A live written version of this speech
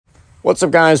What's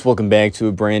up, guys? Welcome back to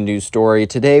a brand new story.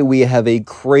 Today we have a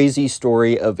crazy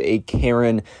story of a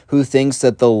Karen who thinks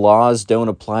that the laws don't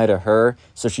apply to her,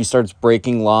 so she starts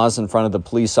breaking laws in front of the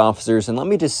police officers. And let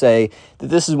me just say that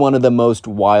this is one of the most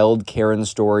wild Karen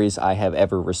stories I have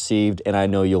ever received, and I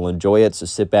know you'll enjoy it, so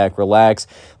sit back, relax,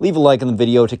 leave a like on the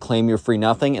video to claim your free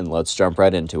nothing, and let's jump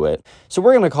right into it. So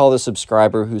we're going to call the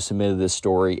subscriber who submitted this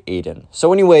story Aiden.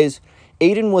 So anyways,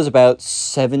 Aiden was about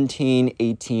 17,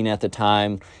 18 at the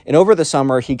time, and over the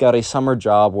summer, he got a summer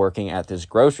job working at this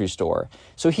grocery store.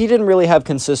 So he didn't really have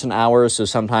consistent hours, so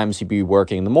sometimes he'd be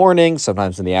working in the morning,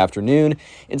 sometimes in the afternoon,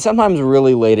 and sometimes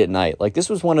really late at night. Like, this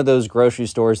was one of those grocery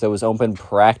stores that was open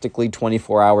practically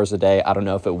 24 hours a day. I don't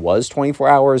know if it was 24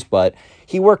 hours, but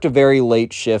he worked a very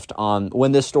late shift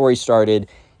when this story started.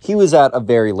 He was at a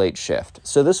very late shift.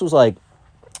 So this was like,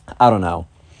 I don't know,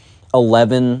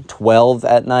 11, 12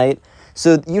 at night.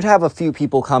 So you'd have a few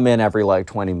people come in every like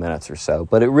 20 minutes or so,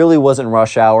 but it really wasn't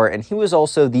rush hour, and he was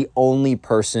also the only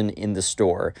person in the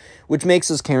store, which makes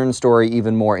this Karen story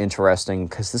even more interesting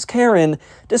because this Karen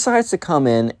decides to come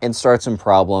in and start some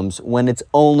problems when it's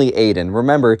only Aiden.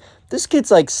 Remember, this kid's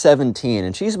like 17,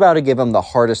 and she's about to give him the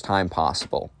hardest time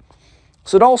possible.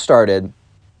 So it all started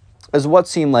as what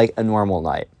seemed like a normal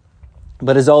night,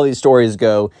 but as all these stories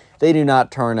go, they do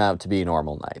not turn out to be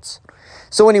normal nights.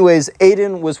 So anyways,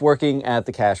 Aiden was working at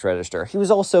the cash register. He was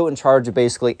also in charge of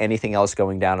basically anything else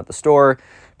going down at the store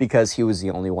because he was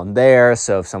the only one there.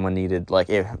 So if someone needed, like,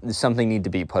 if something needed to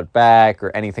be put back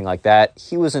or anything like that,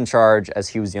 he was in charge as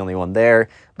he was the only one there.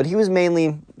 But he was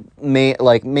mainly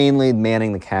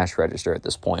manning the cash register at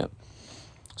this point.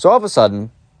 So all of a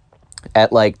sudden,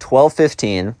 at like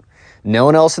 12:15, no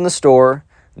one else in the store,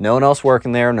 no one else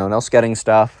working there, no one else getting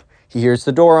stuff. He hears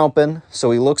the door open,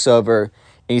 so he looks over.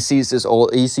 He sees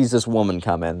this woman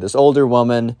come in, this older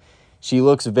woman. She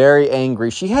looks very angry.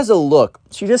 She has a look.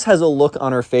 She just has a look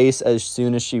on her face as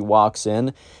soon as she walks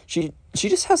in. She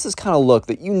just has this kind of look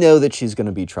that you know that she's going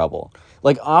to be trouble.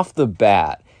 Like, off the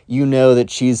bat, you know that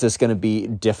she's just going to be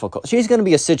difficult. She's going to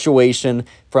be a situation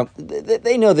from,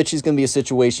 they know that she's going to be a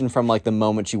situation from like the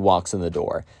moment she walks in the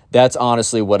door. That's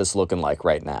honestly what it's looking like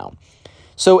right now.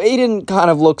 So Aiden kind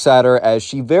of looks at her as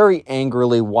she very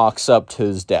angrily walks up to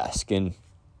his desk, and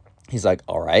he's like,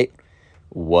 all right,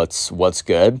 what's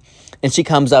good? And she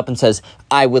comes up and says,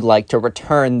 I would like to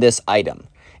return this item.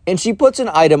 And she puts an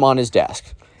item on his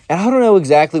desk. And I don't know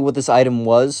exactly what this item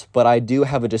was, but I do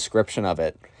have a description of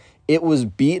it. It was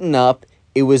beaten up.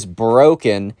 It was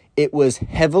broken. It was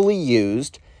heavily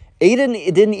used. Aiden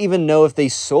didn't even know if they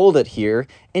sold it here,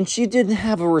 and she didn't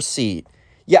have a receipt.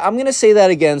 Yeah, I'm going to say that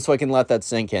again so I can let that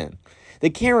sink in. The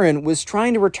Karen was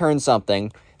trying to return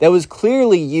something that was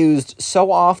clearly used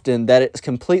so often that it's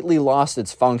completely lost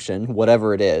its function,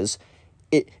 whatever it is.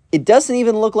 It doesn't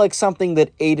even look like something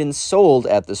that Aiden sold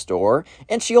at the store,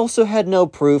 and she also had no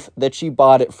proof that she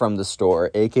bought it from the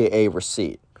store, aka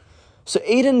receipt. So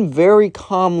Aiden very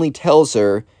calmly tells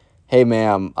her, hey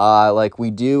ma'am,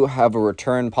 we do have a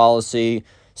return policy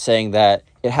saying that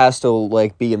it has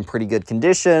to be in pretty good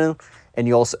condition, and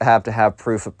you also have to have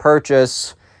proof of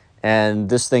purchase. And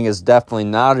this thing is definitely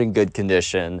not in good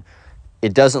condition.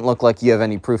 It doesn't look like you have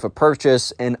any proof of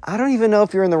purchase. And I don't even know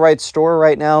if you're in the right store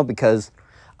right now because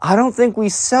I don't think we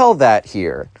sell that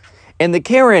here. And the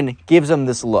Karen gives him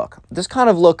this look. This kind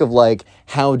of look of like,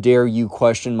 how dare you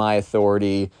question my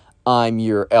authority? I'm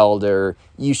your elder.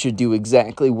 You should do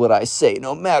exactly what I say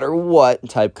no matter what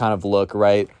type kind of look,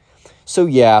 right? So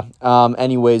yeah,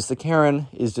 anyways, the Karen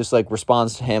is just like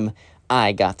responds to him,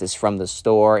 I got this from the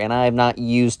store, and I have not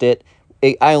used it.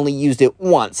 I only used it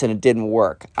once, and it didn't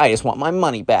work. I just want my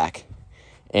money back.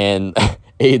 And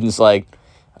Aiden's like,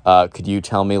 could you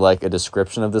tell me, like, a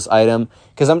description of this item?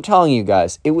 Because I'm telling you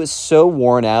guys, it was so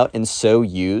worn out and so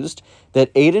used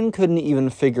that Aiden couldn't even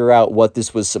figure out what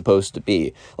this was supposed to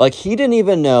be. Like, he didn't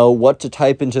even know what to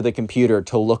type into the computer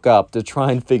to look up to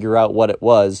try and figure out what it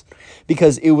was,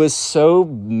 because it was so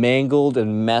mangled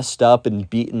and messed up and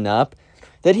beaten up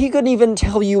that he couldn't even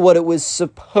tell you what it was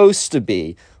supposed to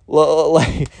be.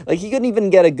 Like he couldn't even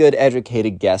get a good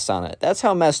educated guess on it. That's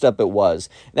how messed up it was.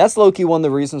 That's low-key one of the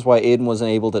reasons why Aiden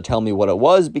wasn't able to tell me what it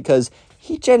was, because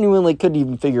he genuinely couldn't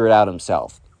even figure it out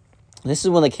himself. This is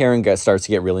when the Karen starts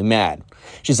to get really mad.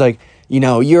 She's like, you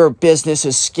know, your business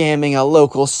is scamming a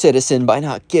local citizen by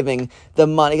not giving the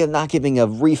money, not giving a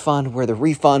refund where the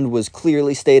refund was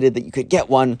clearly stated that you could get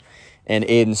one. And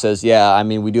Aiden says, yeah, I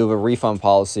mean, we do have a refund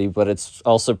policy, but it's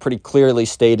also pretty clearly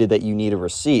stated that you need a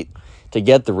receipt to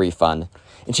get the refund.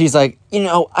 And she's like, you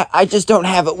know, I just don't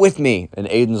have it with me. And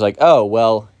Aiden's like, oh,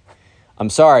 well,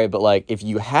 I'm sorry, but like, if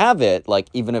you have it, like,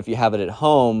 even if you have it at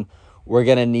home, we're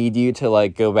going to need you to,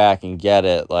 like, go back and get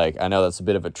it. Like, I know that's a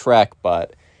bit of a trek,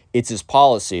 but it's his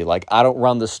policy. Like, I don't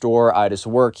run the store. I just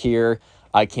work here.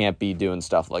 I can't be doing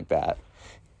stuff like that.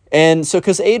 And so,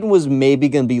 because Aiden was maybe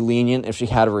going to be lenient if she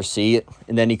had a receipt,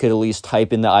 and then he could at least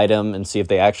type in the item and see if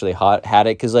they actually had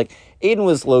it. Because, like, Aiden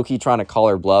was low-key trying to call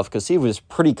her bluff because he was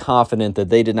pretty confident that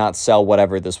they did not sell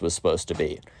whatever this was supposed to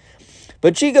be.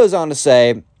 But she goes on to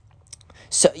say,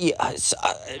 she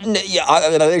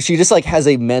just, like, has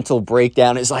a mental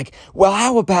breakdown. It's like, well,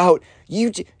 how about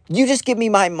you just give me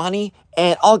my money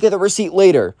and I'll get the receipt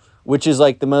later, which is,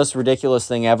 like, the most ridiculous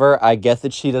thing ever. I get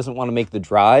that she doesn't want to make the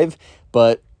drive,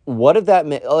 but what if that,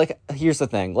 like, here's the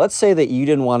thing. Let's say that you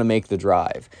didn't want to make the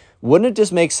drive. Wouldn't it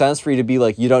just make sense for you to be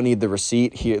like, you don't need the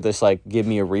receipt here, just, like, give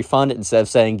me a refund, instead of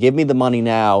saying, give me the money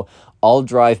now, I'll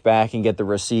drive back and get the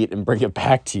receipt and bring it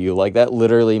back to you. Like, that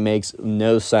literally makes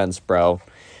no sense, bro.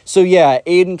 So, yeah,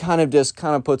 Aiden kind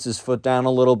of puts his foot down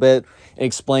a little bit and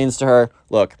explains to her,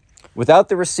 look, without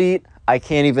the receipt, I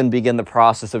can't even begin the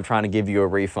process of trying to give you a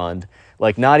refund.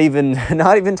 Like, not even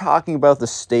talking about the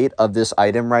state of this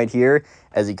item right here,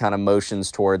 as he kind of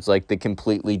motions towards, like, the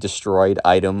completely destroyed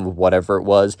item, whatever it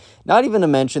was. Not even to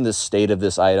mention the state of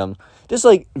this item. Just,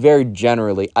 like, very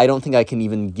generally, I don't think I can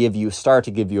even start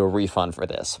to give you a refund for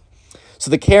this. So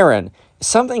the Karen,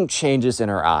 something changes in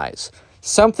her eyes.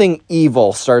 Something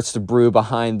evil starts to brew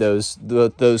behind those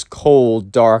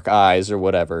cold, dark eyes or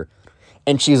whatever.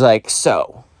 And she's like,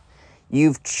 so,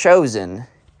 you've chosen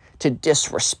to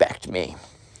disrespect me.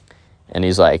 And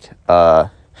he's like,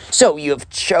 so you have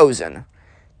chosen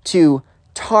to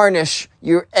tarnish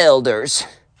your elders.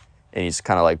 And he's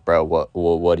kind of like, bro,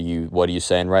 what are you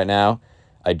saying right now?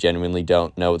 I genuinely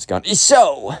don't know what's going on.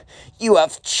 So you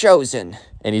have chosen.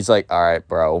 And he's like, all right,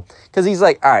 bro. Because he's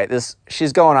like, all right,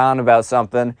 she's going on about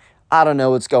something. I don't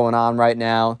know what's going on right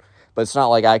now, but it's not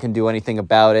like I can do anything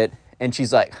about it. And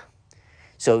she's like,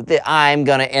 so I'm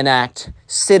going to enact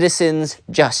citizens'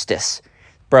 justice.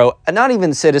 Bro, not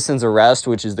even citizens' arrest,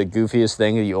 which is the goofiest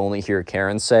thing that you only hear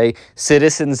Karen say.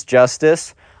 Citizens'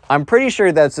 justice. I'm pretty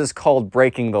sure that's just called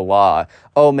breaking the law.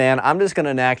 Oh, man, I'm just going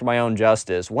to enact my own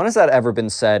justice. When has that ever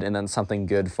been said and then something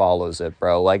good follows it,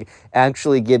 bro? Like,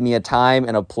 actually give me a time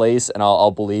and a place and I'll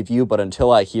believe you, but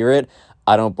until I hear it,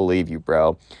 I don't believe you,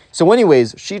 bro. So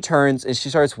anyways, she turns and she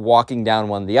starts walking down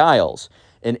one of the aisles.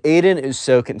 And Aiden is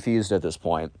so confused at this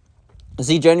point, as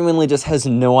he genuinely just has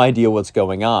no idea what's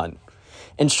going on.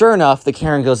 And sure enough, the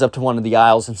Karen goes up to one of the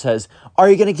aisles and says, are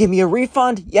you going to give me a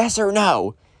refund? Yes or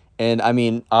no? And I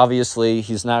mean, obviously,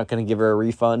 he's not going to give her a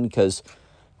refund because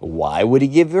why would he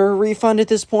give her a refund at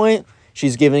this point?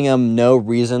 She's giving him no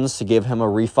reasons to give him a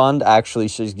refund. Actually,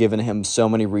 she's given him so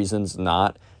many reasons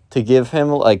not to give him,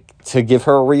 like, to give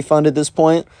her a refund at this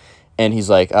point. And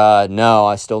he's like, no,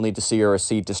 I still need to see your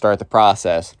receipt to start the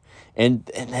process. And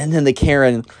then the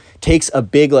Karen takes a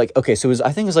big, like, okay, so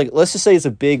I think it was like, let's just say it's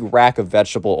a big rack of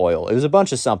vegetable oil. It was a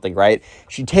bunch of something, right?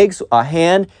 She takes a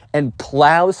hand and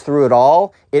plows through it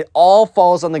all. It all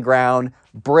falls on the ground,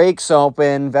 breaks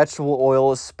open. Vegetable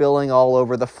oil is spilling all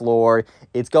over the floor.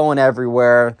 It's going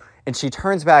everywhere. And she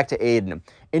turns back to Aiden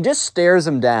and just stares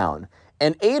him down.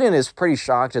 And Aiden is pretty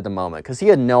shocked at the moment because he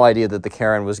had no idea that the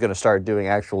Karen was going to start doing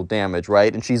actual damage,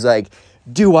 right? And she's like,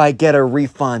 do I get a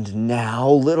refund now,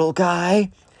 little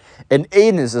guy? And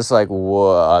Aiden is just like,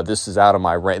 whoa, this is out of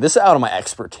my range. This is out of my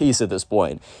expertise at this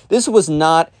point. This was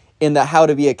not in the how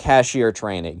to be a cashier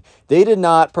training. They did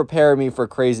not prepare me for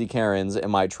crazy Karens in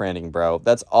my training, bro.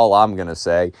 That's all I'm going to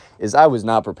say, is I was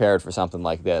not prepared for something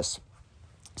like this.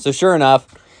 So sure enough,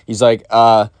 he's like,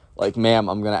 ma'am,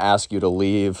 I'm going to ask you to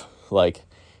leave.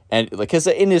 Because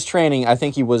in his training, I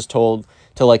think he was told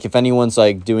to, like, if anyone's,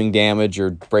 like, doing damage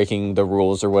or breaking the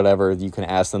rules or whatever, you can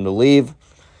ask them to leave.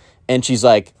 And she's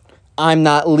like, I'm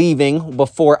not leaving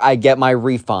before I get my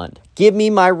refund. Give me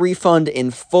my refund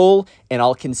in full, and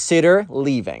I'll consider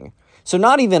leaving. So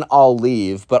not even I'll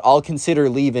leave, but I'll consider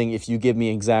leaving if you give me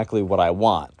exactly what I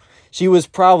want. She was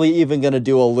probably even going to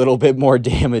do a little bit more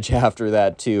damage after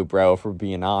that too, bro, for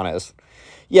being honest.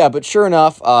 Yeah, but sure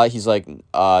enough, he's like,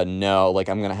 no, like,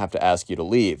 I'm going to have to ask you to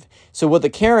leave. So what the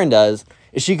Karen does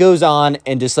is she goes on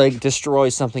and just, like,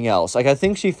 destroys something else. Like, I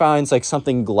think she finds, like,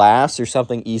 something glass or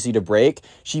something easy to break.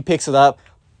 She picks it up,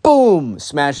 boom,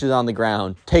 smashes it on the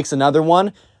ground, takes another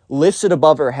one, lifts it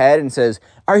above her head and says,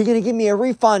 are you going to give me a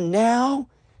refund now?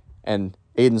 And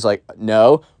Aiden's like,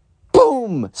 no.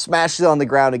 Boom, smashes it on the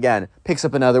ground again, picks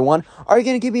up another one. Are you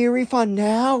going to give me a refund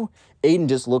now? Aiden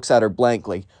just looks at her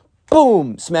blankly.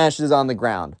 Boom, smashes on the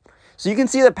ground. So you can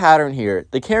see the pattern here.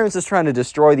 The Karen's just trying to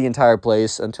destroy the entire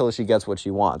place until she gets what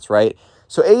she wants, right?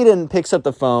 So Aiden picks up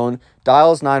the phone,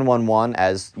 dials 911,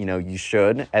 as, you know, you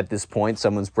should at this point.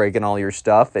 Someone's breaking all your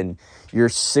stuff, and you're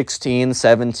 16,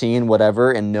 17,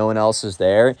 whatever, and no one else is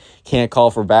there. Can't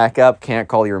call for backup, can't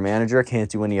call your manager, can't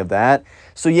do any of that.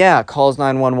 So yeah, calls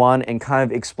 911 and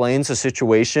kind of explains the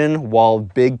situation while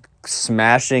big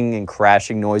smashing and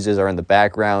crashing noises are in the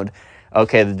background.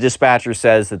 Okay, the dispatcher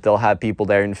says that they'll have people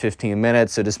there in 15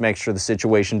 minutes, so just make sure the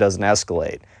situation doesn't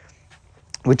escalate.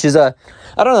 Which is I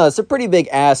don't know, it's a pretty big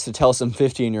ask to tell some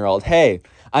 15-year-old, hey,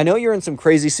 I know you're in some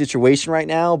crazy situation right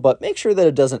now, but make sure that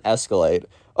it doesn't escalate.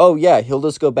 Oh yeah, he'll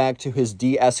just go back to his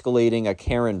de-escalating a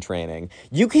Karen training.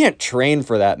 You can't train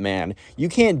for that, man. You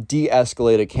can't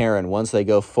de-escalate a Karen once they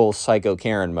go full psycho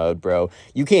Karen mode, bro.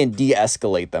 You can't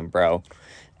de-escalate them, bro.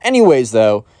 Anyways,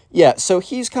 though, yeah, so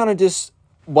he's kind of just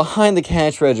behind the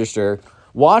cash register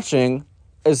watching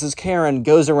as this Karen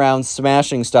goes around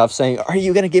smashing stuff, saying, are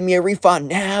you going to give me a refund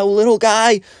now, little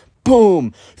guy?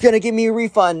 Boom. You're going to give me a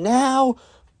refund now?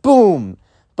 Boom.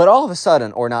 But all of a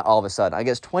sudden, or not all of a sudden, I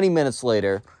guess 20 minutes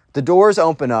later, the doors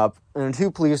open up and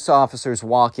 2 police officers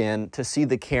walk in to see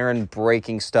the Karen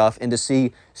breaking stuff and to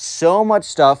see so much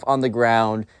stuff on the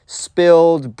ground,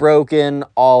 spilled, broken,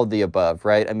 all of the above,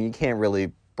 right? I mean, you can't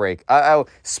really break,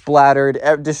 splattered,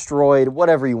 destroyed,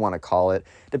 whatever you want to call it.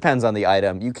 Depends on the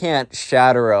item. You can't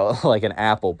shatter like an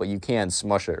apple, but you can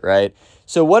smush it, right?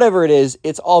 So whatever it is,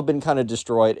 it's all been kind of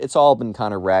destroyed. It's all been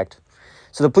kind of wrecked.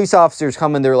 So the police officers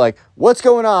come in, they're like, what's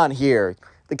going on here?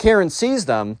 The Karen sees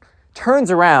them, turns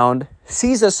around,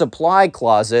 sees a supply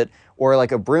closet or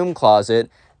like a broom closet.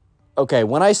 Okay,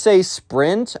 when I say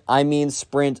sprint, I mean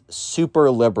sprint super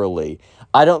liberally.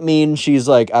 I don't mean she's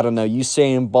like, I don't know,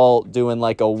 Usain Bolt doing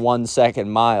like a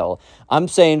 1-second mile. I'm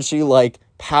saying she like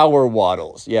power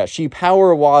waddles. Yeah, she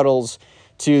power waddles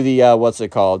to the,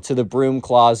 to the broom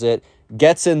closet,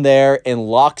 gets in there and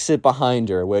locks it behind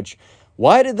her, which,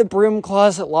 why did the broom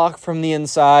closet lock from the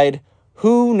inside?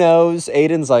 Who knows?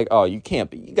 Aiden's like, oh, you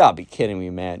gotta be kidding me,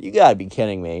 man. You gotta be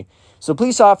kidding me. So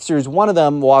police officers, one of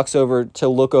them walks over to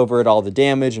look over at all the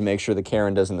damage and make sure the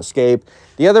Karen doesn't escape.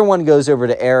 The other one goes over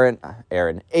to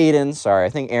Aiden, sorry, I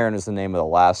think Aaron is the name of the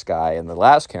last guy in the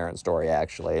last Karen story,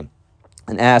 actually,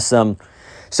 and asks him,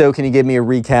 so can you give me a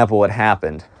recap of what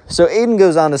happened? So Aiden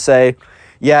goes on to say,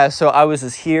 yeah, so I was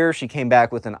just here. She came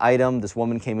back with an item. This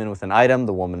woman came in with an item,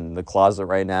 the woman in the closet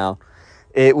right now.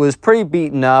 It was pretty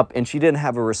beaten up, and she didn't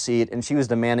have a receipt, and she was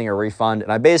demanding a refund.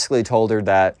 And I basically told her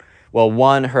that, well,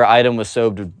 one, her item was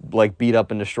so like beat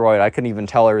up and destroyed. I couldn't even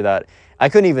tell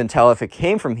if it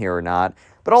came from here or not.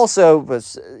 But also,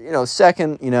 you know,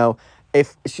 second, you know,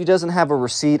 if she doesn't have a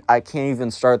receipt, I can't even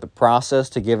start the process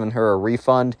to giving her a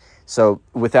refund. So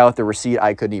without the receipt,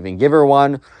 I couldn't even give her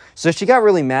one. So she got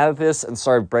really mad at this and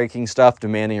started breaking stuff,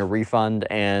 demanding a refund.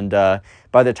 And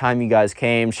by the time you guys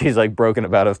came, she's like broken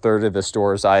about a third of the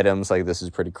store's items. Like, this is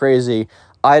pretty crazy.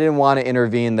 I didn't want to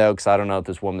intervene, though, because I don't know what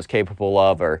this woman's capable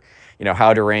of or, you know,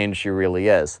 how deranged she really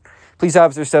is. Police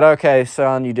officer said, okay,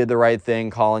 son, you did the right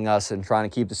thing calling us and trying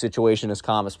to keep the situation as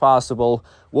calm as possible.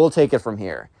 We'll take it from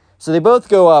here. So they both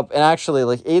go up, and actually,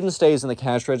 like, Aiden stays in the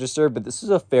cash register, but this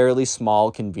is a fairly small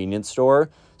convenience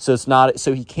store, so it's not,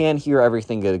 so he can hear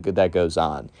everything that goes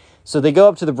on. So they go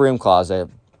up to the broom closet,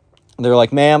 and they're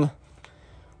like, ma'am,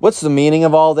 what's the meaning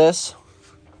of all this?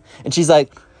 And she's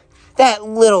like, that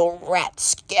little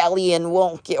rapscallion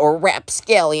won't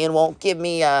give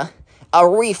me a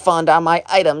refund on my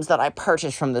items that I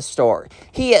purchased from the store.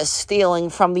 He is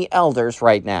stealing from the elders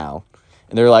right now.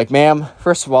 And they're like, ma'am,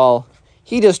 first of all,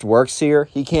 he just works here.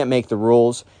 He can't make the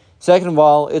rules. Second of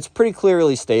all, it's pretty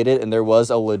clearly stated, and there was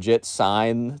a legit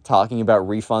sign talking about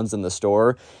refunds in the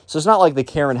store. So it's not like the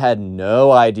Karen had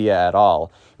no idea at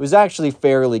all. It was actually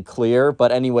fairly clear.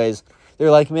 But anyways,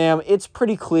 they're like, ma'am, it's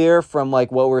pretty clear from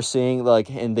like what we're seeing, like,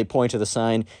 and they point to the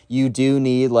sign, you do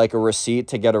need like a receipt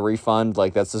to get a refund.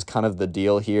 Like, that's just kind of the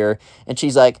deal here. And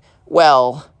she's like,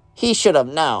 well, he should have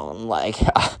known. Like,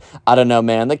 I don't know,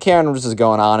 man. The Karen was just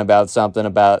going on about something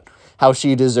about how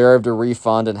she deserved a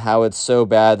refund and how it's so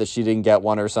bad that she didn't get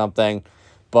one or something.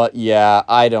 But yeah,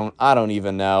 I don't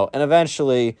even know. And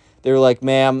eventually they were like,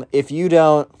 ma'am, if you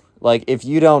don't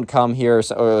come here,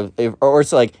 or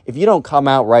it's like, if you don't come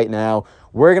out right now,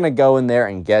 we're going to go in there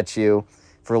and get you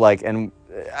for like, and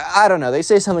I don't know, they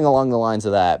say something along the lines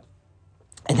of that.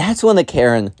 And that's when the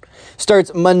Karen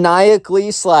starts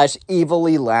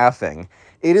maniacally/evilly laughing.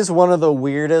 It is one of the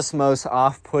weirdest, most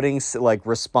off-putting, like,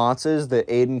 responses that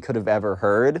Aiden could have ever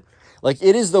heard. Like,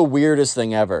 it is the weirdest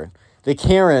thing ever. The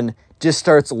Karen just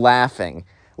starts laughing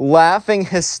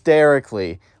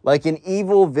hysterically, like an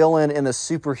evil villain in a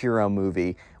superhero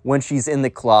movie, when she's in the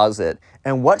closet.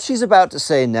 And what she's about to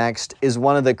say next is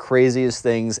one of the craziest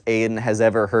things Aiden has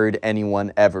ever heard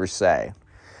anyone ever say.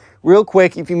 Real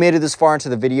quick, if you made it this far into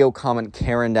the video, comment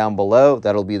Karen down below.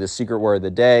 That'll be the secret word of the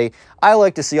day. I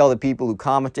like to see all the people who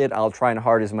commented. I'll try and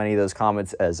heart as many of those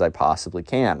comments as I possibly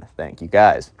can. Thank you,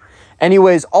 guys.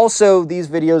 Anyways, also, these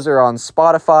videos are on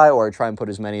Spotify, or I try and put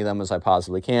as many of them as I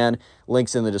possibly can.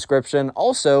 Links in the description.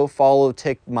 Also, follow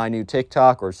my new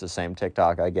TikTok, or it's the same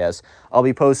TikTok, I guess. I'll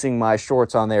be posting my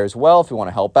shorts on there as well if you want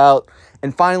to help out.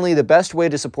 And finally, the best way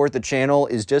to support the channel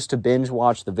is just to binge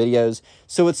watch the videos.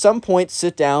 So at some point,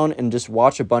 sit down and just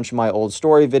watch a bunch of my old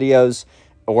story videos.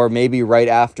 Or maybe right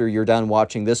after you're done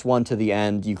watching this one to the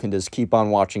end, you can just keep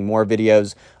on watching more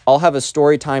videos. I'll have a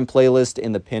Storytime playlist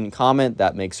in the pinned comment.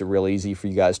 That makes it real easy for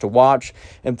you guys to watch.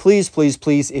 And please, please,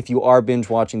 please, if you are binge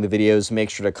watching the videos, make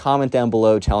sure to comment down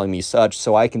below telling me such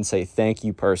so I can say thank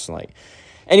you personally.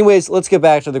 Anyways, let's get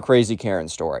back to the crazy Karen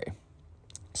story.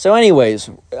 So anyways,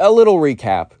 a little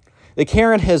recap. The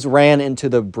Karen has ran into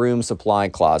the broom supply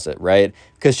closet, right?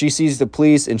 Because she sees the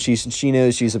police and she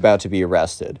knows she's about to be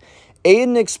arrested.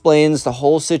 Aiden explains the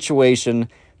whole situation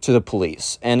to the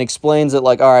police and explains it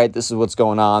like, all right, this is what's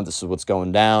going on. This is what's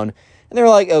going down. And they're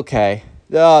like, okay.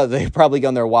 They probably got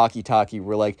on their walkie-talkie.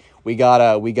 We're like, we got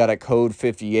a code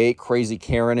 58, crazy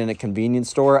Karen in a convenience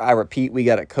store. I repeat, we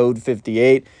got a code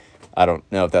 58. I don't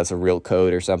know if that's a real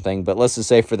code or something, but let's just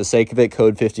say for the sake of it,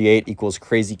 code 58 equals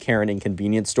crazy Karen in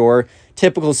convenience store.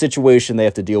 Typical situation they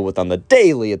have to deal with on the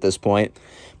daily at this point.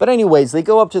 But anyways, they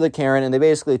go up to the Karen and they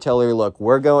basically tell her, look,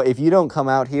 if you don't come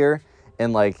out here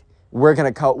and like, we're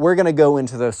going to go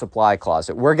into the supply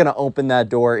closet. We're going to open that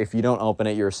door if you don't open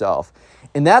it yourself.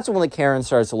 And that's when the Karen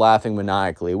starts laughing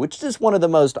maniacally, which is one of the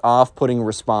most off-putting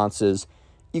responses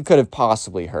you could have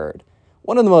possibly heard.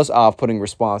 One of the most off-putting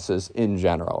responses in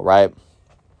general, right?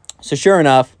 So sure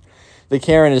enough, the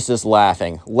Karen is just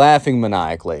laughing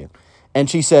maniacally. And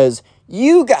she says,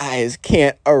 you guys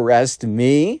can't arrest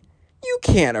me. You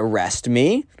can't arrest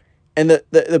me. And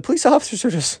the police officers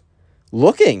are just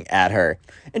looking at her.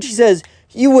 And she says,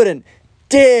 you wouldn't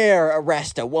dare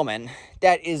arrest a woman.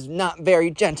 That is not very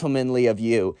gentlemanly of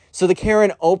you. So the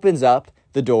Karen opens up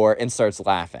the door and starts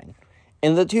laughing.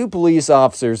 And the two police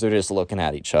officers are just looking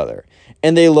at each other.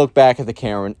 And they look back at the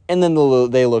Karen, and then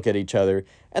they look at each other,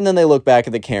 and then they look back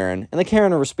at the Karen, and the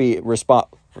Karen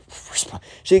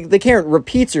the Karen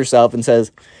repeats herself and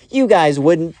says, you guys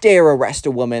wouldn't dare arrest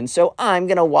a woman, so I'm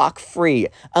gonna walk free,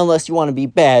 unless you want to be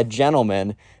bad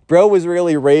gentlemen. Bro was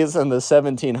really raised in the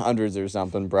 1700s or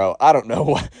something, bro. I don't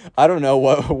know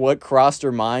what crossed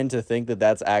her mind to think that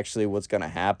that's actually what's gonna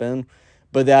happen,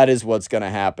 but that is what's gonna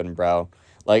happen, bro.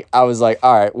 Like, I was like,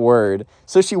 all right, word.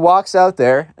 So she walks out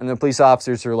there, and the police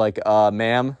officers are like,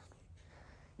 ma'am,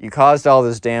 you caused all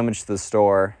this damage to the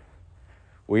store.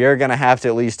 We are going to have to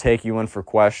at least take you in for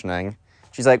questioning.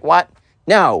 She's like, what?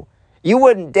 No, you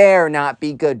wouldn't dare not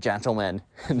be good gentlemen.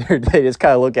 And they just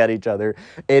kind of look at each other.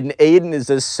 And Aiden is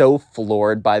just so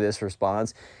floored by this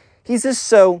response. He's just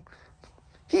so...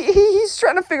 He's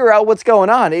trying to figure out what's going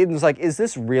on. Aiden's like, is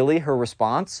this really her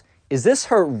response? Is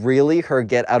this really her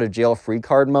get out of jail free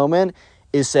card moment?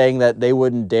 Is saying that they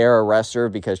wouldn't dare arrest her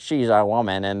because she's a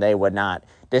woman and they would not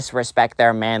disrespect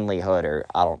their manlyhood, or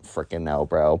I don't freaking know,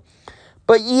 bro.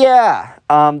 But yeah,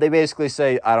 they basically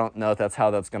say, I don't know if that's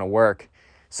how that's going to work.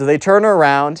 So they turn her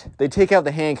around, they take out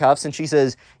the handcuffs, and she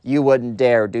says, you wouldn't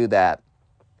dare do that.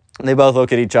 And they both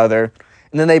look at each other,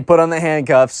 and then they put on the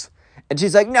handcuffs, and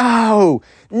she's like, no,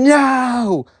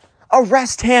 no,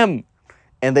 arrest him.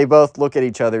 And they both look at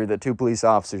each other. The two police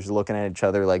officers are looking at each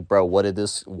other like, bro, what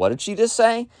did she just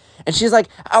say? And she's like,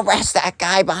 arrest that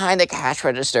guy behind the cash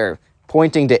register,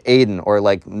 pointing to Aiden, or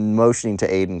like motioning to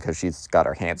Aiden because she's got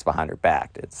her hands behind her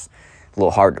back. It's a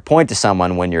little hard to point to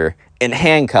someone when you're in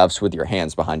handcuffs with your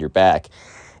hands behind your back.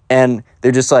 And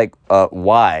they're just like,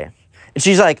 why? And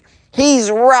she's like,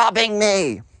 he's robbing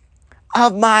me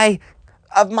of my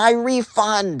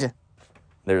refund.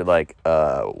 They're like,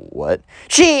 what?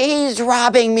 He's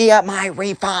robbing me of my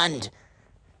refund.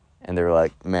 And they're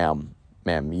like, ma'am,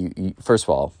 you first of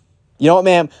all, you know what,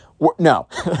 ma'am? No.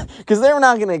 Because they're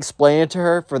not going to explain it to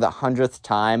her for the 100th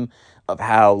time of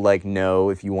how, like, no,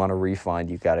 if you want a refund,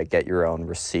 you got to get your own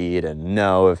receipt. And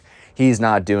no, if he's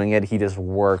not doing it, he just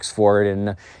works for it.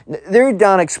 And they're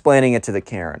done explaining it to the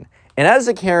Karen. And as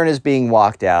the Karen is being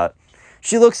walked out,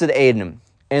 she looks at Aiden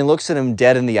and looks at him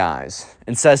dead in the eyes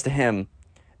and says to him,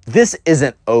 this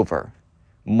isn't over.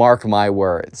 Mark my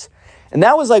words. And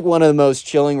that was like one of the most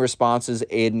chilling responses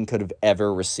Aiden could have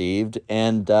ever received.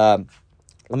 And let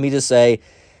me just say,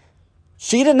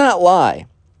 she did not lie.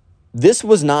 This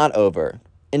was not over.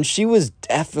 And she was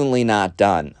definitely not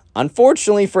done.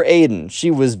 Unfortunately for Aiden,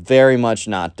 she was very much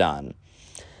not done.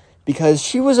 Because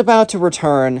she was about to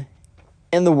return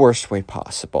in the worst way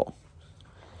possible.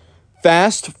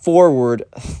 Fast forward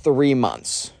 3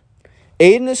 months.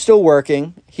 Aiden is still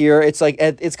working here. It's like,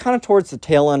 it's kind of towards the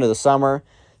tail end of the summer.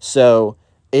 So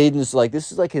Aiden's like,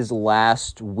 this is like his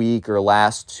last week or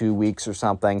last 2 weeks or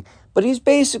something. But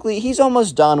he's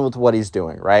almost done with what he's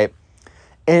doing, right?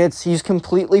 And he's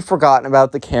completely forgotten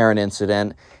about the Karen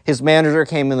incident. His manager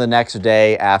came in the next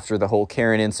day after the whole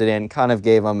Karen incident, kind of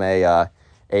gave him a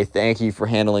thank you for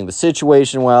handling the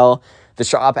situation well. The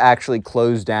shop actually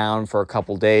closed down for a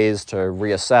couple days to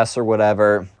reassess or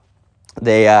whatever.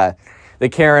 The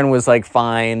Karen was like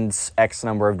fined X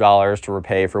number of dollars to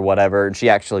repay for whatever, and she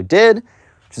actually did,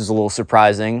 which is a little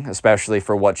surprising, especially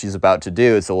for what she's about to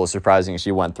do. It's a little surprising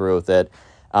she went through with it.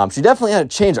 She definitely had a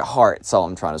change of heart, that's all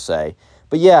I'm trying to say.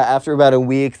 But yeah, after about a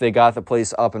week, they got the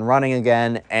place up and running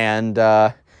again, and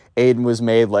Aiden was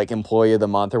made like employee of the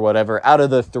month or whatever out of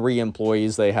the 3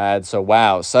 employees they had. So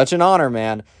wow, such an honor,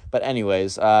 man. But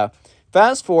anyways,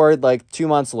 fast forward like 2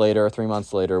 months later, 3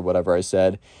 months later, whatever I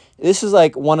said. This is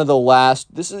like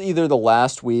this is either the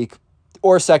last week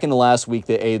or second to last week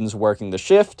that Aiden's working the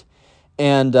shift.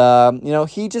 And,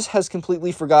 he just has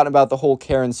completely forgotten about the whole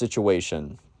Karen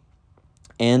situation.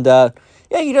 And,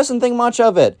 he doesn't think much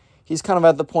of it. He's kind of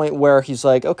at the point where he's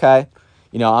like, okay,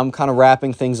 I'm kind of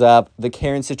wrapping things up. The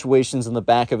Karen situation's in the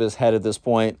back of his head at this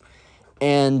point.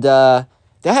 And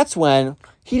that's when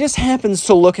he just happens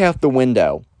to look out the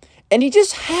window. And he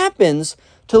just happens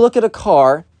to look at a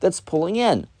car that's pulling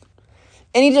in.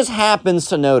 And he just happens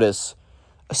to notice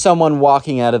someone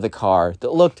walking out of the car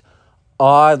that looked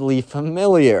oddly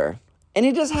familiar. And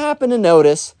he just happened to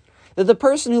notice that the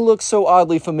person who looked so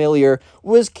oddly familiar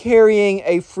was carrying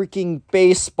a freaking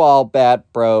baseball bat,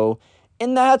 bro.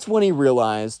 And that's when he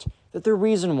realized that the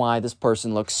reason why this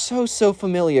person looked so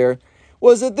familiar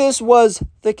was that this was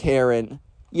the Karen.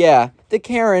 Yeah, the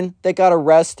Karen that got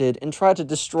arrested and tried to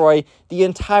destroy the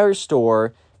entire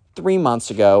store 3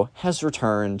 months ago has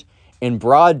returned in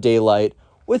broad daylight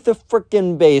with a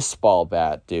freaking baseball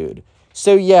bat, dude.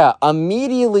 So yeah,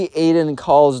 immediately Aiden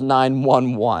calls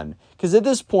 911. Because at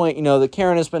this point, the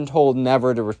Karen has been told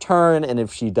never to return, and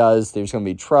if she does, there's going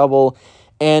to be trouble.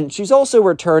 And she's also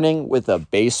returning with a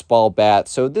baseball bat.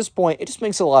 So at this point, it just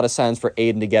makes a lot of sense for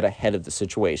Aiden to get ahead of the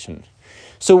situation.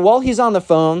 So while he's on the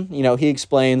phone, he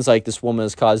explains, like, this woman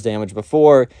has caused damage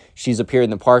before. She's appeared in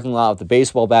the parking lot with a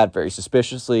baseball bat very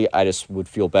suspiciously. I just would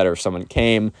feel better if someone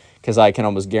came, because I can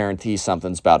almost guarantee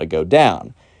something's about to go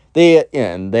down. This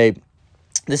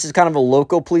is kind of a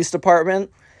local police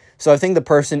department. So I think the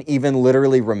person even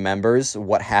literally remembers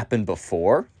what happened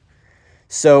before.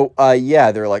 So,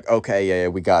 they're like, okay, yeah,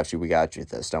 we got you with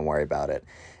this, don't worry about it.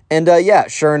 And,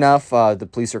 sure enough, the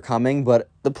police are coming, but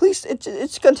the police,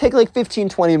 it's going to take like 15,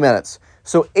 20 minutes.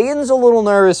 So Aiden's a little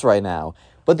nervous right now,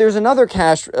 but there's another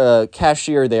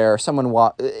cashier there,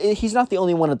 he's not the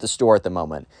only one at the store at the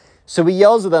moment. So he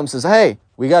yells at them, says, hey,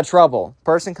 we got trouble.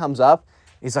 Person comes up,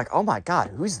 he's like, oh my God,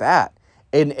 who's that?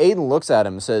 And Aiden looks at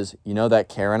him and says, that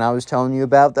Karen I was telling you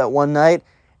about that one night?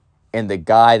 And the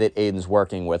guy that Aiden's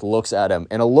working with looks at him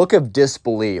in a look of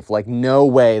disbelief, like, no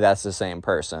way that's the same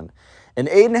person. And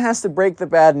Aiden has to break the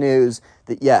bad news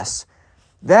that, yes,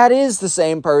 that is the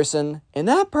same person, and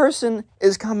that person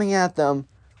is coming at them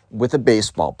with a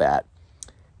baseball bat.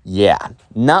 Yeah,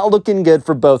 not looking good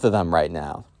for both of them right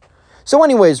now. So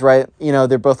anyways, right,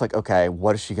 they're both like, okay,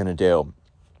 what is she going to do?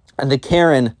 And the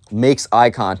Karen makes eye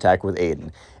contact with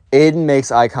Aiden. Aiden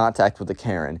makes eye contact with the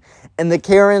Karen. And the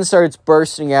Karen starts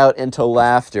bursting out into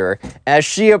laughter as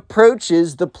she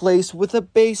approaches the place with a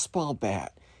baseball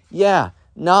bat. Yeah,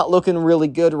 not looking really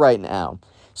good right now.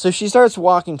 So she starts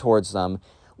walking towards them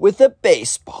with a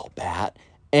baseball bat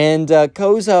and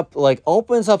goes up, like,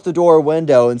 opens up the door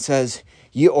window and says,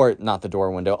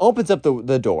 opens up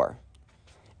the door.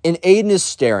 And Aiden is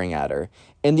staring at her.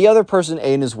 And the other person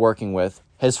Aiden is working with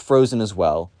has frozen as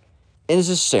well and is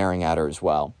just staring at her as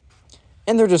well.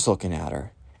 And they're just looking at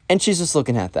her. And she's just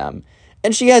looking at them.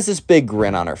 And she has this big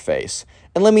grin on her face.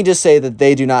 And let me just say that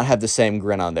they do not have the same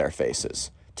grin on their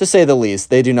faces. To say the least,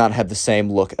 they do not have the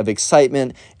same look of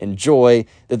excitement and joy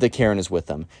that the Karen is with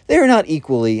them. They are not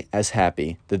equally as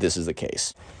happy that this is the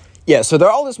case. Yeah, so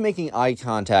they're all just making eye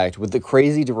contact with the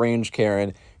crazy deranged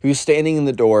Karen who's standing in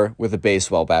the door with a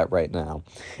baseball bat right now.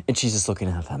 And she's just looking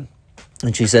at them.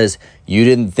 And she says, you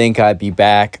didn't think I'd be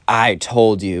back. I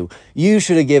told you. You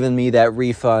should have given me that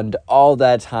refund all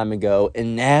that time ago.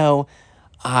 And now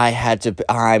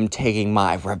I'm taking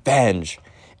my revenge.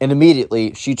 And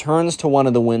immediately she turns to one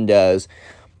of the windows.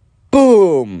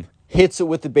 Boom! hits it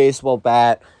with the baseball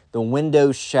bat. The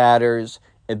window shatters.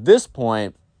 At this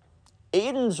point,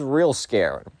 Aiden's real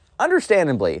scared,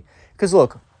 understandably, because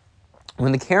look,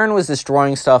 when the Karen was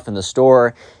destroying stuff in the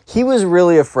store, he was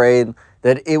really afraid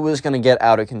that it was going to get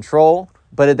out of control.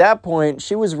 But at that point,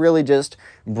 she was really just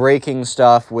breaking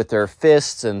stuff with her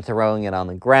fists and throwing it on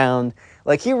the ground.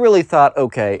 Like, he really thought,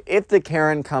 okay, if the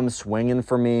Karen comes swinging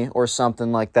for me or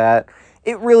something like that,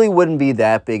 it really wouldn't be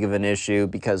that big of an issue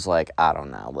because, like, I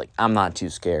don't know, like, I'm not too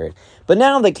scared. But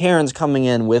now that Karen's coming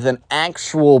in with an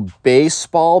actual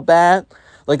baseball bat,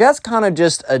 like, that's kind of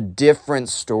just a different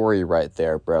story right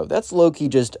there, bro. That's low-key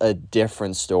just a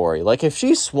different story. Like, if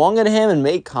she swung at him and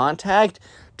made contact,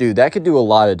 dude, that could do a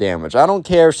lot of damage. I don't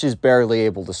care if she's barely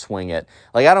able to swing it.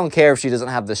 Like, I don't care if she doesn't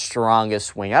have the strongest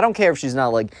swing. I don't care if she's not,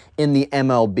 like, in the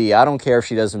MLB. I don't care if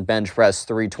she doesn't bench press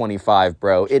 325,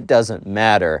 bro. It doesn't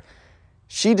matter.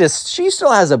 She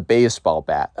still has a baseball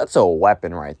bat. That's a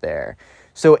weapon right there.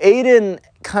 So Aiden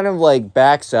kind of, like,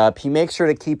 backs up. He makes sure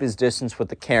to keep his distance with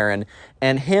the Karen,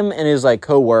 and him and his, like,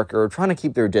 coworker are trying to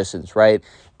keep their distance, right?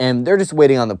 And they're just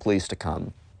waiting on the police to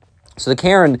come. So the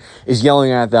Karen is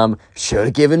yelling at them, should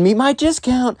have given me my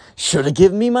discount, should have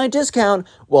given me my discount,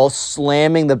 while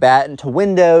slamming the bat into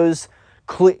windows,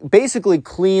 basically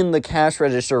clean the cash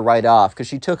register right off, because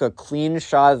she took a clean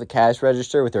shot of the cash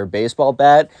register with her baseball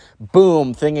bat.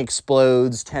 Boom, thing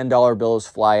explodes, $10 bills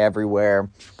fly everywhere.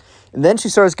 And then she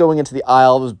starts going into the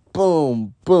aisles,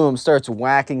 boom, boom, starts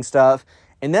whacking stuff,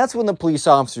 and that's when the police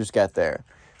officers get there.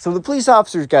 So the police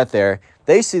officers get there,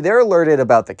 they're alerted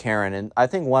about the Karen, and I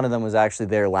think one of them was actually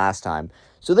there last time,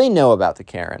 so they know about the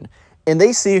Karen. And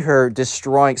they see her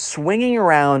swinging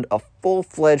around a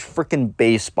full-fledged freaking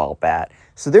baseball bat.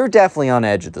 So they're definitely on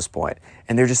edge at this point,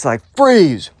 and they're just like,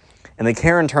 freeze! And the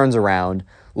Karen turns around,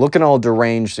 looking all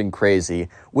deranged and crazy,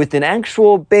 with an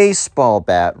actual baseball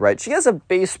bat, right? She has a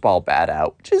baseball bat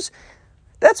out,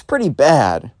 that's pretty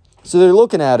bad. So they're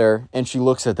looking at her, and she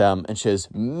looks at them, and she says,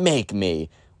 make me.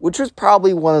 Which was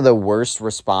probably one of the worst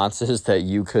responses that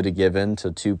you could have given to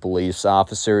two police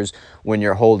officers when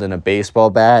you're holding a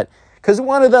baseball bat. Because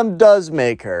one of them does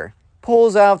make her.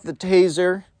 Pulls out the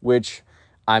taser, which,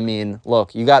 I mean,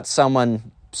 look, you got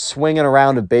someone swinging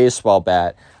around a baseball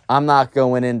bat. I'm not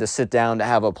going in to sit down to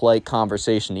have a polite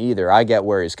conversation either. I get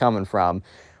where he's coming from.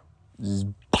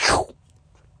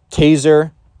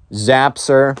 Taser, zaps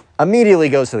her, immediately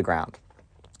goes to the ground.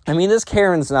 I mean, this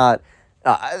Karen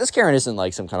isn't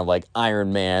like some kind of like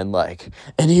Iron Man, like,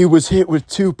 and he was hit with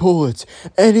 2 bullets,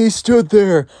 and he stood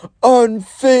there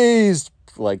unfazed,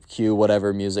 like cue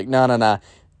whatever music. No.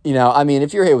 You know, I mean,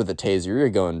 if you're hit with a taser, you're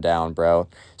going down, bro.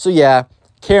 So yeah,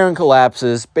 Karen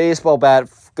collapses, baseball bat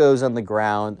goes on the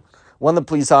ground. One of the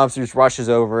police officers rushes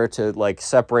over to like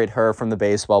separate her from the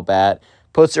baseball bat,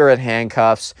 puts her in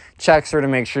handcuffs, checks her to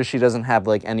make sure she doesn't have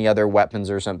like any other weapons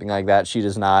or something like that. She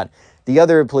does not. The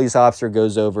other police officer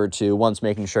goes over to, once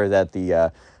making sure that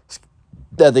the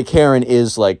Karen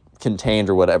is like contained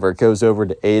or whatever, goes over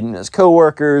to Aiden and his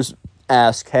coworkers,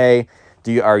 ask, hey,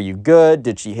 are you good?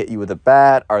 Did she hit you with a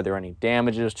bat? Are there any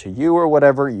damages to you or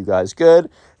whatever? You guys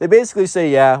good? They basically say,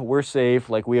 yeah, we're safe.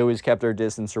 Like, we always kept our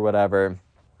distance or whatever.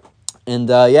 And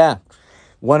yeah,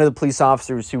 one of the police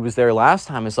officers who was there last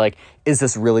time is like, is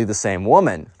this really the same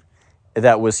woman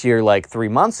that was here like 3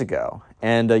 months ago?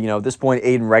 And, you know, at this point,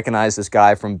 Aiden recognized this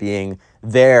guy from being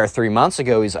there 3 months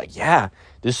ago. He's like, yeah,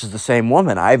 this is the same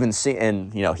woman. I haven't seen,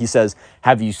 and, you know, he says,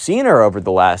 have you seen her over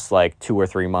the last, like, 2 or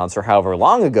 3 months or however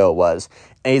long ago it was?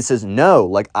 And he says, no,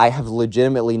 like, I have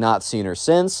legitimately not seen her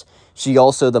since. She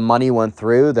also, the money went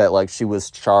through that, like, she was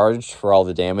charged for all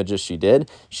the damages she did.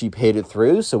 She paid it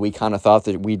through, so we kind of thought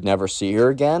that we'd never see her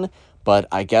again, but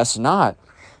I guess not.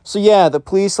 So yeah, the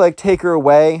police like take her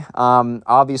away.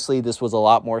 Obviously this was a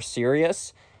lot more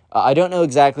serious. I don't know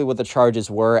exactly what the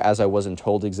charges were, as I wasn't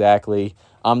told exactly.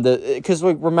 Because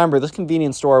remember, this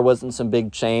convenience store wasn't some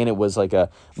big chain. It was like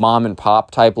a mom and pop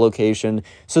type location.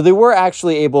 So they were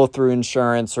actually able, through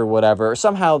insurance or whatever,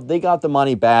 somehow they got the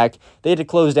money back. They had to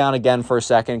close down again for a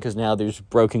second because now there's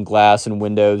broken glass and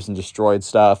windows and destroyed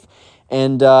stuff.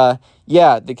 And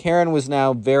yeah, the Karen was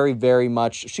now very, very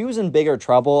much, she was in bigger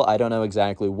trouble. I don't know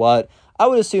exactly what. I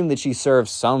would assume that she served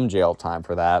some jail time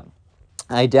for that.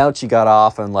 I doubt she got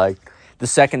off on like the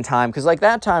second time, because like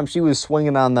that time she was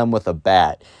swinging on them with a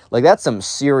bat. Like, that's some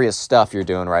serious stuff you're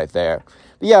doing right there.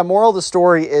 But yeah, moral of the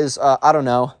story is, I don't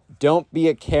know, don't be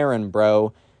a Karen,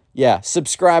 bro. Yeah,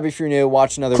 subscribe if you're new,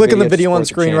 watch another video. Click on the video on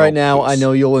screen right now. I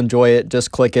know you'll enjoy it.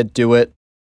 Just click it, do it.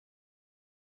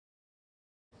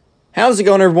 How's it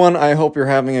going, everyone? I hope you're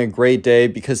having a great day,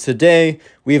 because today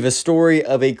we have a story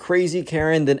of a crazy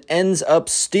Karen that ends up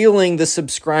stealing the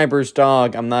subscriber's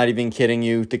dog. I'm not even kidding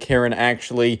you. The Karen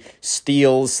actually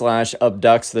steals /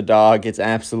 abducts the dog. It's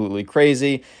absolutely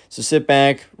crazy. So sit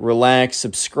back, relax,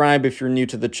 subscribe if you're new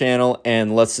to the channel,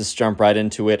 and let's just jump right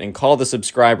into it and call the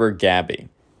subscriber Gabby.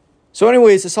 So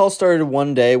anyways, this all started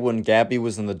one day when Gabby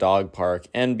was in the dog park,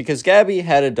 and because Gabby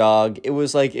had a dog, it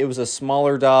was a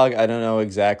smaller dog. I don't know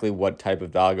exactly what type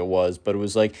of dog it was, but it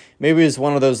was like, maybe it was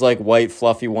one of those like white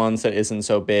fluffy ones that isn't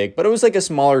so big, but it was like a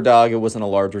smaller dog. It wasn't a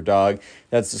larger dog.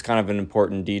 That's just kind of an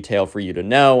important detail for you to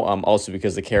know. Also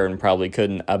because the Karen probably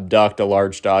couldn't abduct a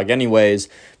large dog anyways,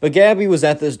 but Gabby was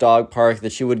at this dog park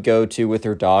that she would go to with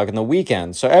her dog on the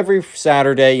weekend. So every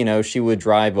Saturday, she would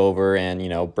drive over and,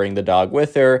 bring the dog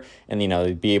with her. And,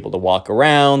 they'd be able to walk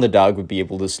around. The dog would be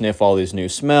able to sniff all these new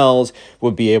smells,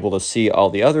 would be able to see all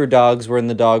the other dogs were in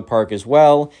the dog park as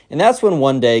well. And that's when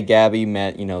one day Gabby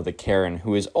met, the Karen,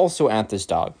 who is also at this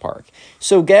dog park.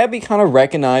 So Gabby kind of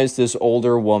recognized this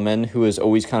older woman who has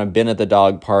always kind of been at the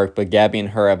dog park, but Gabby and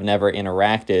her have never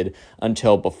interacted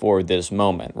until before this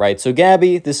moment, right? So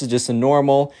Gabby, this is just a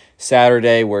normal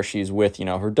Saturday where she's with,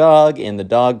 her dog in the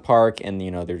dog park, and,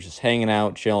 they're just hanging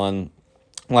out, chilling.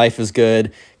 Life is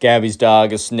good. Gabby's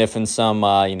dog is sniffing some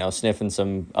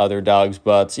other dogs'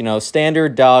 butts.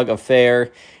 Standard dog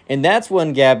affair. And that's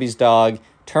when Gabby's dog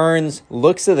turns,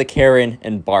 looks at the Karen,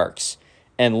 and barks.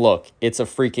 And look, it's a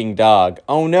freaking dog.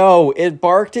 Oh no, it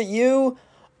barked at you?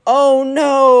 Oh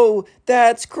no,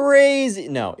 that's crazy.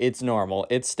 No, it's normal.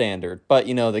 It's standard. But,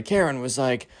 the Karen was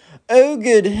like, oh,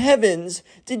 good heavens,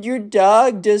 did your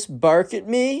dog just bark at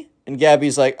me? And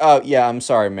Gabby's like, oh, yeah, I'm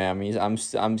sorry, ma'am. He's a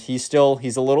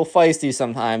little feisty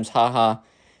sometimes, haha.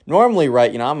 Normally,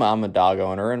 right, I'm a dog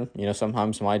owner, and,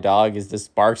 sometimes my dog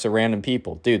just barks at random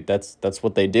people. Dude, that's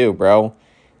what they do, bro.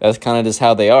 That's kind of just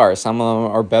how they are. Some of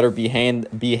them are better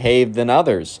behaved than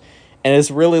others. And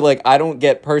it's really like, I don't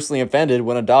get personally offended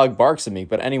when a dog barks at me.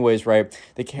 But anyways, right,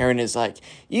 the Karen is like,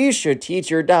 you should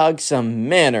teach your dog some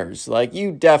manners. Like,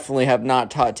 you definitely have not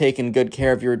taken good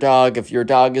care of your dog if your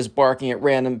dog is barking at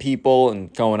random people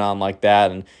and going on like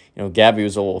that. And, Gabby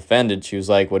was a little offended. She was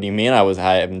like, what do you mean I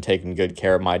haven't taken good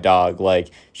care of my dog? Like,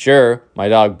 sure, my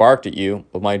dog barked at you,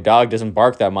 but my dog doesn't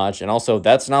bark that much. And also,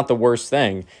 that's not the worst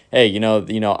thing. Hey,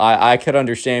 I could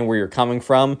understand where you're coming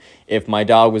from if my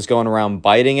dog was going around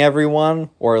biting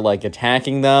everyone or like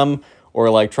attacking them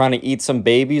or like trying to eat some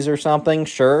babies or something.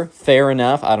 Sure, fair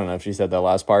enough. I don't know if she said that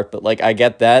last part, but like, I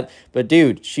get that. But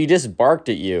dude, she just barked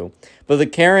at you. But the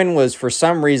Karen was, for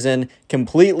some reason,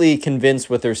 completely convinced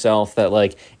with herself that,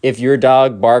 like, if your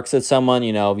dog barks at someone,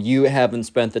 you haven't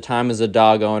spent the time as a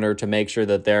dog owner to make sure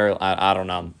that they're, I don't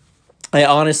know. I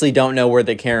honestly don't know where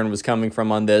the Karen was coming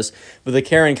from on this, but the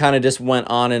Karen kind of just went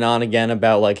on and on again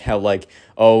about, like,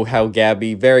 how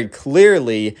Gabby very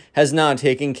clearly has not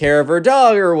taken care of her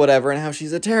dog or whatever, and how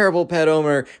she's a terrible pet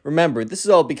owner. Remember, this is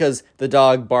all because the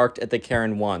dog barked at the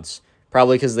Karen once.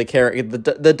 Probably because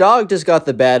the dog just got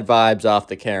the bad vibes off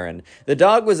the Karen. The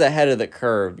dog was ahead of the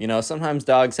curve. Sometimes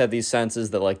dogs have these senses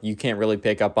that, like, you can't really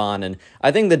pick up on. And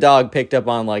I think the dog picked up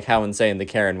on, like, how insane the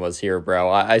Karen was here, bro.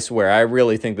 I swear, I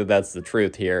really think that that's the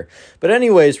truth here. But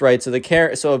anyways, right, so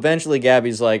eventually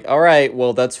Gabby's like, all right,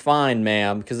 well, that's fine,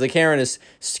 ma'am. Because the Karen is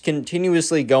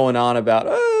continuously going on about,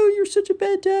 oh, you're such a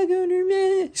bad dog owner,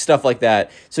 meh. Stuff like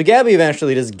that. So Gabby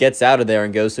eventually just gets out of there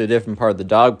and goes to a different part of the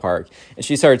dog park. And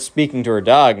she starts speaking to her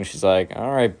dog, and she's like,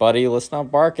 all right, buddy, let's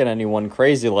not bark at anyone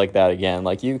crazy like that again.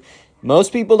 Like,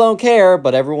 most people don't care,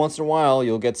 but every once in a while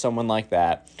you'll get someone like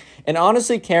that. And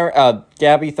honestly,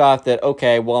 Gabby thought that,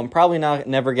 okay, well, I'm probably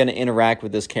never going to interact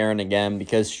with this Karen again,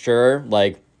 because sure,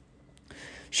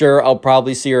 I'll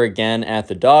probably see her again at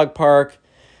the dog park.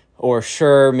 Or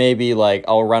sure, maybe, like,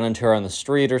 I'll run into her on the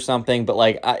street or something. But,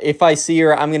 like, if I see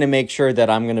her, I'm going to make sure that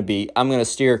I'm going to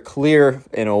steer clear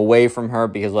and away from her.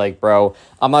 Because, like, bro,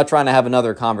 I'm not trying to have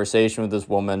another conversation with this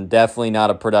woman. Definitely not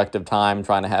a productive time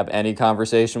trying to have any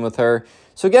conversation with her.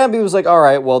 So Gabby was like, all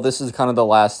right, well, this is kind of the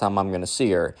last time I'm going to see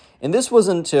her. And this was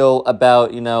until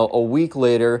about, a week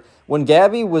later, when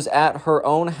Gabby was at her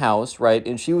own house, right,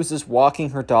 and she was just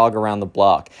walking her dog around the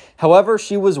block. However,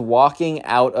 she was walking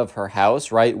out of her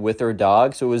house, right, with her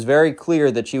dog, so it was very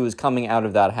clear that she was coming out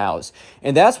of that house.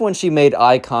 And that's when she made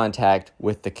eye contact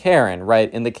with the Karen, right,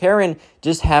 and the Karen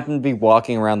just happened to be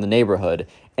walking around the neighborhood,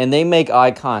 and they make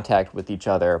eye contact with each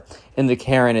other, and the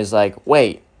Karen is like,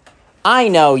 wait, I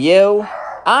know you.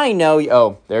 I know you.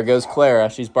 Oh, there goes Clara.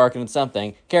 She's barking at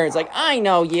something. Karen's like, I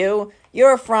know you.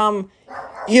 You're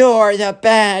the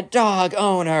bad dog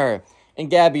owner. And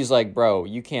Gabby's like, bro,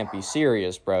 you can't be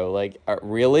serious, bro. Like,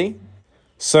 really?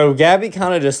 So Gabby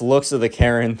kind of just looks at the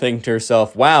Karen, thinking to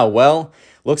herself, wow, well,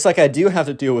 looks like I do have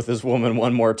to deal with this woman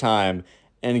one more time.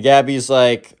 And Gabby's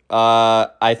like,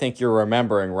 I think you're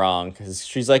remembering wrong. Because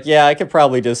she's like, yeah, I could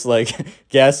probably just, like,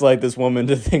 gaslight this woman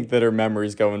to think that her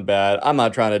memory's going bad. I'm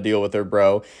not trying to deal with her,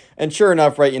 bro. And sure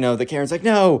enough, right, the Karen's like,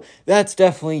 no, that's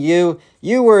definitely you.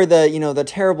 You were the, the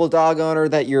terrible dog owner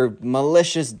that your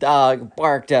malicious dog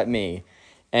barked at me.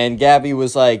 And Gabby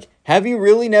was like, have you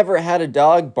really never had a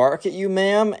dog bark at you,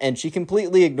 ma'am? And she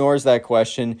completely ignores that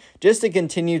question just to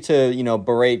continue to,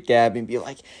 berate Gabby and be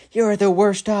like, you're the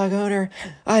worst dog owner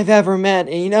I've ever met.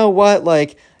 And you know what?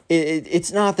 Like,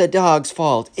 it's not the dog's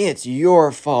fault. It's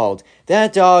your fault.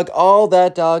 That dog, all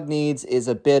that dog needs is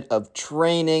a bit of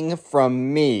training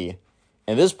from me.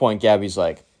 At this point, Gabby's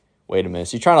like, wait a minute,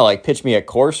 is he trying to, like, pitch me a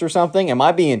course or something? Am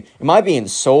I being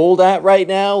sold at right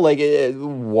now? Like,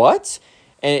 what?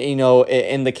 And,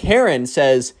 and the Karen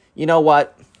says, you know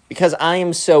what? Because I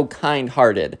am so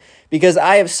kind-hearted. Because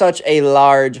I have such a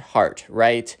large heart,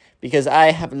 right? Because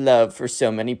I have love for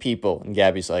so many people. And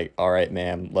Gabby's like, all right,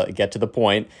 ma'am, get to the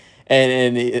point.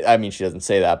 And I mean, she doesn't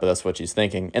say that, but that's what she's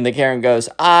thinking. And the Karen goes,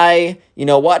 you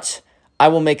know what? I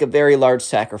will make a very large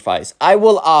sacrifice. I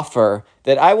will offer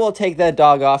that I will take that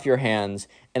dog off your hands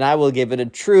and I will give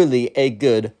it truly a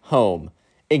good home.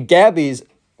 And Gabby's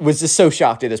was just so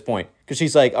shocked at this point. Because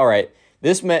she's like, all right,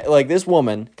 this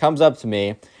woman comes up to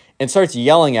me and starts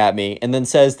yelling at me and then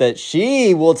says that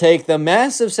she will take the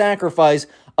massive sacrifice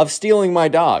of stealing my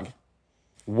dog.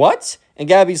 What? And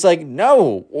Gabby's like,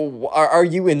 no, are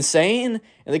you insane?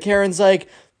 And the Karen's like,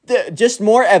 just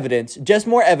more evidence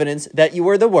that you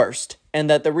are the worst. And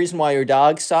that the reason why your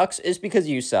dog sucks is because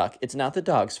you suck. It's not the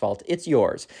dog's fault. It's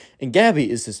yours. And Gabby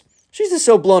she's just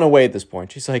so blown away at this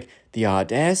point. She's like, the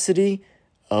audacity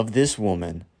of this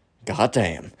woman. God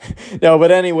damn. No,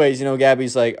 but anyways,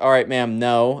 Gabby's like, all right, ma'am,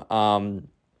 no.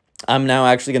 I'm now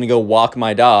actually going to go walk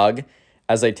my dog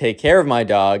as I take care of my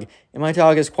dog. And my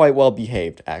dog is quite well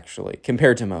behaved, actually,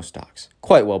 compared to most dogs.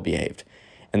 Quite well behaved.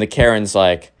 And the Karen's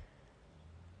like,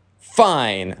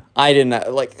 fine. I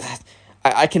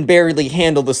can barely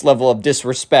handle this level of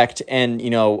disrespect and,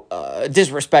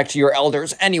 disrespect to your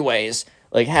elders anyways.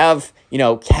 Like, have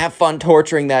fun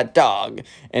torturing that dog.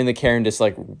 And the Karen just,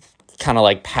 kind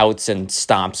of pouts and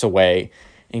stomps away.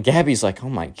 And Gabby's like, oh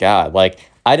my God,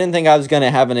 I didn't think I was going to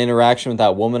have an interaction with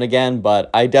that woman again, but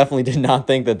I definitely did not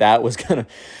think that was going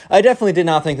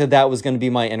to be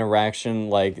my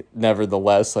interaction.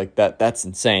 Nevertheless, that's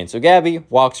insane. So Gabby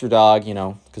walks her dog,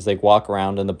 because they walk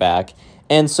around in the back.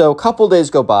 And so a couple days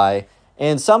go by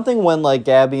and something when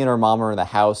Gabby and her mom are in the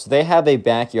house, they have a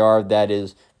backyard that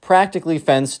is practically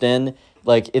fenced in.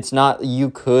 It's not,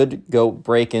 you could go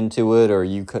break into it, or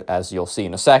you could, as you'll see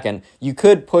in a second, you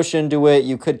could push into it,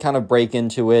 you could kind of break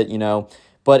into it,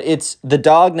 but the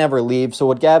dog never leaves. So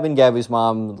what Gabby and Gabby's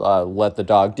mom let the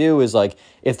dog do is,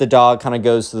 if the dog kind of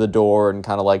goes to the door and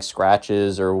kind of,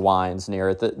 scratches or whines near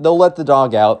it, they'll let the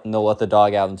dog out, and they'll let the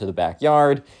dog out into the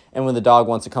backyard, and when the dog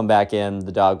wants to come back in,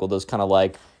 the dog will just kind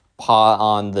of, paw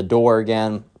on the door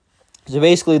again. So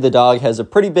basically, the dog has a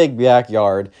pretty big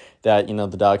backyard that,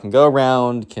 the dog can go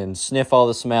around, can sniff all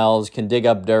the smells, can dig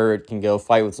up dirt, can go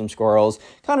fight with some squirrels.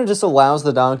 Kind of just allows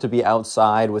the dog to be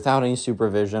outside without any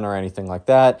supervision or anything like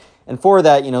that. And for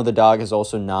that, the dog has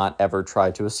also not ever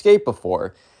tried to escape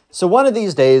before. So one of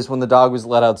these days when the dog was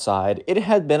let outside, it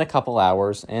had been a couple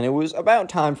hours, and it was about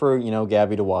time for,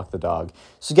 Gabby to walk the dog.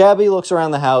 So Gabby looks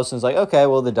around the house and is like, okay,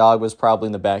 well, the dog was probably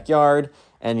in the backyard,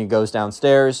 and he goes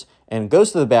downstairs and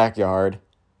goes to the backyard,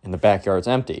 and the backyard's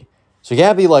empty. So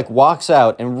Gabby, walks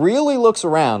out and really looks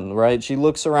around, right? She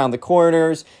looks around the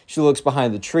corners, she looks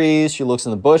behind the trees, she looks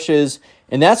in the bushes,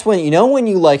 and that's when, when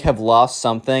you, have lost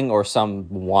something or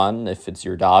someone, if it's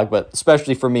your dog, but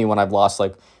especially for me when I've lost,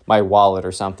 my wallet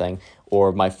or something,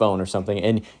 or my phone or something,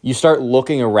 and you start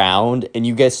looking around, and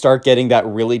you start getting that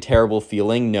really terrible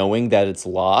feeling knowing that it's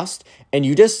lost, and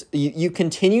you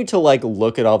continue to,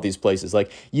 look at all these places.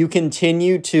 You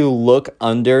continue to look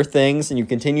under things, and you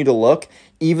continue to look,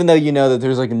 even though you know that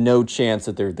there's, no chance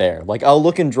that they're there. I'll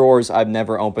look in drawers I've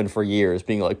never opened for years,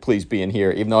 being please be in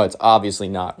here, even though it's obviously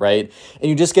not, right? And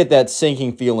you just get that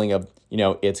sinking feeling of,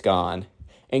 it's gone.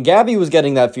 And Gabby was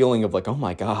getting that feeling of, oh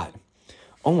my God,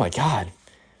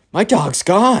 my dog's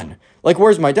gone.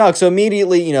 Where's my dog? So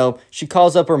immediately, she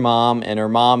calls up her mom, and her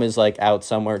mom is, out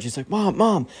somewhere. She's like,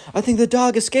 Mom, I think the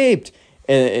dog escaped.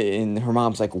 And her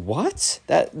mom's like, what?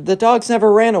 The dog's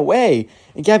never ran away.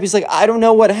 And Gabby's like, I don't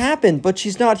know what happened, but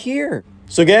she's not here.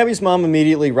 So Gabby's mom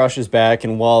immediately rushes back,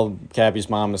 and while Gabby's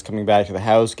mom is coming back to the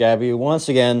house, Gabby once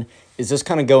again is just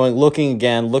kind of looking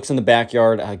again, looks in the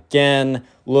backyard again,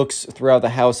 looks throughout the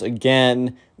house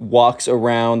again, walks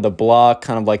around the block,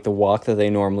 kind of like the walk that they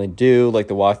normally do, like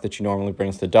the walk that she normally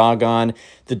brings the dog on.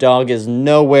 The dog is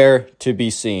nowhere to be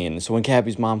seen. So when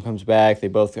Gabby's mom comes back, they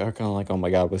both are kind of like, oh my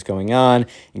God, what's going on?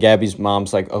 And Gabby's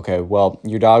mom's like, okay, well,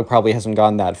 your dog probably hasn't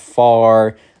gone that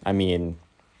far. I mean,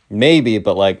 maybe,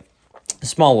 but like, a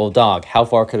small little dog, how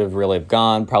far could it really have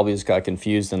gone? Probably just got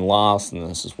confused and lost, and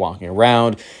this is walking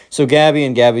around. So Gabby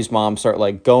and Gabby's mom start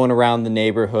like going around the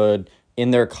neighborhood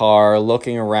in their car,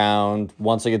 looking around.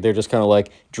 Once again, they're just kind of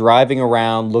like driving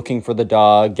around, looking for the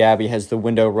dog. Gabby has the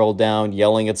window rolled down,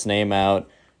 yelling its name out.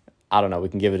 I don't know, we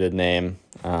can give it a name.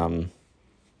 I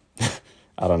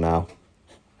don't know.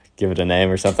 Give it a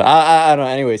name or something. I don't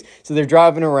know. Anyways, so they're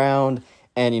driving around.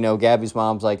 And, you know, Gabby's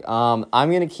mom's like, I'm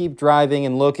going to keep driving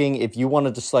and looking. If you want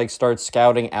to just, like, start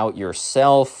scouting out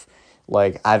yourself,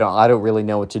 like, I don't really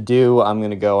know what to do. I'm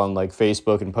going to go on, like,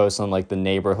 Facebook and post on, like, the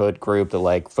neighborhood group,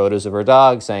 like, photos of her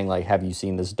dog saying, like, have you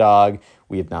seen this dog?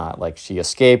 We have not, like, she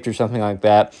escaped or something like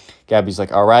that. Gabby's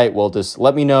like, all right, well, just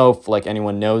let me know if, like,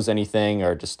 anyone knows anything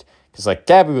or just, because, like,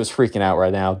 Gabby was freaking out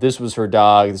right now. This was her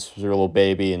dog. This was her little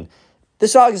baby, and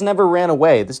this dog has never ran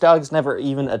away. This dog has never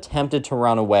even attempted to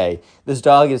run away. This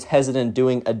dog is hesitant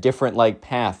doing a different, like,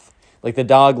 path. Like, the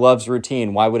dog loves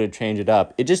routine. Why would it change it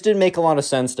up? It just didn't make a lot of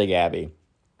sense to Gabby.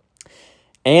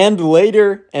 And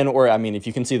later, I mean, if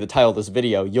you can see the title of this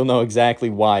video, you'll know exactly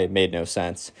why it made no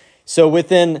sense. So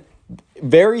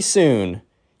very soon,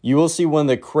 you will see one of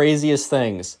the craziest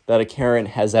things that a Karen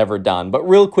has ever done. But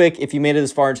real quick, if you made it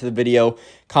this far into the video,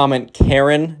 comment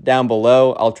Karen down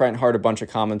below. I'll try and heart a bunch of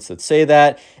comments that say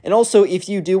that. And also, if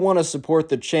you do want to support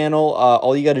the channel,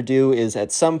 all you got to do is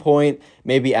at some point,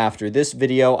 maybe after this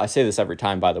video, I say this every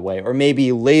time, by the way, or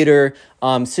maybe later,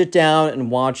 sit down and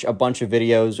watch a bunch of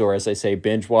videos, or as I say,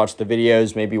 binge watch the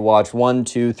videos, maybe watch 1,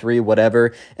 2, 3,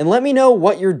 whatever, and let me know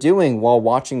what you're doing while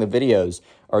watching the videos.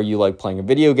 Are you like playing a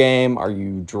video game? Are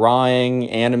you drawing,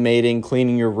 animating,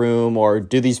 cleaning your room? Or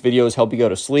do these videos help you go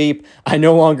to sleep? I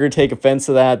no longer take offense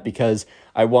to that because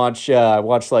I watch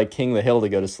like King of the Hill to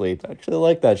go to sleep. I actually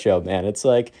like that show, man. It's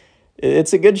like,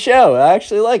 it's a good show. I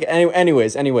actually like it.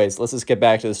 Anyways, let's just get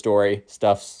back to the story.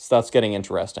 Stuff's getting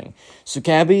interesting. So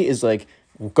Gabby is like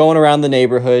going around the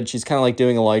neighborhood. She's kind of like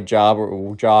doing a light jog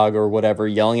or whatever,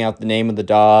 yelling out the name of the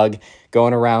dog,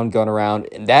 going around.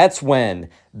 And that's when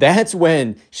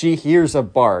she hears a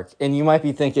bark. And you might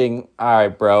be thinking, all right,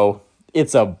 bro,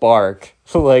 it's a bark.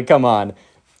 Like, come on.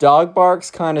 Dog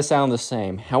barks kind of sound the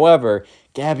same. However,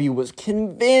 Gabby was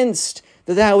convinced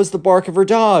that was the bark of her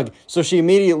dog. So she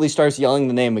immediately starts yelling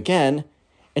the name again,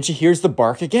 and she hears the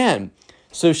bark again.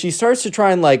 So she starts to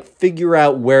try and, like, figure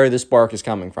out where this bark is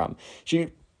coming from. She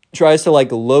tries to, like,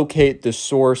 locate the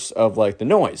source of, like, the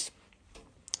noise.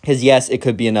 Because, yes, it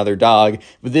could be another dog,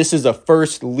 but this is the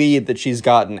first lead that she's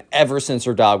gotten ever since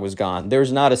her dog was gone.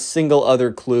 There's not a single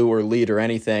other clue or lead or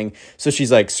anything. So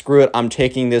she's like, screw it, I'm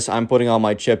taking this, I'm putting all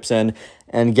my chips in.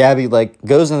 And Gabby, like,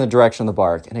 goes in the direction of the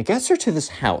bark, and it gets her to this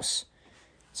house.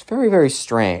 It's very, very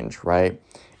strange, right?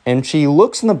 And she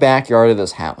looks in the backyard of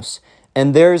this house,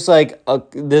 and there's, like,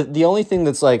 the only thing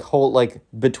that's, like,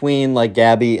 between, like,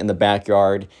 Gabby and the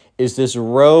backyard is this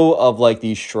row of, like,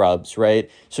 these shrubs, right?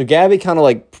 So Gabby kind of,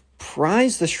 like,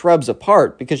 pries the shrubs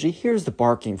apart because she hears the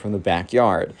barking from the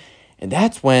backyard. And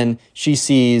that's when she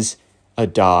sees a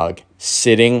dog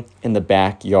sitting in the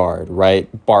backyard,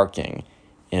 right, barking.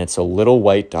 And it's a little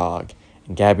white dog.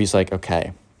 And Gabby's like,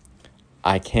 okay,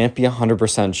 I can't be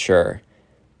 100% sure.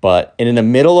 But in the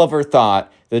middle of her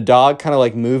thought, the dog kind of,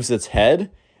 like, moves its head,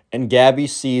 and Gabby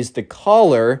sees the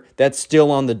collar that's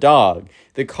still on the dog.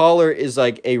 The collar is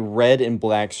like a red and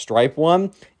black stripe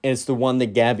one, and it's the one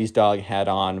that Gabby's dog had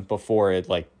on before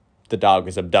the dog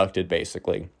was abducted,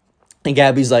 basically. And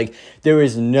Gabby's like, there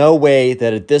is no way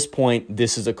that at this point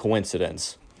this is a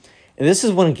coincidence. And this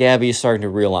is when Gabby is starting to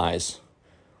realize,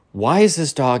 why is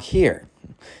this dog here?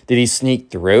 Did he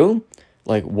sneak through?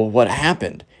 Like, well, what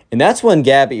happened? And that's when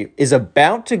Gabby is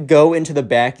about to go into the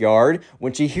backyard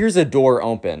when she hears a door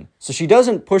open. So she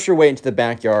doesn't push her way into the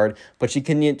backyard, but she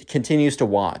continues to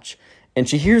watch. And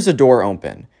she hears a door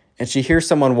open, and she hears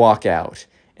someone walk out.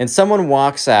 And someone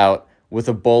walks out with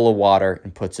a bowl of water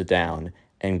and puts it down.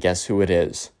 And guess who it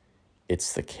is?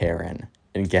 It's the Karen.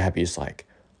 And Gabby's like,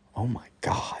 oh my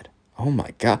God. Oh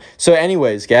my God. So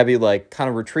anyways, Gabby, like, kind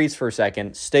of retreats for a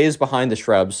second, stays behind the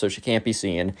shrubs so she can't be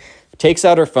seen, takes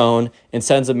out her phone and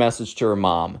sends a message to her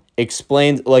mom,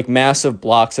 explains, like, massive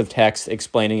blocks of text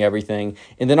explaining everything,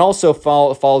 and then also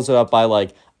follows it up by,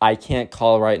 like, I can't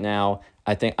call right now.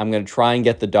 I think I'm going to try and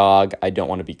get the dog. I don't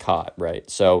want to be caught, right?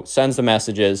 So sends the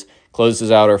messages,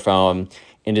 closes out her phone,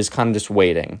 and is kind of just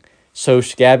waiting. So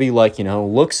Gabby, like,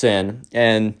 looks in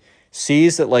and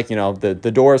sees that, like,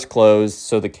 the door is closed,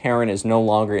 so the Karen is no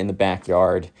longer in the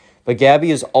backyard. But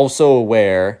Gabby is also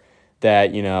aware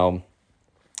that,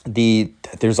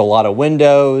 there's a lot of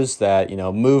windows, that,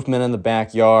 movement in the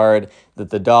backyard, that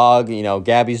the dog,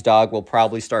 Gabby's dog will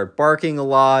probably start barking a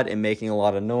lot and making a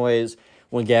lot of noise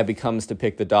when Gabby comes to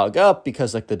pick the dog up,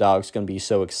 because, like, the dog's going to be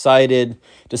so excited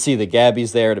to see that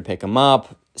Gabby's there to pick him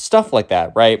up, stuff like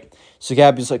that, right? So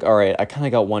Gabby's like, all right, I kind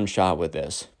of got one shot with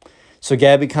this. So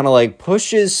Gabby kind of like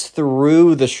pushes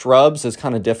through the shrubs. It's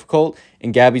kind of difficult.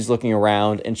 And Gabby's looking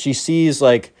around and she sees,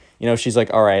 like, she's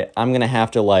like, all right, I'm going to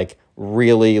have to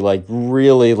really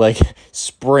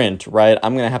sprint, right?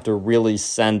 I'm going to have to really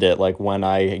send it, like, when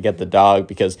I get the dog,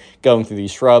 because going through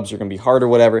these shrubs are going to be hard or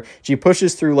whatever. She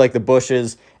pushes through, like, the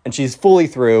bushes and she's fully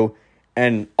through.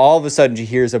 And all of a sudden, she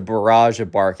hears a barrage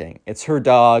of barking. It's her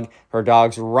dog. Her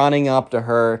dog's running up to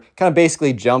her, kind of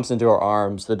basically jumps into her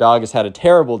arms. The dog has had a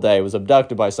terrible day, was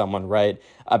abducted by someone, right?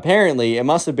 Apparently, it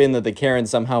must have been that the Karen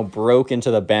somehow broke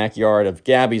into the backyard of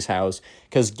Gabby's house,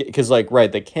 because like,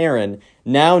 right, the Karen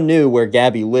now knew where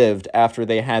Gabby lived after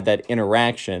they had that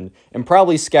interaction, and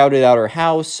probably scouted out her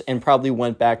house, and probably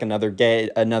went back another day,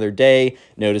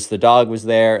 noticed the dog was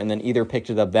there, and then either picked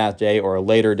it up that day or a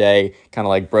later day, kind of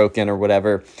like broke in or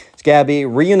whatever. So Gabby,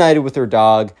 reunited with her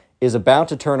dog, is about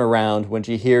to turn around when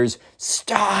she hears,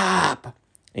 "Stop!"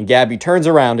 And Gabby turns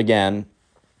around again,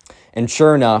 and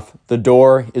sure enough, the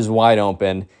door is wide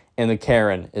open, and the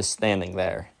Karen is standing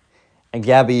there. And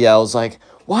Gabby yells, like,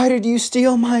 "Why did you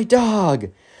steal my dog?"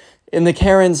 And the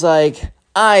Karen's like,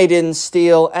 "I didn't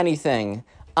steal anything.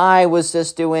 I was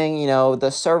just doing, the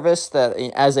service that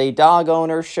as a dog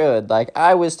owner should. Like,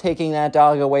 I was taking that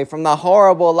dog away from the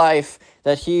horrible life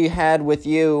that he had with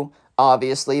you,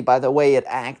 obviously, by the way it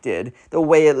acted, the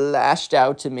way it lashed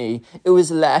out to me. It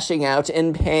was lashing out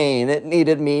in pain. It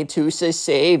needed me to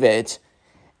save it."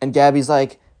 And Gabby's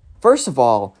like, "First of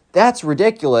all, that's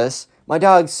ridiculous. My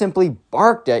dog simply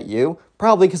barked at you,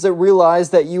 probably because it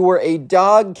realized that you were a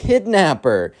dog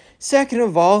kidnapper. Second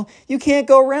of all, you can't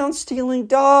go around stealing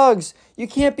dogs. You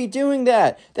can't be doing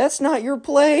that. That's not your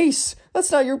place.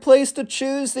 That's not your place to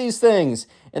choose these things."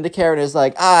 And the Karen is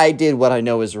like, "I did what I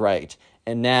know is right.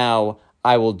 And now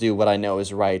I will do what I know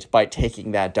is right by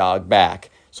taking that dog back."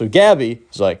 So Gabby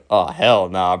is like, "Oh, hell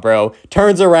nah, bro."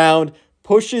 Turns around,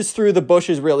 pushes through the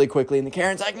bushes really quickly, and the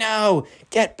Karen's like, "No,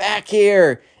 get back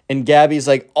here." And Gabby's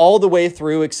like all the way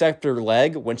through except her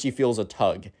leg when she feels a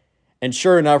tug. And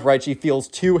sure enough, right, she feels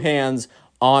two hands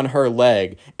on her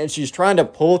leg. And she's trying to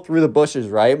pull through the bushes,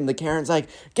 right? And the Karen's like,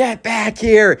 "Get back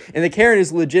here." And the Karen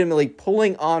is legitimately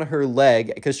pulling on her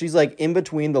leg because she's like in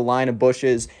between the line of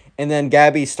bushes. And then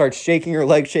Gabby starts shaking her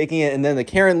leg, shaking it. And then the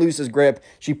Karen loses grip.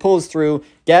 She pulls through.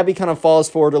 Gabby kind of falls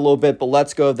forward a little bit, but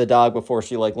lets go of the dog before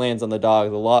she like lands on the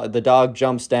dog. The dog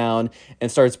jumps down and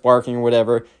starts barking or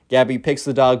whatever. Gabby picks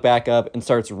the dog back up and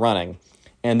starts running.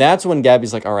 And that's when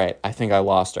Gabby's like, all right, I think I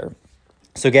lost her.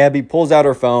 So Gabby pulls out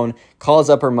her phone, calls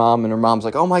up her mom, and her mom's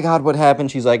like, "Oh my God, what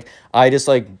happened?" She's like, "I just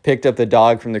like picked up the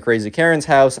dog from the crazy Karen's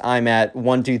house. I'm at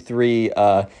 123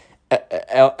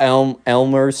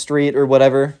 Elmer Street or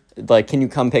whatever. Like, can you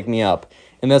come pick me up?"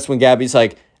 And that's when Gabby's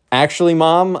like, "Actually,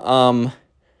 Mom, I'm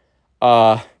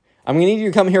gonna need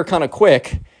you to come here kind of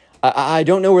quick. I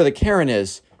don't know where the Karen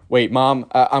is." "Wait, Mom,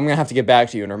 I'm gonna have to get back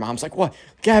to you." And her mom's like, "What?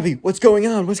 Gabby, what's going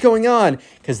on? What's going on?"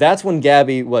 Because that's when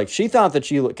Gabby, like, she thought that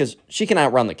because she can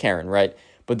outrun the Karen, right?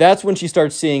 But that's when she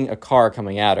starts seeing a car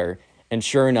coming at her. And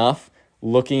sure enough,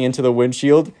 looking into the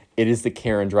windshield, it is the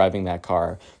Karen driving that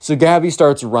car. So Gabby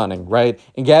starts running, right?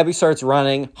 And Gabby starts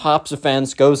running, hops a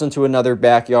fence, goes into another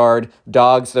backyard.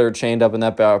 Dogs that are chained up in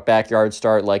that backyard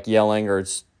start, like, yelling or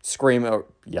screaming or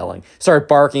yelling, start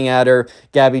barking at her.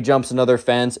 Gabby jumps another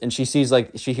fence and she sees,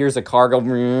 like, she hears a car go,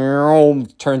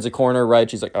 turns a corner, right?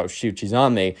 She's like, "Oh shoot, she's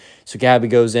on me." So Gabby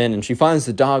goes in and she finds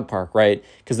the dog park, right?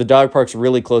 Because the dog park's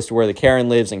really close to where the Karen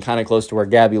lives and kind of close to where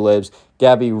Gabby lives.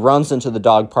 Gabby runs into the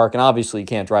dog park, and obviously you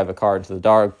can't drive a car into the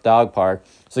dog park.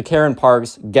 So Karen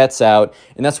parks, gets out,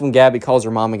 and that's when Gabby calls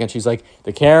her mom again. She's like,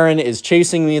 "The Karen is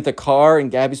chasing me at the car," and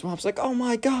Gabby's mom's like, "Oh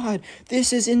my God,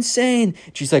 this is insane."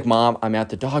 She's like, "Mom, I'm at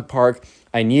the dog park.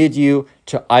 I need you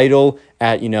to idle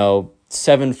at,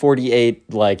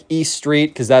 748 like East Street,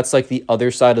 because that's like the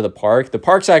other side of the park." The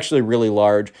park's actually really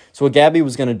large. So what Gabby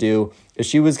was going to do is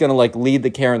she was going to like lead the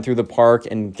Karen through the park,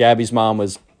 and Gabby's mom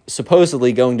was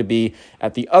supposedly going to be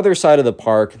at the other side of the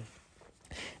park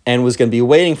and was going to be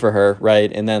waiting for her,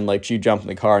 right? And then like she'd jump in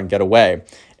the car and get away.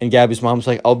 And Gabby's mom's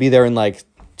like, "I'll be there in like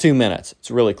 2 minutes. It's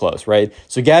really close, right?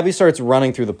 So Gabby starts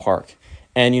running through the park.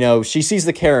 And, you know, she sees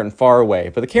the Karen far away.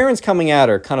 But the Karen's coming at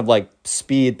her kind of like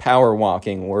speed power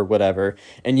walking or whatever.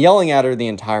 And yelling at her the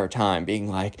entire time. Being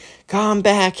like, come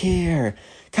back here.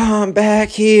 Come back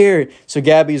here. So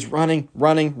Gabby's running,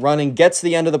 gets to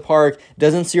the end of the park,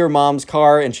 doesn't see her mom's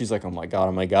car, and she's like, oh my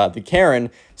God. The Karen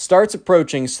starts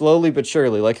approaching slowly but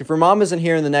surely. Like, if her mom isn't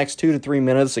here in the next 2 to 3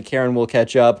 minutes, the Karen will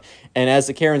catch up. And as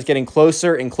the Karen's getting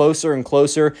closer and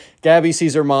closer, Gabby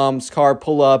sees her mom's car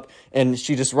pull up, and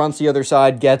she just runs to the other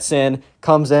side, gets in,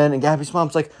 comes in, and Gabby's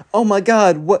mom's like, oh my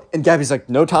God, what? And Gabby's like,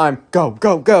 no time, go.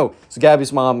 So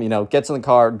Gabby's mom, you know, gets in the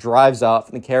car, drives off,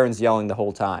 and the Karen's yelling the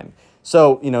whole time.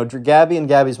 So, you know, Gabby and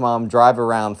Gabby's mom drive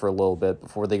around for a little bit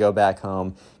before they go back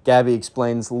home. Gabby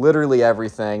explains literally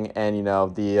everything, and, you know,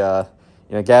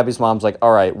 Gabby's mom's like,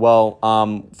 all right, well,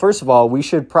 first of all, we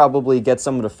should probably get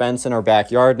some of the fence in our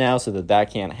backyard now so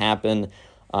that can't happen.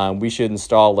 We should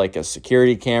install, like, a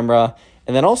security camera.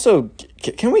 And then also,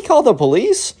 can we call the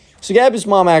police? So Gabby's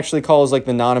mom actually calls, like,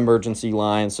 the non-emergency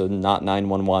line, so not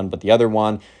 911, but the other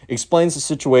one, explains the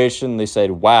situation. They said,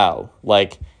 wow,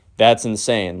 like, that's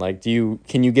insane. Like,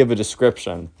 can you give a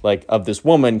description, like, of this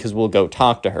woman? Because we'll go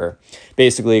talk to her.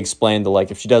 Basically explain like,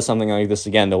 if she does something like this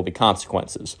again, there will be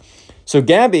consequences. So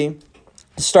Gabby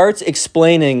starts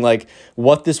explaining, like,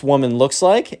 what this woman looks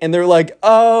like. And they're like,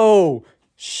 oh,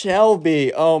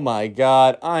 Shelby. Oh, my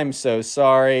God. I'm so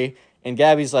sorry. And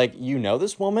Gabby's like, you know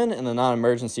this woman? And the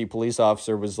non-emergency police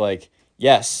officer was like,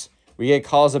 yes, we get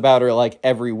calls about her, like,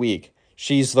 every week.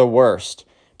 She's the worst.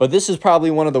 But this is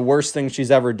probably one of the worst things she's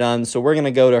ever done. So we're going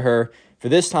to go to her for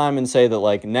this time and say that,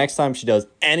 like, next time she does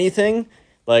anything,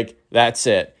 like, that's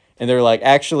it. And they're like,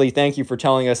 actually, thank you for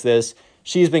telling us this.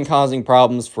 She's been causing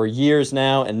problems for years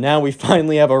now. And now we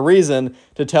finally have a reason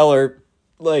to tell her,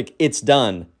 like, it's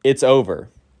done. It's over.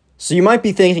 So you might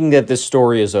be thinking that this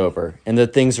story is over and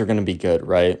that things are going to be good,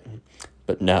 right?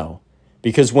 But no.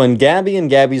 Because when Gabby and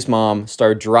Gabby's mom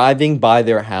start driving by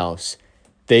their house,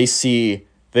 they see...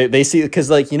 They see, because,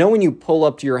 like, you know, when you pull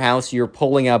up to your house, you're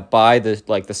pulling up by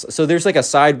so there's, like, a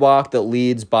sidewalk that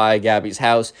leads by Gabby's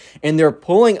house, and they're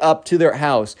pulling up to their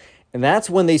house, and that's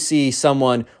when they see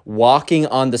someone walking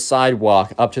on the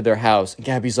sidewalk up to their house, and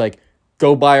Gabby's like,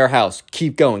 go by our house,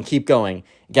 keep going.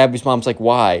 Gabby's mom's like,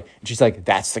 why? And she's like,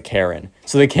 that's the Karen.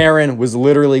 So the Karen was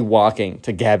literally walking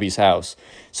to Gabby's house.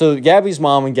 So Gabby's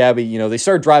mom and Gabby, you know, they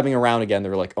start driving around again.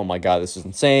 They're like, oh my God, this is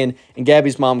insane. And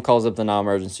Gabby's mom calls up the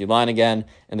non-emergency line again.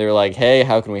 And they're like, hey,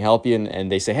 how can we help you?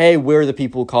 And they say, hey, we're the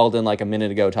people who called in like a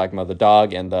minute ago talking about the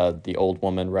dog and the old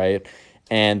woman, right?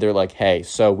 And they're like, hey,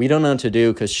 so we don't know what to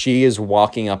do because she is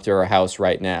walking up to our house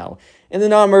right now. And the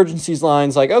non-emergency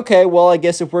line's like, okay, well, I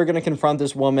guess if we're going to confront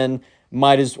this woman,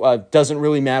 doesn't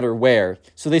really matter where.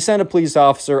 So they send a police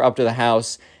officer up to the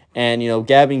house, and, you know,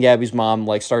 Gabby and Gabby's mom,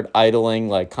 like, start idling,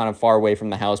 like, kind of far away from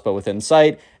the house, but within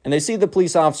sight. And they see the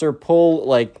police officer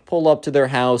pull up to their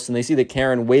house, and they see the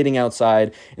Karen waiting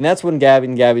outside. And that's when Gabby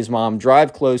and Gabby's mom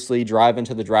drive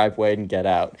into the driveway and get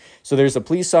out. So there's a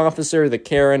police officer, the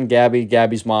Karen, Gabby,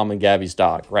 Gabby's mom, and Gabby's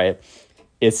dog, right?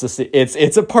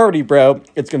 It's a party, bro.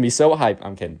 It's going to be so hype.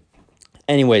 I'm kidding.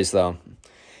 Anyways, though.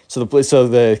 So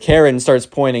the Karen starts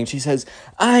pointing. She says,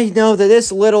 I know that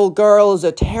this little girl is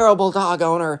a terrible dog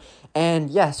owner. And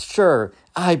yes, sure,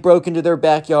 I broke into their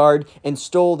backyard and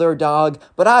stole their dog,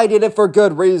 but I did it for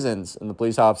good reasons. And the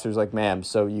police officer's like, ma'am,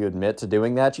 so you admit to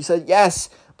doing that? She said, yes,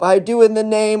 but I do it in the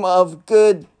name of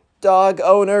good dog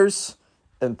owners.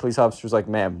 And the police officer's like,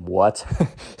 ma'am, what?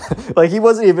 Like, he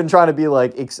wasn't even trying to be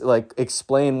like,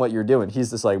 explain what you're doing. He's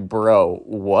just like, bro,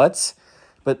 what?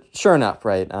 But sure enough,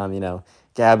 right, you know,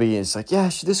 Gabby is like, yeah,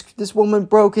 this woman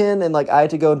broke in, and, like, I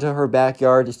had to go into her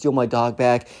backyard to steal my dog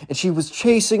back, and she was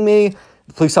chasing me.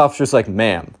 The police officer's like,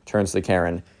 ma'am, turns to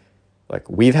Karen, like,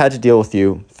 we've had to deal with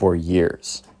you for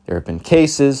years. There have been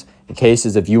cases and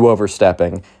cases of you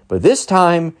overstepping, but this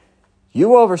time,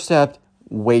 you overstepped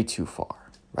way too far,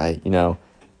 right? You know,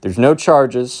 there's no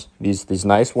charges. These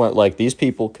nice ones, like, these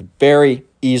people could very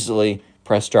easily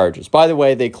press charges. By the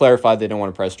way, they clarified they don't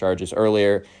want to press charges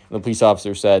earlier, and the police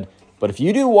officer said, but if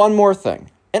you do one more thing,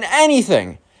 and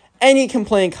any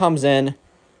complaint comes in,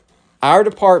 our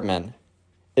department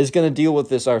is going to deal with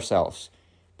this ourselves.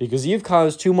 Because you've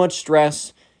caused too much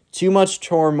stress, too much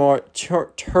turmoil,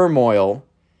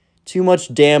 too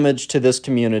much damage to this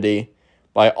community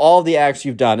by all the acts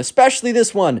you've done, especially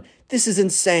this one. This is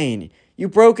insane. You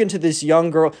broke into this young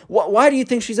girl. Why do you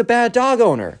think she's a bad dog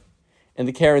owner? And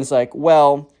the Karen's like,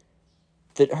 well,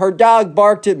 her dog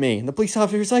barked at me. And the police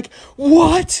officer's like,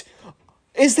 what?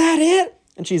 Is that it?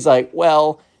 And she's like,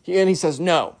 well, and he says,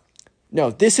 no,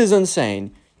 this is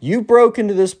insane. You broke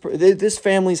into this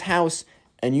family's house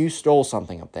and you stole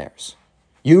something of theirs.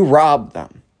 You robbed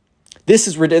them. This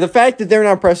is ridiculous. The fact that they're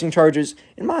not pressing charges,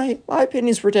 in my opinion,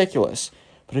 is ridiculous.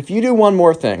 But if you do one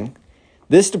more thing,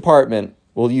 this department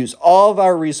will use all of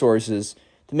our resources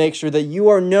to make sure that you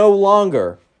are no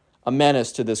longer a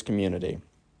menace to this community.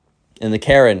 And the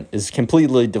Karen is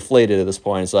completely deflated at this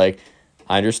point. It's like,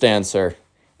 I understand, sir,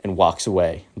 and walks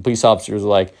away. The police officers are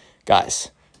like, guys,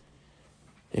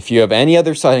 if you have any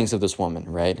other sightings of this woman,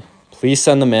 right, please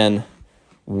send them in.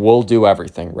 We'll do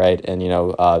everything, right? And,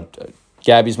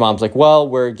 Gabby's mom's like, well,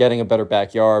 we're getting a better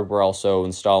backyard. We're also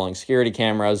installing security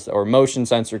cameras or motion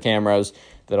sensor cameras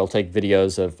that'll take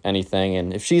videos of anything.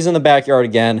 And if she's in the backyard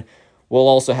again, we'll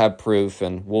also have proof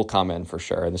and we'll come in for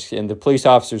sure. And the police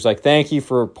officer's like, thank you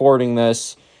for reporting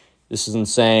this. This is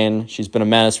insane. She's been a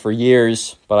menace for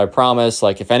years, but I promise,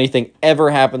 like, if anything ever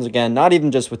happens again, not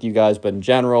even just with you guys, but in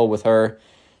general with her,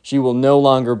 she will no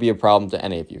longer be a problem to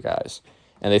any of you guys.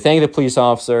 And they thank the police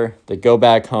officer. They go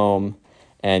back home.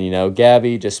 And,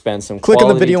 Gabby just spent some Click on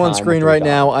the quality video on time screen with her right dog.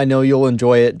 now. I know you'll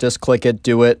enjoy it. Just click it.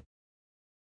 Do it.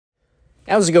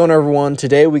 How's it going, everyone?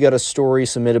 Today we got a story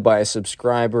submitted by a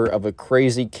subscriber of a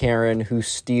crazy Karen who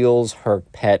steals her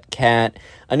pet cat.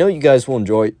 I know you guys will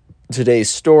enjoy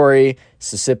today's story,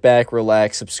 so sit back,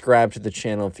 relax, subscribe to the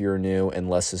channel if you're new, and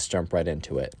let's just jump right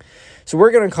into it. So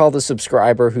we're going to call the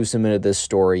subscriber who submitted this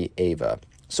story Ava.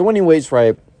 So anyways,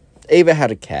 right, Ava had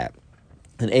a cat.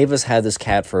 And Ava's had this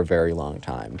cat for a very long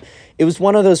time. It was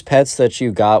one of those pets that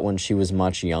you got when she was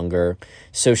much younger.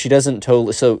 So she doesn't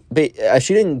totally... So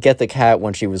she didn't get the cat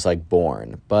when she was, like,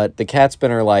 born. But the cat's been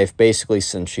in her life basically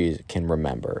since she can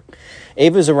remember.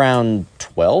 Ava's around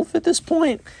 12 at this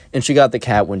point. And she got the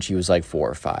cat when she was, like,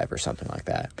 4 or 5 or something like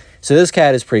that. So this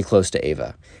cat is pretty close to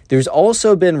Ava. There's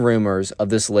also been rumors of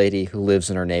this lady who lives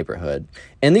in her neighborhood.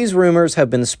 And these rumors have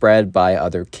been spread by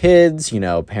other kids.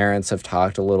 Parents have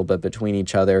talked a little bit between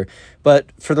each other.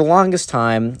 But for the longest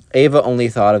time, Ava only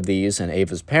thought of these, and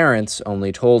Ava's parents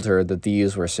only told her that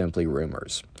these were simply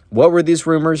rumors. What were these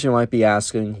rumors, you might be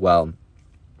asking? Well,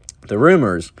 the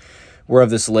rumors were of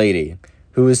this lady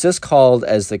who is just called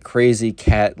as the crazy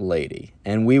cat lady.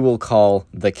 And we will call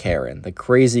the Karen, the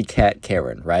crazy cat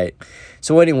Karen, right?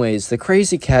 So anyways, the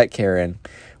crazy cat Karen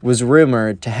was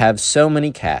rumored to have so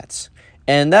many cats.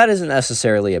 And that isn't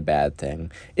necessarily a bad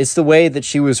thing. It's the way that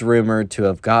she was rumored to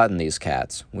have gotten these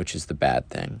cats, which is the bad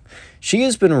thing. She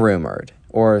has been rumored,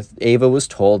 or Ava was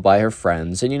told by her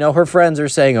friends, and her friends are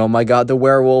saying, oh my god, the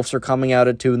werewolves are coming out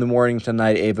at 2 in the morning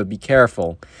tonight, Ava, be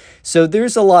careful. So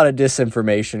there's a lot of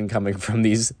disinformation coming from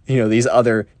these, these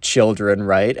other children,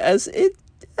 right? As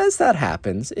that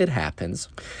happens, it happens.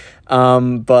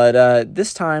 But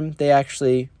this time, they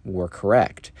actually were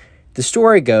correct. The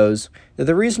story goes that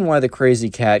the reason why the crazy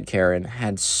cat Karen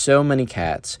had so many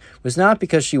cats was not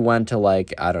because she went to,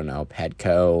 like, I don't know,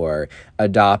 Petco or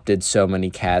adopted so many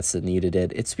cats that needed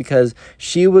it. It's because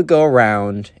she would go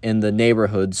around in the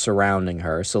neighborhoods surrounding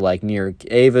her. So, like, near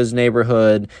Ava's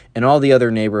neighborhood and all the other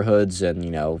neighborhoods and,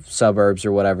 suburbs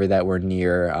or whatever that were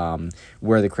near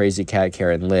where the crazy cat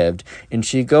Karen lived. And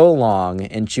she'd go along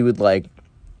and she would, like,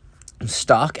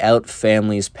 stock out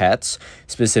families' pets,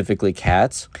 specifically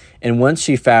cats, and once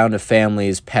she found a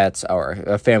family's pets or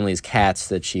a family's cats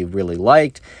that she really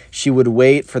liked, she would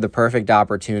wait for the perfect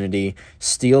opportunity,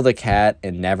 steal the cat,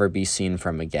 and never be seen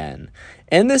from again.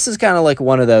 And this is kind of like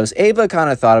one of those, Ava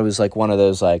kind of thought it was like one of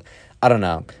those, like, I don't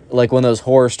know, like one of those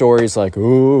horror stories, like,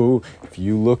 ooh, if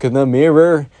you look in the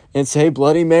mirror and say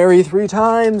Bloody Mary 3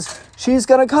 times, she's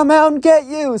gonna come out and get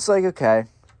you. It's like,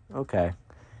 okay,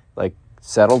 like,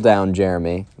 settle down,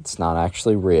 Jeremy. It's not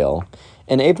actually real.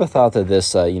 And Ava thought that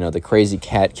this, the crazy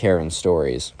cat Karen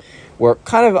stories were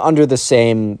kind of under the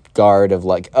same guard of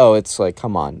like, oh, it's like,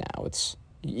 come on now.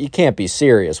 You can't be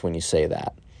serious when you say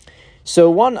that.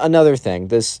 So another thing,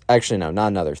 not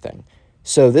another thing.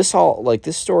 So this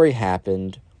story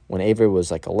happened when Ava was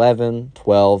like 11,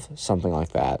 12, something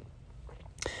like that.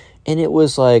 And it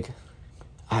was like,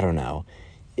 I don't know,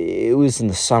 it was in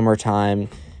the summertime.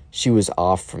 She was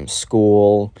off from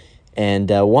school, and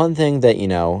one thing that,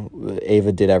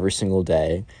 Ava did every single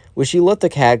day was she let the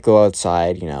cat go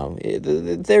outside.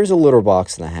 There's a litter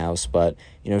box in the house, but,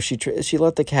 she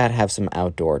let the cat have some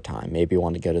outdoor time. Maybe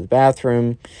wanted to go to the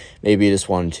bathroom, maybe just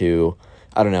wanted to,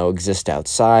 I don't know, exist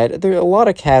outside. There a lot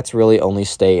of cats really only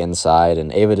stay inside,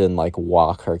 and Ava didn't, like,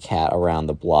 walk her cat around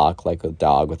the block like a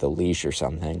dog with a leash or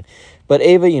something. But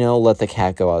Ava, let the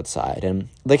cat go outside. And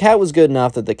the cat was good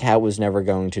enough that the cat was never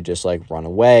going to just, like, run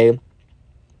away.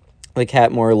 The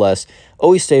cat, more or less,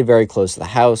 always stayed very close to the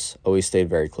house, always stayed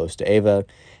very close to Ava.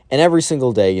 And every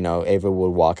single day, Ava would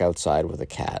walk outside with a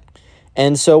cat.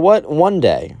 And so one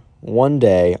day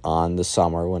on the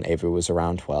summer when Ava was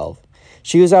around 12,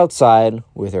 she was outside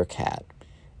with her cat.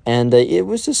 And it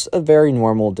was just a very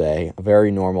normal day, a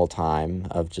very normal time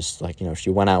of just like, she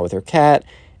went out with her cat.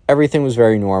 Everything was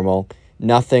very normal.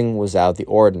 Nothing was out of the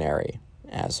ordinary,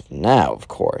 as of now, of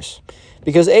course.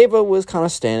 Because Ava was kind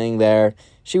of standing there.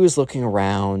 She was looking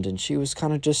around, and she was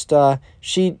kind of just,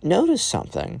 she noticed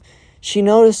something. She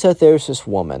noticed that there's this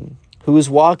woman who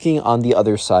was walking on the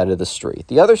other side of the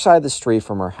street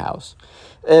from her house.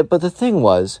 But the thing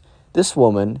was, this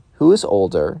woman, who was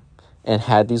older and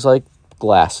had these, like,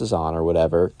 glasses on or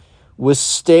whatever, was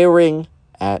staring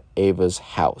at Ava's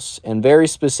house, and very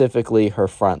specifically her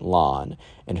front lawn.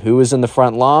 And who was in the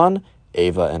front lawn?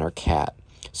 Ava and her cat.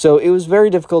 So it was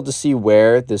very difficult to see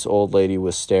where this old lady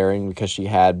was staring because she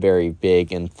had very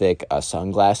big and thick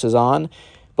sunglasses on,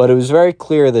 but it was very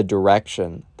clear the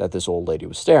direction that this old lady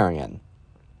was staring in.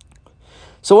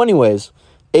 So anyways,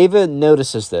 Ava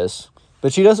notices this,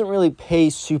 but she doesn't really pay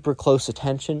super close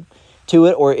attention to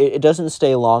it, or it doesn't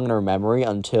stay long in her memory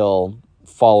until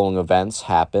following events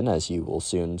happen, as you will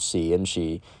soon see, and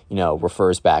she,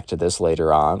 refers back to this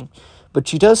later on. But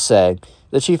she does say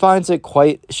that she found it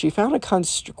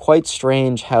quite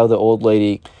strange how the old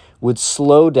lady would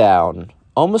slow down,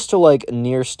 almost to like a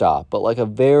near stop, but like a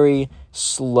very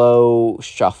slow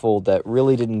shuffle that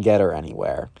really didn't get her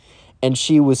anywhere. And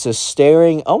she was just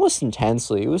staring almost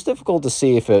intensely. It was difficult to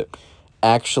see if it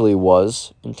actually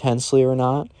was intensely or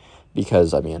not,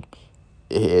 because,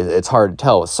 it's hard to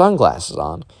tell with sunglasses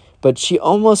on. But she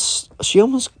almost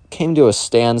came to a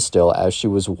standstill as she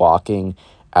was walking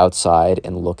outside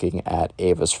and looking at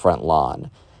Ava's front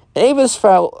lawn. Ava's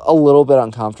felt a little bit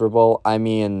uncomfortable.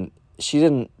 She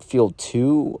didn't feel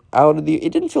too out of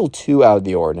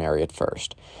the ordinary at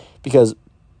first, because,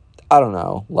 I don't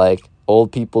know, like,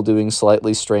 old people doing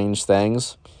slightly strange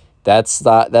things, that's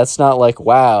not like,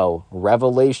 wow,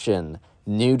 revelation,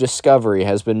 new discovery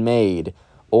has been made.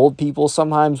 Old people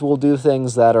sometimes will do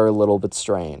things that are a little bit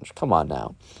strange. Come on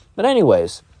now. But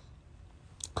anyways,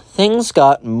 things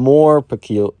got more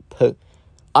peculiar.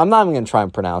 I'm not even going to try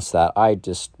and pronounce that. I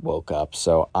just woke up.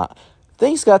 So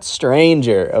things got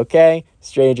stranger, okay?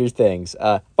 Stranger things.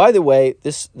 By the way,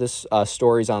 this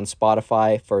story's on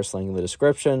Spotify. First link in the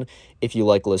description if you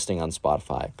like listening on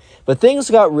Spotify. But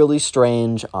things got really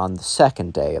strange on the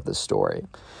second day of the story.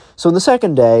 So on the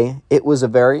second day, it was a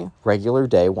very regular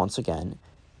day once again.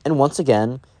 And once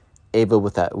again, Ava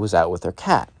was out with her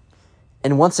cat.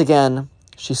 And once again,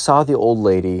 she saw the old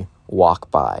lady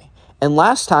walk by. And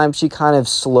last time, she kind of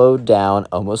slowed down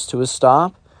almost to a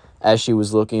stop as she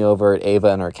was looking over at Ava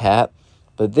and her cat.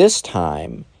 But this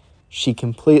time, she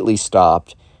completely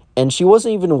stopped. And she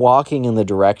wasn't even walking in the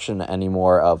direction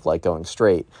anymore of, like, going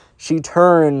straight. She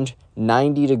turned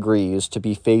 90 degrees to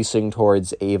be facing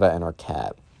towards Ava and her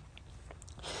cat.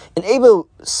 And Ava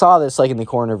saw this, like, in the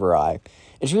corner of her eye.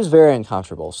 And she was very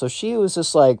uncomfortable. So she was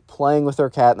just, like, playing with her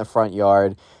cat in the front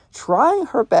yard, trying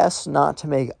her best not to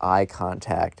make eye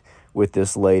contact with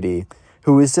this lady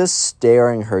who was just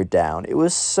staring her down. It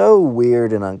was so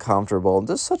weird and uncomfortable, and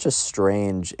just such a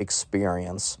strange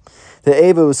experience that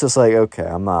Ava was just like, okay,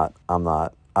 I'm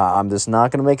just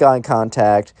not going to make eye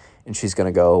contact, and she's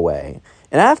going to go away.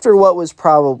 And after what was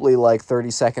probably like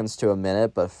 30 seconds to a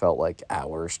minute, but felt like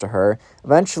hours to her,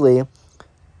 eventually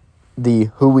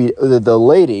the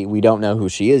lady, we don't know who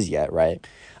she is yet, right,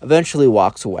 eventually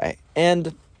walks away.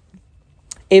 And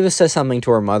Ava says something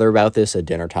to her mother about this at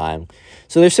dinner time.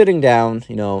 So they're sitting down,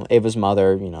 Ava's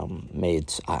mother,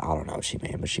 made, I don't know what she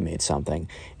made, but she made something.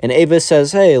 And Ava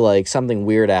says, hey, like, something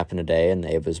weird happened today. And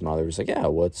Ava's mother was like, yeah,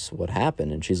 what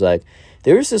happened? And she's like,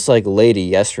 there was this, like, lady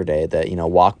yesterday that,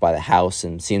 walked by the house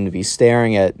and seemed to be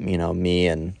staring at, me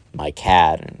and my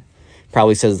cat. And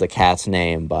probably says the cat's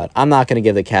name, but I'm not going to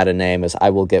give the cat a name, as I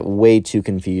will get way too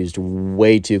confused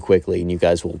way too quickly, and you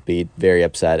guys will be very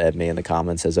upset at me in the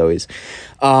comments, as always.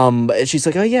 She's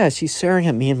like, oh yeah, she's staring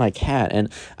at me and my cat, and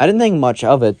I didn't think much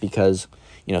of it because,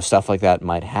 stuff like that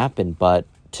might happen, but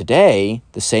today,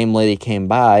 the same lady came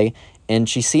by, and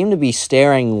she seemed to be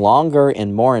staring longer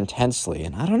and more intensely,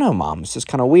 and I don't know, Mom, it's just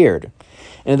kind of weird.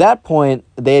 And at that point,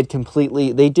 they didn't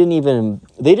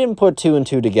put two and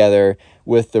two together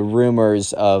with the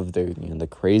rumors of the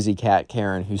crazy cat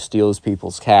Karen who steals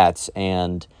people's cats,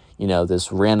 and,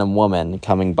 this random woman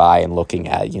coming by and looking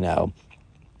at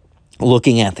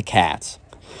the cats.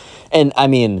 And,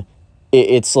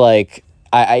 it's like,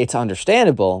 it's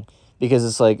understandable, because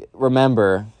it's like,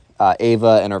 remember,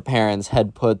 Ava and her parents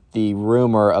had put the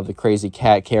rumor of the crazy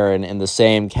cat Karen in the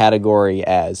same category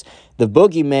as the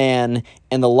boogeyman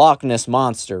and the Loch Ness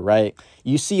monster, right?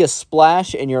 You see a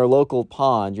splash in your local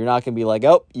pond, you're not going to be like,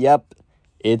 oh, yep,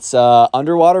 it's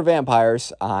underwater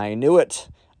vampires. I knew it.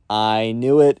 I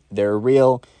knew it. They're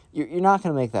real. You're not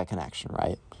going to make that connection,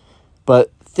 right?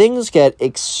 But things get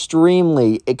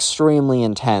extremely, extremely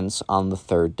intense on the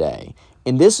third day.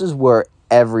 And this is where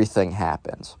everything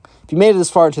happens. If you made it this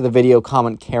far into the video,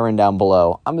 comment Karen down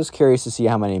below. I'm just curious to see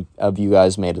how many of you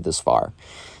guys made it this far.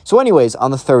 So anyways,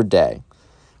 on the third day,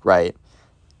 right,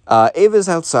 Ava's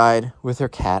outside with her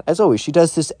cat. As always, she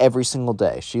does this every single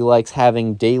day. She likes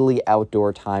having daily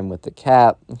outdoor time with the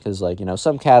cat because, like, you know,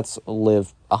 some cats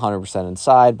live 100%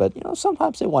 inside, but, you know,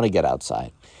 sometimes they want to get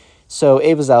outside. So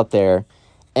Ava's out there,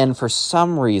 and for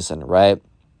some reason, right,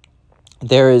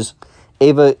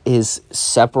 Ava is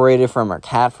separated from her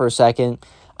cat for a second.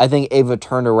 I think Ava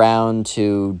turned around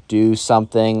to do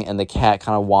something, and the cat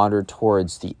kind of wandered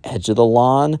towards the edge of the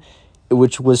lawn,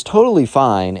 which was totally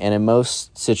fine, and in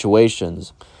most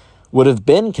situations would have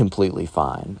been completely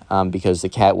fine, because the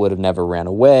cat would have never ran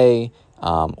away,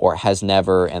 or has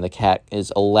never, and the cat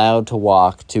is allowed to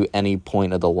walk to any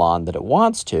point of the lawn that it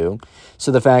wants to.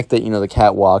 So the fact that, you know, the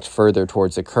cat walked further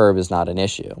towards the curb is not an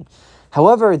issue.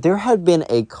 However, there had been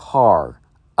a car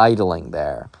idling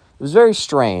there. It was very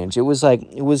strange. It was like,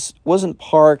 wasn't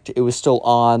parked, it was still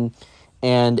on,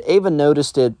 and Ava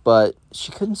noticed it, but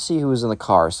she couldn't see who was in the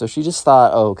car, so she just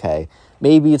thought, oh, okay,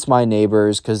 maybe it's my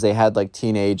neighbors, because they had, like,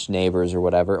 teenage neighbors or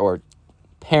whatever, or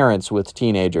parents with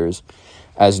teenagers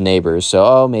as neighbors, so,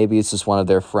 oh, maybe it's just one of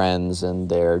their friends, and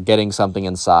they're getting something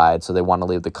inside, so they want to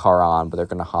leave the car on, but they're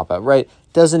going to hop out, right?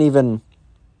 It doesn't even,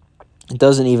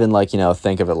 like, you know,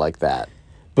 think of it like that.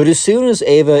 But as soon as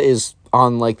Ava is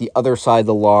on, like, the other side of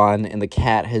the lawn, and the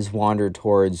cat has wandered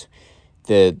towards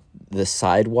the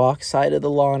sidewalk side of the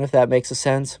lawn, if that makes a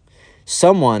sense,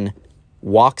 someone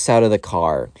walks out of the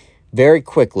car very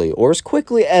quickly, or as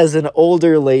quickly as an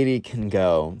older lady can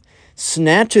go,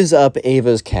 snatches up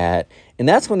Ava's cat, and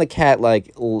that's when the cat,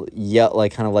 like,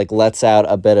 kind of, like, lets out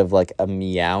a bit of, like, a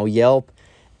meow yelp,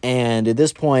 and at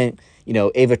this point, you know,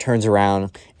 Ava turns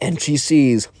around, and she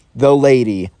sees the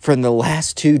lady from the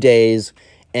last 2 days,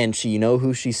 and you know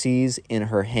who she sees in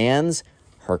her hands?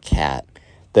 Her cat.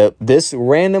 This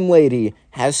random lady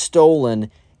has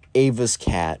stolen Ava's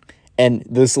cat, and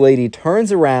this lady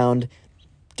turns around,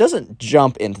 doesn't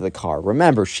jump into the car.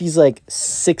 Remember, she's like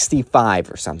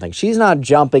 65 or something. She's not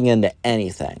jumping into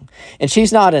anything, and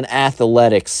she's not an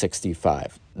athletic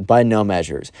 65 by no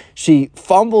measures. She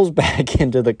fumbles back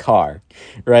into the car,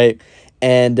 right?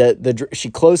 And she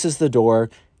closes the door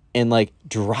and, like,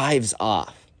 drives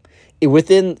off.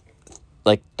 Within,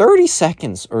 like, 30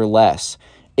 seconds or less,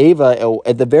 Ava,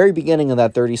 at the very beginning of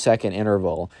that 30-second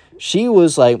interval, she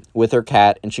was, like, with her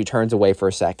cat, and she turns away for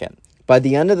a second. By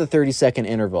the end of the 30-second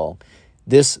interval,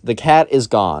 the cat is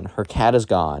gone. Her cat is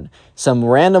gone. Some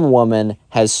random woman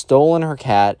has stolen her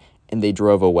cat, and they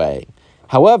drove away.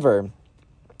 However,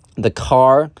 the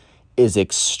car is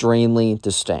extremely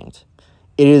distinct.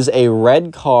 It is a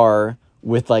red car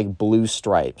with, like, blue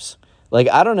stripes. Like,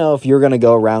 I don't know if you're going to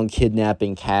go around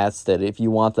kidnapping cats, that if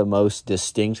you want the most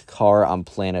distinct car on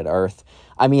planet Earth.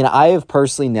 I mean, I have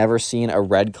personally never seen a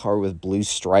red car with blue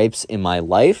stripes in my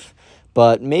life,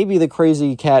 but maybe the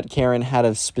crazy cat Karen had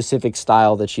a specific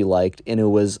style that she liked, and it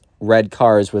was red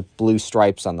cars with blue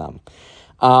stripes on them.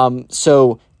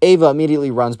 So Ava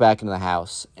immediately runs back into the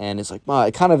house, and is like,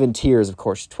 kind of in tears, of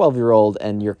course, 12-year-old,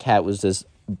 and your cat was just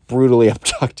brutally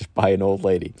abducted by an old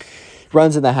lady.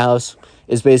 Runs in the house,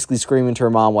 is basically screaming to her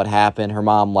mom what happened. Her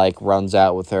mom, like, runs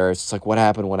out with her. It's like, what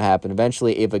happened? What happened?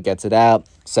 Eventually, Ava gets it out,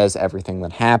 says everything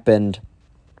that happened.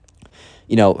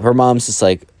 You know, her mom's just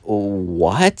like,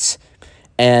 what?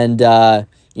 And,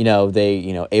 you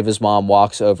know, Ava's mom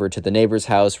walks over to the neighbor's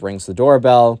house, rings the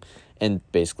doorbell, and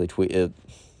basically I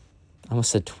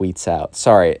almost said tweets out.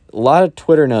 Sorry, a lot of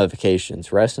Twitter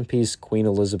notifications. Rest in peace, Queen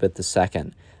Elizabeth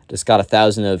II. Just got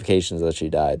 1,000 notifications that she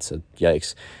died, so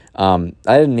yikes. I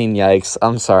didn't mean yikes.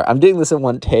 I'm sorry. I'm doing this in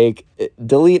one take.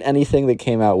 Delete anything that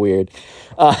came out weird.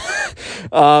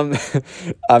 I'm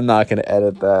not going to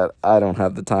edit that. I don't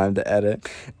have the time to edit.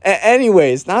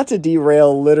 Anyways, not to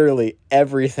derail literally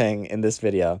everything in this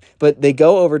video, but they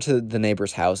go over to the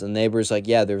neighbor's house, and the neighbor's like,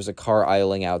 yeah, there was a car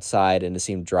idling outside, and it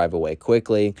seemed to drive away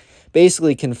quickly,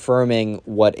 basically confirming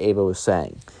what Ava was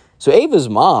saying. So Ava's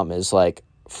mom is, like,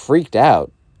 freaked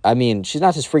out. I mean, she's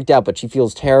not just freaked out, but she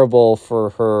feels terrible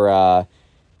for her,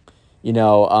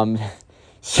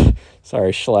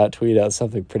 Sorry, Schlatt tweeted out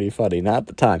something pretty funny. Not at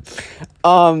the time.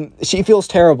 She feels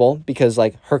terrible because,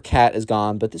 like, her cat is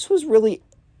gone. But this was really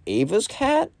Ava's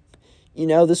cat. You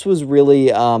know, this was really,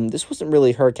 this wasn't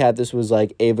really her cat. This was,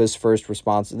 like, Ava's first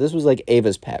response. This was, like,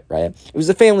 Ava's pet, right? It was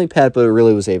a family pet, but it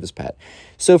really was Ava's pet.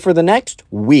 So for the next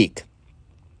week,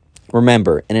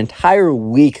 remember, an entire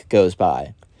week goes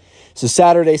by. So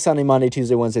Saturday, Sunday, Monday,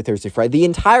 Tuesday, Wednesday, Thursday, Friday. The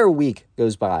entire week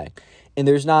goes by. And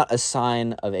there's not a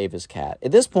sign of Ava's cat.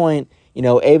 At this point, you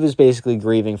know, Ava's basically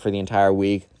grieving for the entire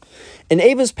week. And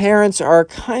Ava's parents are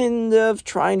kind of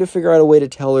trying to figure out a way to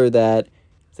tell her that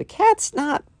the cat's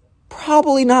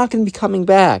probably not going to be coming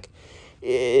back.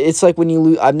 It's like when you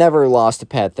lose, I've never lost a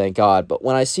pet, thank God. But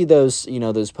when I see those, you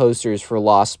know, those posters for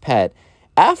lost pet,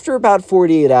 after about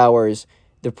 48 hours,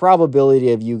 the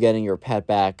probability of you getting your pet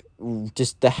back,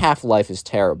 just the half-life is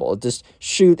terrible.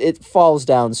 It falls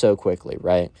down so quickly,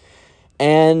 right?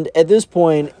 And at this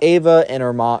point,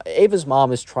 Ava's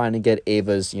mom is trying to get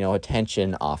Ava's, you know,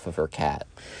 attention off of her cat.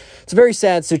 It's a very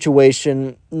sad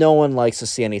situation. No one likes to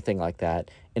see anything like that.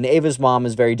 And Ava's mom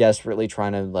is very desperately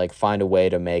trying to, like, find a way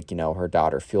to make, you know, her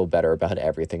daughter feel better about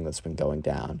everything that's been going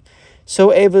down.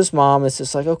 So Ava's mom is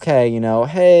just like, okay, you know,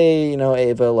 hey, you know,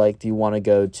 Ava, like, do you want to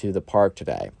go to the park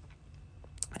today?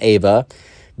 Ava,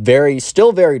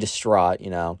 still very distraught, you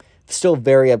know, still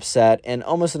very upset and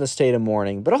almost in a state of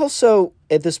mourning. But also,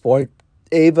 at this point,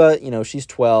 Ava, you know, she's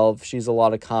 12. She's a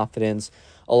lot of confidence,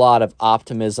 a lot of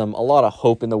optimism, a lot of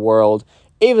hope in the world.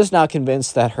 Ava's not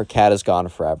convinced that her cat is gone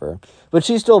forever. But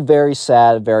she's still very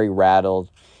sad, very rattled.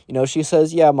 You know, she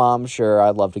says, yeah, Mom, sure,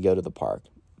 I'd love to go to the park.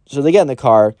 So they get in the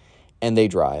car and they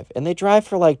drive. And they drive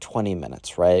for like 20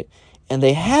 minutes, right? And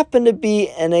they happen to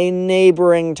be in a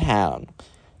neighboring town.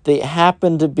 They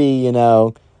happen to be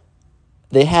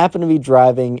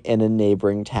driving in a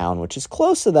neighboring town, which is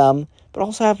close to them, but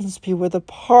also happens to be where the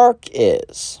park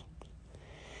is.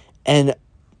 And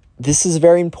this is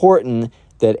very important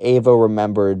that Ava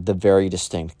remembered the very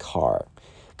distinct car.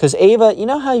 Because Ava, you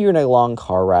know how you're in a long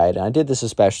car ride, and I did this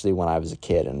especially when I was a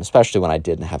kid, and especially when I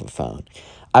didn't have a phone.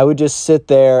 I would just sit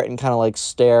there and kind of like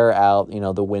stare out, you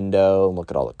know, the window and look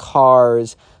at all the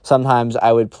cars. Sometimes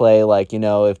I would play like, you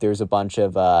know, if there's a bunch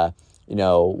of,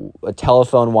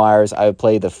 telephone wires, I would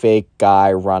play the fake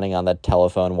guy running on the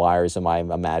telephone wires in my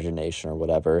imagination or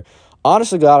whatever.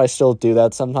 Honestly, God, I still do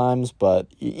that sometimes, but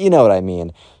you know what I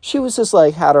mean. She was just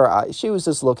like, she was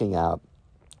just looking out.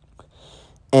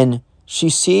 And she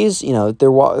sees, you know,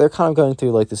 they're kind of going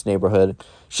through like this neighborhood.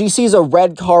 She sees a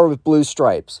red car with blue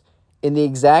stripes in the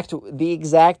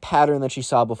exact pattern that she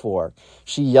saw before.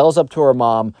 She yells up to her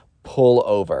mom, pull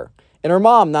over. And her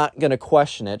mom, not going to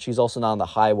question it, she's also not on the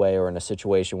highway or in a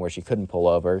situation where she couldn't pull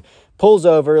over, pulls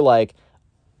over like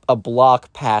a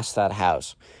block past that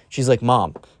house. She's like,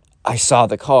 Mom, I saw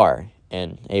the car.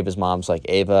 And Ava's mom's like,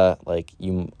 Ava, like,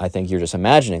 I think you're just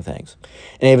imagining things.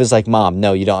 And Ava's like, Mom,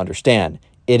 no, you don't understand.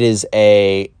 It is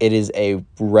a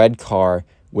red car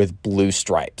with blue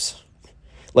stripes.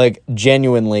 Like,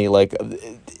 genuinely, like,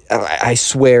 I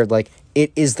swear, like,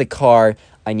 it is the car.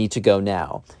 I need to go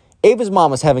now. Ava's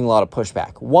mom was having a lot of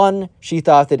pushback. One, she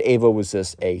thought that Ava was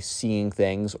just seeing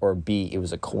things, or B, it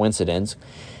was a coincidence.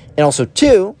 And also,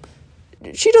 two,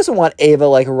 she doesn't want Ava,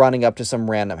 like, running up to some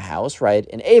random house, right?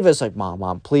 And Ava's like,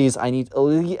 Mom, please, I need,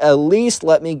 at least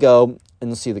let me go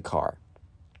and see the car.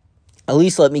 At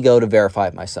least let me go to verify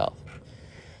it myself.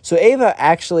 So Ava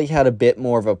actually had a bit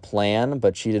more of a plan,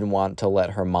 but she didn't want to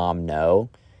let her mom know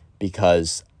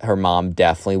because her mom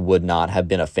definitely would not have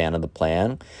been a fan of the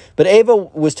plan. But Ava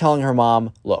was telling her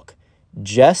mom, look,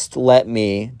 just let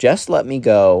me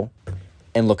go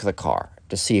and look at the car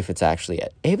to see if it's actually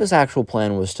it. Ava's actual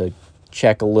plan was to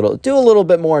do a little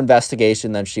bit more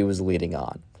investigation than she was leading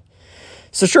on.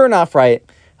 So sure enough, right,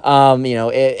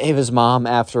 Ava's mom,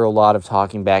 after a lot of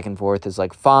talking back and forth, is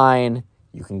like, fine,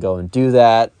 you can go and do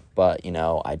that, but, you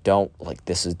know, I don't, like,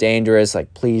 this is dangerous,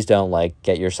 like, please don't, like,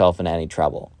 get yourself in any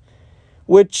trouble.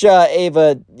 Which,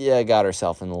 Ava, got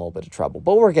herself in a little bit of trouble,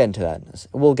 but we'll get to that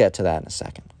in a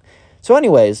second. So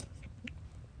anyways,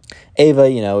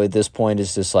 Ava, you know, at this point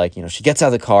is just like, you know, she gets out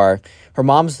of the car, her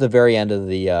mom's at the very end of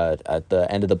at the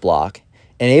end of the block,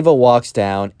 and Ava walks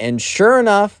down, and sure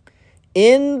enough,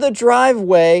 in the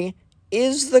driveway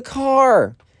is the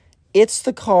car. It's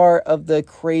the car of the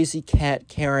crazy cat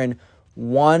Karen,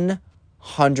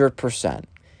 100%.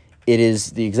 It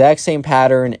is the exact same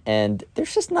pattern, and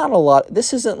there's just not a lot.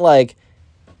 This isn't like,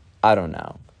 I don't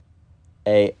know,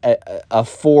 a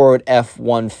Ford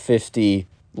F-150,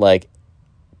 like,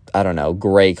 I don't know,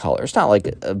 gray color. It's not like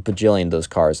a bajillion of those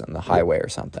cars on the highway or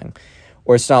something.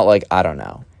 Or it's not like, I don't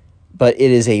know. But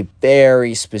it is a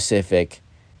very specific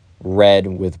red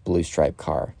with blue striped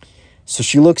car. So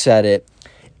she looks at it,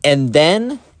 and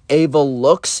then Ava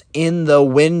looks in the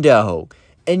window.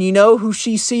 And you know who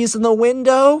she sees in the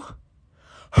window?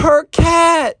 Her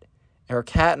cat! Her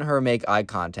cat and her make eye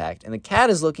contact. And the cat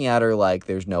is looking at her like,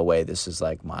 there's no way this is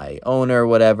like my owner,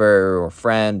 whatever, or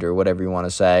friend, or whatever you want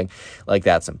to say. Like,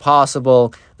 that's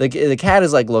impossible. The cat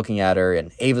is like looking at her,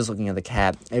 and Ava's looking at the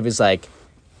cat. Ava's like,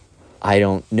 I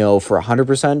don't know for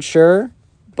 100% sure,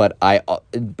 but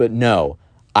no,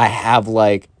 I have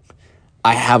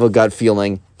a gut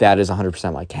feeling that is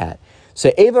 100% my cat.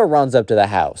 So Ava runs up to the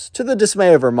house, to the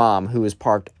dismay of her mom, who is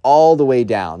parked all the way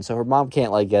down. So her mom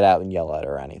can't like get out and yell at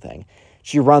her or anything.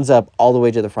 She runs up all the way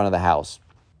to the front of the house.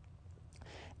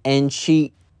 And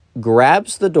she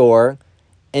grabs the door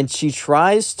and she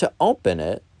tries to open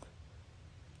it.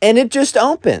 And it just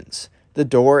opens. The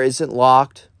door isn't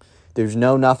locked. There's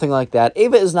nothing like that.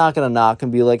 Ava is not going to knock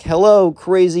and be like, hello,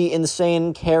 crazy,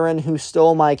 insane Karen who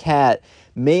stole my cat.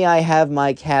 May I have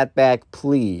my cat back,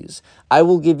 please? I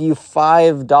will give you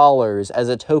 $5 as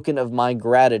a token of my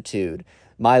gratitude,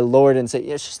 my Lord and Savior.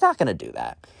 Yeah, she's not going to do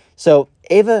that. So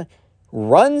Ava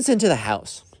runs into the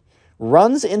house,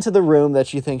 runs into the room that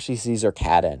she thinks she sees her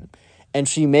cat in, and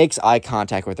she makes eye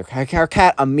contact with her cat. Her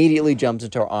cat immediately jumps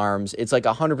into her arms. It's like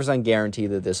 100% guarantee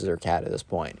that this is her cat at this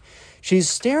point. She's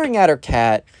staring at her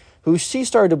cat, who she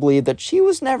started to believe that she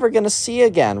was never going to see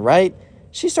again, right?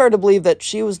 She started to believe that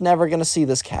she was never going to see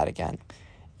this cat again.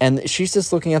 And she's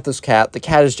just looking at this cat. The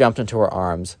cat has jumped into her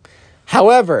arms.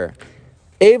 However,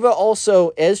 Ava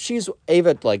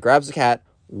grabs the cat,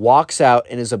 walks out,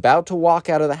 and is about to walk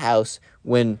out of the house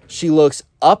when she looks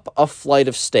up a flight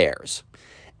of stairs.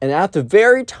 And at the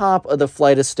very top of the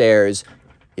flight of stairs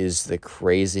is the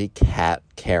crazy cat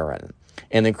Karen.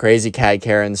 And the crazy cat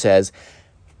Karen says,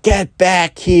 "Get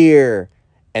back here."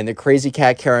 And the crazy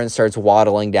cat Karen starts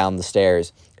waddling down the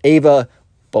stairs. Ava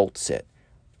bolts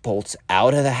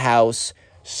out of the house,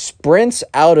 sprints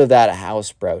out of that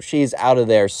house, bro. She's out of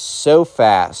there so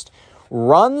fast,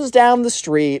 runs down the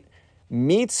street,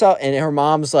 meets up, and her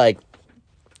mom's like,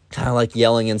 kind of like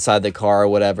yelling inside the car or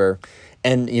whatever.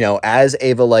 And, as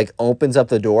Ava opens up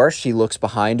the door, she looks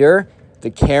behind her. The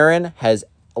Karen has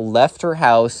left her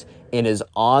house and is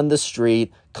on the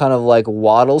street, kind of like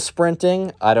waddle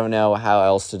sprinting. I don't know how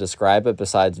else to describe it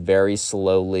besides very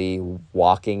slowly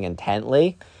walking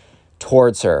intently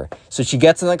towards her. So she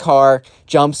gets in the car,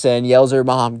 jumps in, yells at her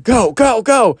mom, "Go, go,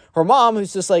 go!" Her mom,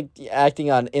 who's just acting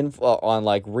on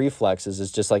reflexes,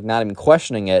 is just not even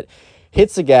questioning it,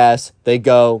 hits the gas, they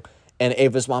go, and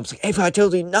Ava's mom's like, "Ava, I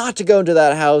told you not to go into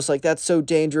that house. That's so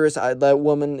dangerous. That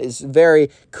woman is very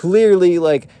clearly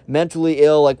mentally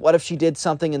ill. What if she did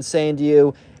something insane to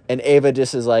you?" And Ava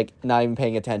just is not even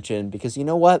paying attention, because you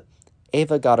know what?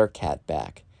 Ava got her cat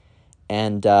back.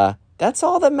 And that's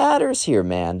all that matters here,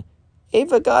 man.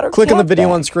 Ava got her cat back. Click on the video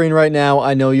on screen right now.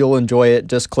 I know you'll enjoy it.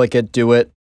 Just click it. Do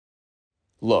it.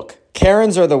 Look,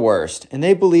 Karens are the worst, and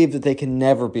they believe that they can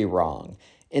never be wrong.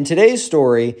 In today's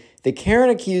story, the Karen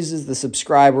accuses the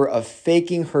subscriber of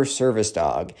faking her service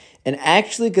dog and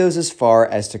actually goes as far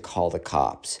as to call the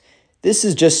cops. This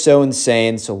is just so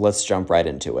insane, so let's jump right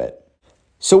into it.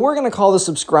 So we're going to call the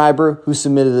subscriber who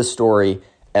submitted this story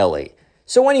Ellie.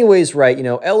 So anyways, right,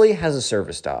 Ellie has a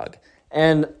service dog.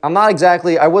 And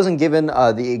I wasn't given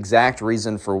the exact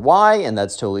reason for why, and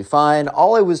that's totally fine.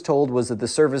 All I was told was that the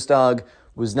service dog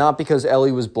was not because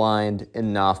Ellie was blind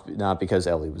and not because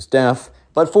Ellie was deaf,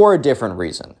 but for a different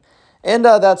reason. And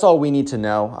that's all we need to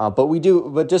know.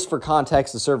 But just for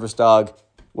context, the service dog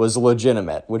was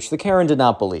legitimate, which the Karen did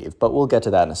not believe, but we'll get to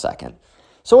that in a second.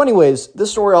 So anyways,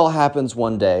 this story all happens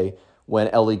one day when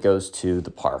Ellie goes to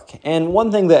the park. And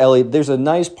one thing that there's a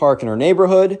nice park in her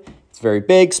neighborhood. It's very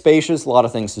big, spacious, a lot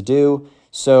of things to do.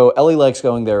 So Ellie likes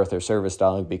going there with her service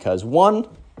dog because, one,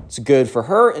 it's good for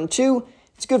her, and two,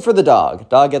 it's good for the dog.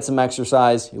 Dog gets some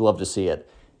exercise. You love to see it.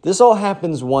 This all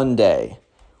happens one day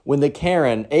when a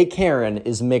Karen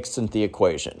is mixed into the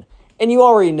equation. And you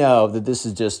already know that this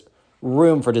is just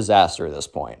room for disaster at this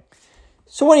point.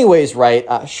 So anyways, right,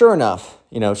 sure enough,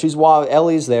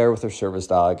 Ellie's there with her service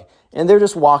dog, and they're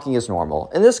just walking as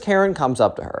normal. And this Karen comes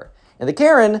up to her. And the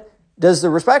Karen does the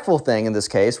respectful thing in this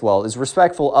case, is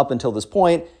respectful up until this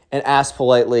point, and asks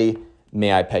politely,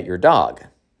 "May I pet your dog?"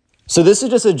 So this is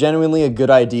just a good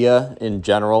idea in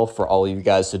general for all of you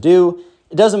guys to do.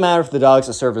 It doesn't matter if the dog's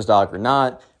a service dog or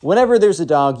not. Whenever there's a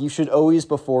dog, you should always,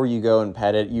 before you go and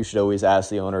pet it, you should always ask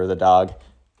the owner of the dog,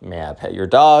 "May I pet your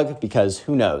dog?" Because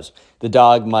who knows? The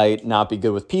dog might not be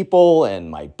good with people and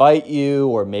might bite you,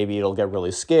 or maybe it'll get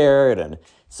really scared and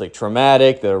It's like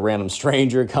traumatic. The random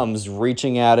stranger comes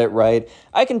reaching at it, right?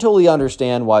 I can totally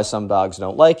understand why some dogs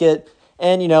don't like it.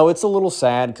 And, you know, it's a little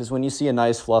sad because when you see a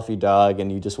nice fluffy dog and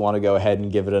you just want to go ahead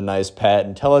and give it a nice pet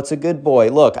and tell it's a good boy,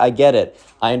 look, I get it.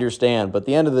 I understand. But at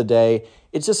the end of the day,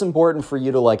 it's just important for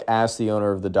you to like ask the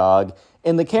owner of the dog.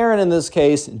 And the Karen in this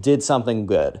case did something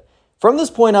good. From this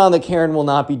point on, the Karen will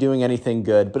not be doing anything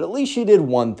good, but at least she did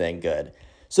one thing good.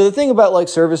 So the thing about like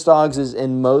service dogs is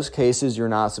in most cases, you're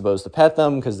not supposed to pet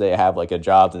them because they have like a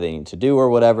job that they need to do or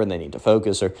whatever, and they need to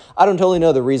focus, or I don't totally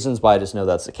know the reasons, but I just know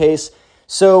that's the case.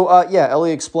 So yeah,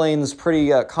 Ellie explains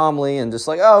pretty calmly and just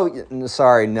like, oh,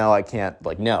 sorry, no, I can't,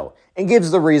 like, no. And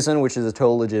gives the reason, which is a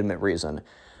total legitimate reason.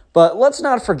 But let's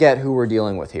not forget who we're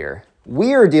dealing with here.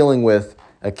 We are dealing with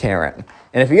a Karen.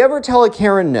 And if you ever tell a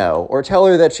Karen no, or tell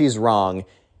her that she's wrong,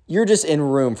 you're just in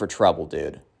room for trouble,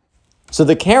 dude. So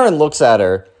the Karen looks at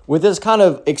her with this kind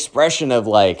of expression of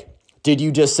like, did you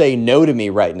just say no to me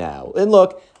right now? And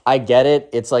look, I get it.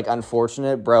 It's like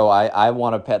unfortunate, bro. I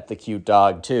want to pet the cute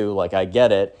dog too. Like, I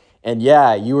get it. And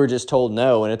yeah, you were just told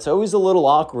no. And it's always a little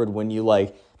awkward when you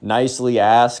like nicely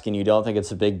ask and you don't think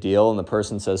it's a big deal and the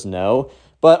person says no.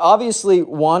 But obviously,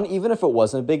 one, even if it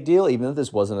wasn't a big deal, even if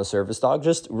this wasn't a service dog,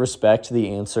 just respect the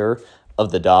answer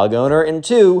of the dog owner. And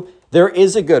two, there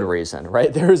is a good reason,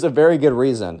 right? There is a very good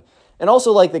reason. And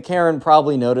also, like, the Karen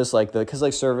probably noticed, like, because,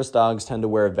 like, service dogs tend to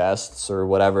wear vests or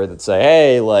whatever that say,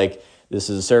 hey, like, this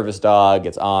is a service dog,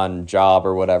 it's on job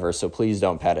or whatever, so please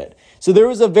don't pet it. So there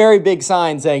was a very big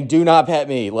sign saying, do not pet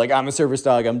me. Like, I'm a service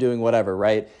dog, I'm doing whatever,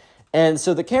 right? And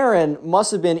so the Karen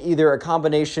must have been either a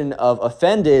combination of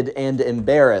offended and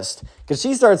embarrassed, because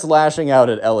she starts lashing out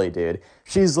at Ellie, dude.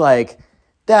 She's like,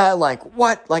 that, like,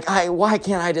 what? Like, why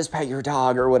can't I just pet your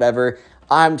dog or whatever?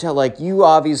 Like, you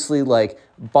obviously, like,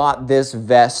 bought this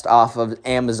vest off of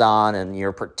Amazon and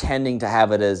you're pretending to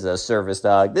have it as a service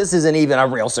dog. This isn't even a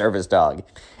real service dog.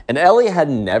 And Ellie had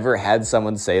never had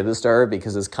someone say this to her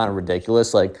because it's kind of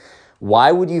ridiculous. Like,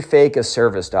 why would you fake a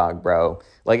service dog, bro?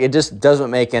 Like, it just doesn't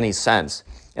make any sense.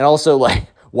 And also, like,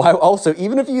 why? Also,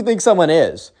 even if you think someone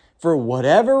is, for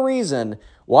whatever reason,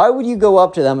 why would you go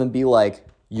up to them and be like,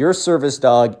 your service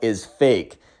dog is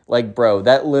fake? Like, bro,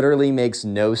 that literally makes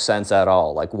no sense at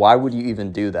all. Like, why would you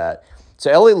even do that? So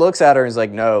Ellie looks at her and is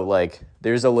like, no, like,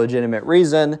 there's a legitimate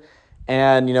reason.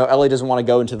 And, you know, Ellie doesn't want to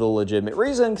go into the legitimate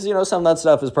reason because, you know, some of that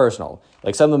stuff is personal.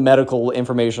 Like, some of the medical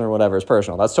information or whatever is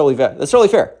personal. That's totally fair. That's totally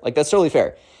fair. Like, that's totally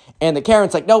fair. And the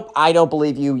Karen's like, nope, I don't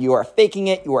believe you. You are faking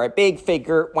it. You are a big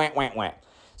faker. Wah, wah, wah.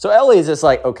 So Ellie is just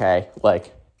like, okay,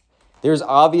 like, there's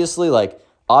obviously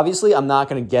I'm not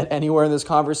going to get anywhere in this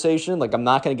conversation. Like, I'm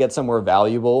not going to get somewhere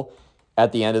valuable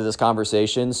at the end of this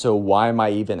conversation. So why am I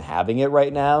even having it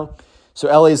right now? So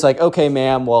Ellie's like, okay,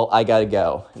 ma'am, well, I got to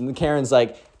go. And the Karen's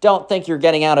like, don't think you're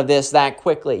getting out of this that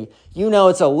quickly. You know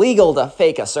it's illegal to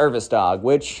fake a service dog,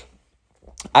 which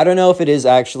I don't know if it is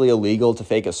actually illegal to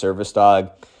fake a service dog.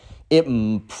 It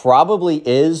probably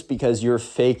is because you're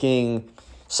faking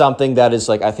something that is,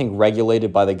 like, I think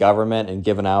regulated by the government and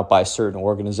given out by certain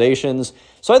organizations.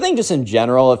 So I think just in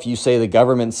general, if you say the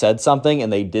government said something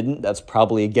and they didn't, that's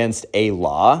probably against a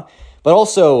law. But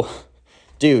also,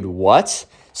 dude, what?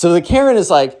 So the Karen is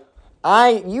like,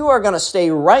 you are going to stay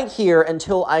right here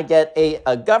until I get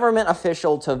a government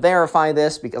official to verify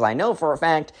this because I know for a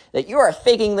fact that you are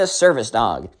faking this service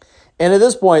dog. And at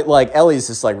this point, like, Ellie's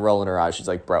just, like, rolling her eyes. She's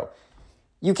like, bro,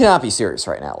 you cannot be serious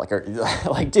right now.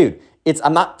 Like, dude,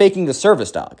 I'm not faking the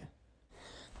service dog.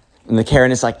 And the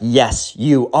Karen is like, yes,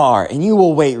 you are. And you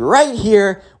will wait right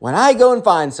here when I go and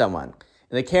find someone.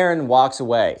 And the Karen walks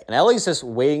away. And Ellie's just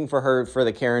waiting for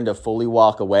the Karen to fully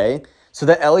walk away so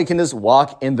that Ellie can just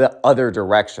walk in the other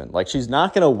direction. Like, she's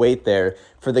not going to wait there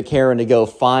for the Karen to go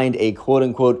find a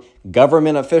quote-unquote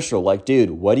government official. Like,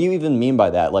 dude, what do you even mean by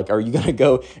that? Like, are you going to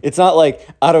go? It's not like,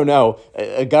 I don't know,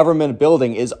 a government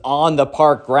building is on the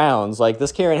park grounds. Like,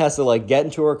 this Karen has to, like, get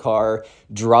into her car,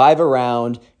 drive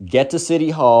around, get to City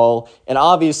Hall. And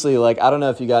obviously, like, I don't know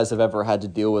if you guys have ever had to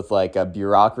deal with, like, a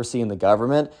bureaucracy in the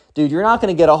government. Dude, you're not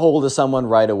going to get a hold of someone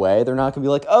right away. They're not going to be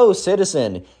like, oh,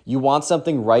 citizen, you want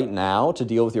something right now to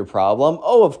deal with your problem?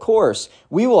 Oh, of course.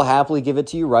 We will happily give it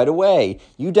to you right away.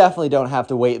 You definitely don't have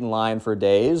to wait in line for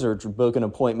days or book an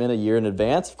appointment a year in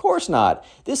advance. Of course not.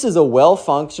 This is a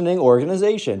well-functioning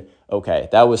organization. Okay,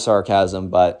 that was sarcasm,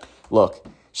 but look,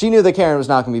 she knew the Karen was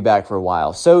not going to be back for a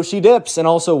while. So she dips, and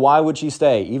also, why would she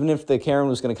stay? Even if the Karen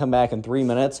was going to come back in 3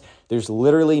 minutes, there's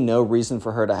literally no reason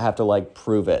for her to have to, like,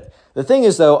 prove it. The thing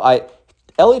is, though,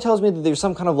 Ellie tells me that there's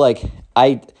some kind of, like,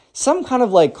 some kind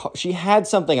of like, she had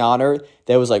something on her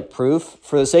that was like proof.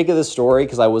 For the sake of the story,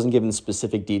 because I wasn't given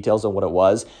specific details on what it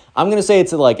was, I'm going to say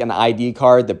it's like an ID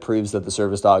card that proves that the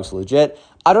service dog's legit.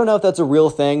 I don't know if that's a real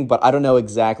thing, but I don't know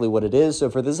exactly what it is. So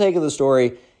for the sake of the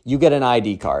story, you get an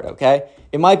ID card, okay?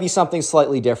 It might be something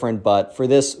slightly different, but for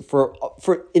this,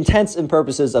 for intents and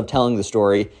purposes of telling the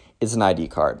story, it's an ID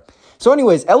card. So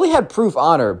anyways, Ellie had proof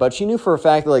on her, but she knew for a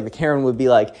fact that like the Karen would be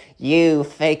like, you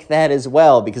fake that as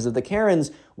well. Because if the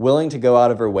Karen's willing to go out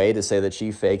of her way to say that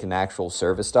she faked an actual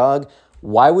service dog,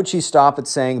 why would she stop at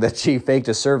saying that she faked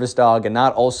a service dog and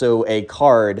not also a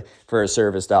card for a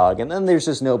service dog? And then there's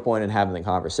just no point in having the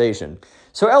conversation.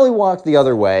 So Ellie walked the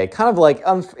other way, kind of like,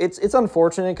 it's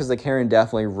unfortunate because the Karen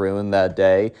definitely ruined that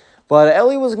day. But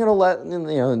Ellie was going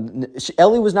to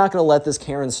Ellie was not going to let this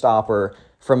Karen stop her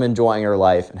from enjoying her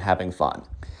life and having fun.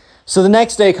 So the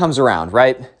next day comes around,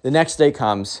 right? The next day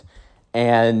comes,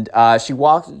 and she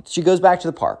goes back to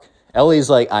the park. Ellie's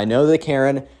like, I know the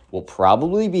Karen will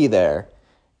probably be there,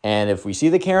 and if we see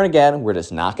the Karen again, we're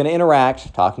just not going to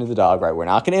interact, talking to the dog, right? We're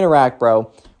not going to interact,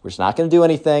 bro. We're just not going to do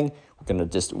anything.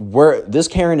 This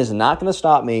Karen is not going to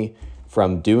stop me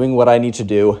from doing what I need to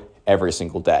do every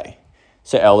single day.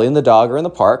 So Ellie and the dog are in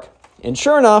the park, and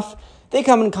sure enough, they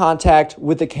come in contact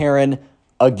with the Karen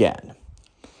again.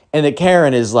 And the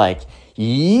Karen is like,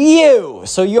 you!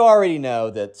 So you already know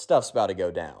that stuff's about to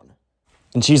go down.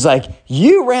 And she's like,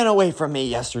 you ran away from me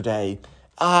yesterday.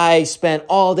 I spent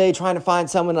all day trying to find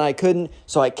someone and I couldn't,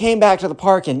 so I came back to the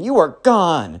park and you were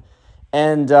gone.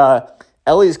 And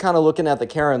Ellie's kind of looking at the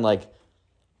Karen like,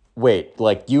 wait,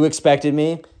 like you expected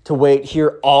me to wait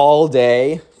here all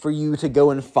day for you to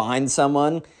go and find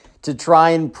someone to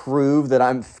try and prove that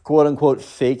I'm quote unquote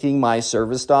faking my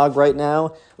service dog right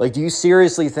now? Like, do you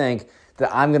seriously think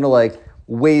that I'm going to like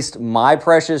waste my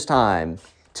precious time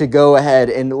to go ahead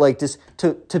and like just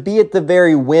to be at the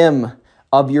very whim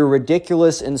of your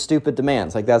ridiculous and stupid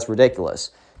demands? Like, that's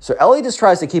ridiculous. So Ellie just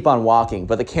tries to keep on walking,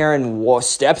 but the Karen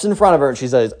steps in front of her and she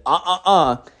says,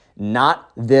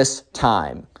 not this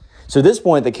time. So at this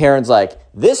point, the Karen's like,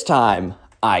 this time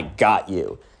I got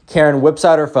you. Karen whips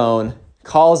out her phone,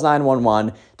 calls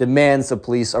 911, demands the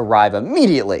police arrive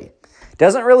immediately.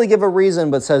 Doesn't really give a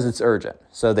reason, but says it's urgent.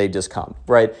 So they just come,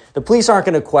 right? The police aren't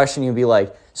going to question you and be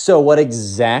like, so what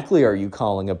exactly are you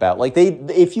calling about? Like,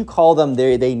 if you call them,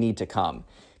 they need to come.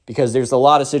 Because there's a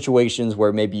lot of situations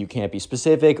where maybe you can't be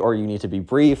specific or you need to be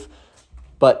brief,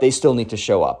 but they still need to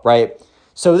show up, right?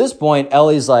 So at this point,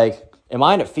 Ellie's like, am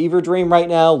I in a fever dream right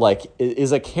now? Like,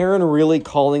 is a Karen really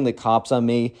calling the cops on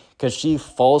me because she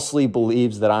falsely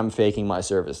believes that I'm faking my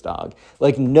service dog?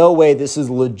 Like, no way this is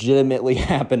legitimately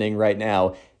happening right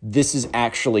now. This is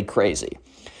actually crazy.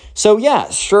 So yeah,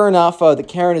 sure enough, the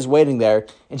Karen is waiting there,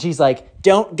 and she's like,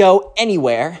 don't go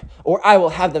anywhere, or I will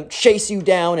have them chase you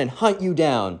down and hunt you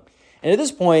down. And at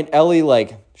this point, Ellie,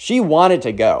 like, she wanted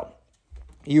to go.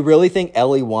 You really think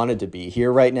Ellie wanted to be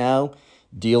here right now,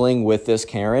 dealing with this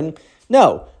Karen?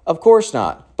 No, of course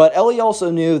not. But Ellie also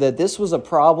knew that this was a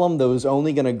problem that was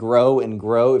only going to grow and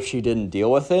grow if she didn't deal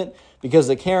with it, because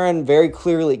the Karen very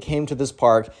clearly came to this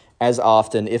park as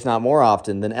often, if not more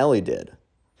often, than Ellie did.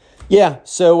 Yeah,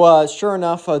 so sure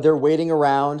enough, they're waiting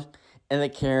around, and the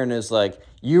Karen is like,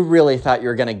 you really thought you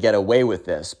were going to get away with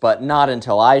this, but not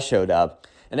until I showed up.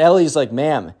 And Ellie's like,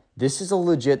 ma'am, this is a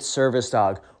legit service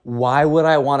dog. Why would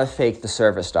I want to fake the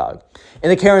service dog?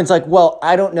 And the Karen's like, well,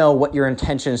 I don't know what your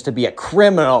intentions to be a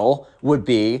criminal would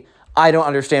be. I don't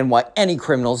understand why any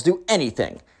criminals do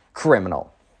anything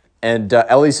criminal. And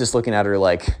Ellie's just looking at her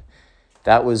like,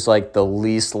 that was like the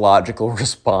least logical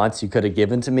response you could have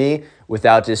given to me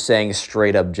without just saying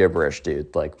straight up gibberish,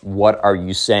 dude. Like, what are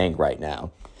you saying right now?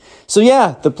 So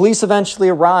yeah, the police eventually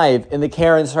arrive and the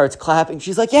Karen starts clapping.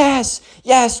 She's like, yes,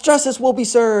 yes, justice will be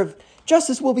served.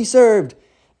 Justice will be served.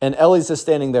 And Ellie's just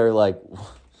standing there like,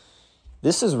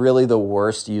 this is really the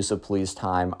worst use of police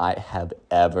time I have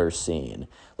ever seen.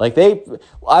 Like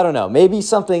I don't know, maybe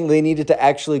something they needed to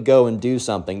actually go and do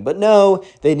something. But no,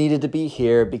 they needed to be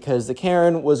here because the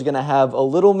Karen was going to have a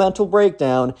little mental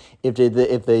breakdown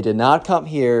if they did not come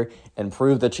here and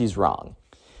prove that she's wrong.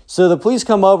 So the police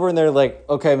come over and they're like,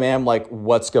 okay, ma'am, like,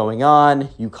 what's going on?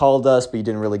 You called us, but you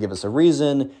didn't really give us a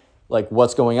reason. Like,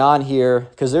 what's going on here?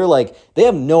 Because they're like, they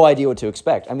have no idea what to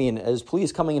expect. I mean, as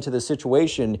police coming into this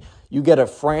situation, you get a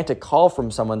frantic call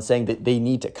from someone saying that they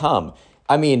need to come.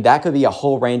 I mean, that could be a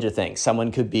whole range of things.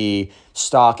 Someone could be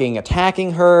stalking,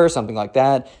 attacking her, something like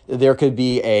that. There could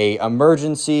be a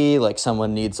emergency, like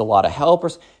someone needs a lot of help.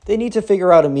 Or they need to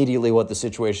figure out immediately what the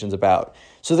situation's about.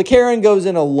 So the Karen goes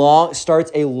in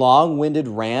starts a long-winded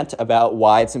rant about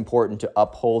why it's important to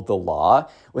uphold the law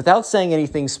without saying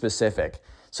anything specific.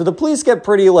 So the police get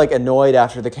pretty like annoyed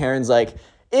after the Karen's like,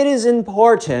 it is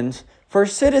important for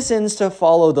citizens to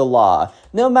follow the law,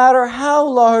 no matter how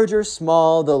large or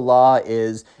small the law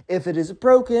is. If it is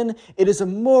broken, it is a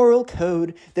moral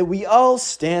code that we all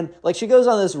stand. Like, she goes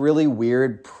on this really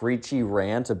weird, preachy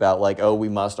rant about like, oh, we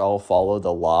must all follow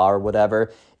the law or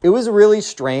whatever. It was really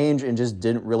strange and just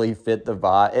didn't really fit the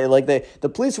vibe. Like, the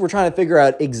police were trying to figure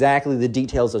out exactly the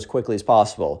details as quickly as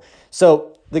possible.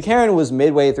 So the Karen was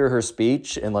midway through her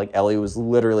speech, and like Ellie was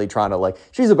literally trying to like,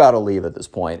 she's about to leave at this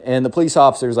point. And the police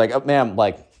officer's like, oh, ma'am,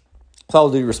 like, with all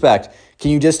due respect,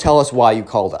 can you just tell us why you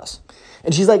called us?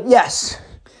 And she's like, yes.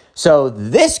 So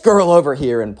this girl over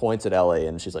here, and points at Ellie,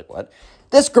 and she's like, what?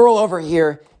 This girl over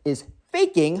here is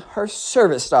faking her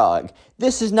service dog.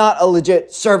 This is not a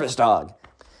legit service dog.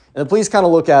 And the police kind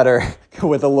of look at her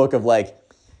with a look of like,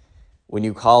 when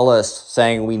you call us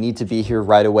saying we need to be here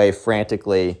right away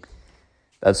frantically,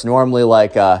 that's normally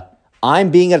like a,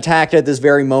 I'm being attacked at this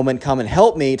very moment, come and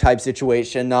help me type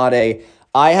situation, not a,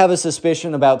 I have a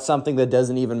suspicion about something that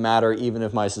doesn't even matter, even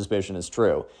if my suspicion is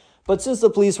true. But since the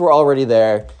police were already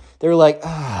there, they're like,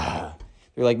 they're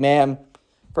like, ma'am,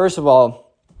 first of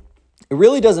all, it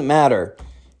really doesn't matter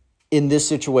in this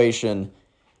situation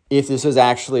if this is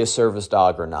actually a service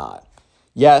dog or not.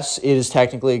 Yes, it is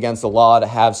technically against the law to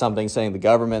have something saying the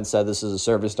government said this is a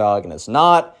service dog and it's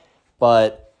not,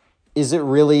 but is it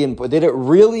really, did it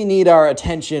really need our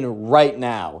attention right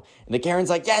now? And the Karen's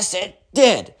like, yes, it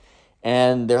did.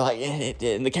 And they're like, yeah, it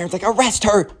did. And the Karen's like, arrest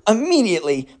her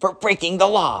immediately for breaking the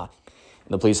law.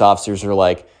 And the police officers are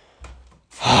like,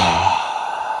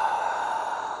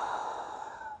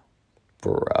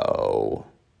 bro.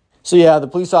 So yeah, the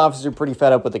police officers are pretty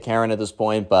fed up with the Karen at this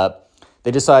point, but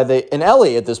they decide and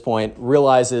Ellie at this point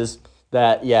realizes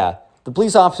that, yeah, the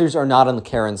police officers are not on the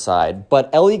Karen side, but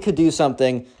Ellie could do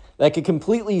something that could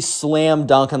completely slam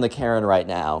dunk on the Karen right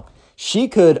now. She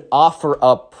could offer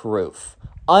up proof,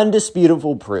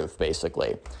 undisputable proof,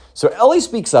 basically. So Ellie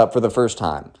speaks up for the first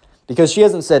time because she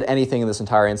hasn't said anything in this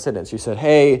entire incident. She said,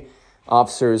 hey,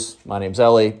 officers, my name's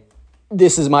Ellie.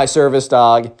 This is my service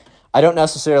dog. I don't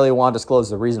necessarily want to disclose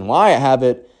the reason why I have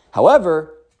it.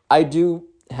 However, I do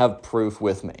have proof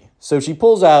with me. So she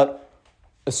pulls out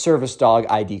a service dog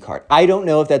ID card. I don't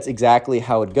know if that's exactly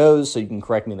how it goes, so you can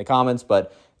correct me in the comments,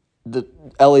 but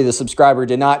Ellie, the subscriber,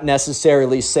 did not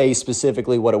necessarily say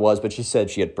specifically what it was, but she said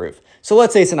she had proof. So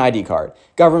let's say it's an ID card,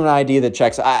 government ID that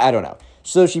checks, I don't know.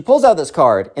 So she pulls out this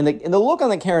card, and the look on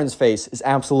the Karen's face is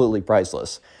absolutely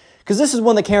priceless. Because this is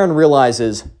when the Karen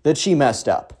realizes that she messed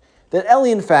up, that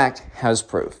Ellie, in fact, has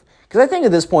proof. Because I think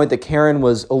at this point, the Karen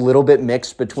was a little bit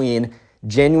mixed between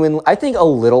I think a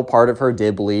little part of her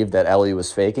did believe that Ellie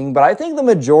was faking, but I think the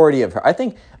majority of her, I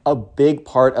think a big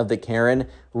part of the Karen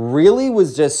really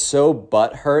was just so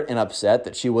butthurt and upset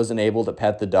that she wasn't able to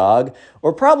pet the dog,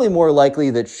 or probably more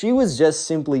likely that she was just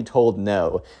simply told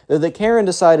no, that the Karen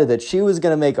decided that she was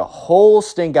going to make a whole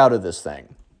stink out of this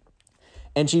thing.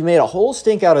 And she made a whole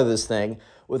stink out of this thing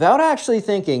without actually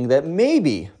thinking that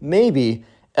maybe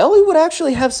Ellie would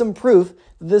actually have some proof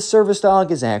that this service dog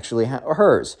is actually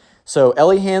hers. So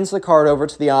Ellie hands the card over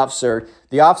to the officer.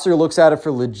 The officer looks at it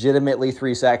for legitimately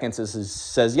 3 seconds and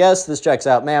says, yes, this checks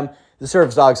out, ma'am. The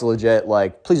service dog's legit.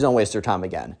 Like, please don't waste your time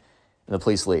again. And the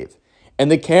police leave.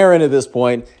 And the Karen at this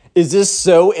point is just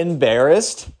so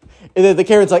embarrassed. And then the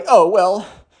Karen's like, oh, well,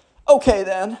 okay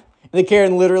then. And the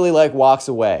Karen literally like walks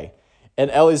away. And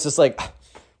Ellie's just like,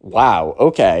 wow,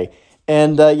 okay.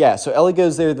 And yeah, so Ellie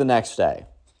goes there the next day.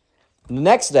 And the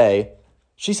next day,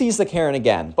 she sees the Karen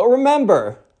again. But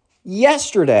remember,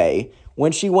 yesterday,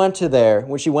 when she went there,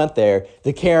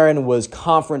 the Karen was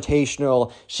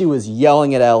confrontational. She was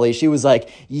yelling at Ellie. She was like,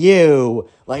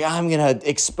 I'm going to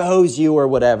expose you or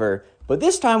whatever. But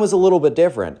this time was a little bit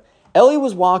different. Ellie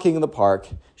was walking in the park.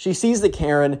 She sees the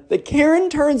Karen. The Karen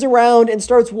turns around and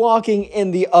starts walking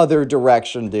in the other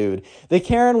direction, dude. The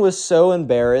Karen was so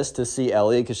embarrassed to see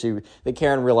Ellie because the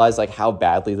Karen realized like how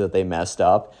badly that they messed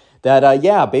up. That,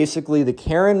 yeah, basically the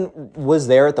Karen was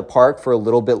there at the park for a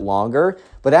little bit longer,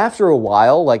 but after a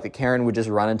while, like, the Karen would just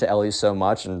run into Ellie so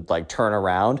much and, like, turn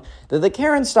around, that the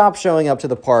Karen stopped showing up to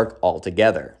the park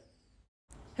altogether.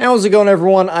 How's it going,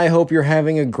 everyone? I hope you're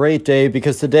having a great day,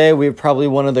 because today we have probably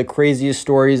one of the craziest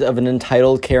stories of an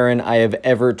entitled Karen I have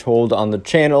ever told on the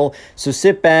channel. So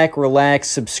sit back, relax,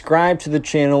 subscribe to the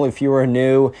channel if you are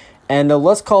new, And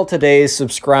let's call today's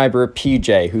subscriber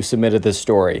PJ, who submitted this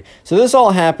story. So this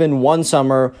all happened one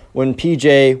summer when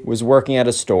PJ was working at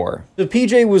a store. So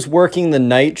PJ was working the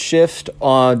night shift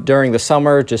during the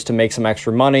summer just to make some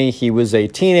extra money. He was a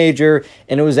teenager,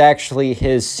 and it was actually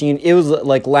it was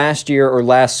like last year or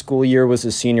last school year was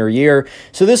his senior year.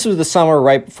 So this was the summer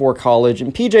right before college,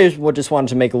 and PJ just wanted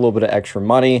to make a little bit of extra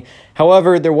money.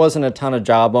 However, there wasn't a ton of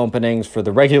job openings for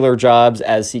the regular jobs,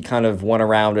 as he kind of went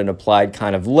around and applied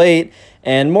kind of late.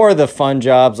 And more of the fun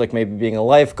jobs, like maybe being a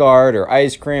lifeguard or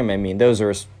ice cream, I mean, those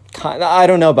are kind of, I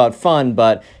don't know about fun,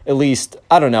 but at least,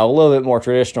 I don't know, a little bit more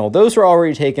traditional. Those were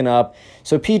already taken up,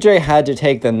 so PJ had to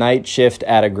take the night shift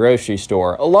at a grocery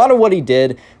store. A lot of what he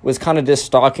did was kind of just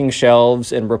stocking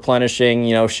shelves and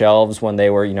replenishing, shelves when they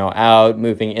were, out,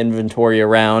 moving inventory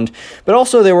around. But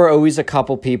also there were always a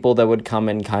couple people that would come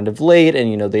in kind of late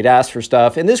and, they'd ask for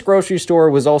stuff. And this grocery store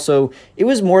was also, it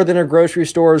was more than a grocery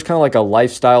store. It was kind of like a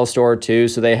lifestyle store too.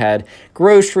 So they had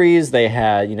groceries, they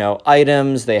had,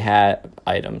 items, they had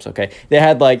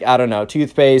like, I don't know,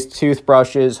 toothpaste,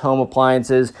 toothbrushes, home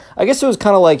appliances. I guess it was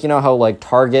kind of like, how like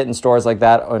Target and stores like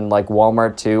that and like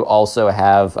Walmart too also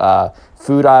have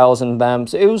food aisles in them.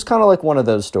 So it was kind of like one of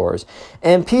those stores.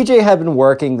 And PJ had been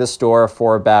working the store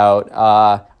for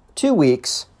about 2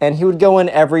 weeks, and he would go in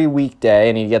every weekday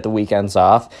and he'd get the weekends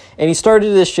off. And he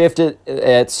started his shift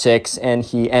at 6 and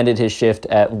he ended his shift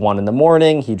at 1 in the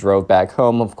morning. He drove back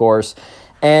home, of course.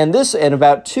 And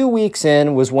about 2 weeks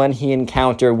in was when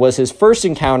was his first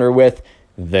encounter with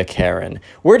the Karen.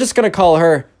 We're just going to call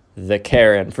her the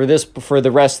Karen for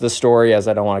the rest of the story, as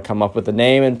I don't want to come up with a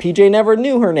name, and PJ never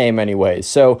knew her name anyways.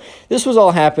 So this was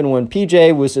all happened when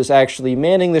PJ was just actually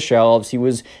manning the shelves. He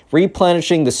was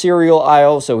replenishing the cereal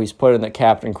aisle, so he's putting the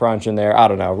Captain Crunch in there, I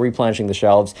don't know, replenishing the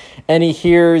shelves, and he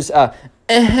hears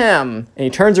ahem, and he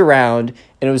turns around,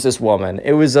 and it was this woman.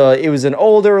 It was an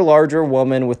older, larger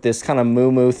woman with this kind of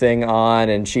moo-moo thing on,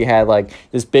 and she had like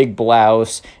this big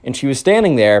blouse, and she was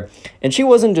standing there, and she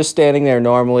wasn't just standing there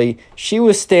normally. She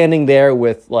was standing there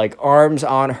with like arms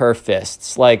on her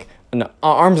fists, like no,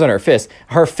 arms on her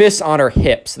fists on her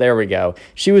hips. There we go.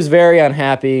 She was very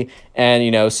unhappy, and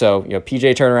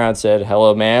PJ turned around and said,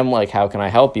 "Hello, ma'am. Like, how can I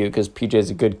help you?" Because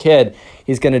PJ's a good kid.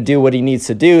 He's gonna do what he needs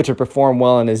to do to perform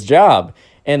well in his job.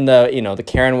 And the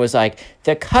Karen was like,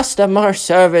 "The customer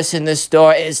service in this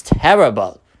store is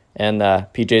terrible." And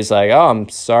PJ's like, "Oh, I'm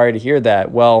sorry to hear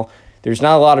that. Well, there's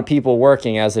not a lot of people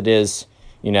working as it is,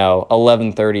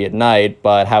 11:30 at night,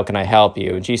 but how can I help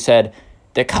you?" And she said,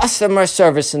 "The customer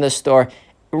service in the store,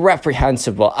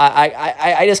 reprehensible.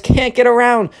 I just can't get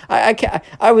around.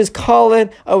 I was calling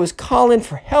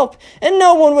for help, and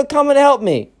no one would come and help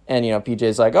me." And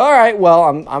PJ's like, "All right, well,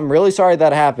 I'm really sorry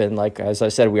that happened. Like, as I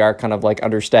said, we are kind of like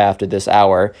understaffed at this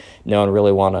hour. No one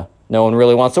really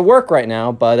wants to work right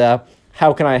now, but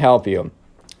how can I help you?"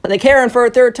 And the Karen for a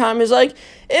third time is like,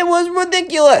 "It was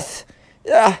ridiculous.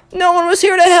 No one was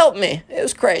here to help me. It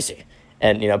was crazy."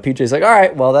 And PJ's like, "All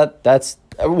right, well, that's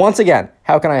once again,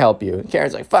 how can I help you?" And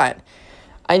Karen's like, "Fine,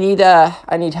 I need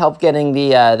help getting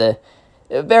the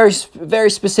very very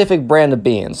specific brand of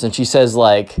beans." And she says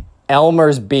like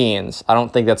Elmer's beans. I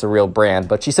don't think that's a real brand,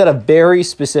 but she said a very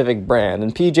specific brand.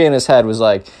 And PJ in his head was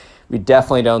like, "We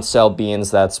definitely don't sell beans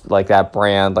that's like that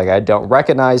brand. Like, I don't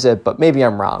recognize it, but maybe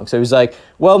I'm wrong." So he's like,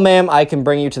 "Well, ma'am, I can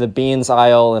bring you to the beans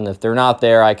aisle, and if they're not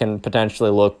there, I can potentially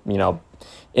look,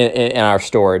 in our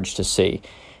storage to see."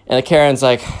 And the Karen's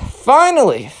like,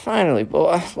 finally,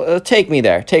 well, take me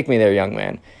there, young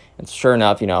man. And sure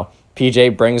enough,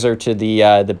 PJ brings her to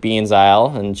the beans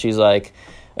aisle, and she's like,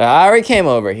 "I already came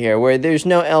over here where there's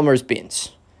no Elmer's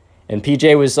beans." And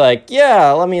PJ was like,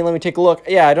 "Yeah, let me take a look.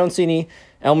 Yeah, I don't see any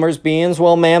Elmer's beans."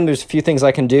 "Well, ma'am, there's a few things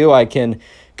I can do. I can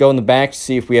go in the back to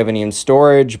see if we have any in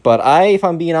storage, but if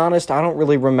I'm being honest, I don't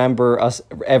really remember us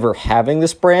ever having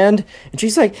this brand." And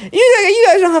she's like, you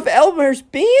guys don't have Elmer's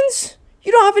beans?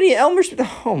 You don't have any Elmer's?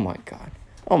 Oh my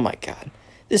God.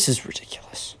 This is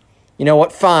ridiculous. You know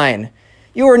what? Fine.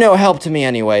 You were no help to me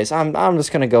anyways. I'm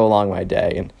just going to go along my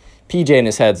day. And PJ in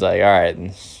his head's like, "All right,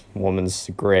 this woman's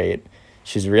great.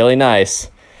 She's really nice.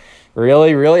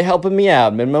 Really, really helping me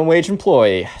out. Minimum wage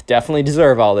employee. Definitely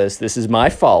deserve all this. This is my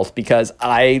fault because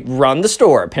I run the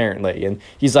store, apparently." And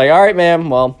he's like, "All right,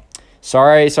 ma'am. Well,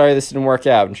 sorry this didn't work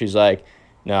out." And she's like,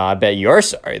 "No, I bet you're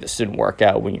sorry this didn't work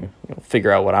out when you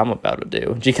figure out what I'm about to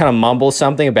do." And she kind of mumbles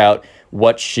something about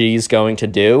what she's going to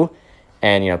do.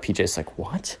 And, PJ's like,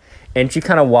 "What?" And she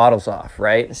kind of waddles off,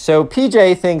 right? So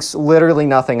PJ thinks literally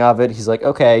nothing of it. He's like,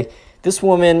 okay, this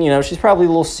woman, she's probably a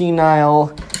little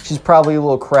senile. She's probably a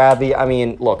little crabby. I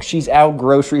mean, look, she's out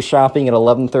grocery shopping at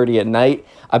 11:30 at night.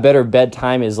 I bet her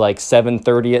bedtime is like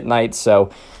 7:30 at night. So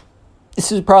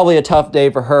This is probably a tough day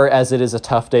for her as it is a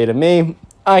tough day to me.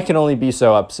 I can only be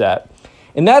so upset.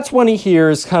 And that's when he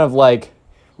hears kind of like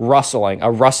rustling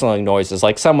noises,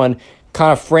 like someone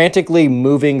kind of frantically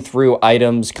moving through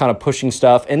items, kind of pushing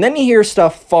stuff. And then he hears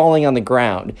stuff falling on the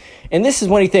ground. And this is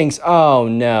when he thinks, oh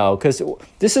no, because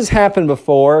this has happened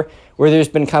before where there's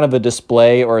been kind of a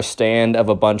display or a stand of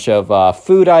a bunch of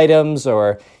food items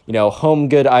or, you know, home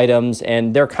good items.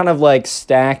 And they're kind of like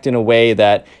stacked in a way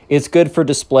that it's good for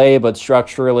display, but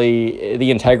structurally the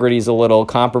integrity is a little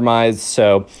compromised.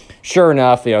 So sure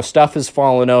enough, you know, stuff has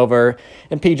fallen over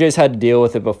and PJ's had to deal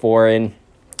with it before. And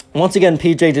once again,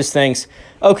 PJ just thinks,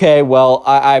 okay, well,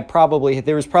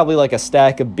 there was probably like a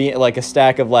stack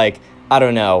of like, I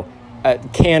don't know,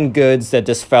 canned goods that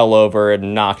just fell over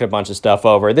and knocked a bunch of stuff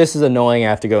over. This is annoying. I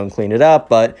have to go and clean it up,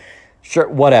 but sure,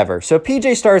 whatever. So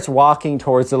PJ starts walking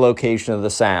towards the location of the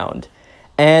sound,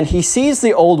 and he sees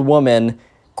the old woman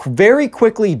very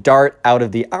quickly dart out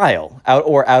of the aisle,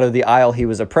 out of the aisle he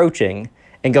was approaching,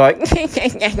 and going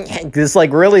this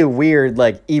like really weird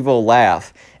like evil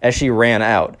laugh as she ran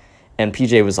out. And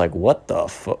PJ was like, what the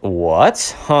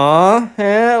what? Huh?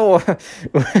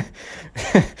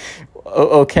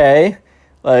 Okay.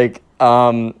 Like,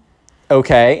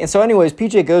 okay. And so anyways,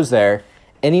 PJ goes there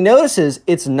and he notices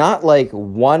it's not like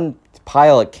one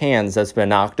pile of cans that's been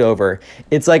knocked over.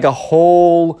 It's like a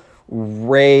whole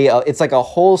it's like a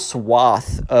whole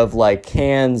swath of like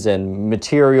cans and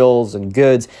materials and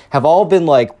goods have all been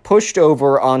like pushed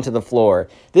over onto the floor.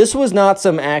 This was not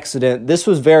some accident. This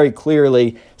was very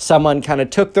clearly someone kind of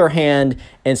took their hand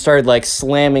and started like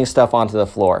slamming stuff onto the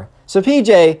floor. So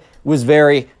PJ was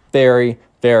very, very,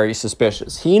 very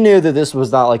suspicious. He knew that this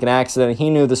was not like an accident. He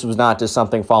knew this was not just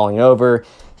something falling over.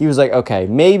 He was like, okay,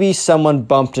 maybe someone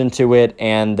bumped into it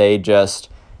and they just,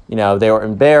 you know, they were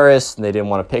embarrassed and they didn't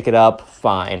want to pick it up.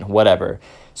 Fine, whatever.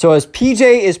 So as PJ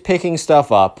is picking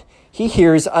stuff up, he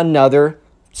hears another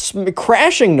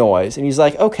crashing noise. And he's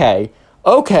like, okay,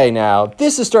 now,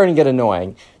 this is starting to get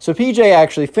annoying. So PJ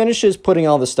actually finishes putting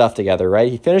all the stuff together,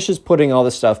 right? He finishes putting all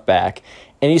the stuff back.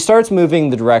 And he starts moving in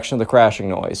the direction of the crashing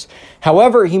noise.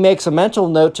 However, he makes a mental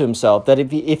note to himself that if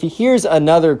he hears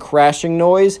another crashing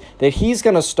noise, that he's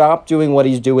going to stop doing what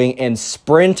he's doing and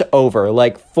sprint over,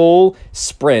 like full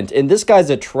sprint. And this guy's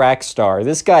a track star.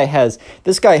 This guy has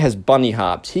bunny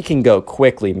hops. He can go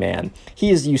quickly, man.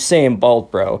 He is Usain Bolt,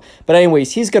 bro. But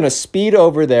anyways, he's going to speed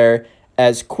over there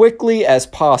as quickly as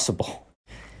possible.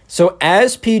 So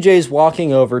as PJ's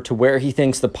walking over to where he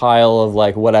thinks the pile of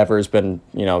like whatever's been,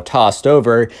 you know, tossed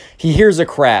over, he hears a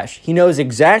crash. He knows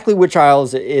exactly which aisle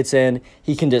it's in.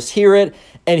 He can just hear it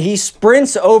and he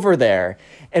sprints over there.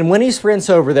 And when he sprints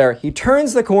over there, he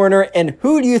turns the corner and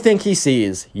who do you think he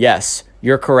sees? Yes,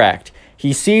 you're correct.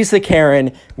 He sees the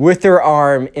Karen with her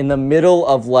arm in the middle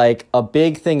of like a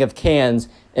big thing of cans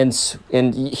and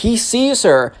he sees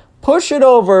her push it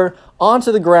over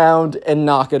onto the ground and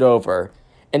knock it over.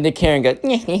 And the Karen goes,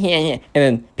 and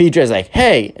then PJ's like,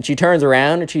 hey, and she turns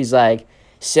around and she's like,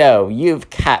 so you've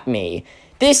caught me.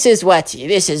 This is what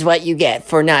you get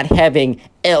for not having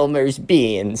Elmer's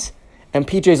beans. And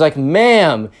PJ's like,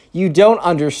 ma'am, you don't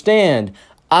understand.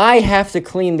 I have to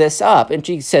clean this up. And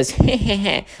she says,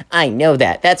 I know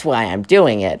that. That's why I'm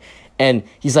doing it. And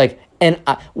he's like,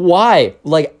 why?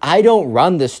 Like, I don't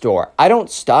run the store. I don't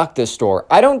stock the store.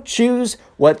 I don't choose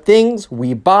what things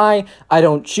we buy. I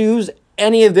don't choose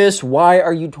any of this. Why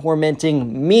are you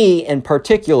tormenting me in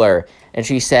particular? And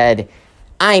she said,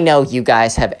 I know you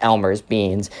guys have Elmer's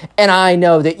beans, and I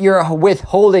know that you're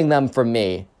withholding them from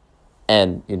me.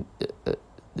 And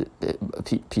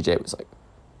PJ was like,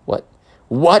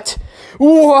 what?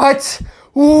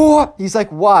 He's like,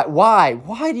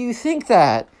 why do you think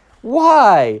that?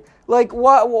 Why? Like,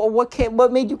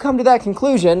 what made you come to that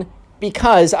conclusion?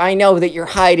 Because I know that you're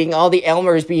hiding all the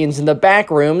Elmer's beans in the back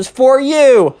rooms for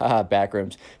you. Haha, back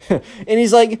rooms. And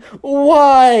he's like,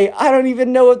 why? I don't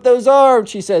even know what those are. And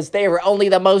she says, they were only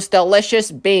the most delicious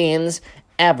beans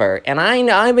ever. And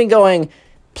I've been going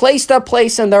place to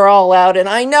place and they're all out. And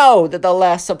I know that the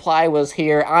last supply was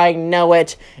here. I know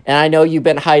it. And I know you've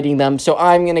been hiding them. So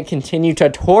I'm going to continue to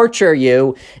torture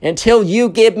you until you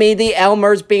give me the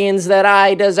Elmer's beans that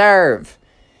I deserve.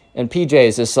 And PJ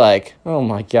is just like, oh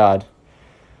my God.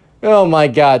 Oh my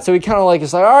God. So he kind of like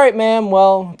is like, all right, ma'am,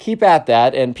 well, keep at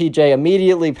that. And PJ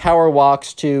immediately power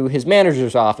walks to his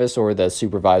manager's office, or the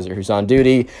supervisor who's on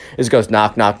duty. Just goes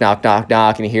knock, knock, knock, knock,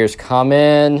 knock. And he hears, come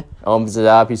in, opens it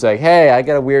up. He's like, hey, I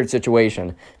got a weird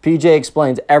situation. PJ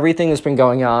explains everything that's been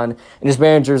going on. And his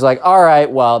manager's like, all right,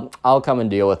 well, I'll come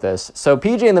and deal with this. So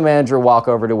PJ and the manager walk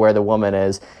over to where the woman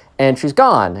is. And she's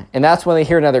gone. And that's when they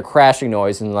hear another crashing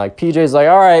noise. And like PJ's like,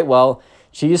 all right, well,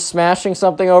 she's smashing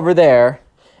something over there.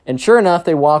 And sure enough,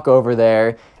 they walk over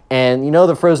there. And you know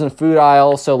the frozen food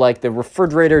aisle, so like the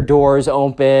refrigerator doors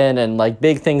open and like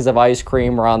big things of ice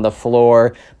cream are on the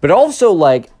floor, but also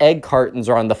like egg cartons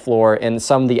are on the floor and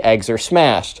some of the eggs are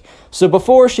smashed. So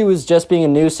before she was just being a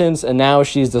nuisance, and now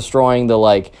she's destroying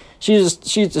the she's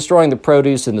destroying the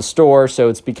produce in the store, so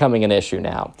it's becoming an issue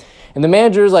now. And the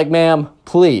manager is like, ma'am,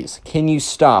 please, can you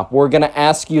stop? We're going to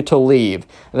ask you to leave.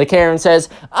 And the Karen says,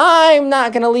 I'm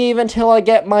not going to leave until I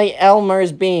get my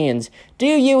Elmer's beans. Do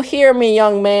you hear me,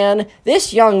 young man?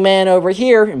 This young man over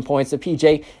here, and points to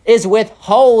PJ, is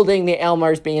withholding the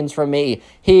Elmer's beans from me.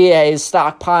 He is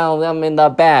stockpiling them in the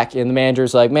back. And the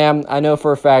manager's like, ma'am, I know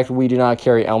for a fact we do not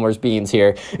carry Elmer's beans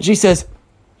here. And she says,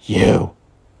 you,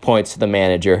 points to the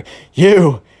manager,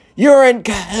 you're in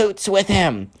cahoots with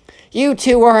him. You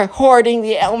two are hoarding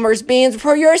the Elmer's beans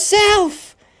for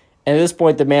yourself. And at this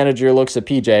point, the manager looks at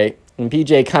PJ, and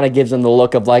PJ kind of gives him the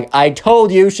look of like, I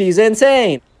told you she's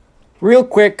insane. Real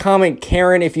quick, comment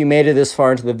Karen if you made it this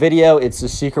far into the video. It's the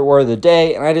secret word of the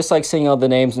day, and I just like seeing all the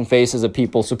names and faces of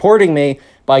people supporting me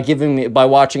by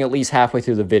watching at least halfway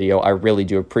through the video. I really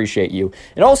do appreciate you.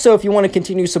 And also, if you want to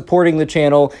continue supporting the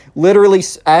channel, literally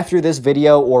after this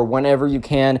video or whenever you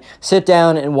can, sit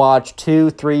down and watch 2,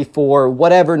 3, 4,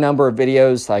 whatever number of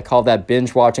videos. I call that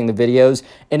binge watching the videos.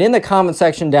 And in the comment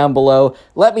section down below,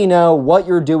 let me know what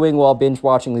you're doing while binge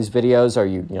watching these videos. Are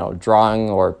you, drawing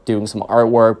or doing some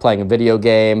artwork, playing a video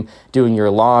game, doing your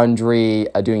laundry,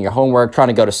 doing your homework, trying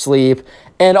to go to sleep?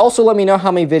 And also let me know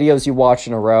how many videos you watched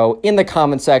in a row in the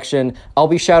comment section. I'll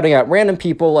be shouting out random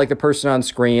people like the person on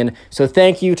screen. So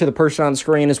thank you to the person on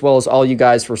screen as well as all you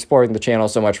guys for supporting the channel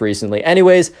so much recently.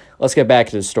 Anyways, let's get back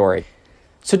to the story.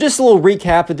 So just a little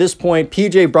recap at this point,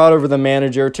 PJ brought over the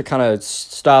manager to kind of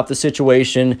stop the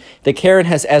situation. The Karen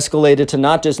has escalated to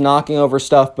not just knocking over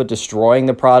stuff, but destroying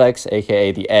the products,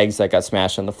 aka the eggs that got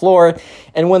smashed on the floor.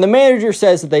 And when the manager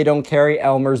says that they don't carry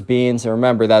Elmer's beans, and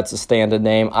remember that's a stand-in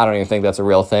name, I don't even think that's a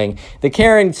real thing, the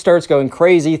Karen starts going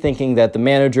crazy thinking that the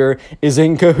manager is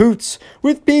in cahoots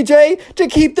with PJ to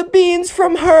keep the beans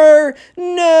from her.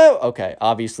 No. Okay,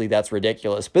 obviously that's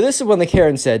ridiculous. But this is when the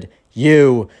Karen said,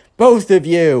 both of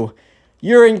you,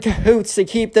 you're in cahoots to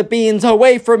keep the beans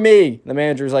away from me. The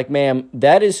manager's like, ma'am,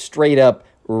 that is straight up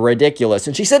ridiculous.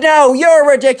 And she said, no, you're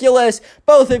ridiculous.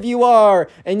 Both of you are.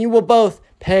 And you will both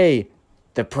pay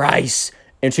the price.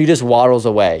 And she just waddles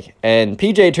away. And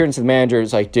PJ turns to the manager and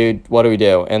is like, dude, what do we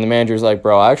do? And the manager's like,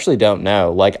 bro, I actually don't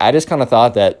know. Like, I just kind of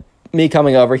thought that me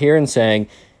coming over here and saying,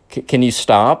 can you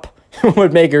stop?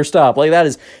 Would make her stop. Like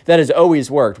that has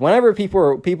always worked. Whenever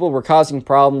people were causing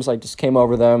problems, I just came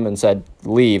over them and said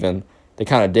leave, and they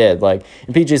kind of did. Like,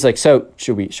 and PJ's like, so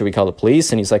should we call the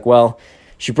police? And he's like, well,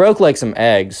 she broke like some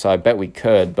eggs, so I bet we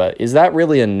could. But is that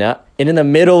really enough? And in the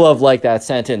middle of like that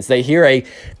sentence, they hear a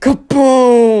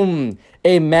kaboom,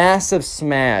 a massive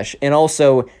smash, and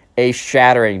also a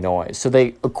shattering noise. So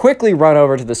they quickly run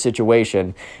over to the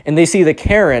situation, and they see the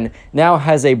Karen now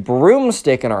has a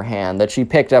broomstick in her hand that she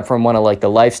picked up from one of like the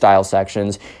lifestyle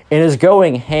sections and is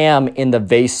going ham in the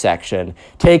vase section,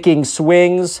 taking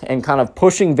swings and kind of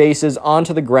pushing vases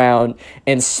onto the ground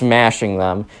and smashing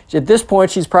them. At this point,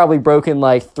 she's probably broken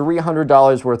like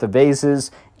 $300 worth of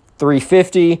vases.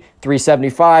 $350,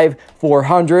 $375,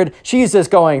 $400. She's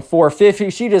just going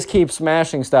 $450. She just keeps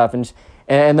smashing stuff,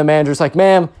 and the manager's like,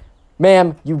 ma'am,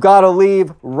 you gotta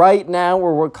leave right now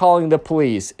or we're calling the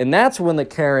police. And that's when the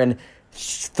Karen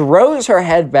throws her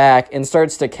head back and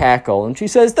starts to cackle. And she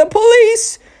says, the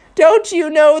police! Don't you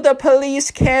know the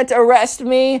police can't arrest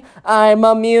me? I'm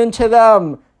immune to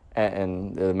them.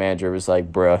 And the manager was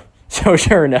like, bruh. So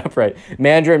sure enough, right,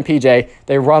 manager and PJ,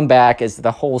 they run back as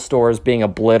the whole store is being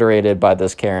obliterated by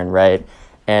this Karen, right?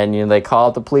 And, they call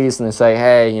out the police and they say,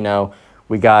 hey,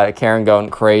 we got a Karen going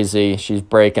crazy. She's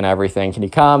breaking everything. Can you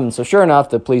come? And so sure enough,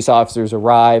 the police officers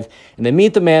arrive and they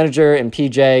meet the manager and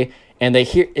PJ, and they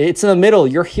hear, it's in the middle.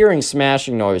 You're hearing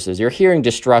smashing noises. You're hearing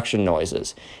destruction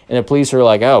noises. And the police are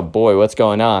like, oh boy, what's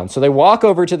going on? So they walk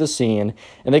over to the scene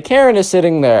and the Karen is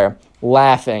sitting there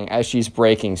laughing as she's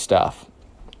breaking stuff.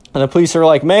 And the police are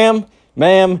like, ma'am.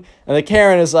 And the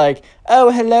Karen is like,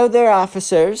 oh, hello there,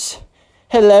 officers.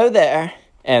 Hello there.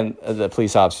 And the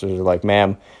police officers are like,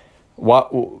 ma'am,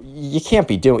 what? You can't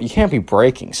be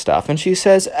breaking stuff. And she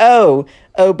says, oh,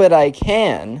 but I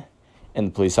can. And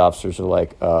the police officers are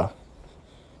like,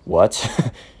 what?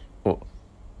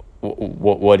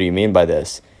 What do you mean by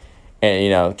this?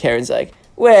 And, Karen's like,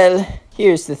 well,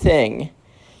 here's the thing.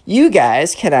 You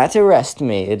guys cannot arrest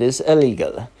me. It is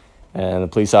illegal. And the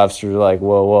police officers are like,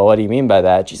 well, what do you mean by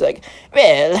that? She's like,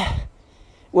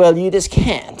 well, you just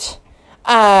can't.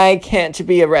 I can't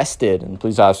be arrested. And the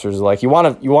police officers are like, you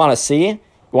want to see? You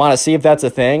want to see if that's a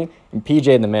thing? And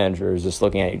PJ and the manager is just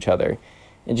looking at each other.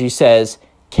 And she says,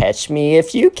 catch me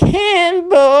if you can,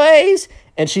 boys.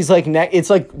 And she's like, it's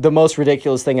like the most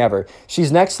ridiculous thing ever.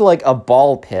 She's next to like a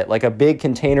ball pit, like a big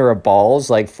container of balls,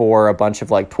 like for a bunch of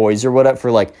like toys or whatever,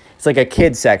 for like, it's like a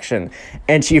kid section.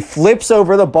 And she flips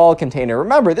over the ball container.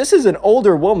 Remember, this is an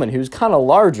older woman who's kind of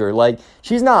larger. Like,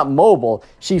 she's not mobile.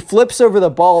 She flips over the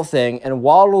ball thing and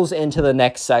waddles into the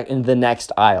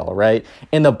next aisle, right?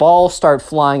 And the balls start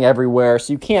flying everywhere.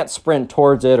 So you can't sprint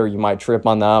towards it or you might trip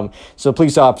on them. So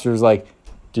police officers like,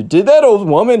 did that old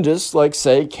woman just, like,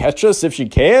 say, catch us if she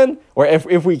can? Or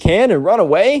if we can and run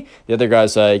away? The other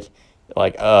guy's like,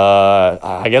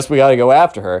 I guess we got to go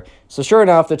after her. So sure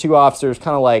enough, the two officers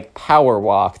kind of, like, power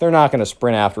walk. They're not going to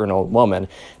sprint after an old woman.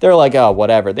 They're like, oh,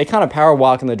 whatever. They kind of power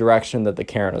walk in the direction that the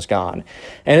Karen has gone.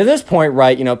 And at this point,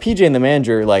 right, you know, PJ and the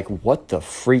manager are like, what the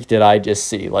freak did I just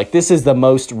see? Like, this is the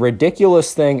most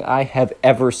ridiculous thing I have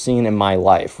ever seen in my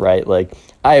life, right? Like,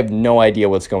 I have no idea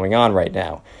what's going on right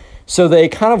now. So they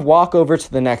kind of walk over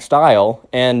to the next aisle,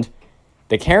 and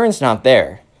the Karen's not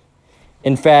there.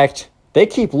 In fact, they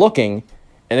keep looking,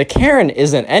 and the Karen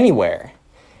isn't anywhere.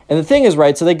 And the thing is,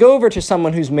 right, so they go over to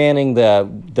someone who's manning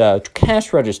the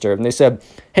cash register, and they said,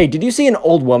 hey, did you see an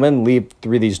old woman leave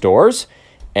through these doors?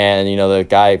 And, you know, the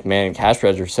guy manning cash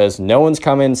register says, no one's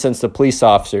come in since the police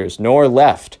officers, nor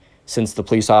left since the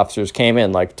police officers came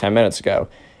in like 10 minutes ago.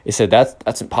 He said,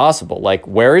 that's impossible. Like,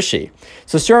 where is she?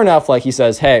 So sure enough, like, he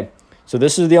says, hey, so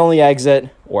this is the only exit,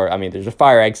 or, I mean, there's a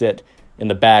fire exit in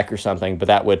the back or something, but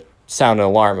that would sound an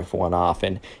alarm if it went off.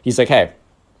 And he's like, hey,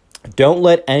 don't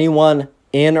let anyone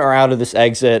in or out of this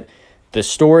exit. The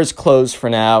store is closed for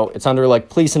now. It's under, like,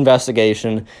 police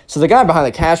investigation. So the guy behind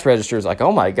the cash register is like,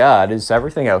 oh, my God, is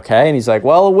everything okay? And he's like,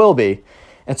 well, it will be.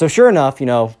 And so sure enough, you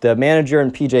know, the manager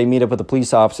and PJ meet up with the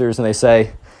police officers, and they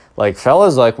say, like,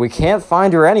 fellas, like, we can't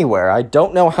find her anywhere. I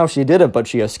don't know how she did it, but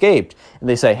she escaped. And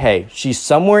they say, hey, she's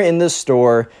somewhere in this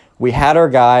store. We had our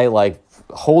guy, like,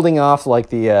 holding off, like,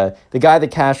 the guy at the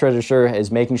cash register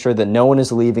is making sure that no one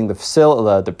is leaving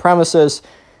the premises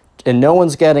and no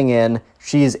one's getting in.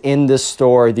 She's in this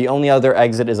store. The only other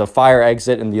exit is a fire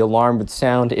exit, and the alarm would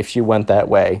sound if she went that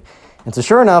way. And so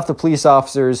sure enough, the police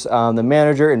officers, the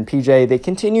manager and PJ,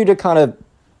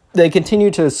 they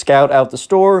continue to scout out the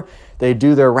store. They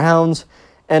do their rounds,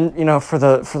 and, you know, for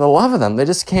the love of them, they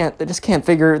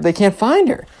can't find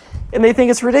her. And they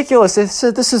think it's ridiculous. They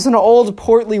said, this is an old,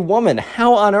 portly woman.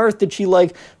 How on earth did she,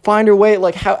 like, find her way?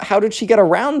 Like, how did she get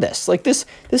around this? Like, this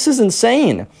is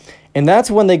insane. And that's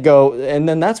when they go, and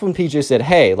then that's when PJ said,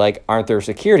 hey, like, aren't there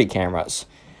security cameras?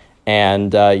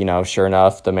 And, you know, sure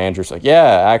enough, the manager's like,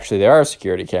 yeah, actually, there are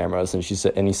security cameras. And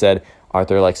he said, aren't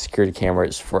there, like, security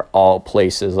cameras for all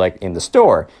places, like, in the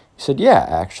store? He said, yeah,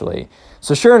 actually.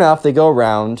 So sure enough, they go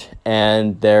around,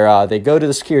 and they go to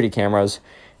the security cameras,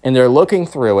 and they're looking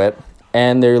through it,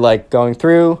 and they're, like, going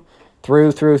through,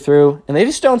 and they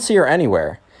just don't see her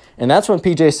anywhere. And that's when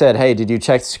PJ said, hey, did you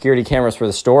check the security cameras for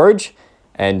the storage?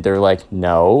 And they're like,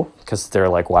 no, because they're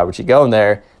like, why would she go in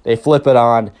there? They flip it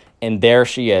on, and there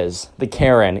she is, the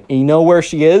Karen. And you know where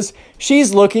she is?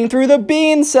 She's looking through the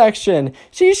bean section.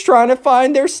 She's trying to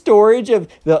find their storage of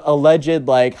the alleged,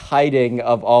 like, hiding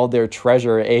of all their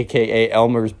treasure, a.k.a.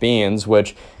 Elmer's beans,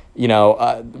 which, you know,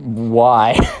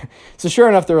 why? So sure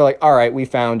enough, they were like, all right, we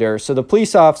found her. So the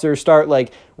police officers start,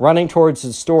 like, running towards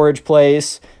the storage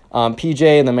place. PJ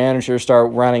and the manager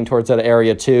start running towards that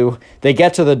area too. They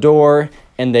get to the door,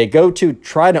 and they go to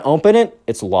try to open it.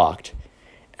 It's locked.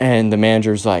 And the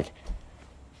manager's like,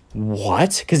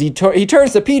 what? Because he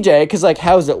turns to PJ, because, like,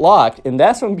 how's it locked? And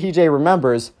that's when PJ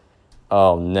remembers,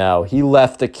 oh, no, he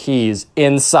left the keys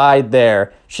inside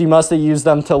there. She must have used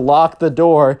them to lock the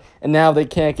door, and now they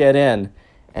can't get in.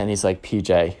 And he's like,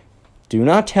 PJ, do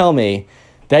not tell me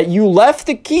that you left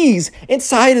the keys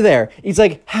inside of there. He's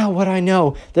like, how would I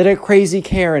know that a crazy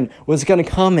Karen was going to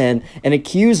come in and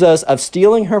accuse us of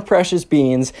stealing her precious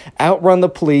beans, outrun the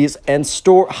police, and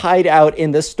hide out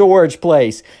in the storage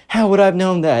place? How would I have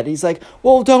known that? He's like,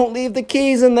 well, don't leave the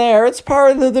keys in there. It's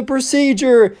part of the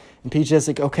procedure. And PJ's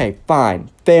like, okay, fine,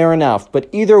 fair enough. But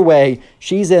either way,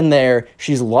 she's in there.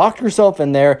 She's locked herself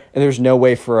in there, and there's no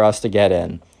way for us to get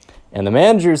in. And the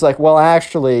manager's like, well,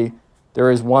 actually, there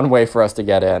is one way for us to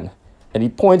get in. And he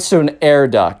points to an air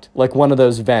duct, like one of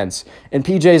those vents. And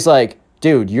PJ's like,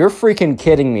 dude, you're freaking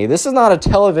kidding me. This is not a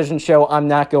television show. I'm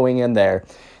not going in there.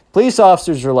 Police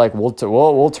officers are like,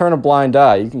 we'll turn a blind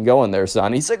eye. You can go in there,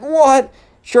 son. He's like, what?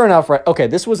 Sure enough, right? Okay,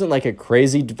 this wasn't like a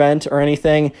crazy vent or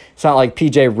anything. It's not like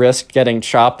PJ risked getting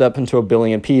chopped up into a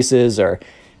billion pieces, or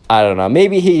I don't know,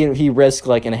 maybe he risked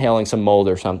like inhaling some mold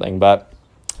or something, but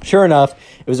sure enough,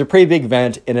 it was a pretty big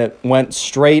vent, and it went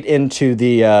straight into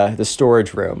the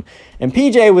storage room. And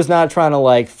PJ was not trying to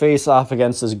like face off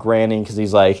against his granny because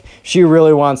he's like, she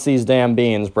really wants these damn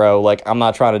beans, bro. Like, I'm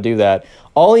not trying to do that.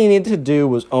 All he needed to do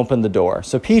was open the door.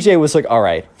 So PJ was like, all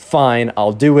right, fine,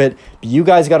 I'll do it. But you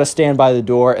guys got to stand by the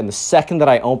door. And the second that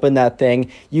I open that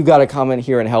thing, you got to come in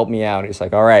here and help me out. And he's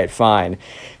like, all right, fine.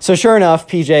 So sure enough,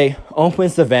 PJ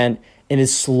opens the vent and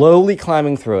is slowly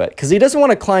climbing through it because he doesn't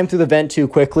want to climb through the vent too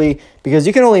quickly, because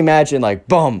you can only imagine like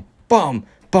bum, bum,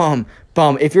 bum,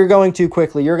 bum. If you're going too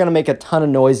quickly, you're going to make a ton of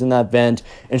noise in that vent,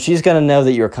 and she's going to know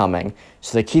that you're coming.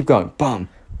 So they keep going, bum.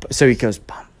 So he goes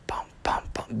bum, bum, bum,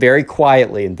 bum, very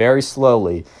quietly and very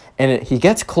slowly. And he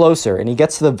gets closer, and he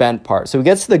gets to the vent part. So he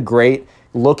gets to the grate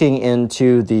looking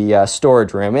into the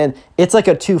storage room, and it's like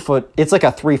a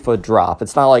 3-foot drop.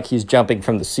 It's not like he's jumping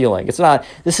from the ceiling.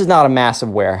 This is not a massive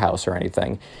warehouse or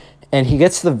anything. And he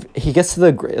gets to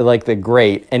the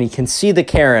grate, and he can see the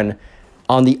Karen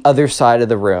on the other side of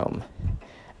the room.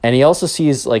 And he also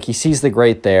sees the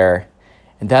grate there,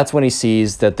 and that's when he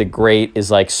sees that the grate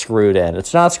is like screwed in.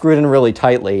 It's not screwed in really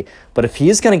tightly, but if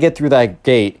he's going to get through that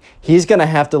gate, he's going to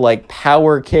have to like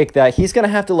power kick that. He's going to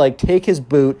have to like take his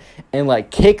boot and like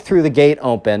kick through the gate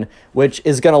open, which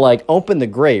is going to like open the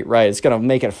grate, right? It's going to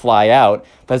make it fly out,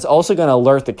 but it's also going to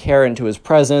alert the Karen to his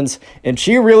presence, and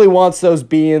she really wants those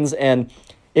beans. And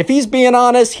if he's being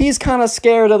honest, he's kind of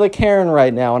scared of the Karen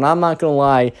right now, and I'm not going to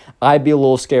lie, I'd be a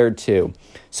little scared too.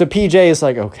 So PJ is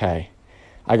like, okay,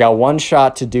 I got one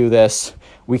shot to do this.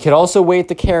 We could also wait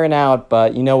the Karen out,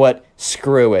 but you know what?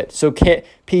 Screw it. So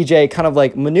PJ kind of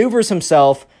like maneuvers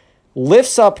himself,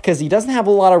 lifts up because he doesn't have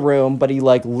a lot of room, but he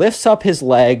like lifts up his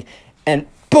leg and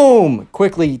boom,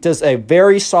 quickly does a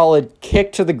very solid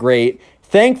kick to the grate.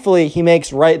 Thankfully, he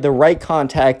makes the right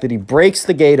contact, that he breaks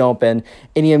the gate open,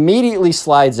 and he immediately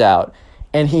slides out.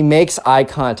 And he makes eye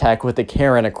contact with the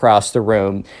Karen across the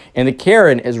room. And the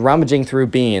Karen is rummaging through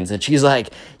beans, and she's like,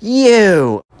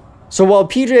 you. So while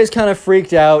PJ is kind of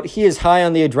freaked out, he is high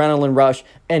on the adrenaline rush,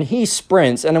 and he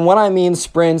sprints. And when I mean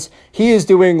sprints, he is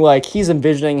doing like, he's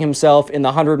envisioning himself in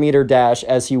the 100-meter dash,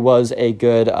 as he was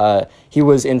he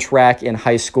was in track in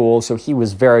high school, so he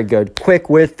was very good. Quick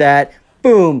with that.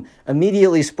 Boom,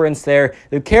 immediately sprints there.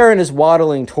 The Karen is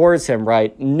waddling towards him,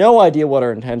 right? No idea what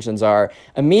her intentions are.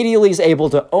 Immediately is able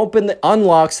to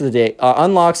unlocks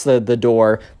the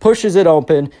door, pushes it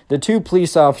open. The two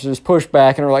police officers push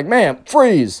back and are like, "Ma'am,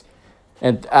 freeze!"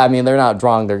 And I mean, they're not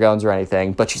drawing their guns or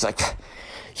anything, but she's like,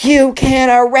 "You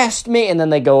can't arrest me!" And then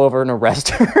they go over and arrest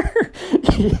her.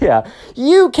 Yeah,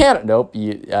 you can't. Nope,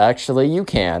 actually, you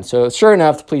can. So sure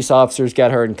enough, the police officers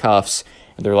get her in cuffs.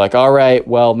 They're like, all right,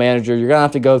 well, manager, you're going to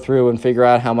have to go through and figure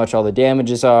out how much all the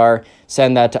damages are.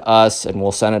 Send that to us, and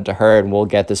we'll send it to her, and we'll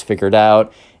get this figured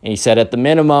out. And he said, at the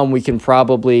minimum, we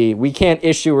can't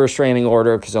issue a restraining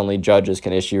order because only judges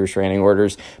can issue restraining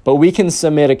orders. But we can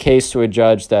submit a case to a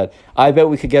judge that I bet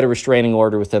we could get a restraining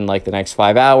order within like the next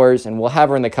 5 hours, and we'll have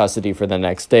her in the custody for the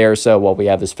next day or so while we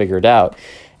have this figured out.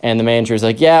 And the manager's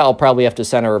like, yeah, I'll probably have to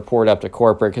send a report up to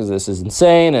corporate because this is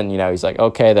insane. And, he's like,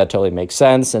 okay, that totally makes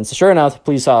sense. And so sure enough, the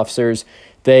police officers,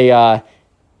 they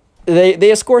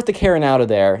escort the Karen out of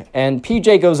there. And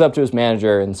PJ goes up to his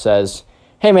manager and says,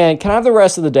 hey, man, can I have the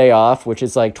rest of the day off? Which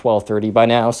is like 12:30 by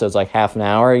now, so it's like half an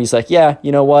hour. He's like, yeah,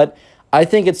 you know what? I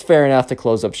think it's fair enough to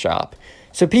close up shop.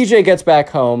 So PJ gets back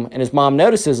home, and his mom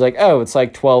notices, like, oh, it's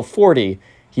like 12:40.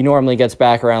 He normally gets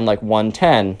back around like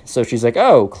 1:10. So she's like,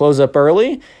 oh, close up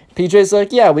early? PJ's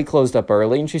like, yeah, we closed up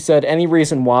early. And she said, any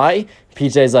reason why?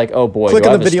 PJ's like, oh boy. Click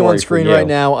on the video on screen right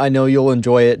now. I know you'll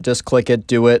enjoy it. Just click it.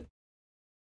 Do it.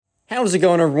 How's it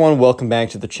going, everyone? Welcome back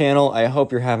to the channel. I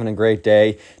hope you're having a great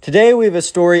day. Today we have a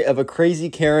story of a crazy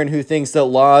Karen who thinks that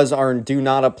laws do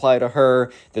not apply to her,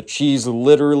 that she's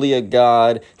literally a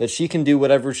god, that she can do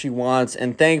whatever she wants,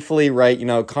 and thankfully, right,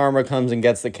 karma comes and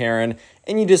gets the Karen,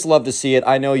 and you just love to see it.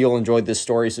 I know you'll enjoy this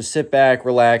story, so sit back,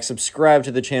 relax, subscribe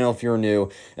to the channel if you're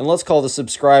new, and let's call the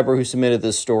subscriber who submitted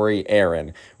this story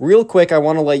Aaron. Real quick, I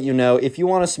want to let you know, if you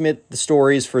want to submit the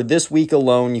stories for this week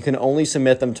alone, you can only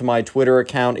submit them to my Twitter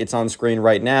account. It's on screen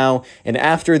right now, and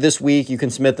after this week, you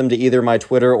can submit them to either my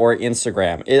Twitter or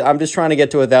Instagram. I'm just trying to get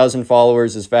to 1,000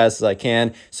 followers as fast as I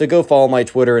can, so go follow my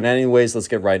Twitter, and anyways, let's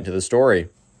get right into the story.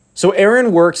 So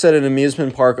Aaron works at an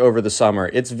amusement park over the summer.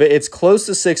 It's close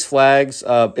to Six Flags.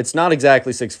 It's not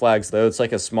exactly Six Flags, though. It's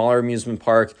like a smaller amusement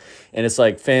park. and it's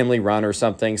like family run or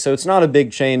something. So it's not a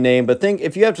big chain name, but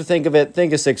if you have to think of it,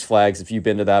 think of Six Flags if you've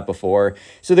been to that before.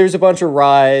 So there's a bunch of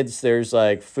rides, there's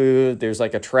like food, there's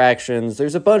like attractions,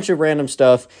 there's a bunch of random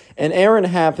stuff, and Aaron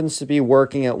happens to be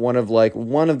working at one of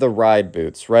the ride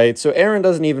booths, right? So Aaron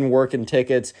doesn't even work in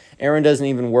tickets. Aaron doesn't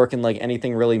even work in like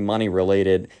anything really money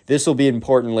related. This will be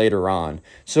important later on.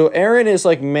 So Aaron is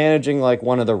like managing like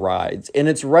one of the rides, and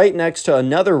it's right next to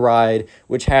another ride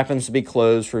which happens to be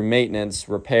closed for maintenance,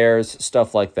 repairs,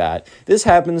 stuff like that. This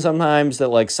happens sometimes that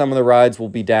like some of the rides will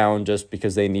be down just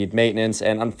because they need maintenance,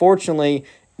 and unfortunately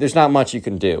there's not much you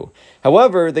can do.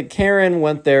 However, the Karen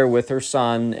went there with her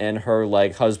son and her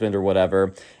like husband or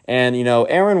whatever, and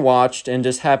Aaron watched and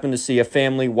just happened to see a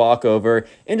family walk over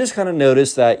and just kind of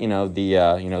noticed that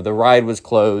the ride was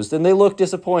closed, and they looked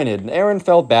disappointed, and Aaron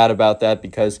felt bad about that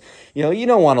because you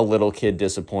don't want a little kid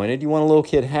disappointed, you want a little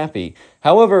kid happy.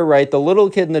 However, right, the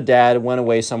little kid and the dad went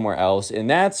away somewhere else, and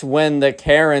that's when the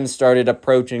Karen started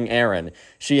approaching Aaron.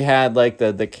 She had like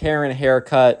the Karen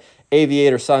haircut,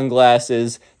 aviator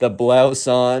sunglasses, the blouse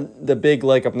on, the big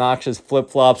like obnoxious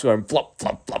flip-flops going flop,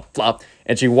 flop, flop, flop,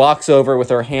 and she walks over with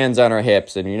her hands on her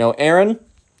hips, and Aaron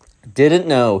didn't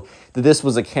know that this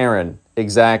was a Karen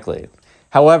exactly.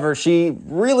 However,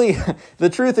 the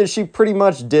truth is she pretty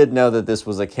much did know that this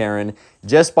was a Karen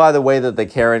just by the way that the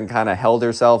Karen kind of held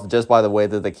herself, just by the way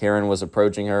that the Karen was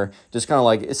approaching her, just kind of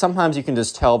like, sometimes you can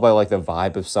just tell by like the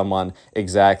vibe of someone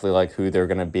exactly like who they're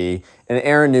going to be. And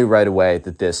Aaron knew right away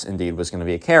that this indeed was going to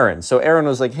be a Karen. So Aaron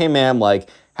was like, hey ma'am, like,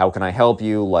 how can I help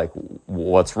you? Like,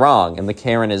 what's wrong? And the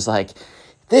Karen is like,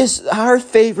 this, our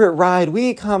favorite ride.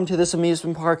 We come to this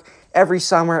amusement park every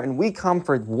summer, and we come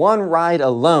for one ride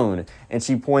alone. And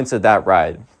she points at that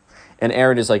ride. And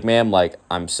Aaron is like, ma'am, like,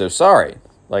 I'm so sorry.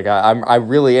 Like, I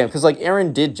really am. Because, like,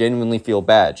 Aaron did genuinely feel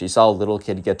bad. She saw a little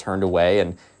kid get turned away,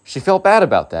 and she felt bad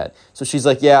about that. So she's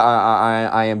like, yeah,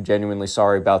 I am genuinely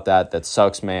sorry about that. That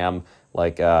sucks, ma'am.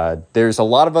 Like, there's a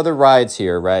lot of other rides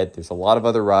here, right? There's a lot of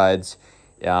other rides.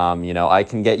 I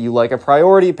can get you like a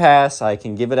priority pass. I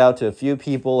can give it out to a few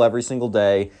people every single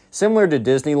day. Similar to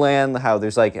Disneyland, how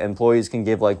there's like employees can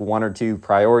give like 1 or 2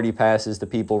 priority passes to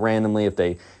people randomly if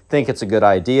they think it's a good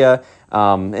idea.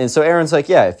 And so Aaron's like,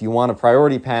 yeah, if you want a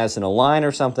priority pass in a line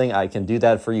or something, I can do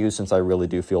that for you since I really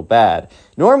do feel bad.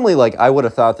 Normally, like, I would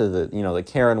have thought that the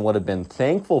Karen would have been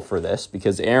thankful for this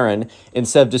because Aaron,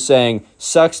 instead of just saying,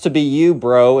 sucks to be you,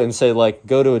 bro, and say like,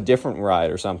 go to a different ride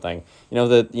or something,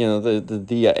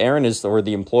 Aaron is, or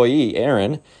the employee,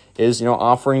 Aaron, is,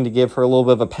 offering to give her a little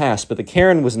bit of a pass, but the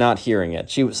Karen was not hearing it.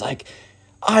 She was like,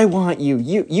 I want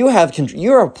you have control,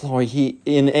 you're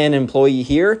an employee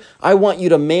here. I want you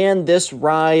to man this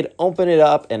ride, open it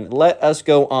up, and let us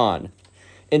go on.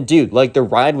 And dude, like, the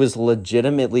ride was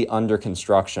legitimately under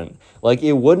construction. Like,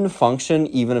 it wouldn't function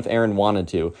even if Aaron wanted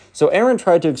to. So Aaron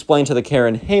tried to explain to the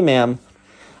Karen, hey ma'am,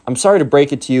 I'm sorry to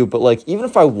break it to you, but like, even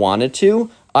if I wanted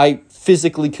to, I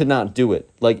physically could not do it.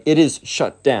 Like, it is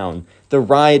shut down. The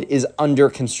ride is under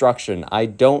construction. I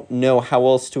don't know how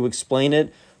else to explain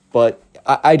it, but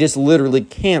I just literally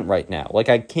can't right now. Like,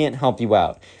 I can't help you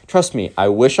out. Trust me, I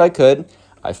wish I could.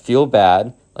 I feel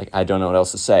bad. Like, I don't know what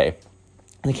else to say.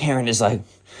 And the Karen is like,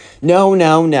 no,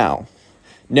 no, no.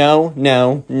 No,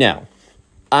 no, no.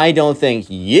 I don't think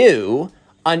you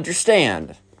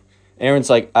understand. Aaron's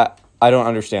like, I don't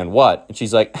understand what? And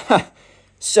she's like,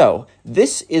 so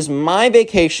this is my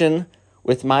vacation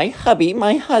with my hubby,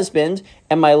 my husband,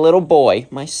 and my little boy,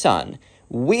 my son.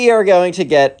 We are going to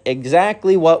get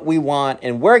exactly what we want,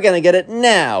 and we're going to get it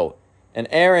now. And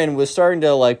Aaron was starting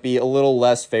to like be a little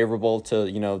less favorable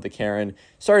to, the Karen,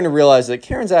 starting to realize that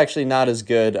Karen's actually not as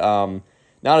good of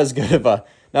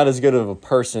a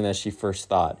person as she first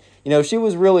thought. She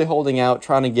was really holding out,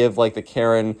 trying to give like the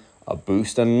Karen a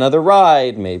boost on another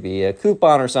ride, maybe a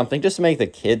coupon or something, just to make the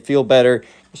kid feel better.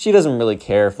 She doesn't really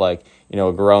care if like,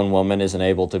 a grown woman isn't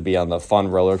able to be on the fun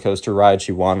roller coaster ride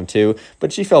she wanted to,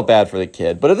 but she felt bad for the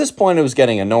kid. But at this point, it was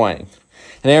getting annoying.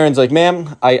 And Aaron's like,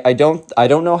 ma'am, I don't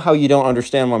know how you don't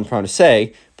understand what I'm trying to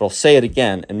say, but I'll say it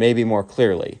again and maybe more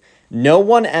clearly. No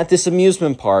one at this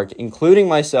amusement park, including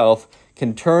myself,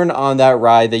 can turn on that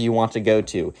ride that you want to go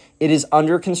to. It is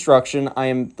under construction.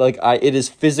 It is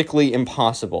physically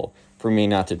impossible for me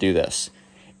not to do this.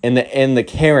 And the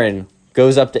Karen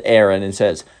goes up to Aaron and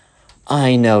says,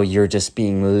 I know you're just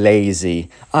being lazy.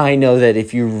 I know that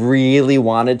if you really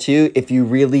wanted to, if you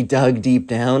really dug deep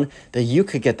down, that you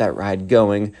could get that ride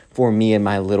going for me and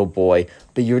my little boy,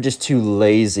 but you're just too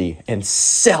lazy and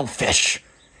selfish.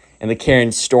 And the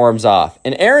Karen storms off.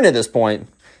 And Aaron at this point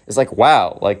is like,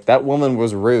 wow, like, that woman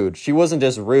was rude. She wasn't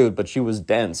just rude, but she was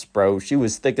dense, bro. She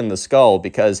was thick in the skull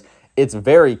because it's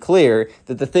very clear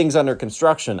that the thing's under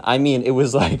construction. I mean, it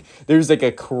was like, there's like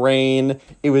a crane,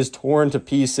 it was torn to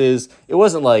pieces. It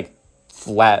wasn't like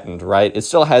flattened, right? It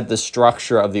still had the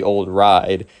structure of the old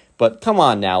ride. But come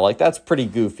on now, like that's pretty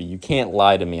goofy. You can't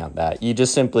lie to me on that. You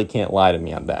just simply can't lie to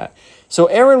me on that. So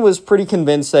Erin was pretty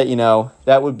convinced that,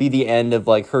 that would be the end of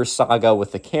like her saga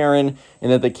with the Karen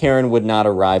and that the Karen would not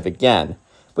arrive again.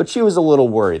 But she was a little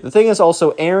worried. The thing is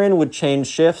also Erin would change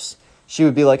shifts. She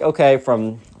would be like, okay,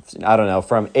 from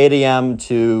 8 a.m.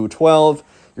 to 12,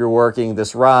 you're working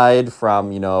this ride. From,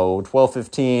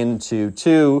 12:15 to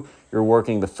 2, you're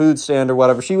working the food stand or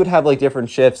whatever. She would have like different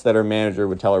shifts that her manager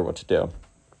would tell her what to do.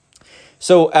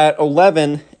 So at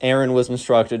 11, Erin was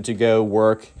instructed to go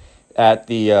work at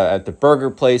the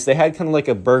burger place. They had kind of like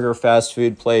a burger fast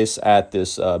food place at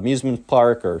this amusement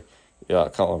park or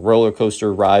call it a roller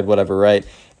coaster ride, whatever, right?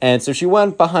 And so she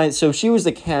went behind. So she was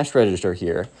the cash register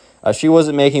here. She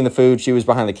wasn't making the food. She was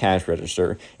behind the cash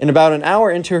register. And about an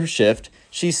hour into her shift,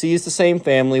 she sees the same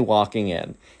family walking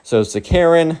in. So it's the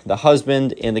Karen, the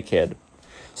husband, and the kid.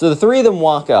 So the three of them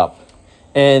walk up.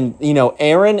 And,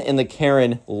 Erin and the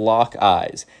Karen lock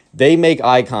eyes. They make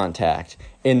eye contact.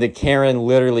 And the Karen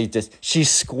literally she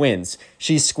squints.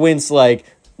 She squints like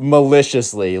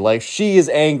maliciously. Like she is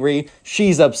angry,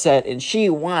 she's upset, and she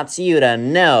wants you to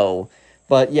know.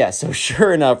 But yeah, so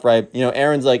sure enough, right,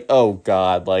 Erin's like, oh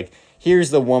God, like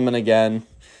here's the woman again.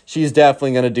 She's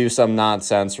definitely going to do some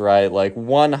nonsense, right? Like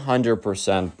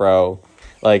 100%, bro.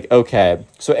 Like, okay.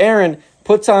 So Erin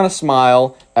puts on a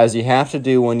smile, as you have to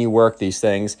do when you work these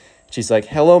things. She's like,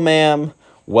 hello, ma'am.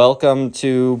 Welcome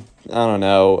to, I don't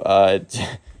know,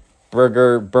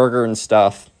 Burger and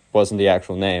Stuff. Wasn't the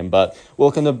actual name, but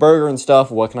welcome to Burger and Stuff.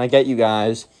 What can I get you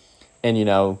guys? And,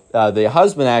 the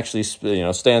husband actually,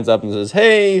 stands up and says,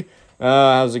 hey,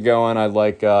 how's it going? I'd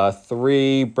like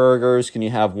 3 burgers. Can you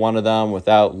have one of them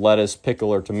without lettuce, pickle,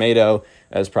 or tomato?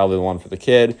 That's probably the one for the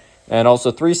kid. And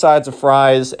also 3 sides of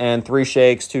fries and 3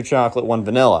 shakes, 2 chocolate, 1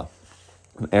 vanilla.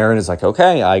 And Erin is like,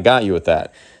 okay, I got you with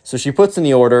that. So she puts in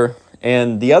the order,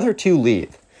 and the other 2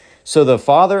 leave. So the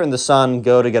father and the son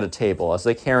go to get a table as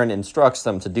the Karen instructs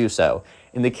them to do so.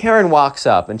 And the Karen walks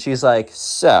up, and she's like,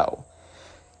 so.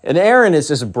 And Erin is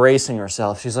just bracing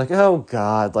herself. She's like, oh,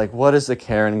 God, like, what is the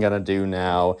Karen going to do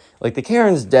now? Like, the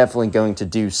Karen's definitely going to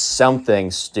do something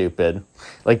stupid.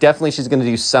 Like, definitely she's going to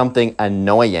do something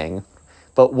annoying.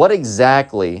 But what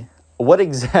exactly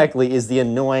is the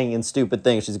annoying and stupid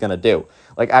thing she's going to do?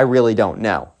 Like, I really don't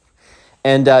know.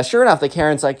 And sure enough, the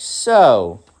Karen's like,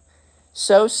 so.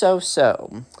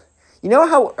 You know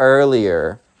how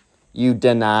earlier you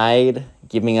denied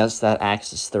giving us that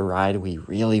access to the ride we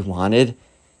really wanted?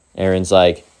 Erin's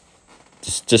like,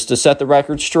 just to set the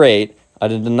record straight, I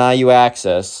didn't deny you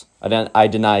access. I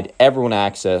denied everyone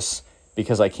access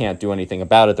because I can't do anything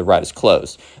about it. The ride is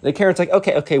closed. And the Karen's like,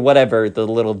 okay, whatever the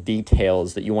little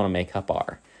details that you want to make up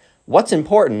are. What's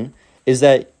important is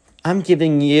that I'm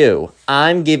giving you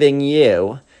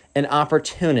an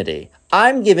opportunity.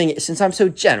 Since I'm so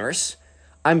generous,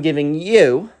 I'm giving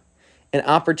you an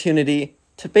opportunity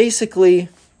to basically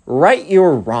right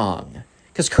your wrong.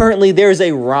 Because currently there's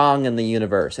a wrong in the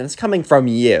universe, and it's coming from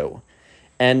you.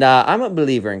 And I'm a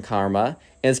believer in karma,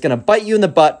 and it's going to bite you in the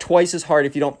butt twice as hard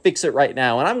if you don't fix it right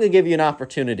now. And I'm going to give you an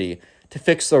opportunity to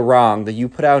fix the wrong that you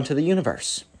put out into the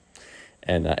universe.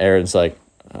 And Erin's like,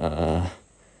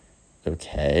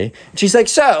 okay. And she's like,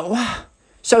 so.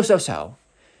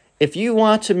 If you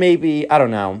want to maybe, I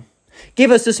don't know,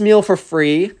 give us this meal for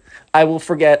free, I will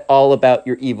forget all about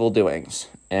your evil doings.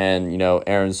 And,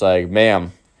 Erin's like,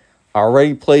 ma'am,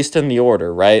 already placed in the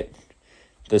order, right?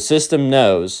 The system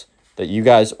knows that you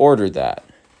guys ordered that.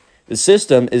 The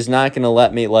system is not going to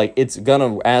let me, it's going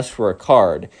to ask for a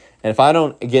card. And if I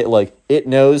don't get, it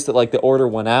knows that, the order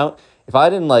went out. If I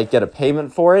didn't, get a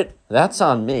payment for it, that's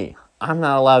on me. I'm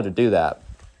not allowed to do that.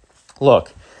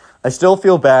 Look, I still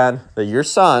feel bad that your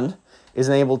son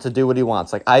isn't able to do what he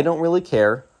wants. I don't really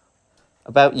care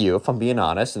about you, if I'm being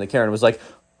honest. And the Karen was like,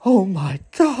 oh, my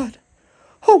God.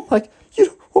 Oh, my,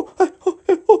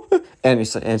 and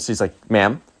she's like,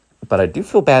 ma'am, but I do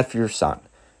feel bad for your son.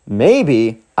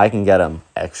 Maybe I can get him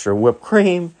extra whipped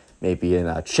cream, maybe in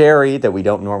a cherry that we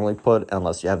don't normally put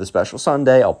unless you have the special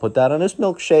sundae. I'll put that on his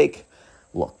milkshake.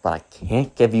 Look, but I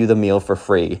can't give you the meal for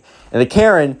free. And the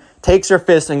Karen takes her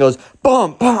fist and goes,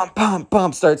 bump, bump, bump,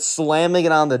 bump, starts slamming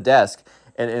it on the desk.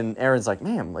 And Erin's like,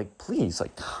 ma'am, please,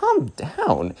 calm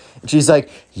down. And she's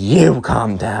like, you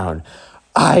calm down.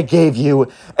 I gave you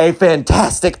a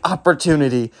fantastic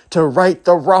opportunity to right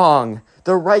the wrong,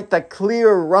 to right the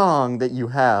clear wrong that you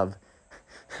have.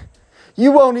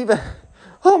 You won't even,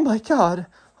 oh my God,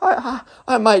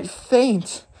 I might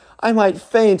faint. I might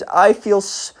faint. I feel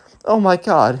oh my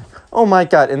God. Oh my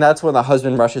God. And that's when the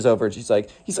husband rushes over and he's like,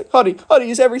 honey,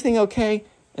 is everything okay?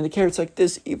 And the carrot's like,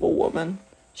 this evil woman,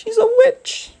 she's a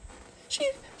witch. She's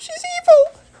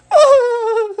evil.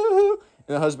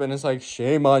 And the husband is like,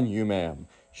 shame on you, ma'am.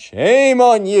 Shame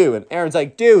on you. And Aaron's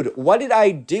like, dude, what did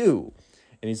I do?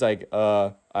 And he's like,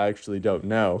 I actually don't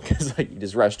know. Because like, he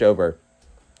just rushed over.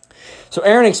 So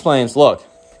Aaron explains, look,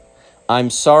 I'm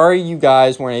sorry you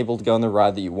guys weren't able to go on the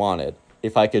ride that you wanted.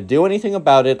 If I could do anything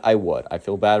about it, I would. I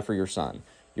feel bad for your son.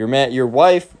 Your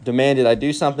wife demanded I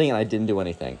do something, and I didn't do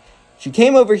anything. She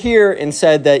came over here and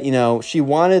said that, you know, she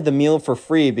wanted the meal for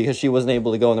free because she wasn't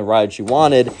able to go on the ride she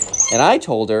wanted. And I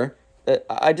told her that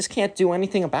I just can't do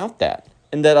anything about that.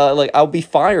 And that, I'll be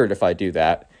fired if I do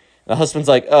that. And the husband's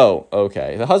like, oh,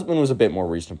 okay. The husband was a bit more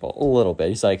reasonable, a little bit.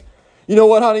 He's like, you know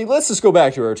what, honey, let's just go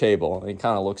back to our table. And he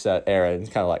kind of looks at Aaron and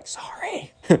he's kind of like,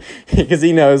 sorry. Because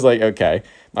he knows, like, okay,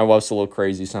 my wife's a little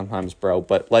crazy sometimes, bro.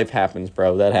 But life happens,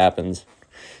 bro. That happens.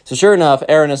 So sure enough,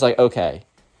 Aaron is like, okay,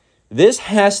 this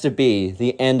has to be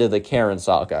the end of the Karen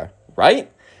saga, right?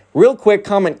 Real quick,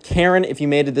 comment Karen if you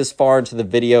made it this far into the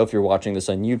video, if you're watching this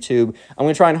on YouTube. I'm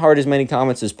going to try and heart as many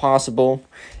comments as possible.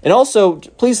 And also,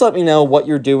 please let me know what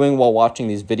you're doing while watching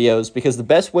these videos, because the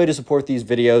best way to support these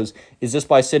videos is just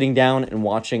by sitting down and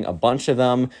watching a bunch of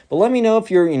them. But let me know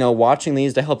if you're, watching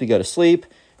these to help you go to sleep,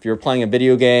 if you're playing a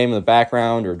video game in the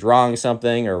background, or drawing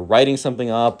something, or writing something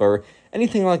up, or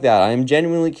anything like that. I am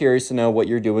genuinely curious to know what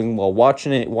you're doing while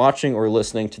watching or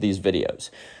listening to these videos.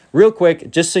 Real quick,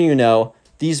 just so you know,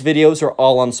 these videos are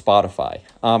all on Spotify,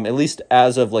 at least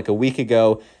as of like a week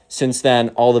ago. Since then,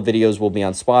 all the videos will be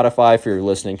on Spotify for your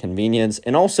listening convenience.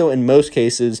 And also, in most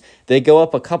cases, they go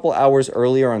up a couple hours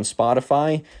earlier on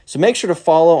Spotify. So make sure to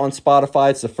follow on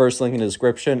Spotify. It's the first link in the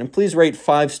description. And please rate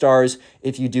 5 stars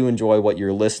if you do enjoy what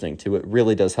you're listening to. It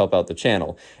really does help out the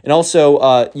channel. And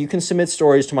also, you can submit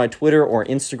stories to my Twitter or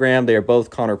Instagram. They are both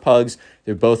connorpugs.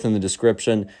 They're both in the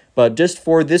description. But just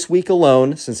for this week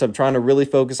alone, since I'm trying to really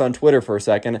focus on Twitter for a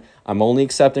second, I'm only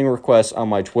accepting requests on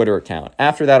my Twitter account.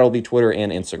 After that, it'll be Twitter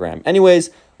and Instagram. Anyways,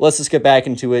 let's just get back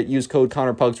into it. Use code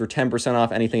connorpugs for 10%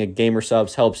 off anything at Gamer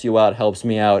Subs. Helps you out, helps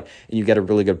me out, and you get a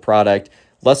really good product.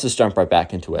 Let's just jump right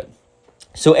back into it.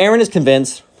 So Aaron is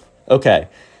convinced, okay,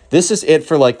 this is it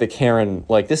for like the Karen,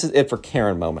 this is it for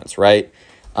Karen moments, right?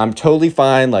 I'm totally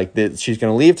fine. She's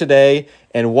going to leave today.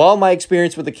 And while my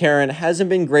experience with the Karen hasn't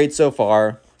been great so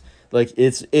far,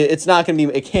 it's not going to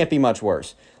be, it can't be much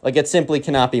worse. It simply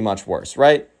cannot be much worse,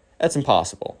 right? That's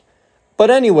impossible. But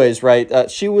anyways, right,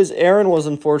 Aaron was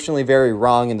unfortunately very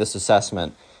wrong in this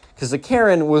assessment because the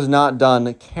Karen was not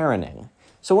done Karening.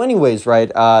 So anyways,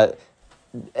 right,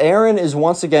 Aaron is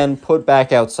once again put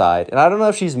back outside. And I don't know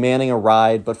if she's manning a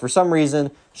ride, but for some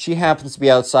reason, she happens to be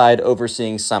outside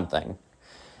overseeing something.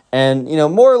 And,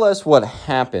 more or less what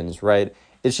happens, right,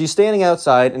 is she's standing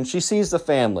outside and she sees the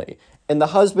family. And the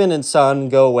husband and son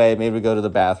go away, maybe go to the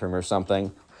bathroom or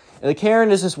something. And the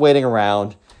Karen is just waiting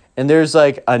around. And there's,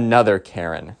 another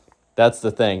Karen. That's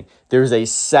the thing. There's a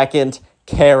second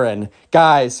Karen.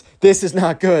 Guys, this is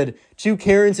not good. 2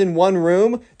 Karens in one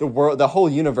room? The whole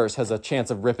universe has a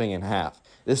chance of ripping in half.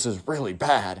 This is really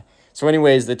bad. So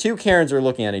anyways, the 2 Karens are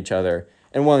looking at each other.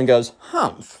 And one goes,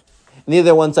 humph. And the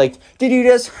other one's like, did you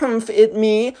just humph at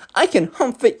me? I can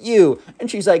humph at you.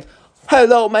 And she's like,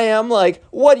 hello, ma'am.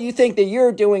 What do you think that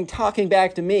you're doing talking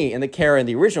back to me? And the Karen,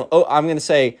 the original, I'm going to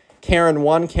say Karen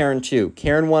 1, Karen 2.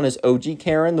 Karen 1 is OG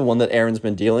Karen, the one that Aaron's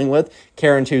been dealing with.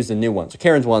 Karen 2 is the new one. So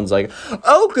Karen 1's like,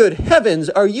 oh, good heavens,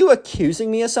 are you accusing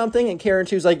me of something? And Karen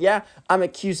 2's like, yeah, I'm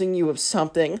accusing you of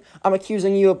something. I'm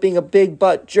accusing you of being a big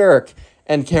butt jerk.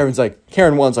 And Karen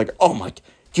 1's like, oh my,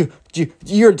 you're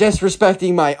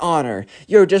disrespecting my honor.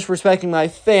 You're disrespecting my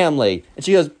family. And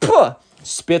she goes, puh,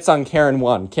 spits on Karen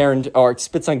 1.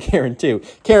 Spits on Karen 2.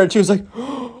 Karen 2's like,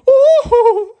 oh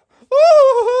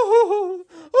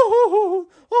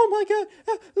my God,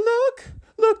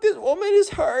 look, this woman is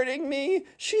hurting me.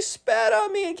 She spat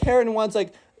on me. And Karen 1's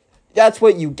like, that's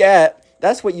what you get.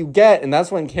 That's what you get. And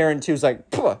that's when Karen 2's like,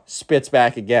 puh, spits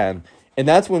back again. And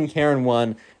that's when Karen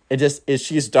 1,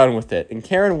 she's done with it. And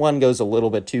Karen 1 goes a little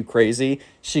bit too crazy.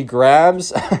 She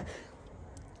grabs,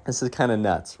 this is kind of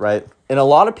nuts, right? And a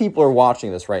lot of people are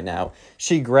watching this right now.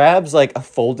 She grabs a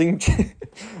folding chair.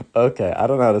 Okay, I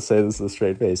don't know how to say this with a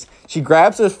straight face. She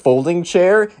grabs a folding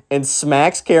chair and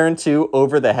smacks Karen 2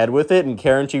 over the head with it, and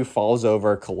Karen 2 falls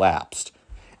over, collapsed.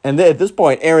 And then at this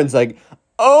point, Aaron's like,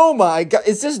 oh my God,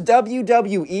 is this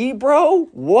WWE, bro?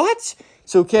 What?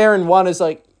 So Karen 1 is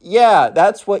like, yeah,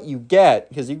 that's what you get.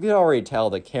 Because you can already tell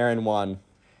that Karen 1,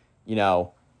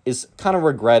 is kind of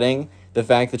regretting the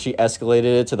fact that she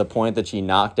escalated it to the point that she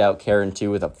knocked out Karen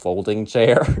 2 with a folding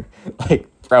chair. Like,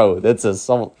 bro, that's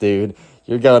assault, dude.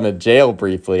 You're going to jail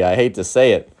briefly. I hate to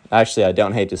say it. Actually, I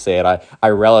don't hate to say it. I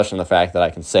relish in the fact that I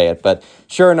can say it. But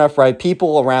sure enough, right,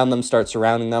 people around them start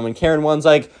surrounding them, and Karen 1's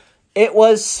like, it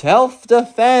was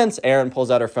self-defense. Erin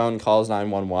pulls out her phone, calls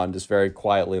 911, just very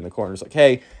quietly in the corner. It's like,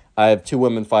 hey, I have 2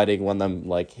 women fighting. One of them,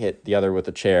 like, hit the other with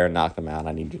a chair and knocked them out.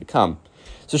 I need you to come.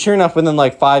 So sure enough, within,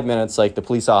 like, 5 minutes, like, the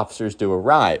police officers do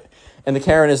arrive. And the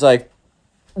Karen is like,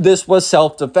 this was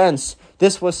self-defense.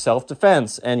 This was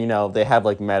self-defense. And, you know, they have,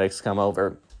 like, medics come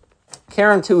over.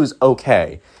 Karen 2 is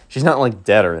okay. She's not, like,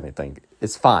 dead or anything.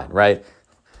 It's fine, right?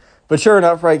 But sure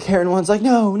enough, right, Karen 1's like,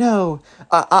 no,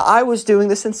 I was doing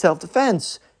this in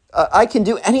self-defense. I can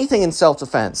do anything in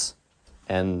self-defense.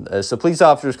 And so police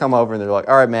officers come over and they're like,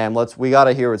 all right, ma'am, we got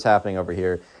to hear what's happening over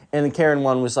here. And Karen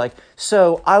 1 was like,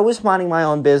 so I was minding my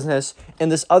own business, and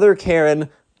this other Karen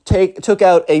took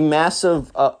out a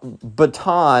massive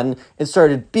baton and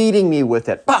started beating me with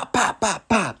it. Bop, bop, bop,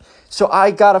 bop. So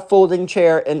I got a folding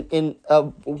chair, and in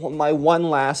my one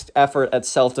last effort at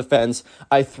self-defense,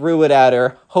 I threw it at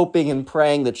her, hoping and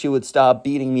praying that she would stop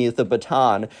beating me with the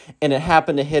baton. And it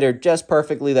happened to hit her just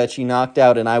perfectly that she knocked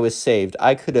out, and I was saved.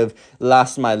 I could have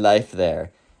lost my life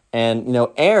there. And, you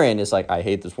know, Erin is like, I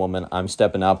hate this woman. I'm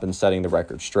stepping up and setting the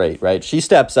record straight, right? She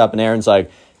steps up, and Erin's like,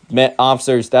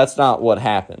 officers, that's not what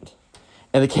happened.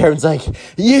 And the Karen's like,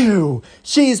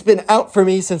 she's been out for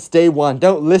me since day one.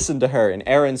 Don't listen to her. And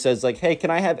Erin says, like, hey, can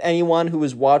I have anyone who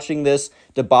is watching this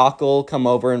debacle come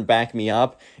over and back me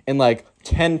up? And, like,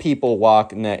 10 people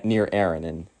walk near Erin.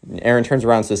 And Erin turns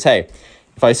around and says, hey,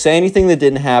 if I say anything that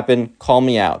didn't happen, call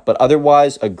me out. But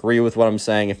otherwise, agree with what I'm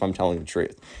saying if I'm telling the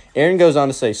truth. Erin goes on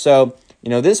to say, so, you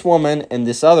know, this woman and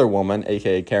this other woman,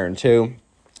 a.k.a. Karen 2,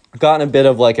 got in a bit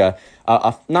of, like,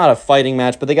 not a fighting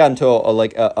match, but they got into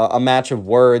a match of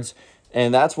words,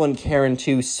 and that's when Karen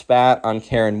 2 spat on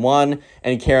Karen 1,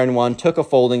 and Karen 1 took a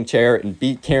folding chair and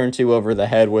beat Karen 2 over the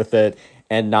head with it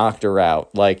and knocked her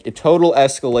out. Like, a total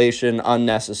escalation,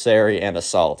 unnecessary, and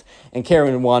assault. And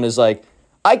Karen 1 is like,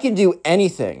 I can do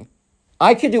anything.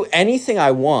 I can do anything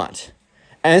I want.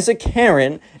 And as a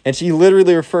Karen, and she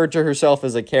literally referred to herself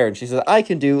as a Karen, she said, I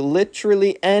can do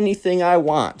literally anything I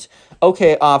want.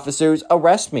 Okay, officers,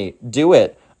 arrest me. Do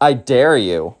it. I dare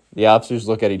you. The officers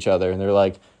look at each other, and they're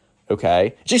like,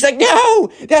 okay. She's like,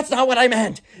 no, that's not what I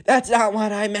meant. That's not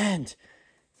what I meant.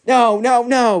 No,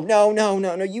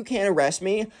 you can't arrest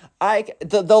me.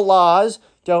 The laws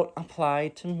don't apply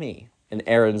to me. And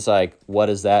Erin's like, what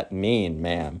does that mean,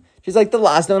 ma'am? She's like, the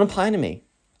laws don't apply to me,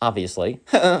 obviously.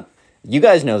 You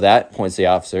guys know that, points the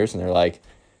officers, and they're like,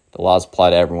 the laws apply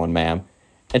to everyone, ma'am.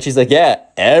 And she's like, yeah,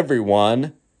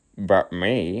 everyone but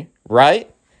me,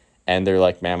 right? And they're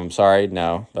like, ma'am, I'm sorry,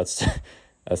 no, that's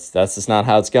just not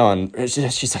how it's going.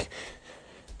 She's like,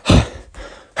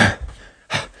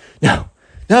 no.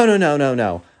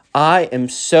 I am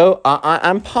so,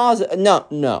 I'm positive.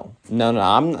 No,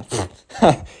 I'm not.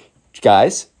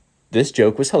 Guys, this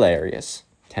joke was hilarious.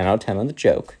 10 out of 10 on the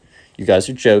joke. You guys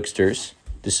are jokesters.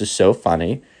 This is so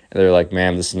funny. And they're like,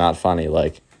 ma'am, this is not funny.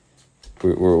 Like,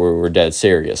 we're dead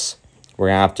serious. We're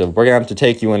gonna have to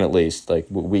take you in at least. Like,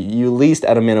 you at least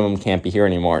at a minimum can't be here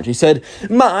anymore. And she said,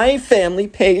 my family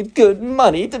paid good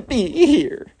money to be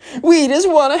here. We just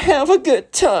want to have a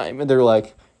good time. And they're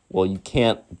like, well, you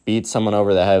can't beat someone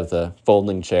over the head with a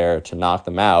folding chair to knock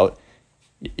them out.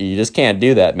 You just can't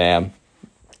do that, ma'am.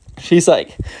 She's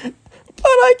like, but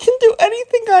I can do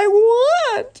anything I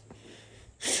want.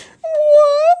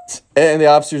 What? And the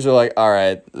officers are like, all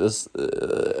right, this,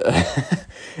 yeah,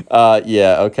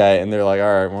 okay. And they're like,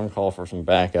 all right, we're going to call for some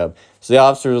backup. So the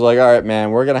officers are like, all right,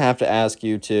 man, we're going to have to ask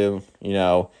you to, you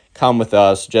know, come with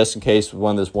us just in case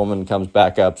when this woman comes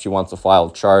back up, she wants to file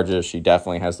charges. She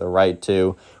definitely has the right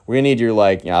to. We're going to need your,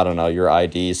 like, I don't know, your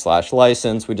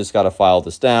ID/license. We just got to file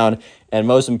this down. And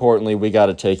most importantly, we got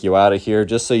to take you out of here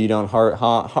just so you don't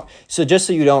just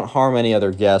so you don't harm any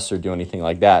other guests or do anything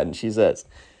like that. And she says,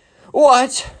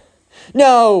 what?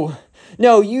 No,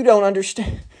 you don't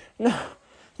understand. No,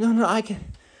 I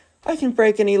can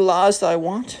break any laws that I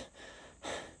want.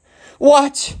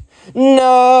 What?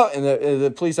 No. And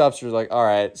the police officer's like, all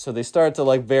right. So they start to,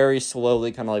 like, very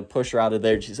slowly kind of, like, push her out of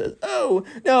there. And she says, oh,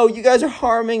 no, you guys are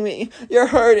harming me. You're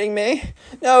hurting me.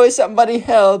 No, somebody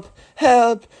help.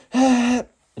 And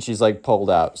she's, like, pulled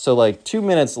out. So, like, 2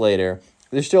 minutes later,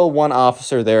 there's still one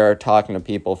officer there talking to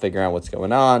people, figuring out what's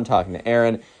going on, talking to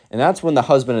Erin. And that's when the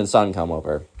husband and son come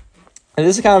over. And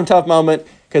this is kind of a tough moment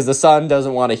because the son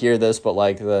doesn't want to hear this, but,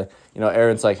 like,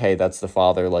 Erin's like, hey, that's the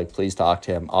father. Like, please talk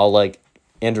to him. I'll, like,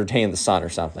 entertain the son or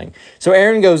something. So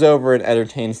Aaron goes over and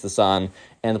entertains the son,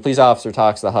 and the police officer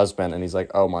talks to the husband, and he's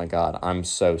like, "Oh my God, I'm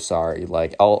so sorry.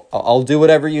 Like, I'll do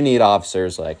whatever you need,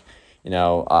 officers. Like,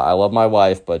 I love my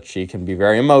wife, but she can be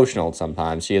very emotional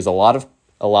sometimes. She has a lot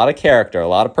of character, a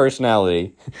lot of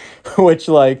personality," which,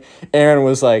 like, Aaron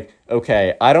was like,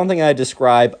 "Okay, I don't think I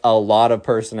describe a lot of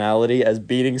personality as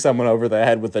beating someone over the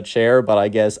head with a chair, but I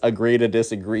guess agree to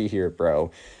disagree here, bro."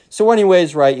 So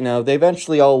anyways, right, they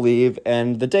eventually all leave,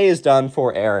 and the day is done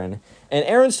for Aaron. And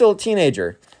Aaron's still a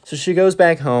teenager, so she goes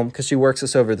back home because she works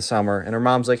this over the summer, and her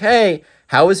mom's like, "Hey,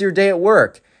 how was your day at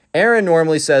work?" Aaron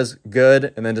normally says,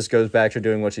 "Good," and then just goes back to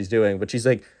doing what she's doing, but she's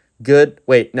like, "Good?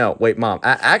 Wait, no, wait, Mom,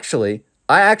 I actually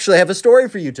have a story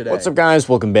for you today." What's up, guys?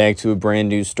 Welcome back to a brand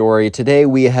new story. Today,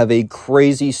 we have a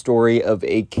crazy story of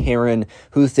a Karen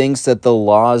who thinks that the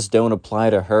laws don't apply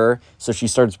to her, so she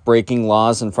starts breaking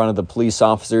laws in front of the police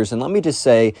officers. And let me just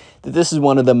say that this is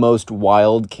one of the most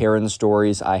wild Karen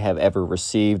stories I have ever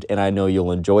received, and I know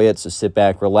you'll enjoy it, so sit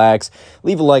back, relax,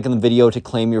 leave a like on the video to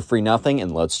claim your free nothing,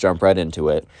 and let's jump right into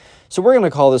it. So we're going to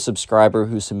call the subscriber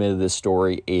who submitted this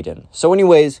story Aiden. So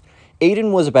anyways,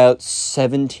 Aiden was about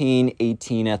 17,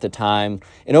 18 at the time,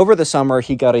 and over the summer,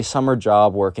 he got a summer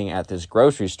job working at this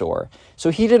grocery store. So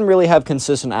he didn't really have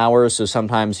consistent hours, so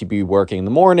sometimes he'd be working in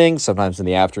the morning, sometimes in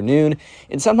the afternoon,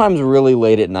 and sometimes really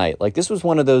late at night. Like, this was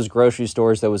one of those grocery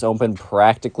stores that was open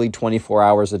practically 24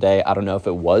 hours a day. I don't know if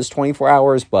it was 24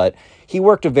 hours, but he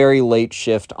worked a very late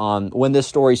shift when this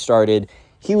story started.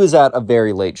 He was at a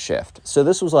very late shift. So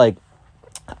this was like,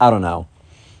 I don't know,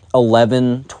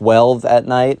 11, 12 at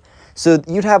night. So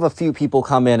you'd have a few people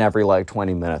come in every like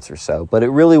 20 minutes or so, but it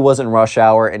really wasn't rush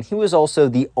hour, and he was also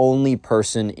the only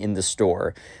person in the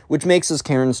store, which makes this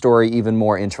Karen story even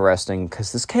more interesting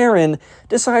because this Karen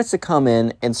decides to come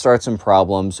in and start some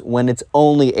problems when it's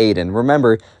only Aiden.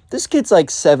 Remember, this kid's like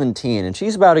 17, and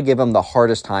she's about to give him the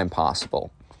hardest time possible.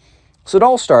 So it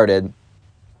all started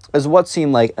as what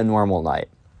seemed like a normal night,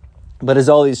 but as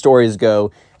all these stories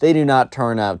go, they do not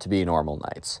turn out to be normal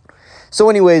nights. So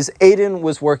anyways, Aiden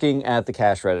was working at the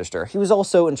cash register. He was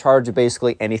also in charge of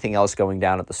basically anything else going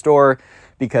down at the store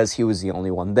because he was the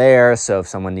only one there. So if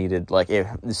someone needed, like, if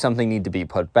something needed to be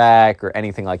put back or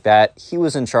anything like that, he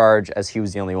was in charge as he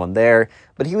was the only one there.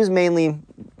 But he was mainly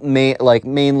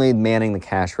manning the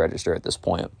cash register at this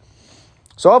point.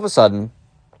 So all of a sudden,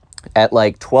 at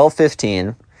like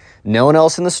 12:15, no one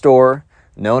else in the store,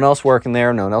 no one else working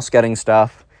there, no one else getting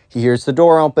stuff. He hears the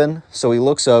door open, so he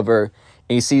looks over.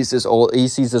 He sees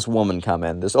this woman come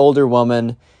in, this older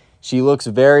woman. She looks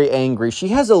very angry. She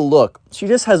has a look. She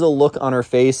just has a look on her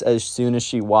face as soon as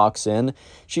she walks in.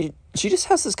 She just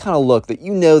has this kind of look that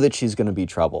you know that she's going to be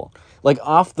trouble. Like,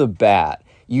 off the bat,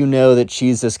 you know that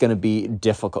she's just going to be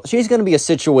difficult. She's going to be a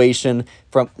situation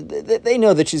they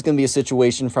know that she's going to be a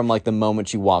situation from like the moment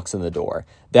she walks in the door.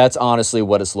 That's honestly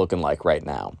what it's looking like right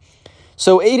now.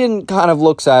 So Aiden kind of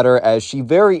looks at her as she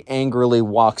very angrily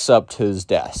walks up to his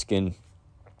desk, and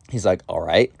he's like, "All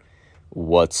right,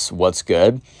 what's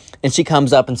good?" And she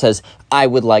comes up and says, "I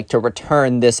would like to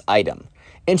return this item."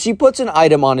 And she puts an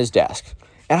item on his desk.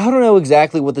 And I don't know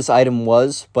exactly what this item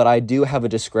was, but I do have a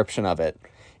description of it.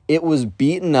 It was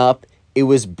beaten up. It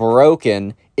was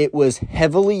broken. It was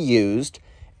heavily used.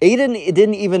 Aiden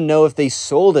didn't even know if they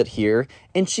sold it here,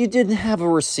 and she didn't have a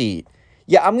receipt.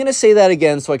 Yeah, I'm going to say that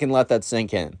again so I can let that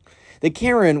sink in. The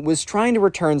Karen was trying to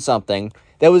return something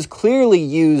that was clearly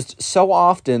used so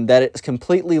often that it's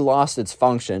completely lost its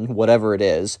function, whatever it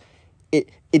is.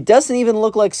 It doesn't even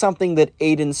look like something that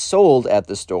Aiden sold at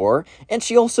the store, and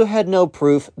she also had no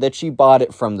proof that she bought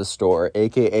it from the store,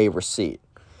 aka receipt.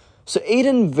 So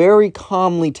Aiden very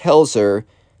calmly tells her,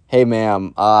 "Hey,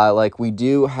 ma'am, we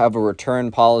do have a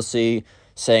return policy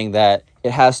saying that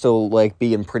it has to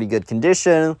be in pretty good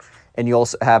condition, and you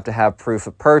also have to have proof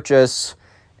of purchase.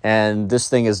 And this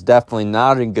thing is definitely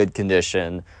not in good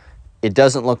condition. It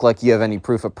doesn't look like you have any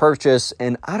proof of purchase.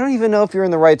 And I don't even know if you're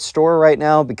in the right store right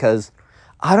now because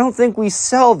I don't think we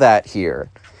sell that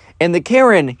here." And the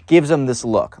Karen gives him this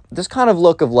look. This kind of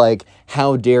look of like,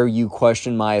 "How dare you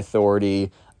question my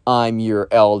authority? I'm your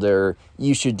elder.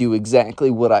 You should do exactly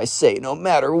what I say no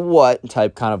matter what,"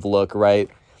 type kind of look, right?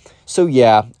 So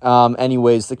yeah,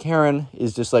 anyways, the Karen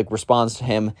is just like responds to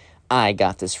him, "I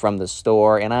got this from the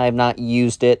store, and I have not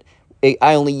used it.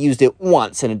 I only used it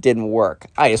once, and it didn't work.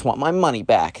 I just want my money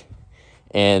back."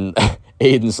 And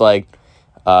Aiden's like,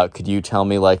 Could you tell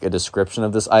me like a description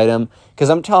of this item? Because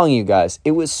I'm telling you guys,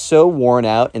 it was so worn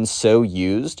out and so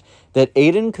used that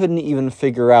Aiden couldn't even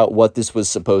figure out what this was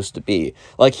supposed to be.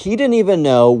 Like, he didn't even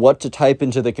know what to type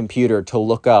into the computer to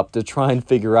look up to try and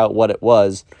figure out what it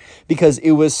was, because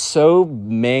it was so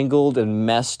mangled and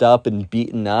messed up and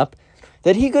beaten up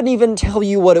that he couldn't even tell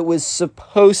you what it was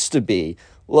supposed to be.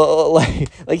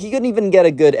 Like he couldn't even get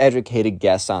a good educated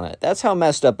guess on it. That's how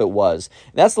messed up it was.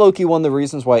 And that's low-key one of the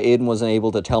reasons why Aiden wasn't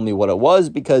able to tell me what it was,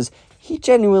 because he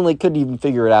genuinely couldn't even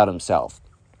figure it out himself.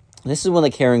 This is when the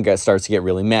Karen guy starts to get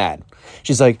really mad.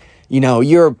 She's like, you know,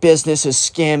 your business is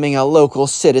scamming a local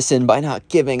citizen by not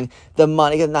giving the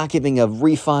money, not giving a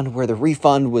refund where the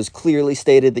refund was clearly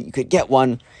stated that you could get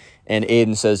one. And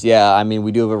Aiden says, yeah, I mean,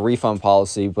 we do have a refund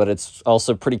policy, but it's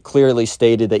also pretty clearly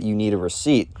stated that you need a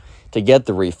receipt to get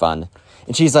the refund.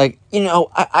 And she's like, you know,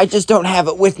 I just don't have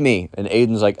it with me. And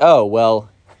Aiden's like, oh,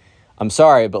 well, I'm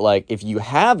sorry, but like, if you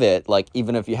have it, like,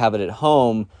 even if you have it at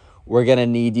home, we're going to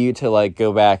need you to like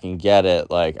go back and get it.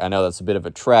 Like, I know that's a bit of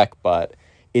a trek, but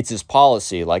it's his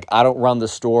policy. Like, I don't run the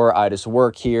store. I just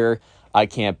work here. I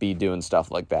can't be doing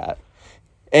stuff like that.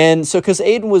 And so, because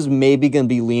Aiden was maybe going to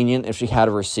be lenient if she had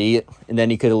a receipt, and then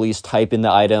he could at least type in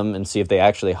the item and see if they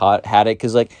actually had it.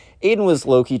 Because, like, Aiden was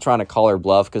low-key trying to call her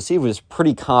bluff because he was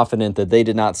pretty confident that they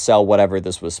did not sell whatever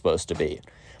this was supposed to be.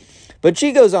 But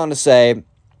she goes on to say,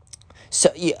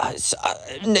 she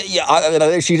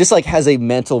just, like, has a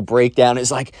mental breakdown.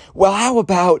 It's like, well, how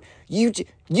about you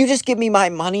just give me my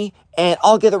money and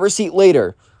I'll get a receipt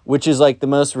later, which is, like, the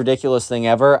most ridiculous thing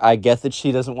ever. I get that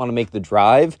she doesn't want to make the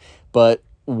drive, but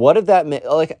what if that,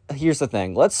 like, here's the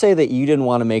thing. Let's say that you didn't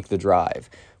want to make the drive.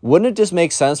 Wouldn't it just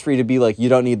make sense for you to be like, you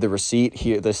don't need the receipt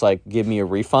here, just like, give me a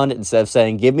refund, instead of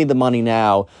saying, give me the money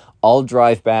now, I'll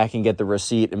drive back and get the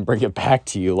receipt and bring it back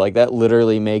to you. Like, that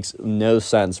literally makes no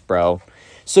sense, bro.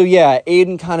 So yeah,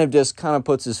 Aiden kind of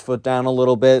puts his foot down a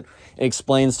little bit and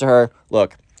explains to her,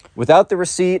 look, without the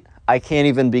receipt, I can't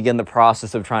even begin the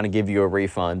process of trying to give you a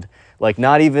refund. Like,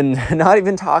 not even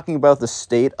talking about the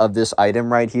state of this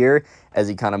item right here, as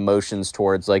he kind of motions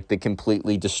towards, like, the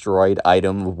completely destroyed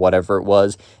item, whatever it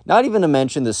was. Not even to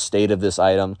mention the state of this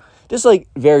item. Just, like,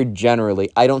 very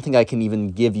generally, I don't think I can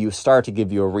even start to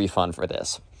give you a refund for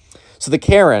this. So the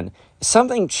Karen,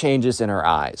 something changes in her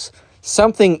eyes.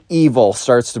 Something evil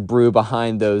starts to brew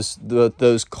behind those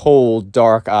cold,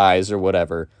 dark eyes or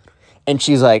whatever. And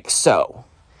she's like, so,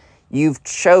 you've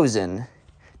chosen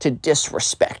to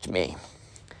disrespect me.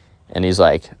 And he's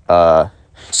like,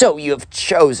 so you have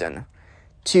chosen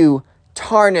to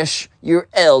tarnish your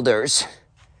elders.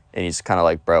 And he's kind of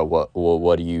like, bro,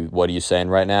 what are you saying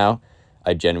right now?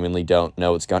 I genuinely don't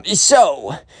know what's going on.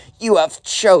 So you have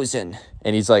chosen.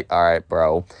 And he's like, all right,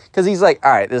 bro. Because he's like,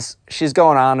 all right, she's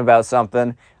going on about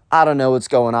something. I don't know what's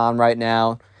going on right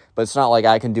now, but it's not like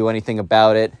I can do anything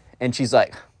about it. And she's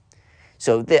like,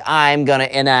 so I'm going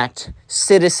to enact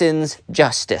citizens'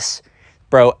 justice.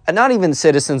 Bro, not even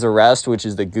citizens' arrest, which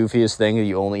is the goofiest thing that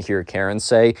you only hear Karen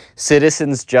say.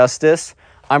 Citizens' justice.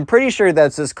 I'm pretty sure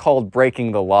that's just called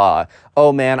breaking the law.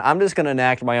 Oh man, I'm just going to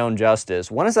enact my own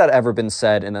justice. When has that ever been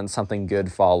said and then something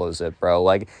good follows it, bro?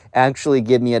 Like, actually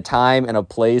give me a time and a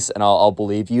place and I'll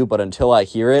believe you, but until I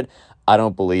hear it, I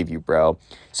don't believe you, bro.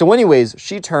 So anyways,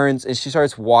 she turns and she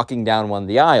starts walking down one of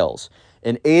the aisles.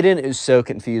 And Aiden is so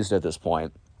confused at this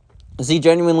point, as he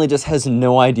genuinely just has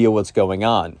no idea what's going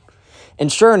on.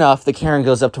 And sure enough, the Karen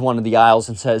goes up to one of the aisles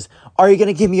and says, are you going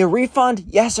to give me a refund?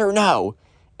 Yes or no?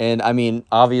 And I mean,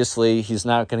 obviously, he's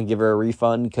not going to give her a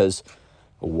refund, because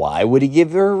why would he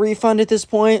give her a refund at this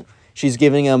point? She's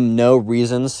giving him no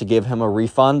reasons to give him a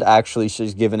refund. Actually,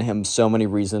 she's given him so many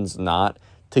reasons not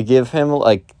to give her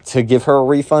a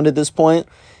refund at this point.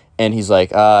 And he's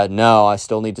like, no, I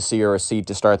still need to see your receipt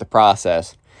to start the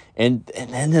process. And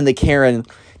then the Karen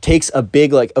takes a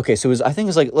big, like, okay, so I think it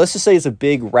was like, let's just say it's a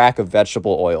big rack of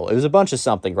vegetable oil. It was a bunch of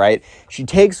something, right? She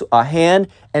takes a hand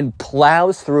and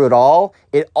plows through it all.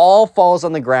 It all falls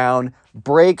on the ground,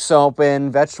 breaks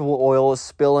open. Vegetable oil is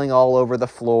spilling all over the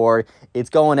floor. It's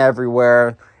going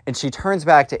everywhere. And she turns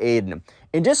back to Aiden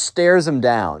and just stares him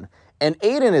down. And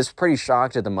Aiden is pretty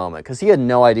shocked at the moment, because he had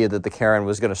no idea that the Karen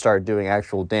was going to start doing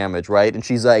actual damage, right? And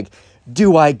she's like,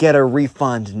 do I get a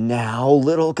refund now,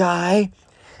 little guy?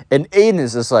 And Aiden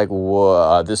is just like,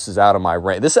 whoa, this is out of my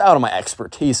range. This is out of my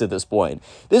expertise at this point.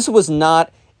 This was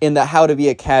not in the how to be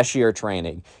a cashier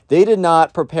training. They did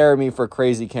not prepare me for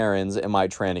crazy Karens in my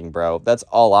training, bro. That's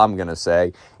all I'm going to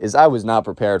say, is I was not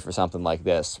prepared for something like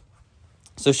this.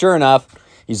 So sure enough,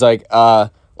 he's like, ma'am,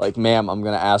 I'm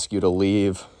going to ask you to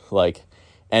leave.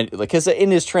 Because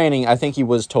in his training, I think he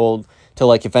was told to,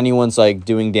 like, if anyone's, like,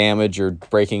 doing damage or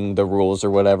breaking the rules or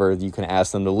whatever, you can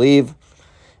ask them to leave.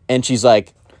 And she's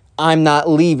like, I'm not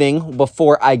leaving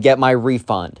before I get my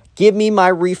refund. Give me my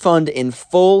refund in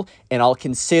full, and I'll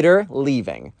consider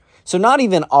leaving. So not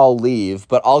even I'll leave,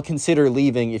 but I'll consider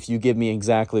leaving if you give me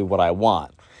exactly what I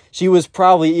want. She was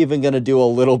probably even going to do a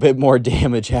little bit more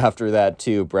damage after that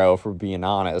too, bro, if we're being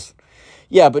honest.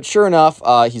 Yeah, but sure enough,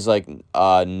 he's like,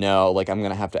 no, like, I'm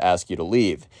going to have to ask you to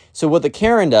leave. So what the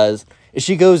Karen does is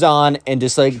she goes on and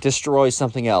just, like, destroys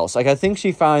something else. Like, I think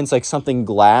she finds, like, something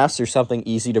glass or something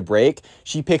easy to break.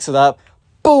 She picks it up,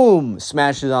 boom,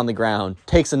 smashes it on the ground,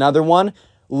 takes another one,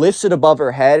 lifts it above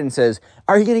her head and says,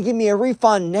 are you going to give me a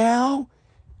refund now?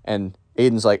 And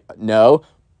Aiden's like, no.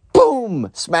 Boom,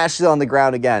 smashes it on the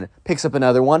ground again, picks up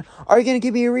another one. Are you going to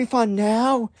give me a refund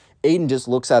now? Aiden just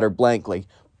looks at her blankly.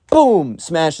 Boom,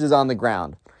 smashes on the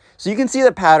ground. So you can see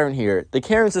the pattern here. The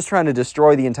Karen's just trying to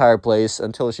destroy the entire place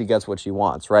until she gets what she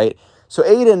wants, right? So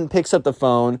Aiden picks up the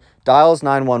phone, dials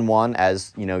 911,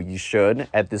 as, you know, you should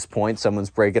at this point. Someone's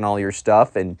breaking all your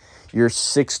stuff and you're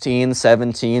 16,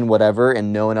 17, whatever,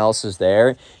 and no one else is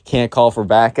there. Can't call for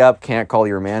backup, can't call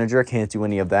your manager, can't do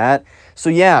any of that. So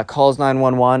yeah, calls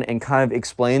 911 and kind of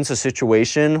explains the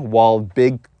situation while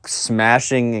big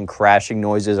smashing and crashing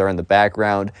noises are in the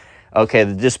background. Okay,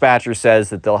 the dispatcher says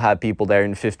that they'll have people there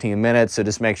in 15 minutes, so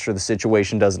just make sure the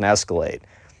situation doesn't escalate.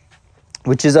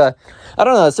 Which is I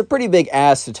don't know, it's a pretty big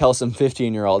ask to tell some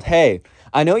 15-year-old, hey,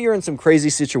 I know you're in some crazy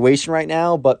situation right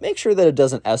now, but make sure that it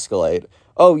doesn't escalate.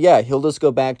 Oh yeah, he'll just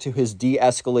go back to his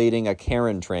de-escalating a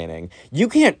Karen training. You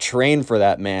can't train for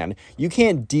that, man. You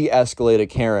can't de-escalate a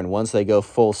Karen once they go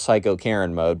full psycho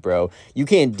Karen mode, bro. You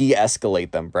can't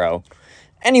de-escalate them, bro.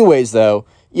 Anyways, though,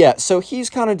 yeah, so he's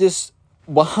kind of just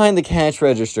behind the cash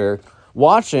register,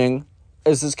 watching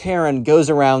as this Karen goes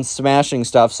around smashing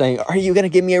stuff, saying, are you going to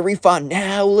give me a refund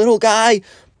now, little guy?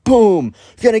 Boom.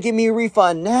 You going to give me a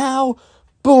refund now?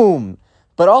 Boom.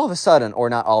 But all of a sudden, or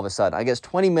not all of a sudden, I guess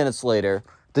 20 minutes later,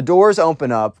 the doors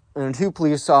open up and 2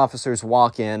 police officers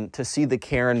walk in to see the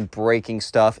Karen breaking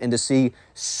stuff and to see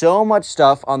so much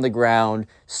stuff on the ground,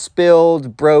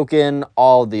 spilled, broken,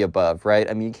 all of the above, right?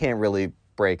 I mean, you can't really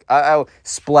break,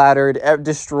 splattered,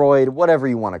 destroyed, whatever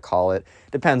you want to call it.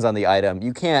 Depends on the item.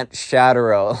 You can't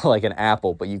shatter like an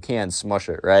apple, but you can smush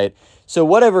it, right? So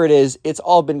whatever it is, it's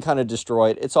all been kind of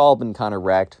destroyed. It's all been kind of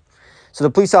wrecked. So the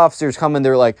police officers come in,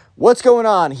 they're like, what's going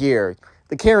on here?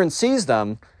 The Karen sees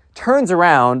them, turns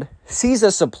around, sees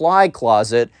a supply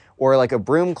closet or like a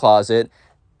broom closet.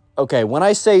 Okay, when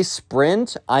I say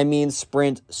sprint, I mean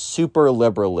sprint super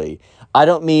liberally. I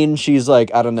don't mean she's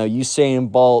like, I don't know, Usain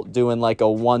Bolt doing like a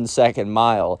 1-second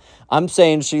mile. I'm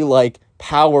saying she like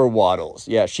power waddles.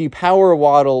 Yeah, she power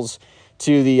waddles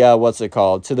to the,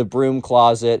 to the broom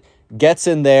closet, gets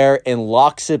in there and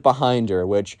locks it behind her,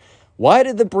 which, why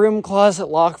did the broom closet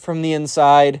lock from the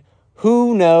inside?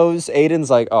 Who knows? Aiden's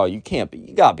like, oh, you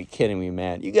gotta be kidding me,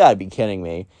 man. You gotta be kidding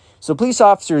me. So police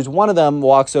officers, one of them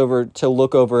walks over to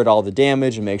look over at all the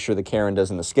damage and make sure the Karen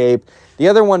doesn't escape. The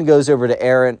other one goes over to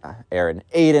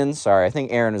Aiden, sorry, I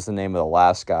think Aaron is the name of the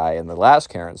last guy in the last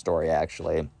Karen story,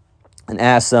 actually, and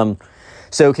asks him,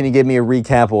 so can you give me a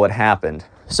recap of what happened?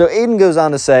 So Aiden goes on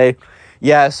to say,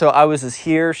 yeah, so I was just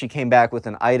here. She came back with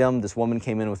an item. This woman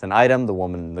came in with an item, the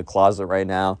woman in the closet right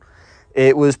now.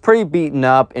 It was pretty beaten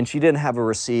up, and she didn't have a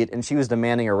receipt, and she was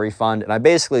demanding a refund. And I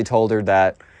basically told her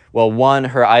that, well, one,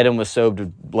 her item was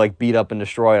so like beat up and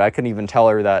destroyed. I couldn't even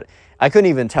tell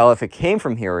if it came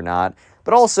from here or not.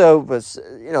 But also,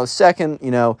 second,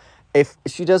 if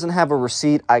she doesn't have a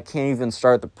receipt, I can't even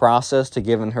start the process to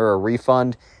giving her a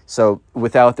refund. So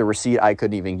without the receipt, I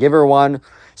couldn't even give her one.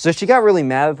 So she got really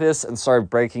mad at this and started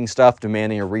breaking stuff,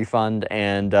 demanding a refund.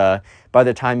 And by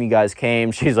the time you guys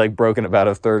came, she's like broken about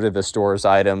a third of the store's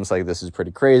items. Like, this is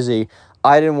pretty crazy.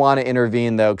 I didn't want to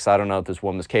intervene, though, because I don't know what this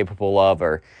woman's capable of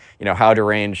or, how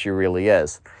deranged she really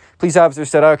is. Police officer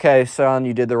said, okay, son,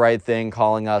 you did the right thing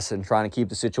calling us and trying to keep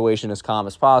the situation as calm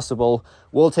as possible.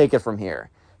 We'll take it from here.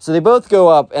 So they both go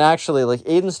up, and actually, like,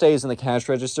 Aiden stays in the cash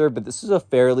register, but this is a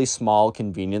fairly small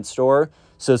convenience store,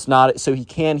 so he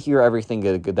can hear everything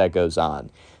that goes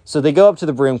on. So they go up to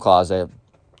the broom closet,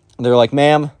 and they're like,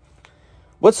 ma'am,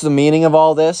 what's the meaning of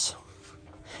all this?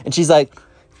 And she's like,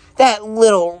 that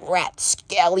little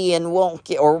rapscallion won't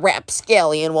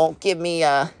give me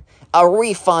a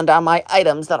refund on my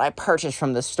items that I purchased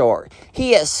from the store.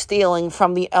 He is stealing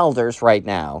from the elders right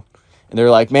now. And they're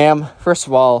like, ma'am, first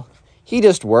of all, he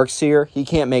just works here. He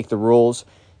can't make the rules.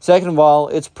 Second of all,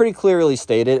 it's pretty clearly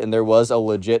stated, and there was a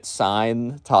legit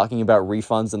sign talking about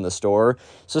refunds in the store.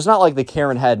 So it's not like the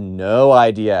Karen had no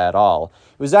idea at all.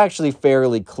 It was actually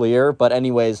fairly clear. But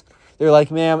anyways, they're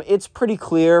like, ma'am, it's pretty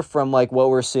clear from, like,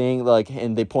 what we're seeing, like,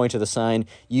 and they point to the sign,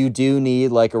 you do need,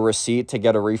 like, a receipt to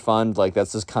get a refund. Like,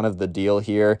 that's just kind of the deal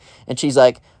here. And she's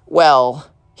like,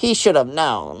 well, he should have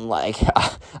known. Like,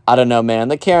 I don't know, man.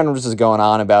 The Karen was just going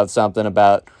on about something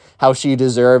about how she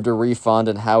deserved a refund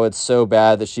and how it's so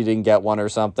bad that she didn't get one or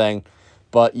something.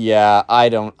 But yeah, I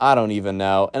don't even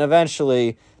know. And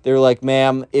eventually they're like,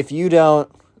 ma'am, if you don't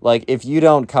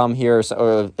come here,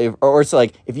 or it's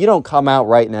like, if you don't come out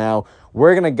right now,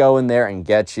 we're going to go in there and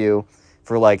get you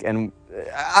for, like, and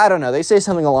I don't know. They say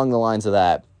something along the lines of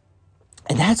that.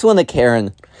 And that's when the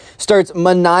Karen starts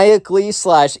maniacally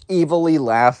 / evilly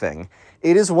laughing.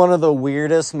 It is one of the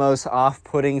weirdest, most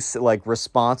off-putting, like,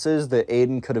 responses that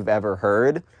Aiden could have ever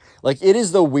heard. Like, it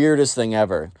is the weirdest thing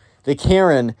ever. The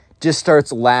Karen just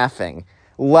starts laughing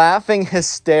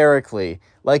hysterically,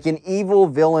 like an evil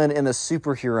villain in a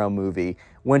superhero movie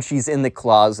when she's in the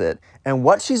closet. And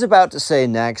what she's about to say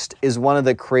next is one of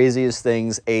the craziest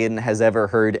things Aiden has ever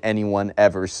heard anyone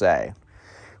ever say.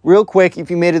 Real quick,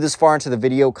 if you made it this far into the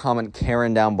video, comment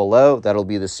Karen down below. That'll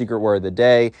be the secret word of the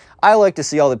day. I like to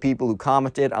see all the people who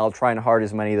commented. I'll try and heart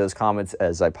as many of those comments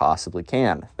as I possibly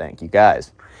can. Thank you,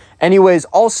 guys. Anyways,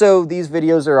 also, these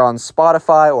videos are on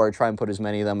Spotify, or I try and put as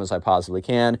many of them as I possibly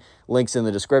can. Links in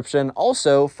the description.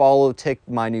 Also, follow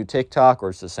my new TikTok, or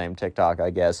it's the same TikTok,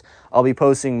 I guess. I'll be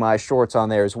posting my shorts on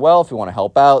there as well if you want to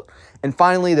help out. And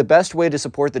finally, the best way to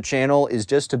support the channel is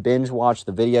just to binge watch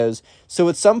the videos. So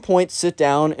at some point, sit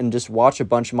down and just watch a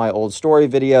bunch of my old story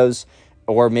videos.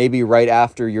 Or maybe right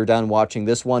after you're done watching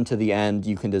this one to the end,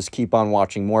 you can just keep on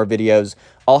watching more videos.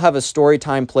 I'll have a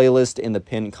Storytime playlist in the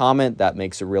pinned comment. That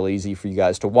makes it real easy for you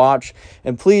guys to watch.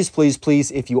 And please, please,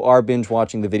 please, if you are binge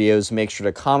watching the videos, make sure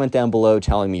to comment down below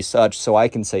telling me such so I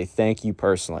can say thank you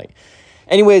personally.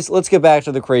 Anyways, let's get back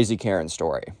to the crazy Karen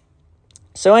story.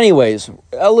 So anyways,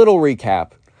 a little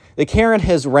recap. The Karen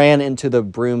has ran into the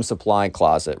broom supply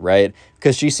closet, right?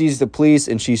 Because she sees the police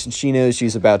and she knows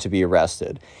she's about to be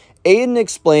arrested. Aiden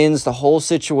explains the whole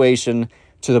situation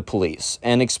to the police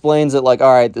and explains it like,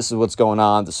 all right, this is what's going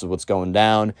on. This is what's going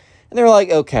down. And they're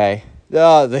like, okay.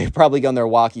 They probably got on their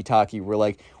walkie-talkie. We're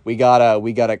like, we got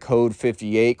a code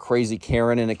 58, crazy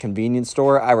Karen in a convenience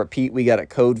store. I repeat, we got a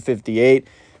code 58.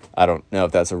 I don't know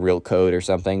if that's a real code or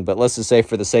something, but let's just say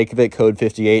for the sake of it, code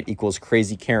 58 equals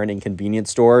crazy Karen in convenience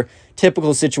store.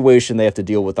 Typical situation they have to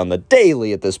deal with on the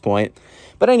daily at this point.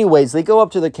 But anyways, they go up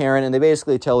to the Karen and they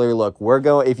basically tell her, look,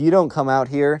 if you don't come out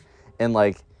here and,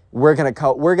 like, we're going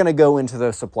to go into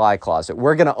the supply closet.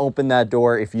 We're going to open that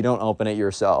door if you don't open it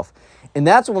yourself. And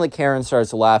that's when the Karen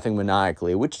starts laughing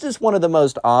maniacally, which is one of the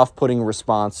most off-putting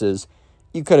responses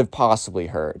you could have possibly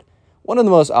heard. One of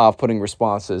the most off-putting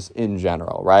responses in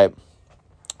general, right?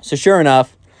 So sure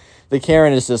enough, the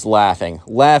Karen is just laughing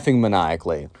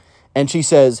maniacally. And she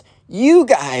says, you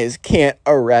guys can't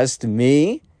arrest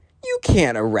me. You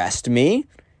can't arrest me.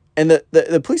 And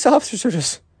the police officers are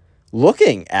just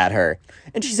looking at her.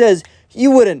 And she says,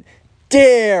 you wouldn't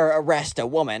dare arrest a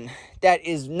woman. That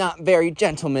is not very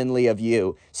gentlemanly of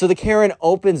you. So the Karen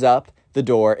opens up the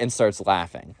door and starts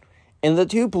laughing. And the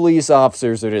two police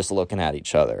officers are just looking at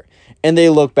each other. And they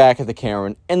look back at the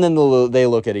Karen, and then they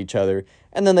look at each other,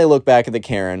 and then they look back at the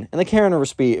Karen, and the Karen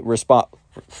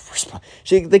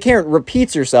the Karen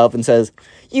repeats herself and says,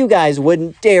 you guys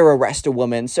wouldn't dare arrest a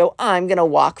woman, so I'm gonna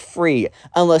walk free,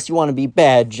 unless you want to be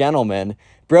bad gentlemen.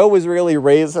 Bro was really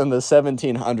raised in the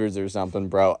 1700s or something,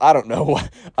 bro. I don't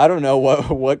know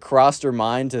what crossed her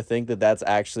mind to think that that's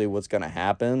actually what's gonna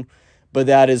happen, but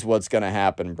that is what's gonna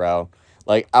happen, bro.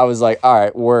 Like, I was like, all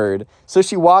right, word. So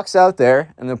she walks out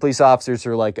there, and the police officers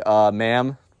are like,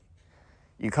 ma'am,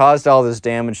 you caused all this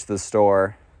damage to the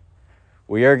store.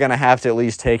 We are going to have to at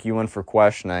least take you in for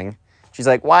questioning. She's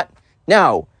like, what?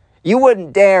 No, you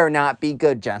wouldn't dare not be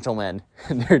good gentlemen.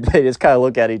 And they just kind of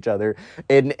look at each other.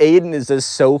 And Aiden is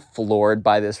just so floored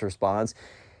by this response.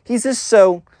 He's just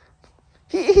so...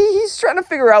 He's trying to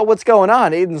figure out what's going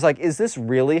on. Aiden's like, is this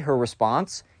really her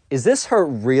response? Is this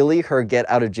really her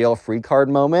get-out-of-jail-free card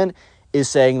moment? Is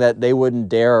saying that they wouldn't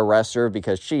dare arrest her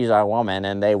because she's a woman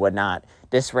and they would not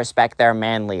disrespect their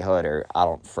manlyhood, or I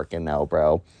don't freaking know,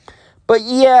 bro. But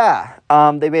yeah,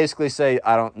 they basically say,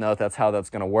 I don't know if that's how that's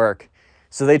going to work.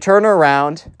 So they turn her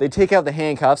around, they take out the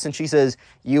handcuffs, and she says,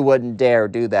 you wouldn't dare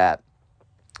do that.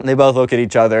 And they both look at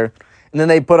each other, and then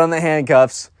they put on the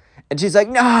handcuffs, and she's like,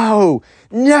 no,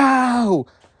 no,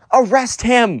 arrest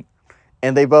him.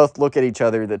 And they both look at each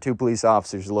other. The two police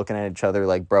officers are looking at each other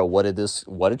like, bro, what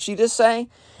did she just say?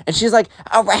 And she's like,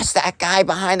 arrest that guy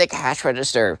behind the cash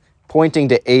register, pointing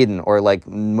to Aiden, or like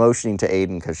motioning to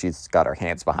Aiden because she's got her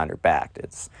hands behind her back.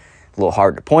 a little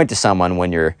hard to point to someone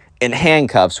when you're in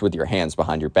handcuffs with your hands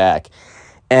behind your back.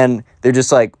 And they're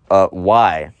just like,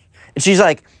 why? And she's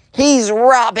like, he's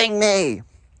robbing me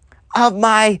of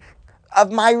my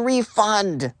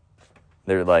refund.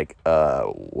 They're like,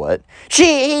 what?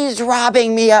 He's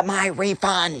robbing me of my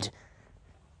refund.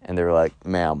 And they're like,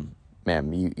 ma'am,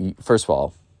 you first of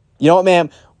all, you know what, ma'am?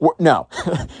 No,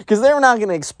 because they're not going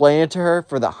to explain it to her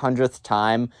for the 100th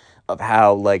time of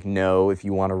how, like, no, if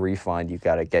you want a refund, you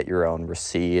got to get your own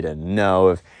receipt. And no,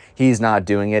 if he's not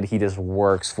doing it, he just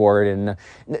works for it. And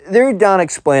they're done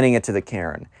explaining it to the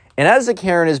Karen. And as the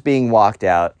Karen is being walked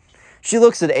out, she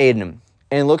looks at Aiden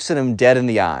and looks at him dead in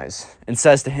the eyes and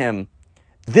says to him,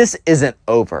 this isn't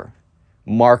over.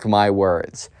 Mark my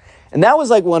words. And that was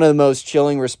like one of the most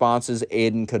chilling responses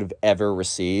Aiden could have ever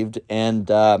received. And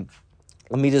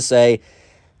let me just say,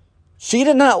 she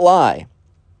did not lie.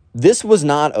 This was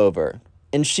not over.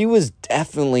 And she was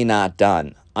definitely not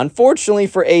done. Unfortunately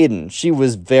for Aiden, she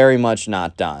was very much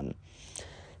not done.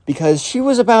 Because she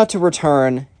was about to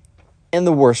return in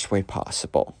the worst way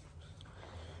possible.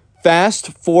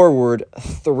 Fast forward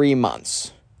 3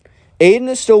 months. Aiden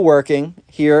is still working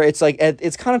here. It's like,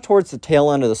 it's kind of towards the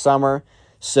tail end of the summer.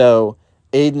 So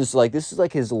Aiden's like, this is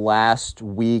like his last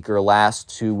week or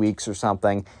last 2 weeks or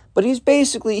something. But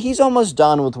he's almost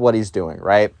done with what he's doing,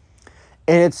 right?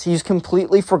 And he's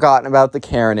completely forgotten about the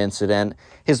Karen incident.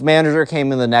 His manager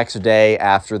came in the next day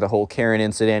after the whole Karen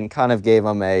incident, kind of gave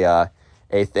him a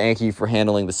thank you for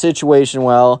handling the situation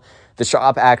well. The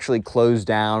shop actually closed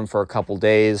down for a couple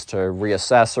days to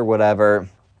reassess or whatever.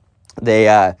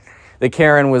 The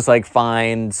Karen was like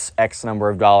fined X number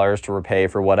of dollars to repay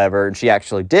for whatever, and she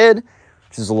actually did,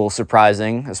 which is a little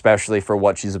surprising, especially for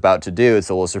what she's about to do. It's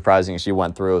a little surprising she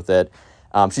went through with it.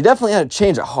 She definitely had a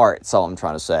change of heart, that's all I'm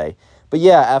trying to say. But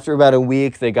yeah, after about a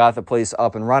week, they got the place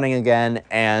up and running again,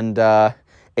 and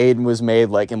Aiden was made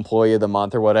like employee of the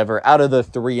month or whatever out of the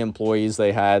 3 employees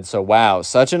they had. So wow,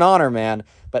 such an honor, man.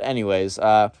 But anyways,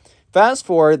 fast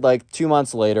forward like 2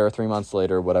 months later, 3 months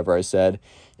later, whatever I said.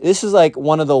 This is like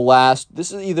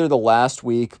this is either the last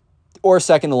week or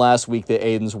second to last week that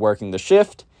Aiden's working the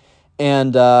shift.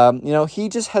 And, you know, he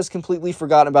just has completely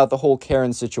forgotten about the whole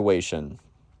Karen situation.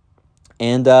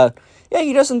 And, yeah,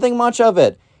 he doesn't think much of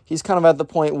it. He's kind of at the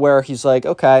point where he's like,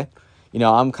 okay, you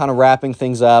know, I'm kind of wrapping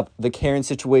things up. The Karen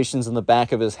situation's in the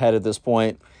back of his head at this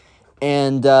point.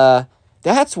 And,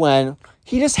 that's when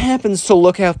he just happens to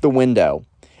look out the window.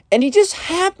 And he just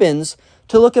happens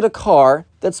to look at a car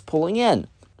that's pulling in.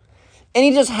 And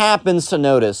he just happens to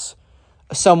notice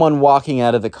someone walking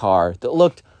out of the car that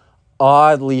looked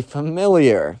oddly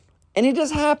familiar. And he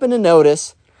just happened to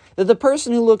notice that the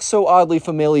person who looked so oddly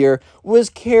familiar was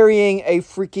carrying a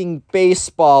freaking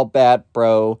baseball bat,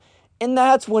 bro. And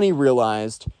that's when he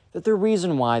realized that the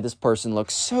reason why this person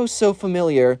looked so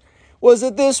familiar was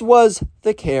that this was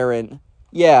the Karen.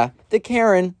 Yeah, the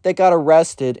Karen that got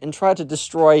arrested and tried to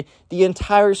destroy the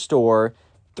entire store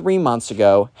 3 months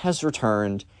ago has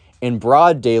returned in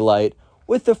broad daylight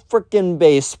with a frickin'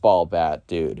 baseball bat,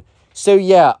 dude. So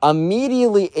yeah,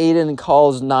 immediately Aiden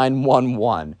calls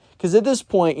 911. Because at this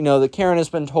point, you know, the Karen has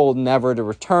been told never to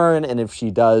return, and if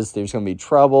she does, there's going to be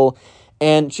trouble.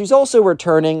 And she's also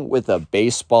returning with a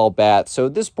baseball bat. So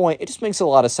at this point, it just makes a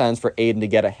lot of sense for Aiden to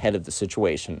get ahead of the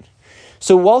situation.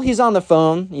 So while he's on the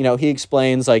phone, you know, he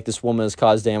explains, like, this woman has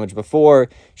caused damage before.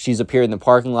 She's appeared in the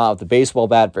parking lot with a baseball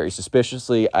bat very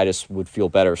suspiciously. I just would feel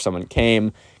better if someone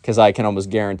came, because I can almost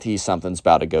guarantee something's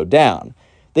about to go down.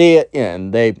 This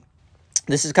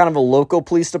is kind of a local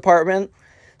police department.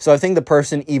 So I think the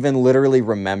person even literally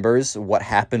remembers what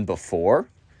happened before.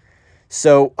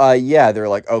 So, yeah, they're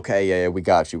like, okay, yeah, we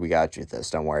got you with this.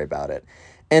 Don't worry about it.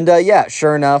 And, yeah,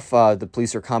 sure enough, the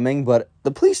police are coming, but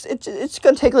the police, it's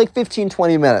going to take like 15,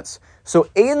 20 minutes. So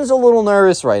Aiden's a little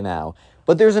nervous right now,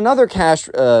 but there's another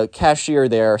cashier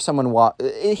there.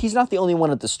 He's not the only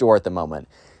one at the store at the moment.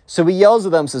 So he yells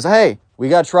at them, says, hey, we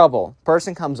got trouble.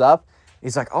 Person comes up.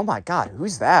 He's like, oh my God,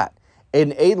 who's that?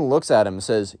 And Aiden looks at him and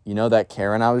says, you know that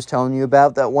Karen I was telling you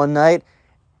about that one night?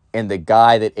 And the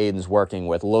guy that Aiden's working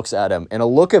with looks at him in a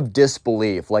look of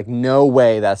disbelief, like, no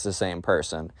way that's the same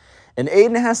person. And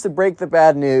Aiden has to break the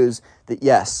bad news that,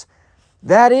 yes,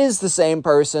 that is the same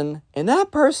person, and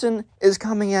that person is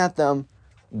coming at them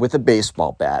with a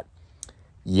baseball bat.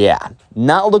 Yeah,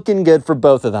 not looking good for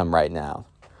both of them right now.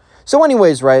 So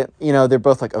anyways, right, you know, they're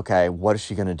both like, okay, what is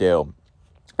she going to do?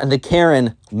 And the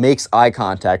Karen makes eye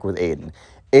contact with Aiden.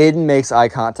 Aiden makes eye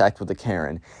contact with the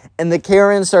Karen. And the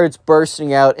Karen starts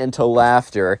bursting out into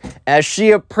laughter as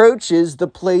she approaches the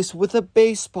place with a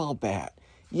baseball bat.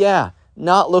 Yeah,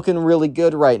 not looking really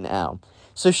good right now.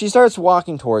 So she starts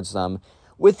walking towards them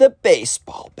with a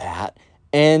baseball bat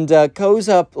and goes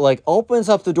up, like, opens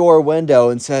up the door window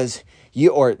and says,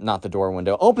 or not the door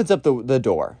window, opens up the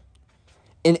door.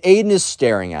 And Aiden is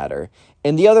staring at her.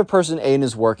 And the other person Aiden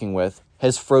is working with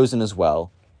has frozen as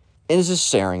well. And is just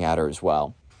staring at her as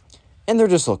well. And they're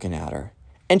just looking at her.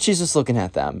 And she's just looking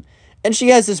at them. And she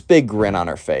has this big grin on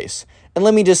her face. And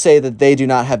let me just say that they do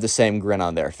not have the same grin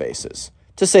on their faces.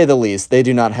 To say the least, they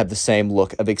do not have the same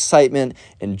look of excitement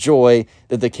and joy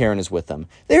that the Karen is with them.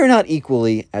 They are not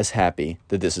equally as happy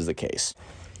that this is the case.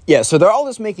 Yeah, so they're all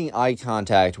just making eye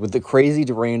contact with the crazy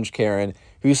deranged Karen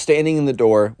who's standing in the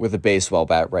door with a baseball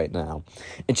bat right now.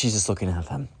 And she's just looking at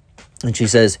them. And she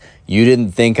says, "You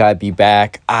didn't think I'd be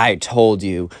back. I told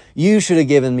you. You should have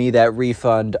given me that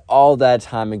refund all that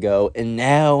time ago. And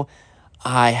now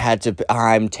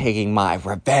I'm taking my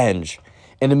revenge."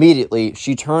 And immediately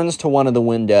she turns to one of the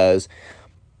windows.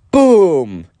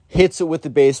 Boom! Hits it with the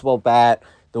baseball bat.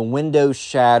 The window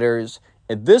shatters.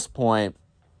 At this point,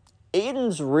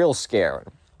 Aiden's real scared.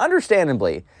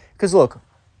 Understandably. Because look,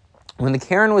 when the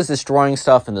Karen was destroying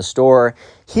stuff in the store,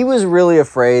 he was really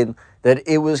afraid that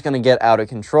it was going to get out of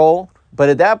control. But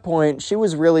at that point, she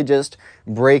was really just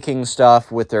breaking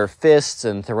stuff with her fists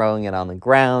and throwing it on the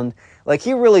ground. Like,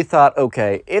 he really thought,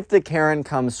 okay, if the Karen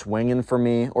comes swinging for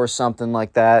me or something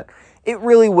like that, it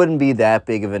really wouldn't be that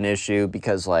big of an issue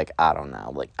because, like, I don't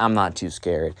know, like, I'm not too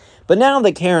scared. But now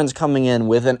the Karen's coming in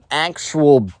with an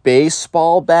actual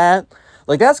baseball bat.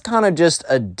 Like, that's kind of just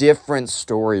a different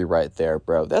story right there,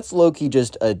 bro. That's low-key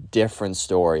just a different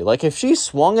story. Like, if she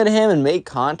swung at him and made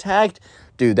contact,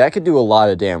 dude, that could do a lot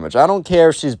of damage. I don't care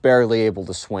if she's barely able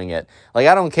to swing it. Like,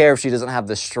 I don't care if she doesn't have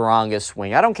the strongest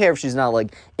swing. I don't care if she's not,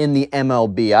 like, in the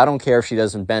MLB. I don't care if she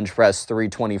doesn't bench press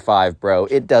 325, bro.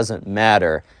 It doesn't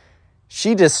matter.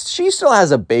 She still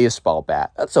has a baseball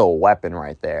bat. That's a weapon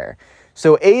right there.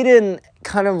 So Aiden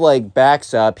kind of, like,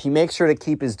 backs up. He makes sure to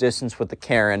keep his distance with the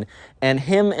Karen. And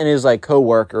him and his, like,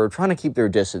 coworker are trying to keep their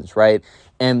distance, right?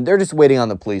 And they're just waiting on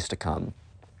the police to come.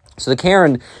 So the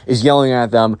Karen is yelling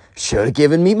at them, "Should have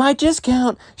given me my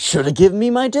discount. Should have given me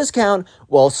my discount,"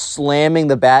 while slamming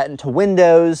the bat into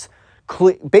windows.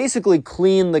 Basically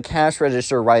clean the cash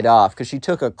register right off because she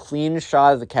took a clean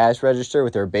shot of the cash register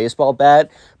with her baseball bat.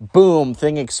 Boom,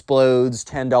 thing explodes.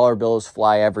 $10 bills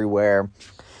fly everywhere.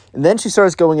 And then she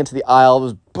starts going into the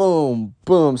aisles. Boom,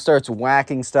 boom, starts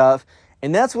whacking stuff.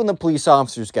 And that's when the police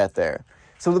officers get there.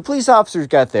 So the police officers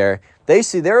get there.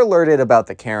 They're alerted about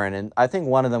the Karen, and I think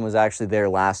one of them was actually there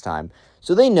last time.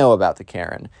 So they know about the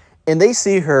Karen. And they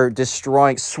see her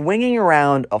swinging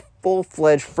around a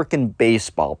full-fledged freaking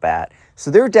baseball bat.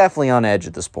 So they're definitely on edge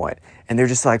at this point. And they're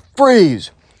just like,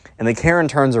 "Freeze!" And the Karen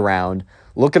turns around,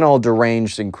 looking all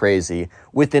deranged and crazy,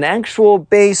 with an actual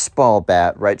baseball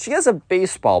bat, right? She has a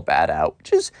baseball bat out,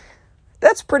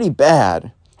 that's pretty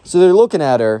bad. So they're looking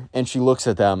at her, and she looks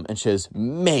at them, and she says,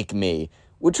 "Make me,"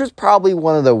 which was probably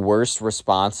one of the worst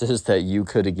responses that you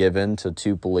could have given to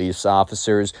two police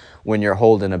officers when you're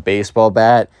holding a baseball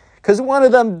bat. Because one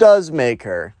of them does make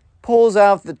her. Pulls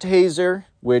out the taser,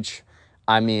 which,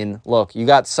 I mean, look, you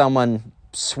got someone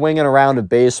swinging around a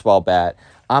baseball bat.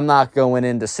 I'm not going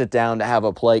in to sit down to have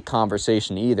a polite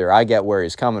conversation either. I get where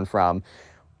he's coming from.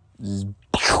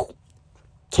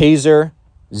 Taser,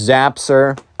 zaps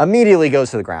her, immediately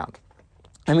goes to the ground.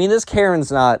 I mean, this Karen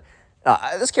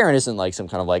isn't like some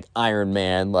kind of like Iron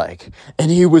Man, like, and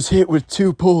he was hit with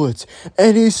 2 bullets,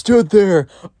 and he stood there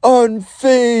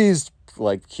unfazed,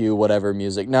 like cue whatever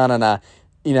music. No.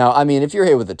 You know, I mean, if you're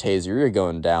hit with a taser, you're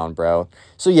going down, bro.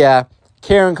 So yeah,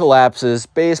 Karen collapses,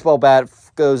 baseball bat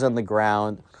goes on the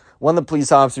ground. One of the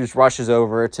police officers rushes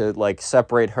over to, like,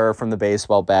 separate her from the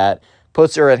baseball bat,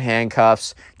 puts her in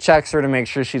handcuffs, checks her to make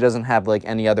sure she doesn't have, like,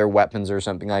 any other weapons or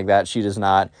something like that. She does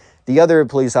not. The other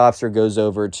police officer goes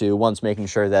over to, once making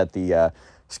sure that the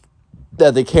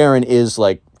Karen is,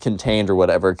 like, contained or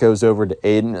whatever, goes over to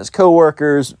Aiden and his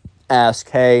coworkers, ask,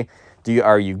 "Hey,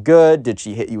 are you good? Did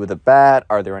she hit you with a bat?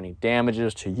 Are there any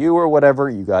damages to you or whatever?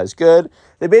 You guys good?"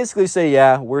 They basically say,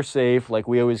 "Yeah, we're safe. Like,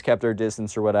 we always kept our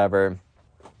distance or whatever."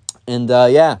 And,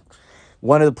 yeah,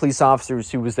 one of the police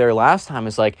officers who was there last time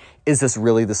is like, "Is this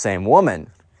really the same woman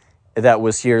that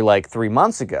was here, like, 3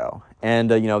 months ago?"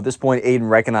 And, you know, at this point, Aiden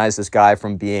recognized this guy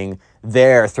from being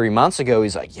there 3 months ago.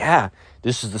 He's like, "Yeah,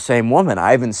 this is the same woman.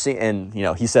 I haven't seen," and, you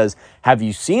know, he says, "Have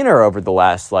you seen her over the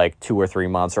last, like, 2 or 3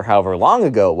 months or however long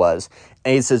ago it was?"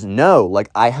 And he says, "No, like,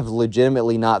 I have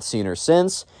legitimately not seen her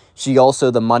since. She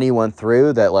also, the money went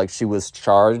through that, like, she was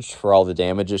charged for all the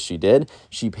damages she did.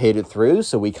 She paid it through,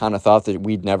 so we kind of thought that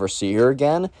we'd never see her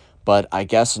again, but I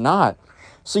guess not."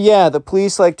 So yeah, the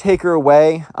police, like, take her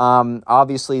away.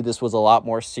 Obviously, this was a lot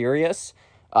more serious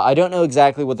I don't know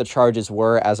exactly what the charges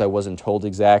were, as I wasn't told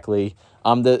exactly.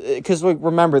 Because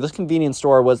remember, this convenience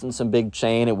store wasn't some big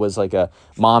chain. It was like a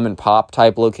mom and pop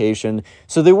type location.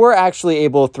 So they were actually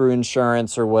able, through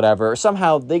insurance or whatever,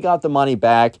 somehow they got the money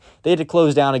back. They had to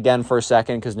close down again for a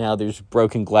second because now there's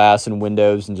broken glass and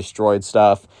windows and destroyed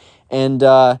stuff. And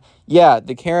yeah,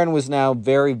 the Karen was now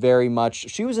very, very much,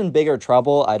 she was in bigger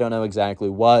trouble. I don't know exactly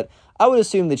what. I would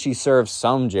assume that she served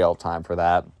some jail time for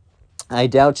that. I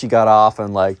doubt she got off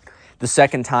on, like, the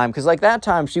second time, because, like, that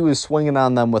time she was swinging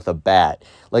on them with a bat.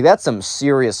 Like, that's some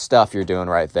serious stuff you're doing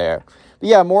right there. But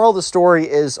yeah, moral of the story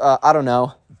is, I don't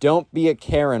know, don't be a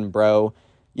Karen, bro.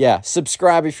 Yeah,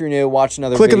 subscribe if you're new, watch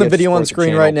another Click on video the video on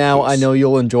screen right now. I know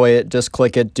you'll enjoy it. Just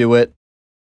click it, do it.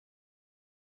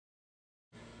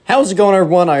 How's it going,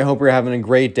 everyone? I hope you're having a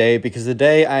great day, because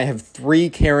today I have 3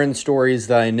 Karen stories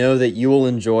that I know that you will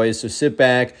enjoy, so sit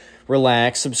back,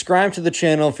 relax, subscribe to the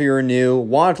channel if you're new,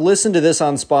 listen to this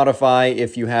on Spotify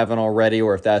if you haven't already,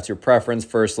 or if that's your preference,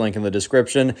 first link in the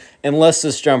description, and let's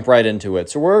just jump right into it.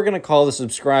 So we're going to call the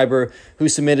subscriber who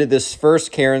submitted this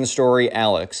first Karen story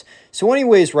Alex. So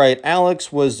anyways, right, Alex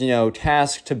was,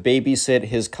 tasked to babysit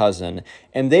his cousin,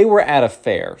 and they were at a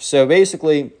fair. So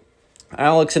basically,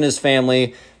 Alex and his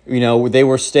family, they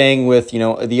were staying with,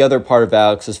 the other part of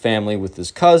Alex's family with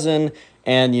his cousin.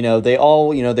 And, they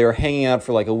all, they were hanging out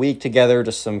for like a week together,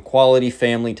 just some quality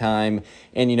family time.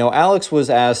 And, Alex was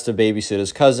asked to babysit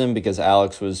his cousin because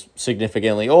Alex was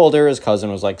significantly older. His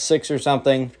cousin was like 6 or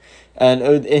something.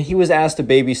 And he was asked to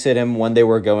babysit him when they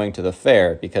were going to the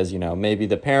fair because, maybe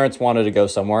the parents wanted to go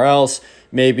somewhere else.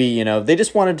 Maybe, they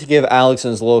just wanted to give Alex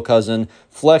and his little cousin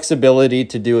flexibility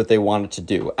to do what they wanted to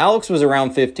do. Alex was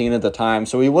around 15 at the time,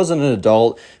 so he wasn't an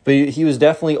adult, but he was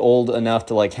definitely old enough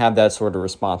to, like, have that sort of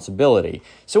responsibility.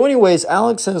 So anyways,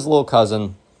 Alex and his little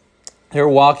cousin, they were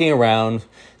walking around.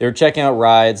 They were checking out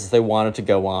rides they wanted to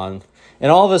go on.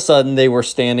 And all of a sudden, they were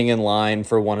standing in line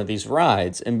for one of these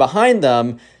rides. And behind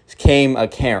them came a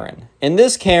Karen. And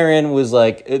this Karen was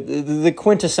like the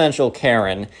quintessential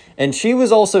Karen. And she was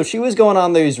going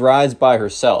on these rides by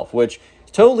herself, which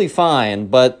is totally fine.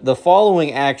 But the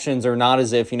following actions are not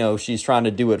as if, she's trying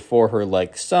to do it for her,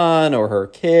 like, son or her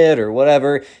kid or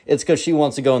whatever. It's because she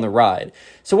wants to go on the ride.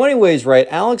 So anyways, right,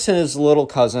 Alex and his little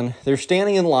cousin, they're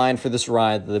standing in line for this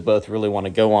ride that they both really want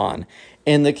to go on.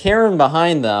 And the Karen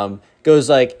behind them goes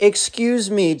like, "Excuse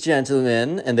me,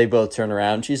 gentlemen." And they both turn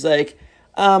around. She's like,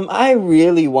 I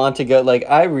really want to go, like,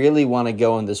 I really want to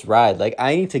go on this ride. Like,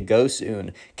 I need to go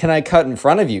soon. Can I cut in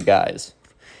front of you guys?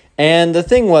 And the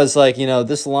thing was, like,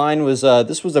 this line was,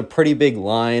 this was a pretty big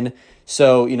line.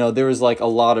 So, there was, like, a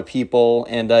lot of people.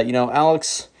 And,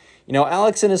 Alex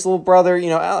and his little brother,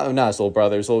 not his little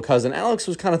brother, his little cousin, Alex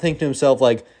was kind of thinking to himself,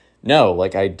 like, no,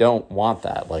 like, I don't want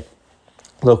that. Like,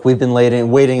 look, we've been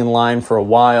waiting in line for a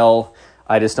while.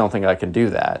 I just don't think I can do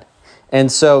that. And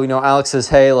so, Alex says,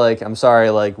 "Hey, like, I'm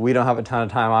sorry, like, we don't have a ton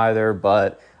of time either,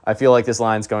 but I feel like this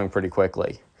line's going pretty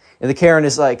quickly." And the Karen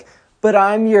is like, "But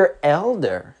I'm your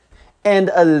elder and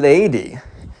a lady.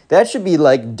 That should be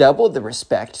like double the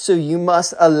respect, so you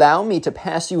must allow me to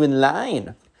pass you in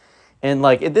line." And,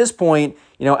 like, at this point,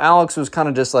 Alex was kind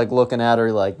of just, like, looking at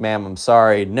her like, "Ma'am, I'm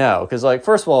sorry, no." Because, like,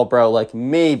 first of all, bro, like,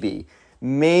 maybe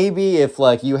if,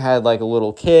 like, you had, like, a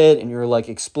little kid and you're, like,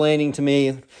 explaining to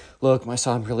me, "Look, my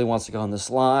son really wants to go on this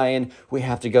line. We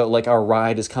have to go, like, our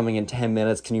ride is coming in 10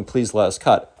 minutes. Can you please let us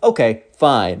cut?" Okay,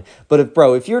 fine. But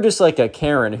if you're just like a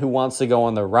Karen who wants to go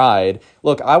on the ride,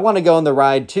 look, I want to go on the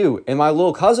ride too, and my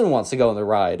little cousin wants to go on the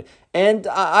ride, and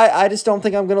I just don't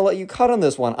think I'm going to let you cut on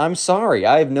this one. I'm sorry.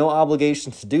 I have no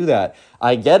obligation to do that.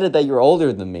 I get it that you're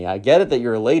older than me. I get it that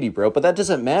you're a lady, bro, but that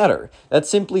doesn't matter. That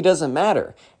simply doesn't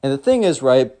matter. And the thing is,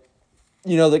 right,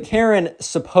 the Karen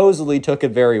supposedly took it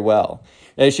very well.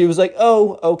 And she was like,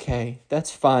 "Oh, okay,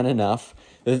 that's fine enough."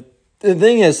 The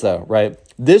thing is, though, right,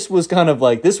 this was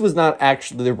not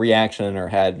actually the reaction in her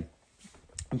head.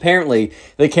 Apparently,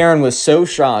 the Karen was so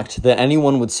shocked that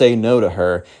anyone would say no to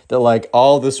her that, like,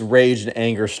 all this rage and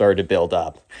anger started to build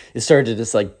up. It started to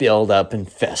just, like, build up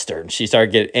and fester, and she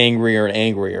started getting angrier and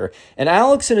angrier. And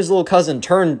Alex and his little cousin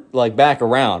turned, like, back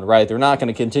around, right? They're not going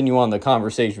to continue on the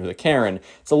conversation with the Karen.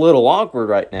 It's a little awkward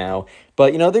right now,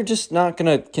 but, they're just not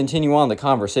going to continue on the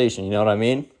conversation, you know what I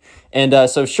mean? And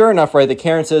so sure enough, right, the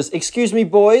Karen says, "Excuse me,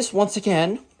 boys, once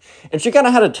again." And she kind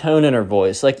of had a tone in her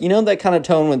voice. Like, that kind of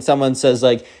tone when someone says,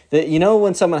 like,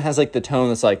 when someone has, like, the tone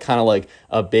that's, like, kind of like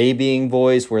a babying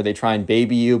voice where they try and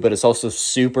baby you, but it's also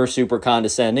super, super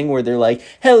condescending, where they're like,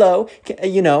 "Hello,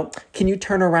 can you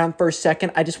turn around for a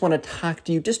second? I just want to talk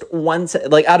to you just one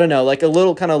second." Like, I don't know, like a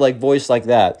little kind of like voice like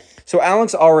that. So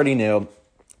Alex already knew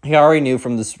He already knew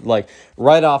from this, like,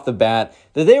 right off the bat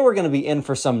that they were going to be in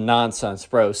for some nonsense,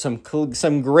 bro. Some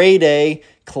grade A,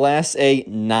 class A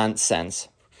nonsense.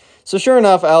 So sure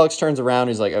enough, Alex turns around.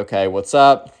 He's like, okay, what's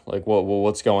up? Like,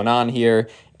 what's going on here?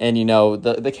 And, you know,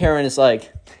 the Karen is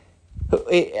like,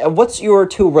 what's your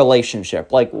two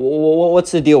relationship? Like,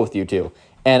 what's the deal with you two?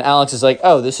 And Alex is like,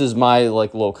 oh, this is my,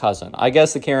 like, little cousin. I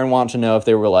guess the Karen wanted to know if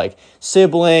they were, like,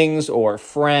 siblings or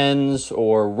friends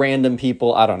or random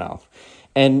people. I don't know.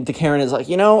 And the Karen is like,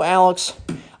 you know, Alex,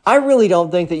 I really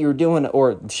don't think that you're doing,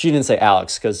 or she didn't say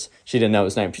Alex because she didn't know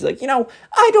his name. She's like, you know,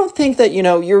 I don't think that, you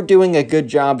know, you're doing a good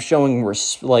job showing,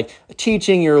 like,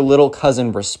 teaching your little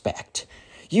cousin respect.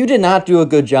 You did not do a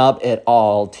good job at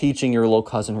all teaching your little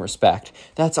cousin respect.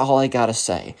 That's all I gotta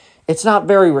say. It's not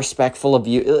very respectful of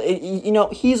you. You know,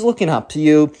 he's looking up to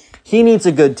you. He needs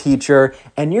a good teacher,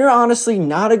 and you're honestly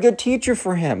not a good teacher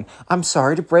for him. I'm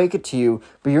sorry to break it to you,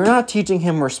 but you're not teaching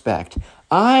him respect.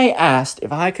 I asked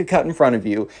if I could cut in front of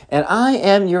you, and I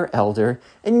am your elder,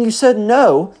 and you said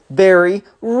no very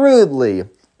rudely.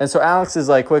 And so Alex is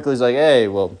like, quickly, he's like, hey,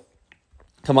 well,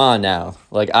 come on now.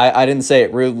 Like, I didn't say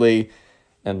it rudely,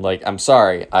 and, like, I'm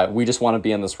sorry. We just want to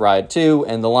be on this ride, too,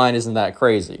 and the line isn't that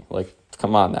crazy. Like,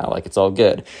 come on now. Like, it's all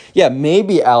good. Yeah,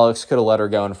 maybe Alex could have let her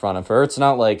go in front of her. It's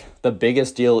not, like, the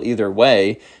biggest deal either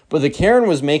way, but the Karen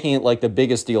was making it, like, the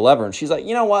biggest deal ever, and she's like,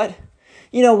 you know what?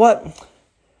 You know what?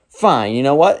 Fine, you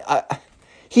know what?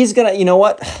 He's gonna, you know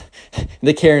what?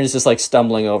 The Karen is just, like,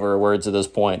 stumbling over her words at this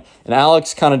point, and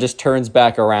Alex kind of just turns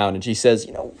back around, and she says,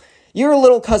 you know, your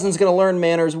little cousin's gonna learn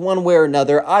manners one way or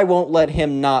another. I won't let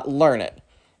him not learn it.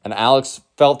 And Alex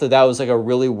felt that that was, like, a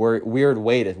really weird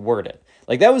way to word it.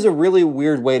 Like, that was a really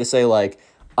weird way to say, like,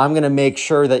 I'm going to make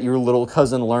sure that your little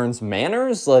cousin learns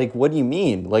manners? Like, what do you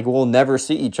mean? Like, we'll never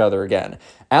see each other again.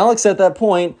 Alex, at that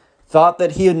point, thought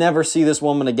that he would never see this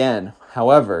woman again.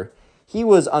 However, he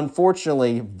was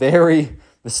unfortunately very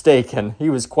mistaken. He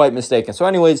was quite mistaken. So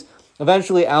anyways,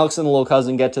 eventually Alex and the little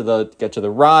cousin get to the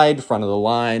ride, front of the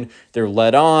line. They're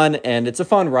led on, and it's a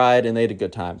fun ride, and they had a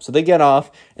good time. So they get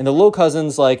off, and the little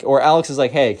cousin's like, or Alex is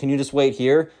like, hey, can you just wait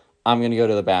here? I'm going to go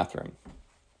to the bathroom.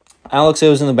 Alex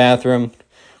goes in the bathroom,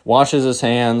 washes his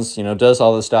hands, you know, does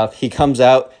all this stuff. He comes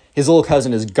out. His little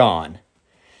cousin is gone.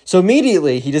 So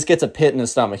immediately, he just gets a pit in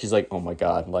his stomach. He's like, oh, my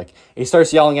God. Like, he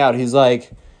starts yelling out. He's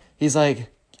like,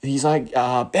 Ben,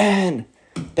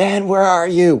 where are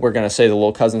you? We're going to say the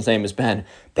little cousin's name is Ben.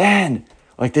 Ben,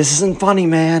 like, this isn't funny,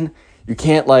 man. You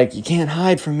can't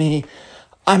hide from me.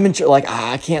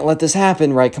 I can't let this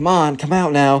happen, right? Come on, come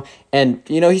out now. And,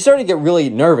 you know, he started to get really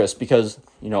nervous because,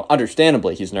 you know,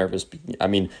 understandably he's nervous. I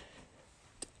mean,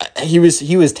 he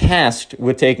was tasked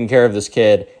with taking care of this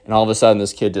kid, and all of a sudden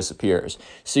this kid disappears.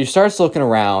 So he starts looking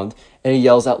around, and he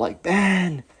yells out, like,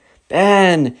 Ben.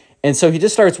 And so he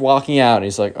just starts walking out, and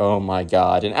he's like, oh, my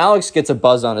God. And Alex gets a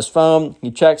buzz on his phone. He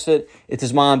checks it. It's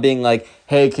his mom being like,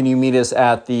 hey, can you meet us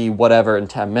at the whatever in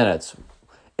 10 minutes?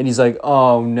 And he's like,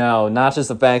 oh, no, not just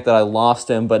the fact that I lost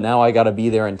him, but now I got to be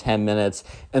there in 10 minutes.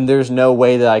 And there's no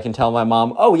way that I can tell my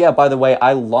mom, oh, yeah, by the way,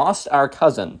 I lost our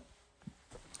cousin.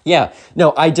 Yeah,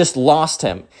 no, I just lost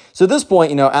him. So at this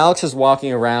point, you know, Alex is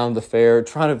walking around the fair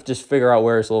trying to just figure out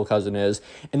where his little cousin is.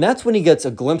 And that's when he gets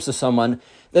a glimpse of someone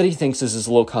that he thinks is his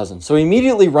little cousin. So he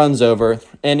immediately runs over,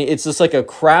 and it's just like a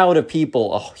crowd of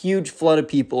people, a huge flood of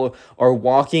people are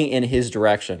walking in his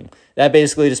direction. That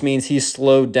basically just means he's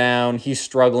slowed down, he's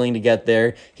struggling to get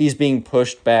there, he's being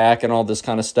pushed back and all this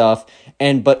kind of stuff.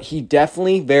 But he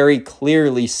definitely very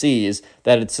clearly sees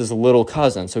that it's his little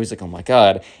cousin. So he's like, oh my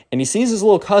God. And he sees his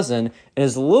little cousin, and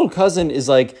his little cousin is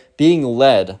like being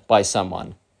led by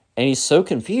someone. And he's so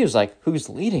confused, like, who's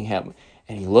leading him?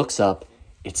 And he looks up.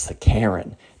 It's the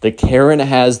Karen. The Karen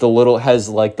has the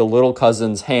little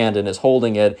cousin's hand and is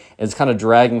holding it and is kind of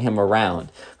dragging him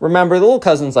around. Remember, the little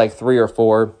cousin's like 3 or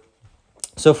 4.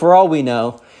 So for all we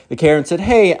know, the Karen said,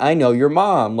 hey, I know your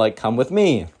mom. Like, come with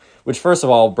me. Which, first of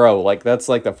all, bro, like, that's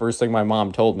like the first thing my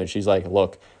mom told me. She's like,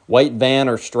 look, white van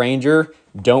or stranger,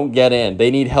 don't get in. They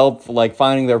need help, like,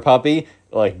 finding their puppy.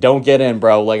 Like, don't get in,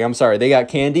 bro. Like, I'm sorry. They got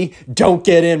candy. Don't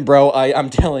get in, bro. I'm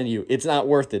telling you, it's not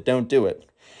worth it. Don't do it.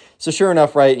 So sure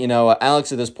enough, right, you know,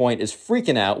 Alex at this point is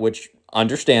freaking out, which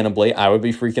understandably I would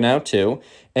be freaking out too.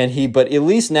 But at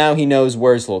least now he knows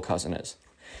where his little cousin is.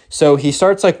 So he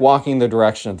starts like walking the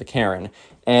direction of the Karen.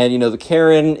 And, you know, the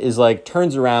Karen is like,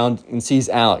 turns around and sees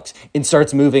Alex and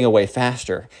starts moving away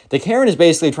faster. The Karen is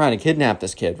basically trying to kidnap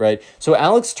this kid, right? So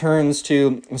Alex turns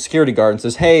to a security guard and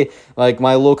says, hey, like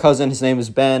my little cousin, his name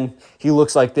is Ben. He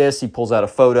looks like this. He pulls out a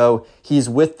photo. He's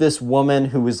with this woman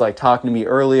who was like talking to me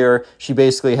earlier. She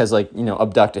basically has like, you know,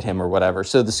 abducted him or whatever.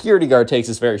 So the security guard takes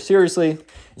this very seriously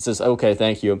and says, okay,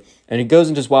 thank you. And he goes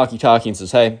into his walkie-talkie and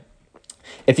says, hey,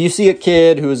 if you see a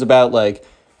kid who is about like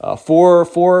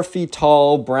 4 feet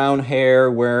tall, brown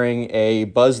hair, wearing a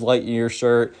Buzz Lightyear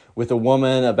shirt, with a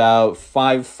woman about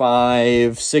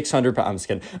 5'5", 600 pounds, I'm just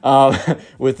kidding,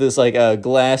 with this like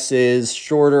glasses,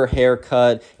 shorter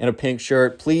haircut, and a pink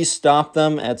shirt, please stop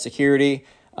them at security.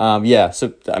 Yeah,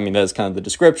 so, I mean, that's kind of the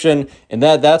description, and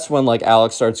that's when, like,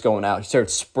 Alex starts going out. He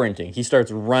starts sprinting. He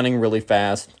starts running really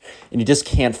fast, and he just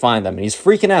can't find them, and he's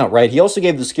freaking out, right? He also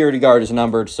gave the security guard his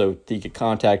number so he could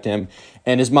contact him,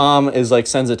 and his mom is, like,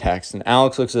 sends a text, and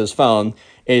Alex looks at his phone.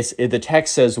 The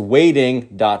text says,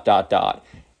 waiting, ...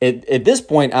 At this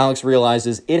point, Alex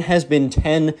realizes it has been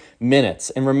 10 minutes.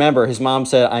 And remember, his mom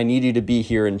said, I need you to be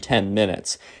here in 10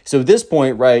 minutes. So at this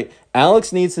point, right,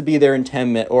 Alex needs to be there in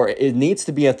 10 minutes, or it needs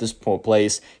to be at this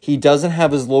place. He doesn't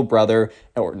have his little brother,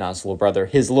 or not his little brother,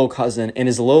 his little cousin, and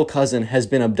his little cousin has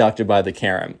been abducted by the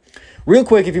Karen. Real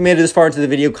quick, if you made it this far into the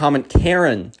video, comment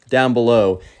Karen down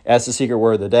below as the secret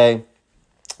word of the day.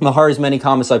 I'm gonna heart as many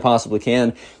comments as I possibly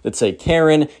can that say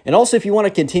Karen. And also, if you want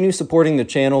to continue supporting the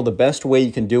channel, the best way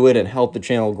you can do it and help the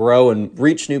channel grow and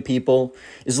reach new people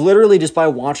is literally just by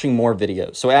watching more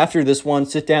videos. So after this one,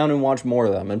 sit down and watch more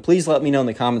of them. And please let me know in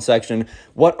the comment section,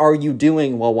 what are you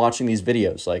doing while watching these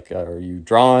videos? Like, are you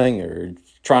drawing or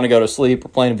trying to go to sleep or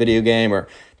playing a video game or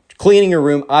cleaning your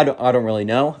room? I don't really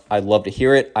know. I'd love to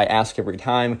hear it. I ask every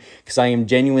time because I am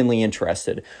genuinely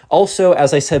interested. Also,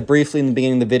 as I said briefly in the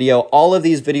beginning of the video, all of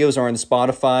these videos are on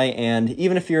Spotify, and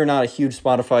even if you're not a huge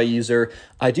Spotify user,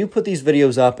 I do put these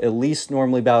videos up at least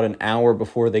normally about an hour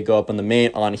before they go up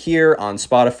on here on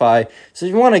Spotify. So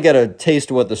if you want to get a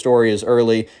taste of what the story is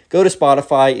early, go to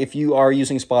Spotify. If you are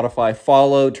using Spotify,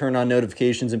 follow, turn on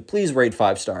notifications, and please rate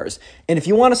 5 stars. And if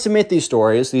you want to submit these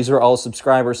stories, these are all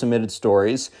subscriber submitted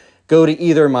stories, go to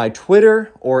either my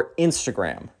Twitter or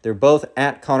Instagram. They're both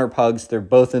at connorpugs. They're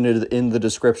both in the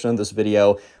description of this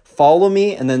video. Follow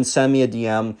me and then send me a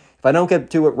DM. If I don't get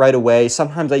to it right away,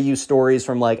 sometimes I use stories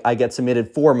from like I get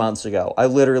submitted 4 months ago. I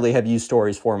literally have used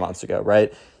stories 4 months ago,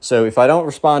 right? So if I don't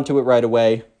respond to it right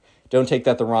away, don't take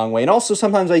that the wrong way. And also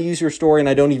sometimes I use your story and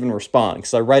I don't even respond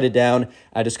because I write it down.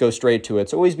 I just go straight to it.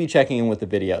 So always be checking in with the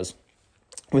videos.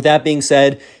 With that being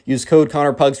said, use code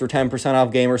connorpugs for 10%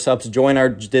 off gamer subs, join our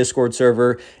Discord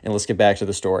server, and let's get back to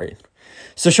the story.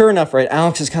 So sure enough, right,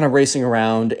 Alex is kind of racing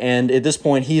around, and at this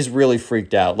point, he's really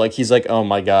freaked out. Like, he's like, oh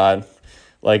my God,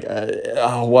 like,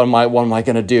 oh, what am I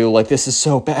going to do? Like, this is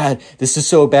so bad. This is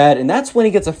so bad. And that's when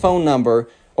he gets a phone number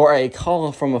or a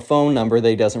call from a phone number that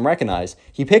he doesn't recognize.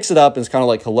 He picks it up and it's kind of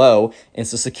like, hello, and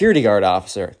it's the security guard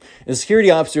officer. And the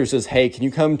security officer says, hey, can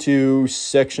you come to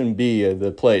Section B of the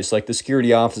place? Like, the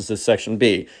security office is Section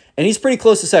B. And he's pretty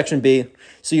close to Section B,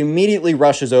 so he immediately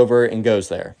rushes over and goes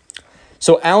there.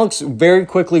 So Alex very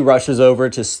quickly rushes over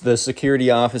to the security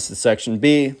office at Section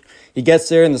B. He gets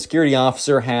there, and the security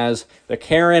officer has the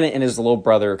Karen and his little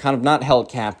brother kind of not held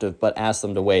captive, but asked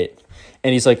them to wait.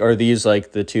 And he's like, are these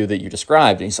like the two that you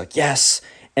described? And he's like, yes.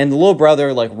 And the little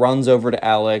brother like runs over to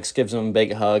Alex, gives him a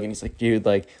big hug, and he's like, dude,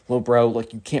 like, little bro,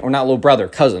 like, you can't, or not little brother,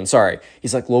 cousin, sorry.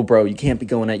 He's like, little bro, you can't be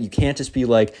going at, you can't just be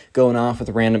like going off with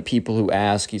random people who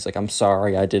ask. He's like, I'm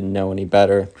sorry, I didn't know any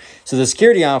better. So the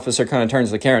security officer kind of turns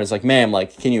to the Karen and is like, ma'am,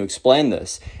 like, can you explain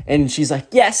this? And she's like,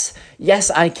 yes,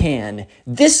 I can.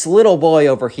 This little boy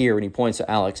over here, and he points to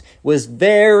Alex, was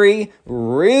very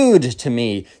rude to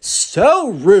me. So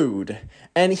rude.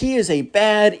 And he is a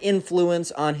bad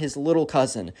influence on his little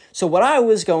cousin. So what I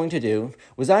was going to do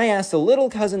was I asked the little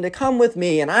cousin to come with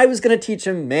me, and I was going to teach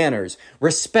him manners,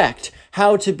 respect,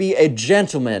 how to be a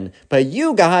gentleman. But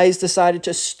you guys decided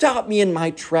to stop me in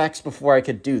my tracks before I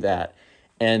could do that.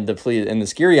 And the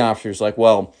security officer's like,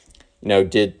 well, you know,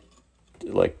 did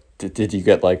you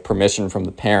get like permission from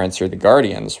the parents or the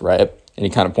guardians, right? And he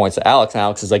kind of points to Alex. And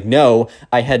Alex is like, no,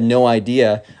 I had no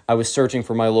idea. I was searching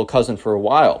for my little cousin for a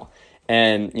while.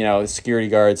 And, you know, the security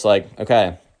guard's like,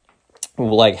 okay,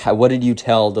 well, like, what did you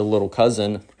tell the little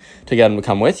cousin to get him to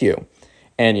come with you?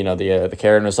 And, you know, the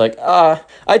Karen was like,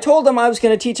 I told him I was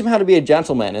going to teach him how to be a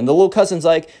gentleman. And the little cousin's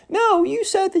like, no, you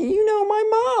said that you know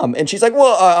my mom. And she's like,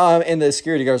 well, and the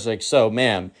security guard's like, so,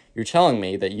 ma'am, you're telling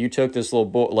me that you took this little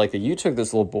boy, like, that you took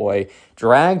this little boy,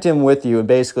 dragged him with you, and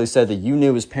basically said that you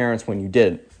knew his parents when you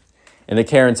did. And the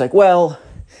Karen's like, well,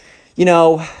 you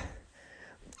know,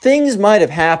 things might have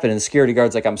happened. And the security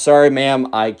guard's like, I'm sorry, ma'am,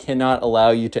 I cannot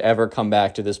allow you to ever come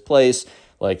back to this place.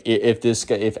 Like,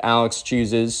 if Alex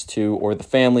chooses to, or the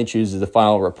family chooses to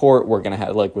file a report, we're going to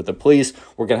have, like, with the police,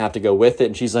 we're going to have to go with it.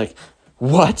 And she's like,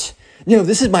 what? No,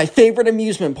 this is my favorite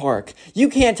amusement park. You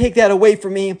can't take that away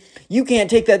from me. You can't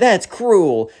take that. That's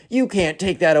cruel. You can't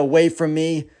take that away from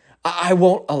me. I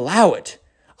won't allow it.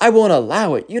 I won't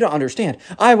allow it. You don't understand.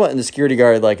 And the security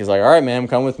guard, like, is like, all right, ma'am,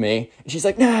 come with me. And she's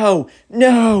like, no,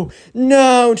 no,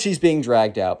 no. And she's being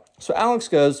dragged out. So Alex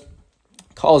goes,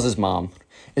 calls his mom.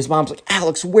 His mom's like,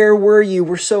 Alex, where were you?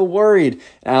 We're so worried.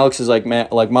 And Alex is like, man,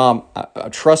 like, Mom,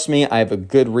 trust me, I have a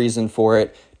good reason for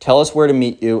it. Tell us where to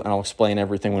meet you, and I'll explain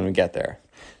everything when we get there.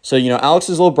 So,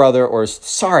 Alex's little brother,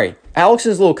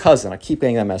 Alex's little cousin, I keep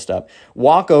getting that messed up,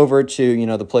 walk over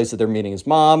to, the place that they're meeting his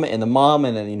mom, and then,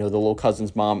 the little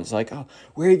cousin's mom is like, oh,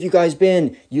 where have you guys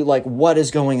been? What is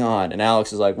going on? And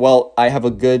Alex is like, well, I have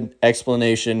a good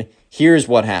explanation. Here's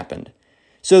what happened.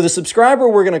 So the subscriber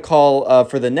we're going to call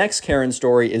for the next Karen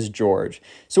story is George.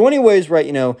 So anyways,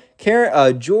 right,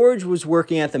 George was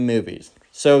working at the movies.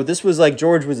 So this was like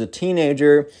George was a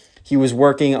teenager. He was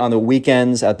working on the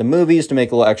weekends at the movies to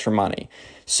make a little extra money.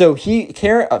 So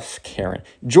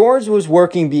George was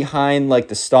working behind like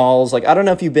the stalls. Like, I don't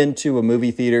know if you've been to a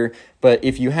movie theater, but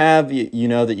if you have, you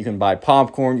know that you can buy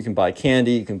popcorn, you can buy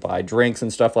candy, you can buy drinks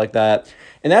and stuff like that.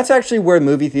 And that's actually where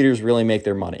movie theaters really make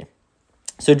their money.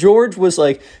 So George was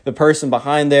like the person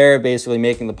behind there, basically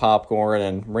making the popcorn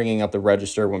and ringing up the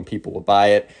register when people would buy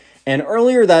it. And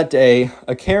earlier that day,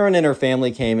 a Karen and her family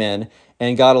came in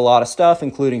and got a lot of stuff,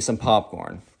 including some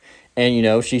popcorn.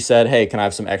 And, she said, hey, can I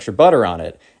have some extra butter on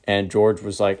it? And George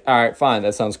was like, all right, fine,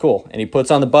 that sounds cool. And he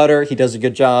puts on the butter, he does a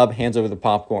good job, hands over the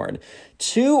popcorn.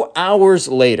 2 hours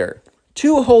later,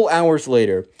 2 whole hours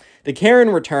later, the Karen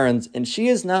returns and she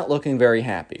is not looking very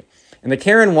happy. And the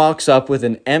Karen walks up with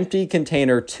an empty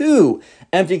container, 2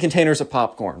 empty containers of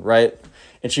popcorn, right?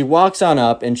 And she walks on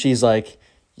up and she's like,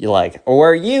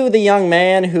 were you the young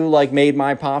man who made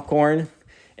my popcorn?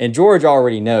 And George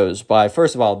already knows by,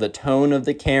 first of all, the tone of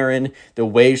the Karen, the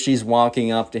way she's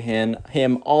walking up to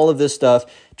him, all of this stuff.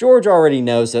 George already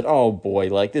knows that, oh boy,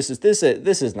 this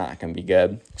is not going to be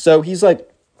good. So he's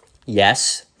like,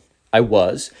 yes, I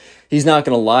was. He's not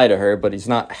going to lie to her, but he's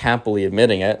not happily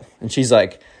admitting it. And she's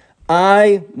like,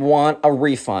 I want a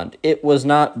refund. It was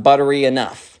not buttery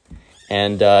enough.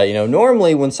 And,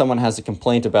 normally when someone has a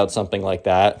complaint about something like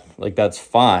that, that's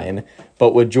fine.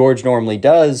 But what George normally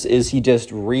does is he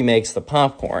just remakes the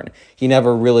popcorn. He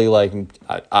never really,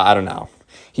 I don't know.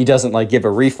 He doesn't, give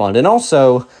a refund. And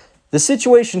also, the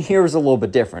situation here is a little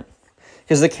bit different.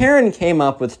 Because the Karen came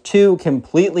up with 2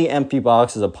 completely empty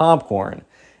boxes of popcorn.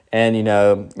 And,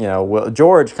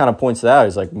 George kind of points it out.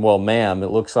 He's like, well, ma'am,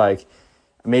 it looks like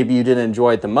maybe you didn't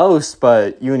enjoy it the most,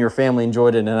 but you and your family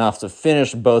enjoyed it enough to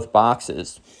finish both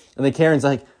boxes. And the Karen's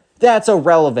like, that's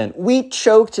irrelevant. We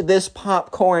choked this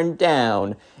popcorn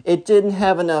down. It didn't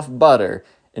have enough butter.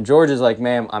 And George is like,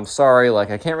 ma'am, I'm sorry.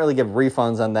 I can't really give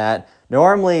refunds on that.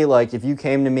 Normally, if you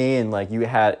came to me and, you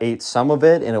ate some of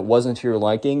it and it wasn't to your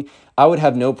liking, I would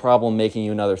have no problem making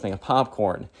you another thing of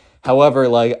popcorn. However,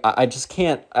 I just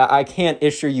can't, I can't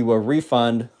issue you a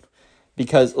refund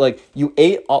because, you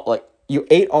ate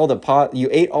all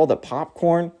the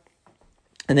popcorn,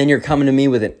 and then you're coming to me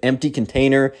with an empty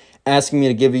container, asking me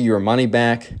to give you your money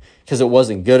back because it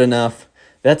wasn't good enough.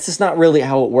 That's just not really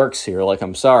how it works here.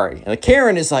 I'm sorry. And the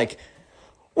Karen is like,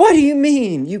 what do you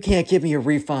mean you can't give me a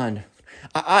refund?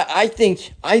 I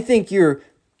think you're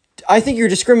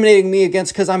discriminating me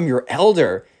against because I'm your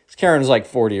elder. Karen is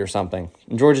 40 or something.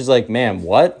 And George is like, ma'am,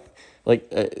 what?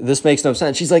 This makes no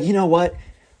sense. She's like, you know what?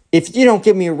 If you don't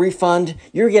give me a refund,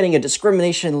 you're getting a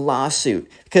discrimination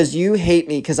lawsuit because you hate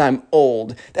me because I'm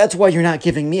old. That's why you're not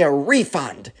giving me a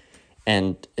refund.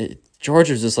 And George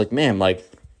was just like, ma'am,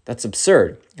 that's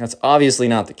absurd. That's obviously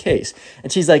not the case.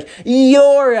 And she's like,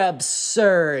 you're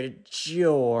absurd,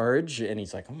 George. And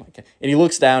he's like, oh my God. And he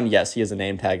looks down. Yes, he has a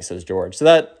name tag that says George. So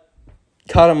that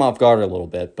caught him off guard a little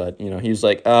bit. But, he was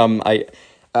like,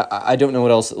 I don't know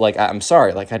what else. I'm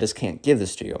sorry. I just can't give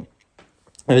this to you.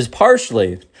 It was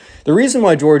partially, the reason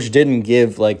why George didn't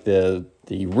give, the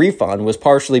refund was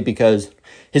partially because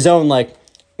his own,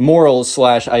 morals /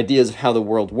 ideas of how the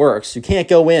world works. You can't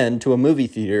go into a movie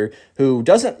theater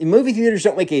movie theaters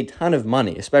don't make a ton of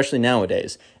money, especially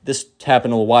nowadays. This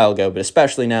happened a little while ago, but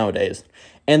especially nowadays.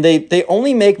 And they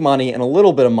only make money and a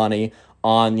little bit of money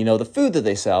on, the food that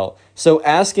they sell. So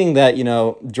asking that,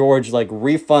 George like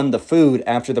refund the food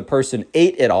after the person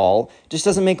ate it all just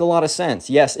doesn't make a lot of sense.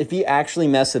 Yes, if he actually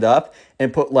mess it up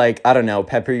and put like, I don't know,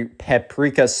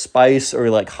 paprika spice or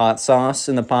like hot sauce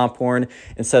in the popcorn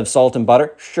instead of salt and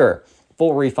butter, sure,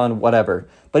 full refund, whatever.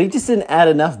 But he just didn't add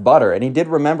enough butter, and he did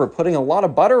remember putting a lot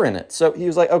of butter in it. So he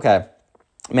was like, okay,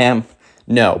 ma'am,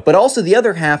 no. But also the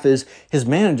other half is his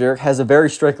manager has a very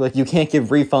strict, like, you can't give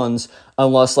refunds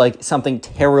unless like something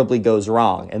terribly goes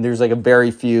wrong. And there's like a very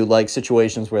few like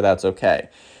situations where that's okay.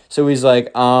 So he's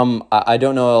like, I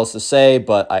don't know what else to say,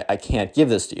 but I can't give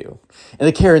this to you. And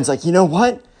the Karen's like, you know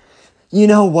what? You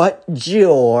know what,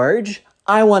 George?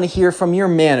 I want to hear from your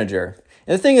manager.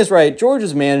 And the thing is, right,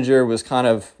 George's manager was kind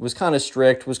of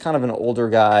strict, was kind of an older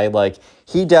guy. Like,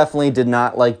 he definitely did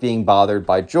not like being bothered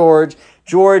by George.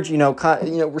 George,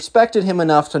 respected him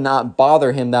enough to not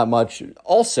bother him that much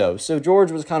also. So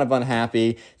George was kind of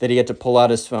unhappy that he had to pull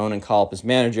out his phone and call up his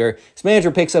manager. His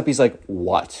manager picks up, he's like,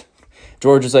 what?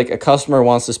 George is like, a customer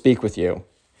wants to speak with you.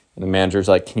 And the manager's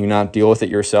like, can you not deal with it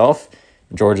yourself?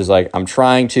 And George is like, I'm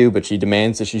trying to, but she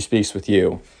demands that she speaks with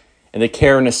you. And the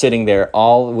Karen is sitting there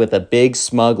all with a big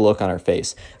smug look on her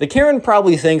face. The Karen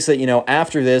probably thinks that,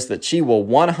 after this, that she will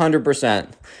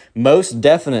 100%, most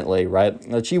definitely, right?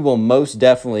 That she will most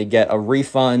definitely get a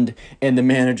refund, and the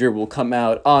manager will come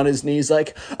out on his knees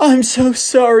like, I'm so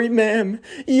sorry, ma'am.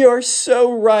 You're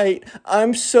so right.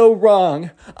 I'm so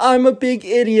wrong. I'm a big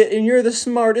idiot, and you're the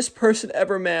smartest person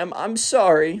ever, ma'am. I'm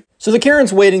sorry. So the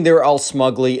Karen's waiting there all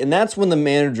smugly, and that's when the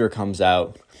manager comes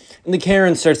out. And the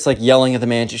Karen starts like yelling at the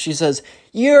manager. She says,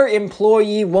 your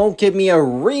employee won't give me a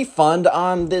refund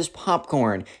on this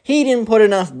popcorn. He didn't put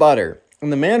enough butter.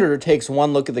 And the manager takes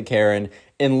one look at the Karen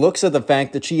and looks at the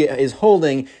fact that she is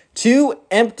holding 2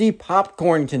 empty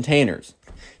popcorn containers.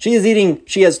 She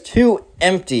has 2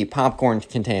 empty popcorn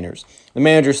containers. The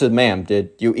manager said, ma'am, did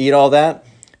you eat all that?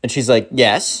 And she's like,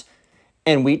 yes.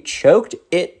 And we choked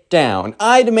it down.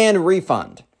 I demand a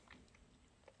refund.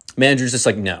 Manager's just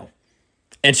like, no.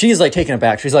 And she's like taken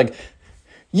aback. She's like,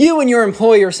 you and your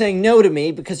employer are saying no to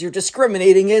me because you're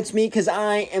discriminating against me because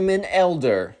I am an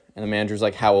elder. And the manager's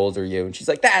like, how old are you? And she's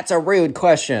like, that's a rude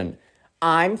question.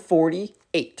 I'm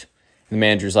 48. And the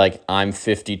manager's like, I'm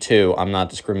 52. I'm not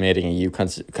discriminating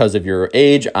against you because of your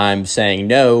age. I'm saying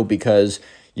no because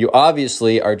you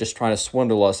obviously are just trying to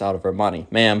swindle us out of our money.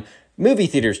 Ma'am, movie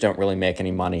theaters don't really make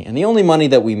any money. And the only money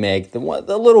that we make, the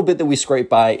little bit that we scrape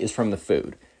by, is from the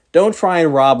food. Don't try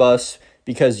and rob us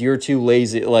because you're too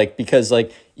lazy,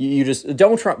 you just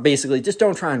don't try, basically, just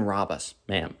don't try and rob us,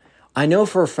 ma'am. I know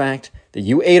for a fact that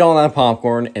you ate all that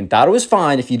popcorn and thought it was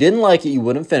fine. If you didn't like it, you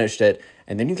wouldn't have finished it.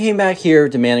 And then you came back here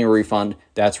demanding a refund.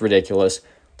 That's ridiculous.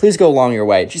 Please go along your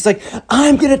way. And she's like,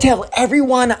 I'm going to tell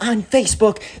everyone on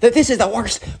Facebook that this is the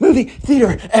worst movie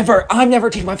theater ever. I'm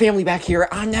never taking my family back here.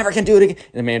 I'm never going to do it again.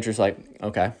 And the manager's like,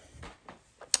 okay.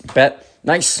 Bet.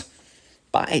 Nice.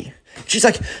 Bye. She's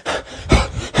like,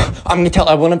 I'm going to tell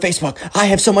everyone on Facebook. I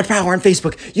have so much power on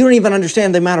Facebook. You don't even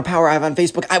understand the amount of power I have on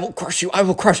Facebook. I will crush you. I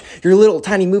will crush your little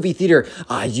tiny movie theater.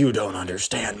 You don't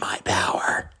understand my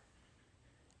power.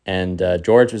 And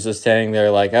George was just standing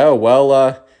there like, oh, well,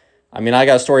 I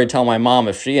got a story to tell my mom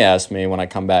if she asks me when I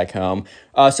come back home.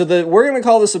 We're going to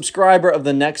call the subscriber of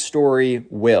the next story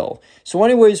Will. So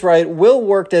anyways, right, Will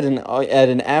worked at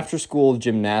an after-school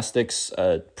gymnastics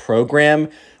program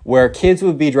where kids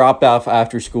would be dropped off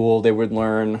after school. They would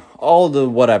learn all the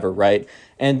whatever, right?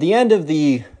 And the end of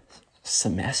the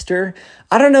semester,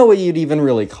 I don't know what you'd even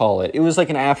really call it. It was like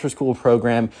an after-school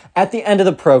program. At the end of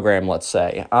the program, let's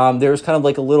say, there was kind of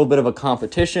like a little bit of a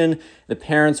competition. The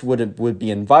parents would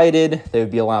be invited. They would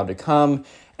be allowed to come,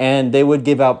 and they would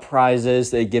give out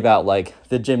prizes. They'd give out like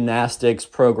the gymnastics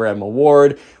program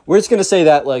award. We're just gonna say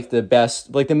that like the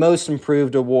best, like the most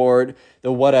improved award,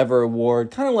 the whatever award,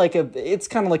 it's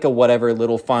kind of like a whatever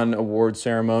little fun award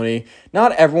ceremony.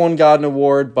 Not everyone got an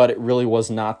award, but it really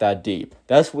was not that deep.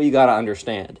 That's what you got to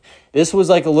understand. This was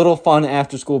like a little fun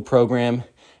after school program,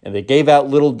 and they gave out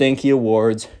little dinky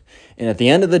awards. And at the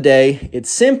end of the day, it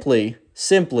simply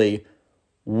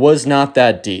was not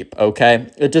that deep, okay?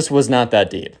 It just was not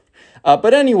that deep.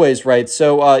 But anyways, right,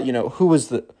 so, who was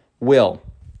the Will?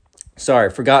 Sorry,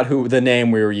 forgot who the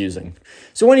name we were using.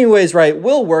 So anyways, right,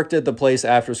 Will worked at the place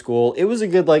after school. It was a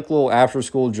good, like, little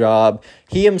after-school job.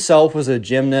 He himself was a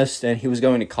gymnast, and he was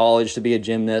going to college to be a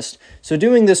gymnast. So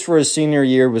doing this for his senior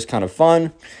year was kind of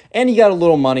fun, and he got a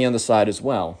little money on the side as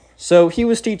well. So he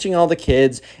was teaching all the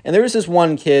kids, and there was this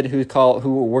one kid who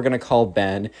we're gonna call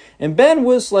Ben, and Ben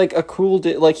was like a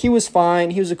like he was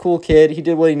fine, he was a cool kid, he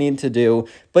did what he needed to do,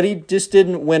 but he just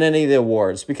didn't win any of the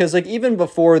awards because like even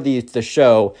before the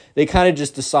show, they kind of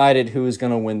just decided who was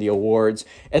gonna win the awards.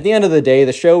 At the end of the day,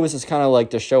 the show was just kind of like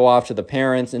to show off to the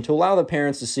parents and to allow the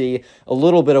parents to see a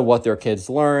little bit of what their kids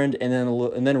learned, and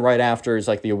then right after is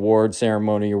like the award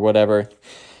ceremony or whatever.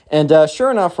 And sure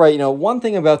enough, right, one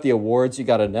thing about the awards you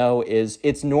got to know is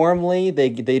it's normally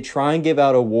they try and give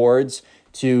out awards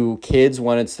to kids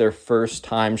when it's their first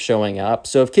time showing up.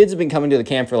 So if kids have been coming to the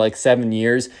camp for like 7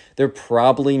 years, they're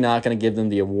probably not going to give them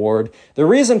the award. The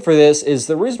reason for this is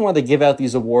the reason why they give out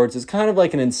these awards is kind of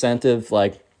like an incentive,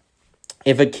 like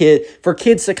for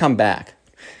kids to come back.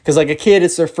 Because like a kid,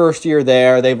 it's their first year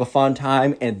there, they have a fun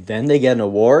time, and then they get an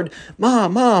award.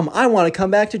 Mom, I want to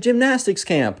come back to gymnastics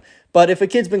camp. But if a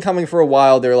kid's been coming for a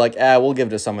while, they're like, we'll give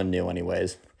it to someone new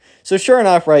anyways. So sure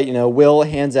enough, right, Will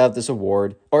hands out this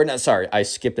award. Or no, sorry, I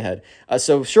skipped ahead.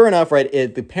 So sure enough, right,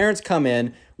 the parents come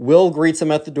in. Will greets them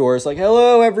at the door. It's like,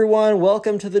 hello, everyone.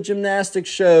 Welcome to the gymnastics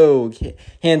show.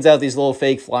 Hands out these little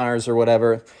fake flyers or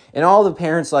whatever. And all the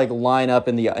parents like line up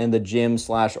in the gym /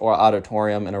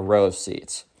 auditorium in a row of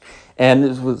seats.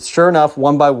 And sure enough,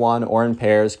 one by one or in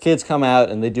pairs, kids come out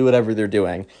and they do whatever they're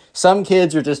doing. Some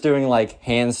kids are just doing like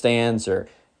handstands or,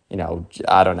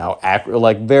 I don't know,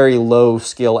 like very low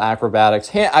skill acrobatics.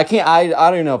 I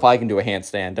don't even know if I can do a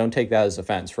handstand. Don't take that as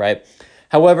offense, right?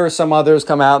 However, some others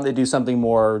come out and they do something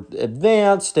more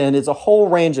advanced, and it's a whole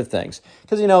range of things.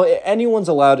 Because, anyone's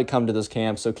allowed to come to this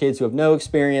camp. So kids who have no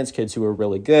experience, kids who are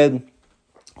really good,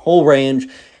 whole range.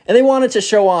 And they wanted to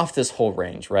show off this whole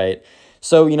range, right?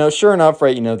 So, sure enough,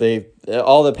 right,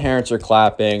 all the parents are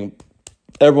clapping.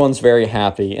 Everyone's very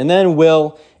happy. And then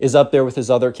Will is up there with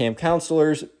his other camp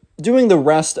counselors doing the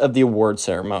rest of the award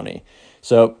ceremony.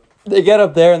 So they get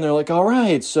up there and they're like, all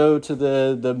right, so to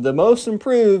the most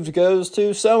improved goes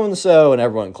to so-and-so, and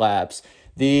everyone claps.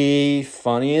 The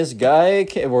funniest guy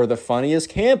or the funniest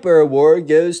camper award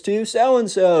goes to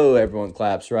so-and-so. Everyone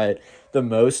claps, right? The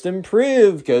most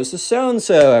improved goes to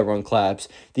so-and-so. Everyone claps.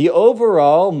 The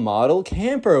overall model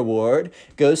camper award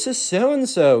goes to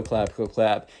so-and-so. Clap, clap,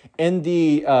 clap. And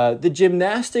the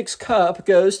gymnastics cup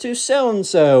goes to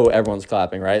so-and-so. Everyone's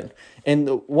clapping, right? And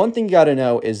the one thing you got to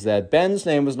know is that Ben's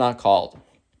name was not called.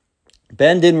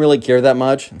 Ben didn't really care that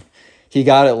much. He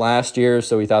got it last year,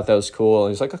 so he thought that was cool.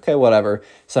 And he's like, okay, whatever.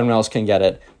 Someone else can get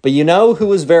it. But you know who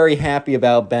was very happy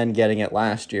about Ben getting it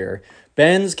last year?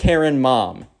 Ben's Karen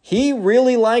mom. He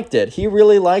really liked it. He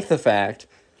really liked the fact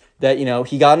that,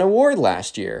 he got an award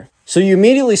last year. So you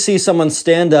immediately see someone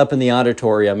stand up in the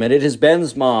auditorium, and it is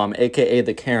Ben's mom, a.k.a.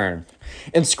 the Karen,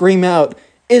 and scream out,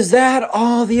 is that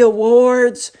all the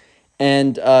awards?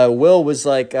 And Will was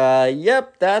like,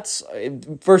 yep, that's...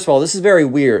 First of all, this is very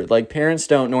weird. Like, parents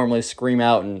don't normally scream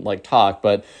out and, like, talk.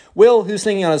 But Will, who's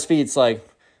thinking on his feet, is like,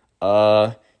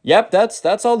 yep,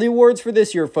 that's all the awards for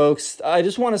this year, folks. I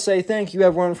just want to say thank you,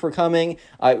 everyone, for coming.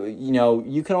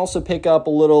 You can also pick up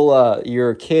a little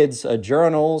your kids'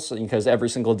 journals, because every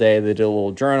single day they do a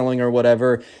little journaling or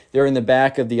whatever. They're in the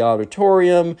back of the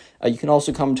auditorium. You can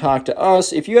also come talk to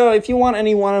us if you want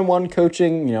any one-on-one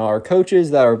coaching. Our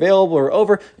coaches that are available are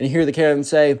over. And you hear the Karen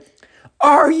say,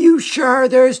 "Are you sure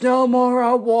there's no more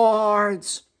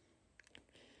awards?"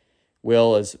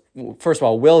 Will has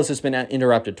just been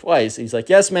interrupted twice. He's like,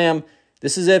 yes, ma'am,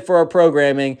 this is it for our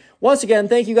programming. Once again,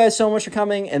 thank you guys so much for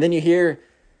coming. And then you hear,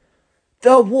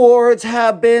 the awards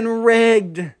have been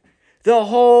rigged. The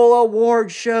whole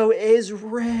award show is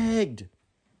rigged.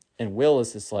 And Will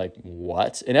is just like,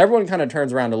 what? And everyone kind of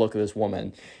turns around to look at this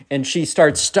woman. And she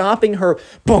starts stomping her,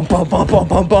 boom, boom, boom, boom,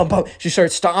 boom, boom, boom. She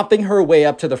starts stomping her way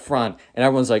up to the front. And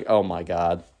everyone's like, oh my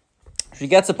God. She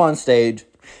gets up on stage.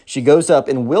 She goes up,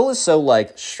 and Will is so,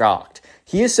 like, shocked.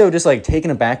 He is so just, like,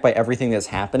 taken aback by everything that's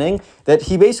happening that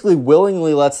he basically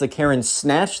willingly lets the Karen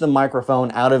snatch the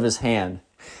microphone out of his hand.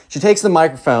 She takes the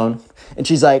microphone, and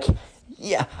she's like,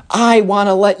 yeah, I want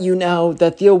to let you know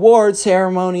that the award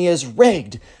ceremony is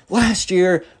rigged. Last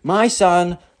year, my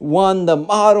son won the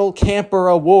Model Camper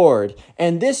Award,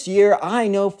 and this year I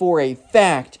know for a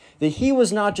fact that he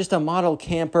was not just a model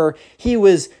camper, he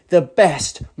was the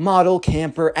best model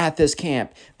camper at this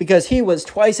camp because he was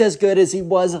twice as good as he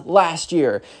was last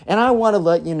year. And I want to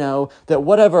let you know that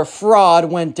whatever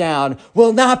fraud went down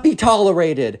will not be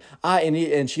tolerated.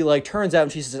 And she like turns out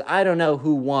and she says, I don't know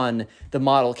who won the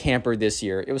model camper this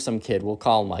year. It was some kid. We'll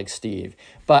call him like Steve.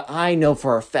 But I know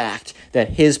for a fact that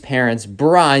his parents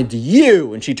bribed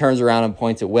you. And she turns around and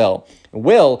points at Will. And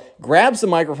Will grabs the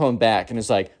microphone back and is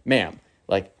like, ma'am,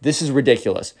 Like, this is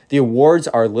ridiculous. The awards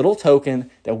are a little token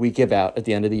that we give out at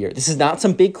the end of the year. This is not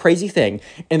some big crazy thing.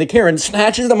 And the Karen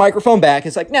snatches the microphone back.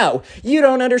 It's like, no, you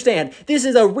don't understand. This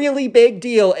is a really big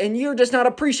deal, and you're just not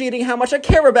appreciating how much I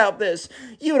care about this.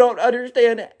 You don't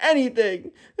understand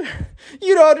anything.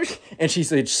 You don't understand. And she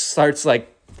starts,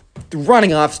 like,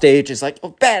 running off stage. Is like,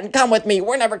 oh, Ben, come with me.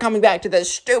 We're never coming back to this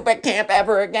stupid camp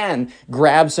ever again.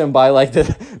 Grabs him by, like,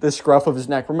 the scruff of his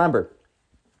neck. Remember,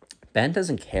 Ben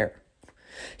doesn't care.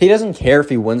 He doesn't care if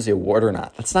he wins the award or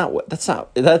not.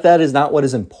 That is not what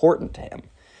is important to him.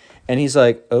 And he's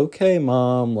like, okay,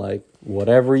 Mom, like,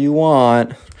 whatever you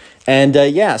want. And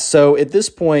yeah, so at this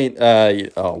point,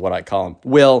 what I call him,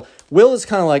 Will is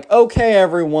kind of like, okay,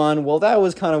 everyone, well, that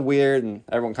was kind of weird. And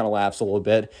everyone kind of laughs a little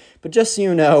bit. But just so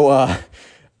you know,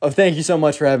 thank you so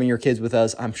much for having your kids with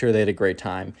us. I'm sure they had a great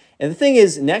time. And the thing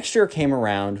is, next year came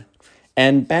around,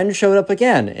 and Ben showed up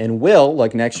again. And Will,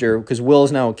 like next year, because Will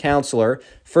is now a counselor,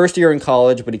 first year in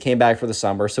college, but he came back for the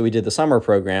summer. So we did the summer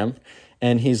program.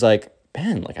 And he's like,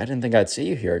 Ben, like, I didn't think I'd see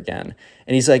you here again.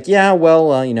 And he's like, yeah,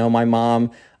 well, my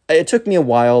mom, it took me a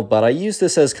while, but I used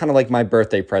this as kind of like my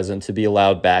birthday present to be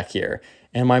allowed back here.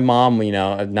 And my mom,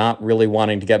 not really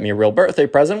wanting to get me a real birthday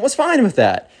present, was fine with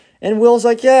that. And Will's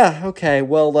like, yeah, okay,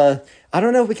 well, I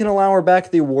don't know if we can allow her back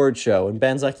at the award show. And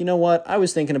Ben's like, you know what? I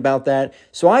was thinking about that.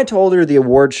 So I told her the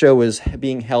award show was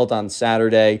being held on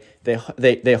Saturday.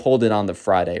 They hold it on the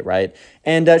Friday, right?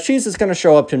 And she's just going to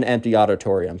show up to an empty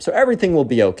auditorium. So everything will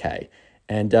be okay.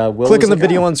 And Will click on the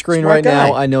video on screen right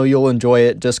now. I know you'll enjoy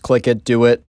it. Just click it. Do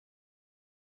it.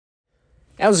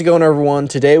 How's it going, everyone?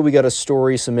 Today we got a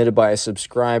story submitted by a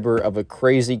subscriber of a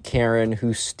crazy Karen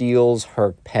who steals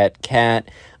her pet cat.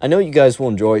 I know you guys will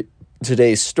enjoy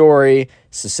today's story,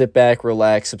 so sit back,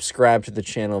 relax, subscribe to the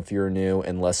channel if you're new,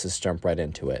 and let's just jump right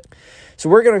into it. So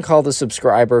we're going to call the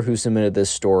subscriber who submitted this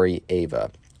story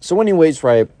Ava. So anyways,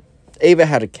 right, Ava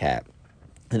had a cat.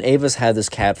 And Ava's had this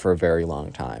cat for a very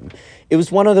long time. It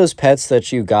was one of those pets that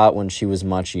she got when she was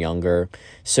much younger.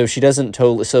 So she doesn't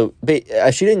totally... So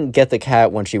she didn't get the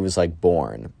cat when she was, like,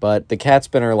 born. But the cat's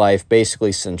been in her life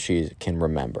basically since she can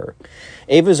remember.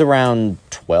 Ava's around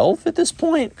 12 at this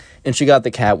point. And she got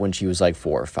the cat when she was, like,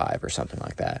 4 or 5 or something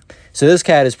like that. So this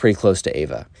cat is pretty close to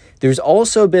Ava. There's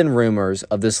also been rumors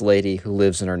of this lady who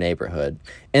lives in her neighborhood.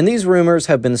 And these rumors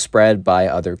have been spread by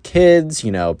other kids.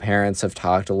 Parents have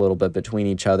talked a little bit between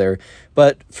each other.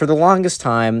 But for the longest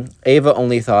time, Ava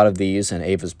only thought of these, and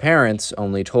Ava's parents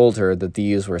only told her that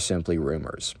these were simply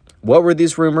rumors. What were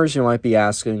these rumors, you might be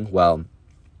asking? Well,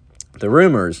 the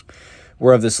rumors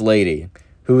were of this lady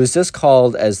who is just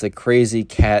called as the crazy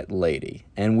cat lady.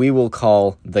 And we will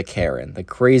call the Karen, the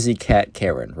crazy cat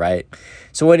Karen, right?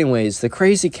 So anyways, the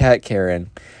crazy cat Karen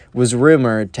was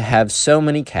rumored to have so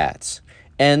many cats.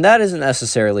 And that isn't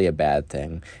necessarily a bad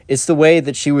thing. It's the way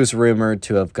that she was rumored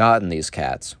to have gotten these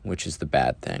cats, which is the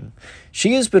bad thing.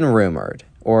 She has been rumored,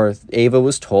 or Ava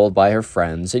was told by her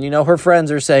friends, and her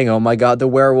friends are saying, oh my god, the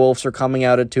werewolves are coming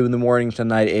out at 2 in the morning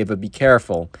tonight, Ava, be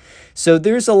careful. So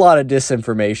there's a lot of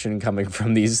disinformation coming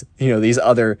from these, these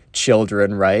other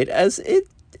children, right? As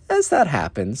that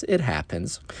happens, it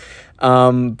happens.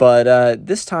 But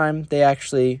this time, they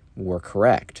actually were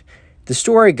correct. The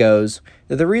story goes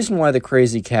that the reason why the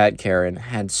crazy cat Karen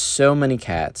had so many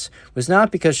cats was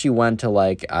not because she went to,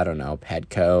 like, I don't know,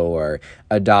 Petco or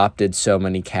adopted so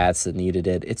many cats that needed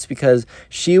it. It's because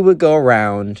she would go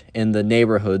around in the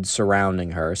neighborhoods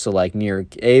surrounding her. So, like, near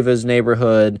Ava's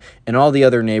neighborhood and all the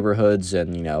other neighborhoods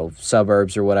and,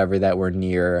 suburbs or whatever that were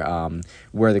near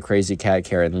where the crazy cat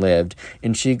Karen lived.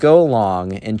 And she'd go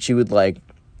along and she would, like,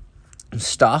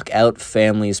 stalk out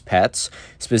families' pets,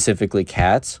 specifically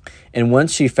cats, and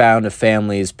once she found a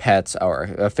family's pets or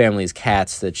a family's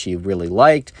cats that she really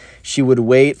liked, she would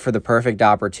wait for the perfect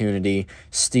opportunity,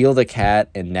 steal the cat,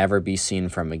 and never be seen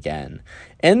from again.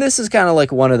 And this is kind of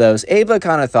like one of those, Ava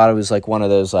kind of thought it was like one of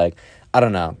those, like, I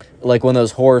don't know, like one of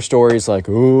those horror stories, like,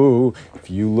 ooh, if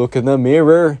you look in the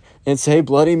mirror and say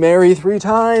Bloody Mary 3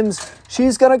 times,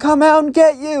 she's gonna come out and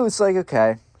get you. It's like,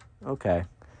 okay,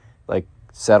 like,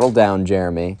 settle down,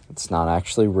 Jeremy. It's not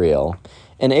actually real.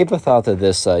 And Ava thought that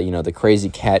this, the crazy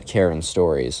cat Karen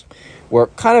stories were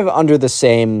kind of under the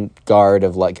same guard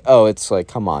of like, oh, it's like,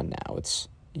 come on now.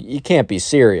 You can't be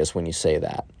serious when you say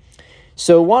that.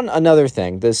 So another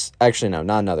thing, not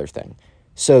another thing.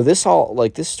 So this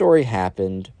story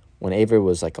happened when Ava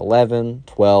was like 11,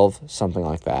 12, something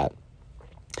like that.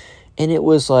 And it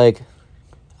was like,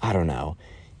 I don't know.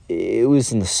 It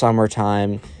was in the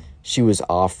summertime. She was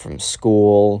off from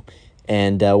school,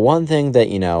 and one thing that,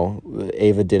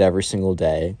 Ava did every single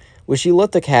day was she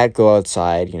let the cat go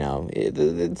outside.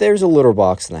 There's a litter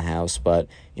box in the house, but,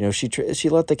 she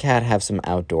let the cat have some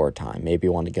outdoor time. Maybe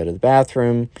wanted to go to the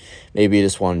bathroom. Maybe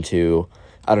just wanted to,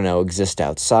 I don't know, exist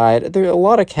outside. A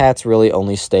lot of cats really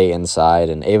only stay inside,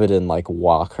 and Ava didn't,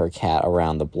 walk her cat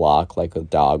around the block like a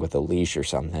dog with a leash or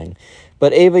something.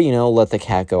 But Ava, let the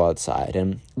cat go outside.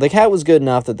 And the cat was good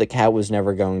enough that the cat was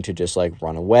never going to just,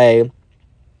 run away.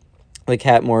 The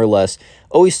cat, more or less,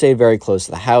 always stayed very close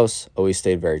to the house, always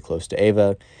stayed very close to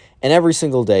Ava. And every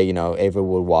single day, Ava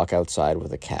would walk outside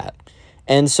with a cat.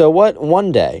 And so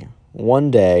one day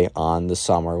on the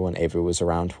summer when Ava was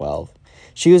around 12,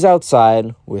 she was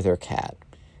outside with her cat.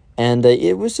 And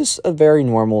it was just a very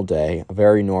normal day, a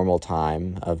very normal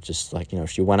time of just,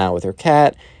 she went out with her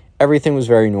cat. Everything was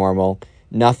very normal.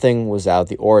 Nothing was out of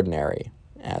the ordinary,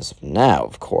 as of now,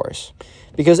 of course.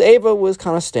 Because Ava was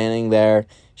kind of standing there.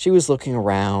 She was looking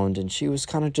around, and she was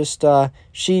kind of just,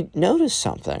 she noticed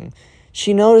something.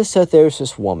 She noticed that there's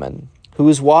this woman who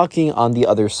was walking on the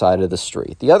other side of the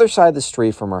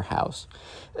street from her house.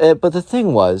 But the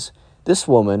thing was, this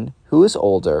woman, who was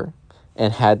older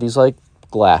and had these,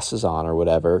 glasses on or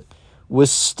whatever,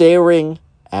 was staring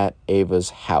at Ava's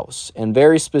house, and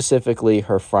very specifically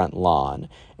her front lawn.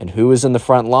 And who was in the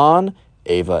front lawn?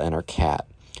 Ava and her cat.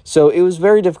 So it was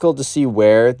very difficult to see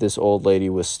where this old lady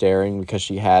was staring because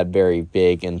she had very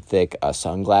big and thick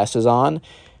sunglasses on,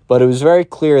 but it was very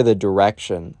clear the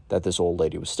direction that this old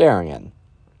lady was staring in.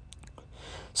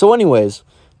 So anyways,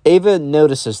 Ava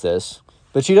notices this,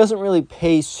 but she doesn't really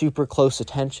pay super close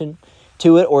attention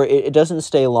to it, or it doesn't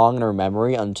stay long in her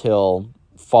memory until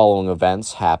following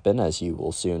events happen, as you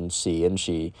will soon see, and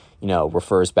she,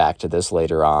 refers back to this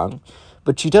later on.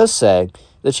 But she does say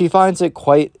that she found it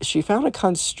quite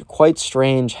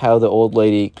strange how the old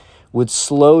lady would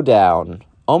slow down,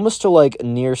 almost to a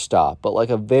near stop, but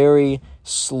a very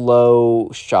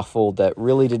slow shuffle that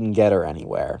really didn't get her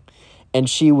anywhere. And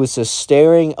she was just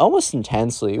staring almost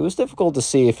intensely. It was difficult to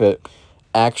see if it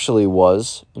actually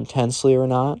was intensely or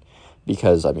not,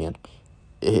 because,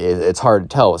 it's hard to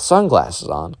tell with sunglasses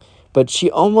on. But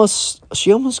she almost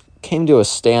came to a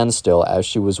standstill as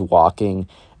she was walking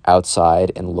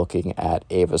outside and looking at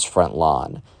Ava's front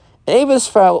lawn. Ava's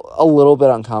felt a little bit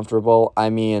uncomfortable.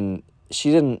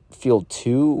 She didn't feel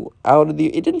too out of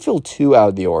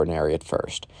the ordinary at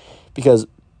first, because,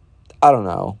 I don't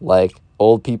know,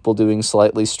 old people doing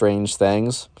slightly strange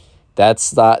things,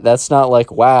 that's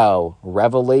not wow,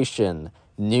 revelation,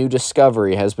 new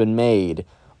discovery has been made.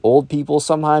 Old people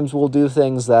sometimes will do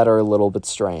things that are a little bit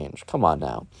strange. Come on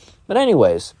now. But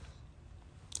anyways,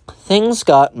 things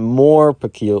got more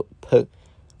peculiar.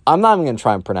 I'm not even going to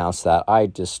try and pronounce that. I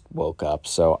just woke up.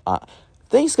 So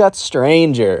things got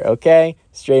stranger, okay?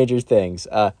 Stranger things.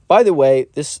 By the way,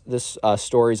 this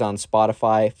story's on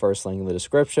Spotify. First link in the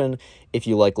description if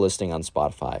you like listening on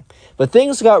Spotify. But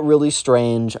things got really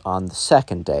strange on the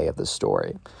second day of the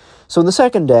story. So on the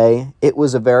second day, it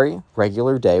was a very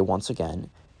regular day once again.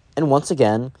 And once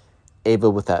again, Ava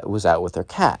was out with her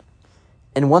cat.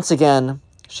 And once again,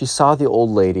 she saw the old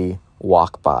lady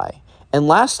walk by. And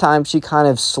last time, she kind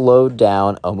of slowed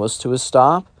down almost to a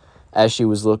stop as she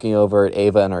was looking over at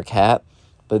Ava and her cat.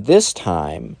 But this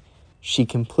time, she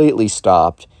completely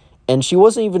stopped. And she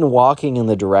wasn't even walking in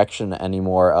the direction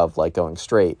anymore of, going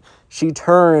straight. She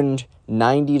turned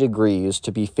 90 degrees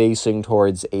to be facing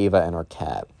towards Ava and her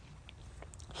cat.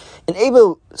 And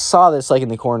Ava saw this, in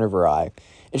the corner of her eye.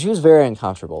 And she was very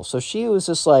uncomfortable. So she was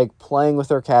just, playing with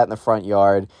her cat in the front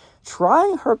yard,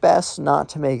 trying her best not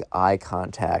to make eye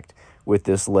contact with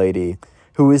this lady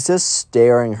who was just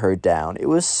staring her down. It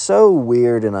was so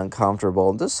weird and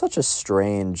uncomfortable. Just such a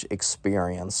strange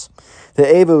experience that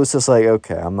Ava was just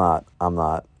okay,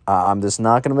 I'm just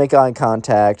not going to make eye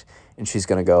contact, and she's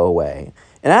going to go away.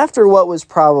 And after what was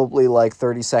probably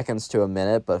 30 seconds to a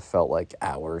minute, but felt like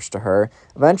hours to her,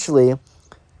 eventually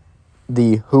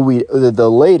the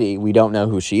lady, we don't know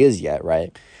who she is yet,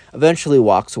 right, eventually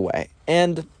walks away.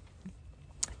 And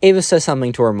Ava says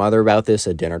something to her mother about this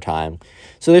at dinner time.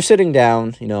 So they're sitting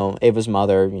down, Ava's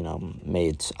mother,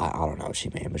 made, I don't know what she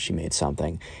made, but she made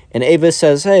something. And Ava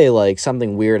says, hey,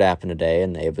 something weird happened today.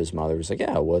 And Ava's mother was like,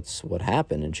 yeah, what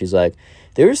happened? And she's like,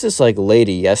 there was this,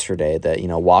 lady yesterday that,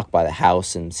 walked by the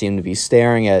house and seemed to be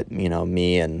staring at,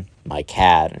 me and my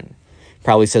cat, and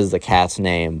probably says the cat's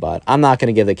name, but I'm not going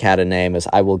to give the cat a name, as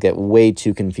I will get way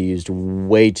too confused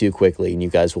way too quickly, and you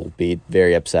guys will be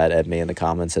very upset at me in the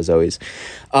comments, as always.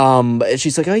 But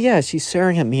she's like, oh yeah, she's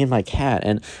staring at me and my cat,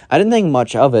 and I didn't think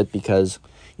much of it because,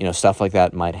 stuff like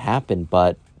that might happen,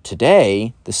 but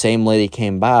today, the same lady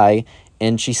came by,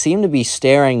 and she seemed to be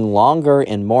staring longer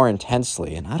and more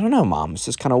intensely, and I don't know, Mom, it's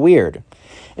just kind of weird.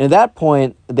 And at that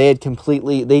point, they didn't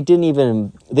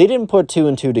put two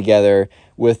and two together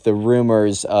with the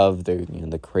rumors of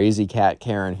the crazy cat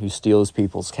Karen who steals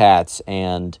people's cats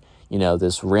and,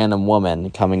 this random woman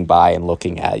coming by and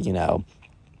looking at the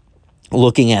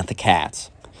cats.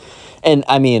 And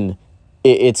I mean,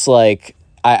 it's like,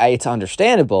 it's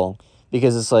understandable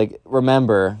because it's like,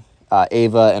 remember,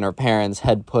 Ava and her parents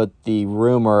had put the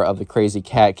rumor of the crazy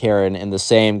cat Karen in the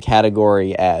same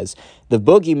category as the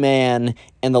boogeyman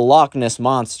and the Loch Ness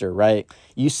monster, right?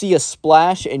 You see a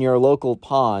splash in your local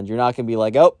pond, you're not going to be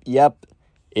like, oh, yep,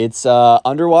 it's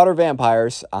underwater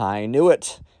vampires. I knew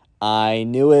it.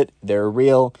 They're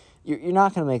real. You're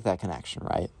not going to make that connection,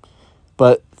 right?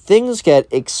 But things get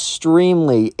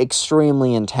extremely,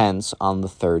 extremely intense on the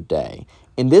third day.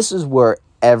 And this is where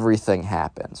everything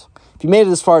happens. If you made it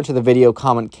this far into the video,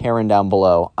 comment Karen down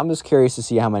below. I'm just curious to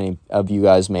see how many of you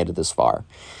guys made it this far.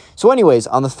 So anyways,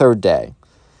 on the third day,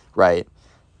 right,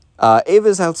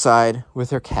 Ava's outside with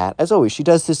her cat. As always, she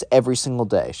does this every single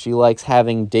day. She likes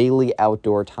having daily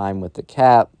outdoor time with the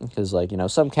cat because,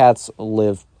 some cats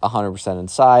live 100%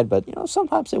 inside, but,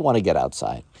 sometimes they want to get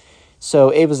outside.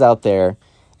 So Ava's out there,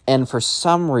 and for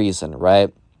some reason,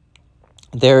 right,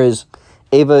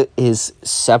 Ava is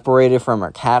separated from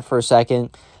her cat for a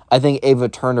second. I think Ava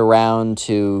turned around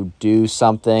to do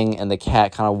something, and the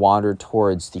cat kind of wandered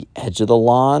towards the edge of the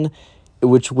lawn,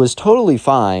 which was totally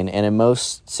fine, and in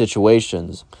most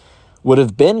situations would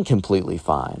have been completely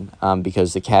fine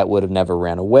because the cat would have never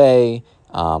ran away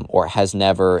or has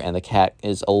never, and the cat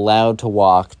is allowed to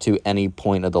walk to any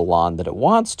point of the lawn that it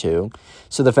wants to.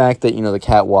 So the fact that, the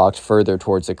cat walked further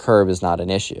towards the curb is not an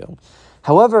issue.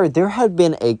 However, there had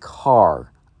been a car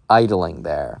idling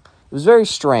there. It was very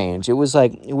strange. It was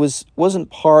like, wasn't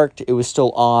parked, it was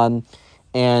still on,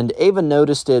 and Ava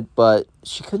noticed it, but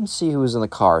she couldn't see who was in the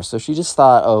car, so she just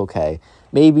thought, oh, okay,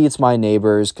 maybe it's my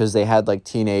neighbors, because they had,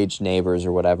 teenage neighbors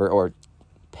or whatever, or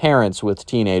parents with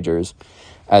teenagers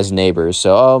as neighbors,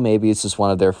 so, maybe it's just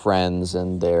one of their friends,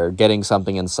 and they're getting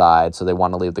something inside, so they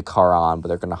want to leave the car on, but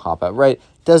they're going to hop out, right?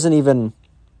 It doesn't even,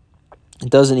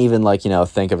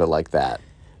 think of it like that.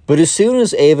 But as soon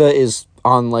as Ava is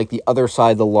on, the other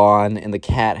side of the lawn, and the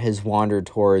cat has wandered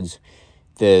towards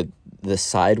the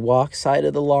sidewalk side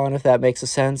of the lawn, if that makes a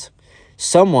sense,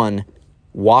 someone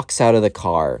walks out of the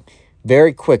car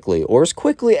very quickly, or as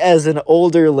quickly as an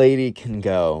older lady can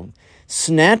go,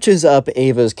 snatches up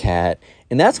Ava's cat,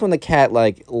 and that's when the cat,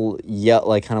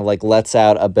 lets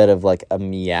out a bit of, a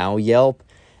meow yelp,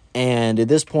 and at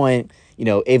this point,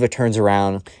 Ava turns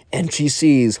around, and she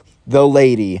sees the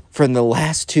lady from the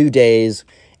last 2 days,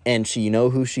 and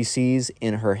who she sees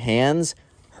in her hands?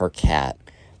 Her cat.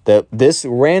 This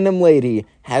random lady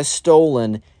has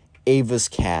stolen Ava's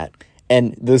cat,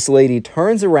 and this lady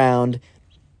turns around,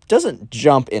 doesn't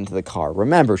jump into the car.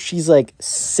 Remember, she's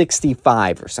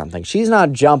 65 or something. She's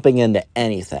not jumping into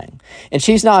anything, and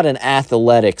she's not an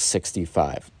athletic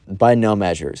 65 by no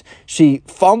measures. She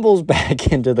fumbles back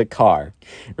into the car,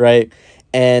 right?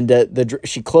 And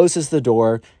she closes the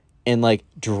door and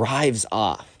drives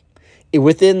off.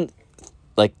 Within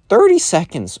 30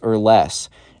 seconds or less,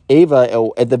 Ava,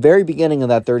 at the very beginning of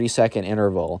that 30-second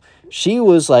interval, she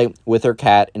was with her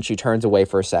cat, and she turns away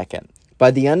for a second.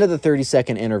 By the end of the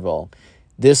 30-second interval,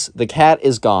 the cat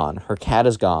is gone. Her cat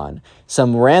is gone.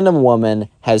 Some random woman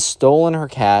has stolen her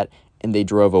cat, and they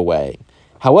drove away.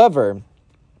 However,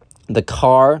 the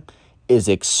car is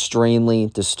extremely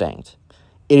distinct.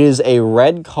 It is a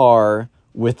red car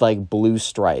with blue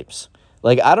stripes.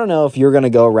 I don't know if you're going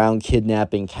to go around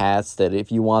kidnapping cats, that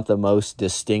if you want the most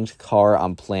distinct car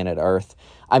on planet Earth.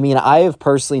 I mean, I have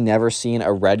personally never seen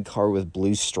a red car with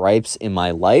blue stripes in my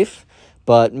life,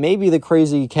 but maybe the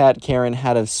crazy cat Karen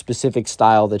had a specific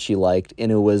style that she liked,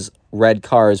 and it was red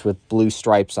cars with blue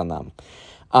stripes on them.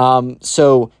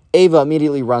 So Ava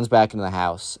immediately runs back into the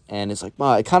house, and it's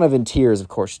kind of in tears, of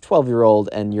course, 12-year-old,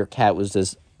 and your cat was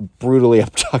just brutally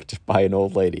abducted by an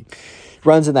old lady.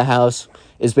 Runs in the house,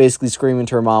 is basically screaming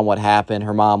to her mom what happened.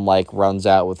 Her mom, runs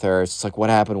out with her. It's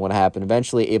what happened, what happened?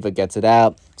 Eventually, Ava gets it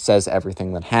out, says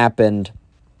everything that happened.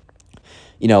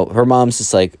 Her mom's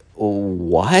just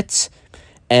what?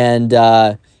 And,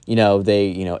 Ava's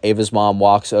mom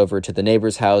walks over to the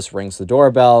neighbor's house, rings the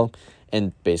doorbell,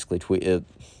 and basically I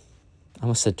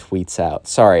almost said tweets out.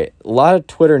 Sorry, a lot of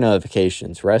Twitter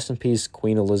notifications. Rest in peace,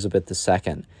 Queen Elizabeth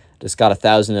II. just got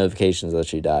 1,000 notifications that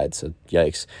she died, so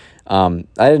yikes. I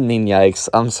didn't mean yikes.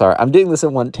 I'm sorry. I'm doing this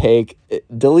in one take.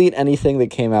 Delete anything that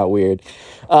came out weird.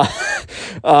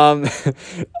 I'm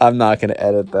not going to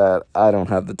edit that. I don't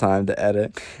have the time to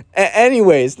edit.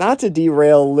 Anyways, not to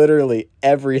derail literally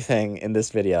everything in this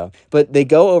video, but they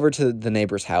go over to the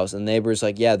neighbor's house, and the neighbor's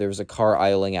like, yeah, there was a car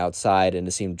idling outside, and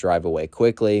it seemed to drive away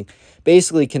quickly,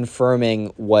 basically confirming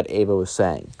what Ava was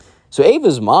saying. So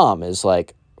Ava's mom is,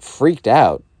 like, freaked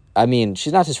out. I mean,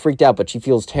 she's not just freaked out, but she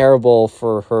feels terrible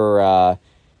for her,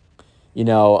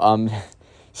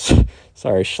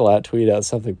 sorry, Schlatt tweeted out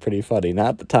something pretty funny, not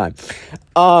at the time.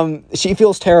 She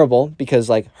feels terrible because,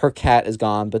 like, her cat is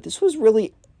gone, but this was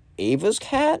really Ava's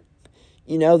cat.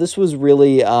 You know, this was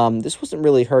really, this wasn't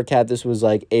really her cat. This was,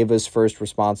 like, Ava's first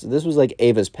response. This was, like,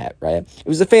 Ava's pet, right? It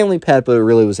was a family pet, but it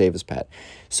really was Ava's pet.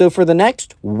 So for the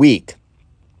next week,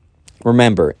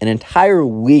 remember, an entire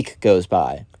week goes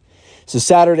by. So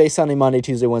Saturday, Sunday, Monday,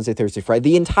 Tuesday, Wednesday, Thursday,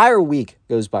 Friday, the entire week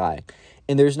goes by,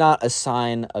 and there's not a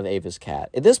sign of Ava's cat.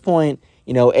 At this point,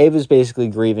 you know, Ava's basically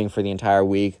grieving for the entire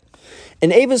week,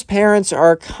 and Ava's parents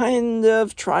are kind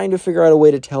of trying to figure out a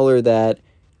way to tell her that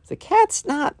the cat's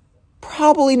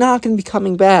probably not going to be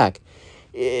coming back.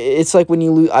 It's like when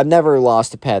you lose, I've never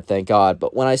lost a pet, thank God,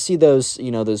 but when I see those,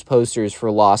 you know, those posters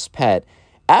for lost pet,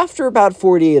 after about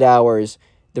 48 hours,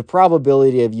 the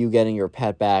probability of you getting your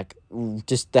pet back,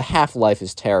 just the half-life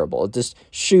is terrible.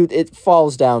 It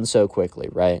falls down so quickly,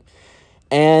 right?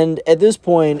 And at this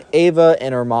point,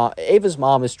 Ava's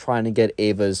mom is trying to get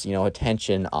Ava's, you know,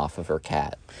 attention off of her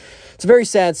cat. It's a very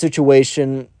sad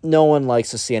situation. No one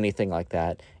likes to see anything like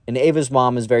that. And Ava's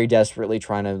mom is very desperately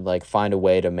trying to, like, find a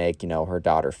way to make, you know, her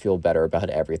daughter feel better about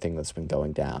everything that's been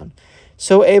going down.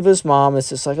 So Ava's mom is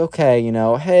just like, okay, you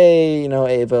know, hey, you know,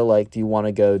 Ava, like, do you want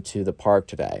to go to the park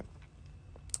today?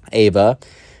 Ava,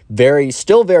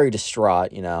 still very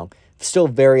distraught, you know, still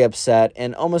very upset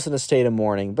and almost in a state of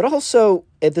mourning. But also,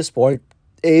 at this point,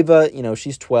 Ava, you know,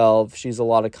 she's 12. She's a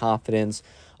lot of confidence,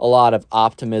 a lot of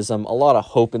optimism, a lot of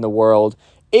hope in the world.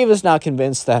 Ava's not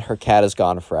convinced that her cat is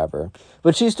gone forever,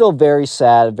 but she's still very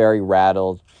sad, very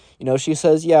rattled. You know, she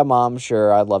says, yeah, Mom,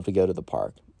 sure, I'd love to go to the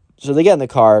park. So they get in the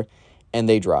car, and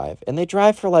they drive. And they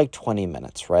drive for like 20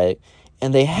 minutes, right?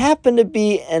 And they happen to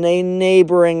be in a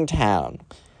neighboring town.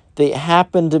 They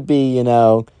happen to be, you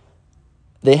know,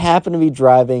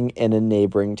 driving in a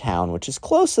neighboring town, which is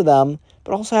close to them,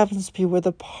 but also happens to be where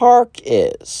the park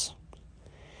is.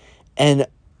 And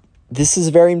this is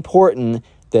very important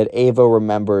that Ava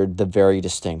remembered the very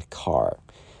distinct car.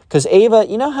 Because Ava,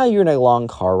 you know how you're in a long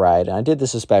car ride, and I did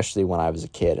this especially when I was a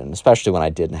kid, and especially when I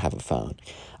didn't have a phone.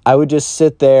 I would just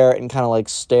sit there and kind of like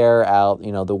stare out,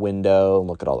 you know, the window and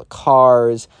look at all the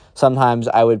cars. Sometimes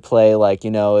I would play like,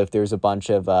 you know, if there's a bunch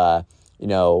of,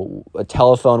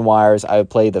 telephone wires, I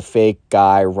would play the fake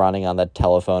guy running on the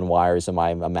telephone wires in my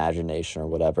imagination or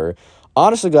whatever.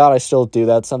 Honest to God, I still do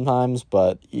that sometimes,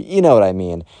 but you know what I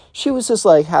mean. She was just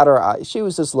like, she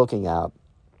was just looking out.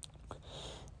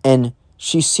 And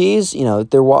she sees, you know,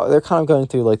 they're kind of going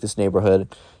through like this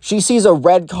neighborhood. She sees a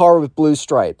red car with blue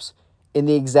stripes in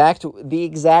the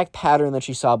exact pattern that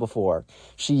she saw before.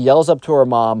 She yells up to her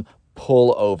mom,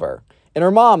 pull over. And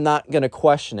her mom, not going to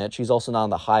question it, she's also not on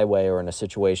the highway or in a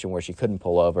situation where she couldn't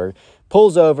pull over,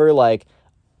 pulls over like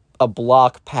a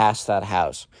block past that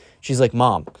house. She's like,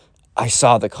 Mom, I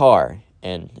saw the car.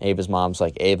 And Ava's mom's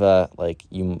like, Ava, like,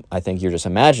 I think you're just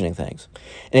imagining things.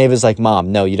 And Ava's like,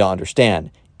 Mom, no, you don't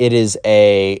understand. It is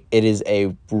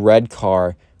a red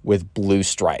car with blue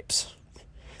stripes.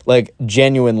 Like,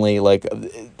 genuinely, like,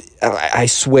 I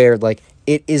swear, like,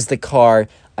 it is the car.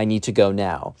 I need to go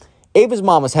now. Ava's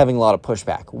mom was having a lot of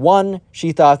pushback. One,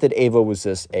 she thought that Ava was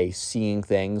just seeing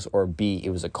things, or B, it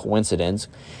was a coincidence.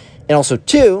 And also,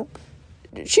 two,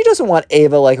 she doesn't want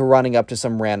Ava, like, running up to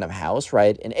some random house,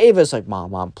 right? And Ava's like,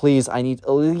 Mom, please, I need,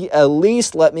 at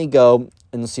least let me go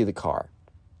and see the car.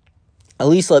 At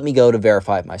least let me go to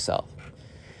verify it myself.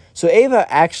 So Ava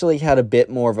actually had a bit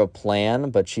more of a plan,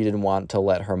 but she didn't want to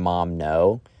let her mom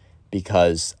know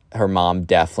because her mom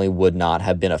definitely would not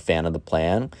have been a fan of the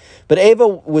plan. But Ava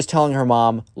was telling her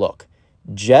mom, look,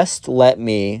 just let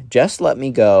me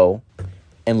go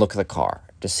and look at the car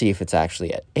to see if it's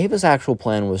actually it. Ava's actual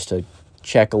plan was to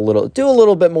do a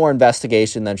little bit more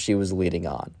investigation than she was leading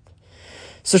on.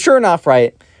 So sure enough,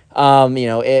 right,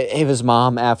 Ava's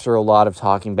mom, after a lot of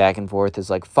talking back and forth, is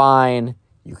like, fine,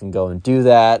 you can go and do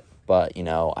that, but, you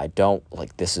know, I don't,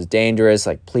 like, this is dangerous,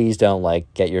 like, please don't,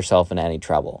 like, get yourself in any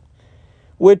trouble.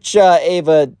 Which,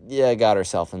 Ava, got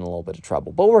herself in a little bit of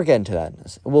trouble, but we'll get to that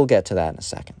in a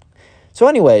second. So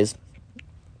anyways,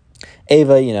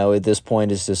 Ava, at this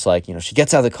point is just like, she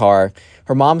gets out of the car.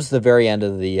 Her mom's at the very end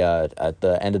of at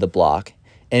the end of the block.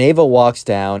 And Ava walks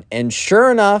down, and sure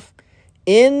enough,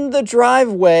 in the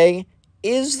driveway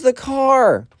is the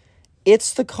car.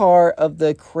 It's the car of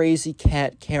the crazy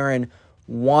cat Karen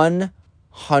 100%.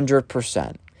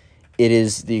 It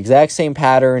is the exact same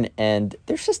pattern, and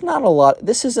there's just not a lot.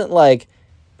 This isn't like,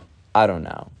 I don't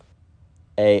know,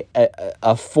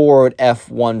 a Ford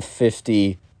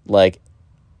F-150, like,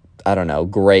 I don't know,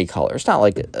 gray color. It's not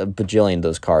like a bajillion of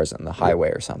those cars on the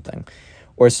highway or something.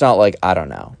 Or it's not like, I don't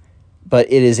know.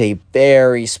 But it is a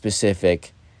very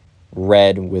specific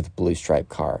red with blue stripe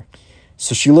car.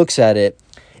 So she looks at it,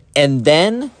 and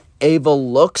then Ava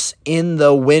looks in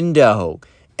the window.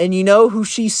 And you know who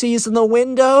she sees in the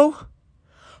window?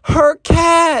 Her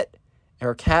cat!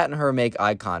 Her cat and her make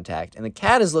eye contact. And the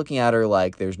cat is looking at her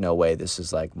like, there's no way this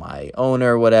is like my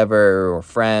owner or whatever, or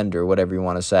friend, or whatever you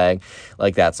want to say.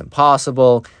 Like, that's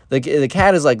impossible. The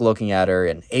cat is like looking at her,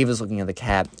 and Ava's looking at the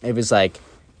cat. Ava's like,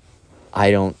 I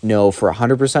don't know for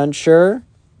 100% sure,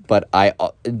 but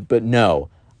no,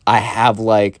 I have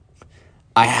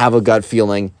a gut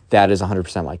feeling that is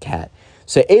 100% my cat.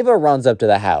 So Ava runs up to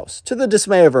the house, to the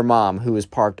dismay of her mom, who is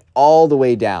parked all the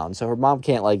way down. So her mom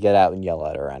can't like get out and yell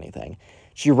at her or anything.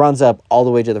 She runs up all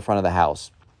the way to the front of the house.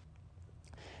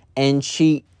 And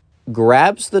she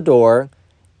grabs the door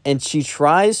and she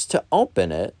tries to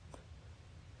open it.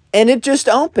 And it just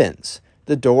opens.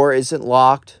 The door isn't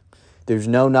locked. There's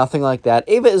nothing like that.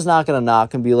 Ava is not going to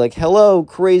knock and be like, hello,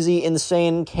 crazy,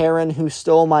 insane Karen who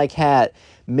stole my cat.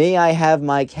 May I have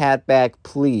my cat back,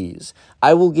 please?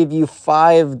 I will give you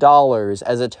 $5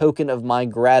 as a token of my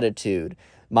gratitude,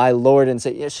 my lord and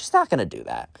say, she's not going to do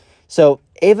that. So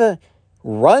Ava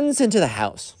runs into the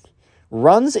house,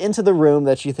 runs into the room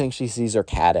that she thinks she sees her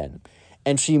cat in,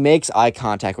 and she makes eye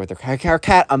contact with her cat. Her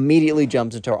cat immediately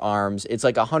jumps into her arms. It's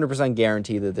like 100%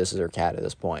 guarantee that this is her cat at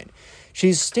this point.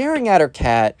 She's staring at her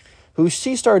cat, who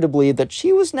she started to believe that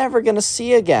she was never going to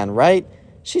see again, right?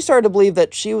 She started to believe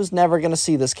that she was never going to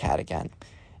see this cat again.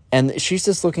 And she's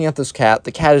just looking at this cat.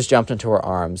 The cat has jumped into her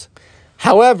arms.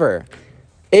 However,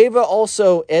 Ava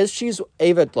also,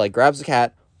 Ava grabs the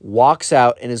cat, walks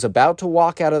out, and is about to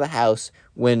walk out of the house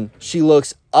when she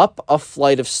looks up a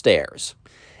flight of stairs.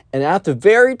 And at the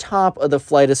very top of the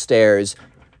flight of stairs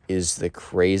is the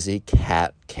crazy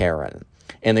cat Karen.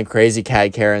 And the crazy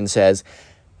cat Karen says,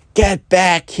 "Get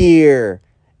back here."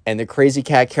 And the crazy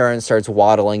cat Karen starts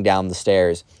waddling down the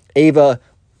stairs. Ava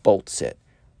bolts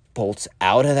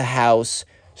out of the house,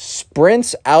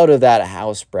 sprints out of that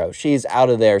house, bro. She's out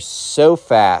of there so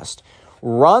fast,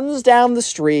 runs down the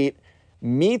street,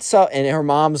 meets up, and her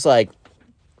mom's like,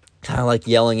 kind of like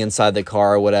yelling inside the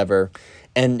car or whatever.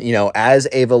 And, as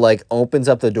Ava opens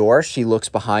up the door, she looks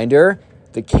behind her.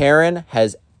 The Karen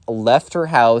has left her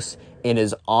house and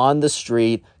is on the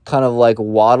street, kind of like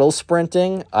waddle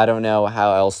sprinting. I don't know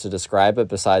how else to describe it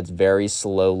besides very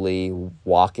slowly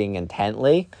walking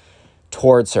intently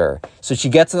towards her. So she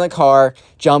gets in the car,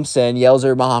 jumps in, yells at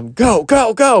her mom, "Go,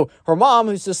 go, go!" Her mom,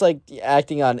 who's just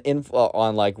acting on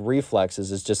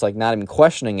reflexes, is just not even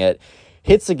questioning it,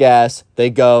 hits the gas.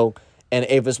 They go. And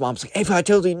Ava's mom's like, "Ava, I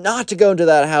told you not to go into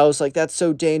that house. That's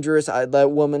so dangerous.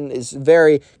 That woman is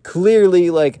very clearly,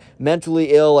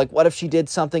 mentally ill. What if she did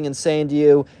something insane to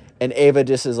you?" And Ava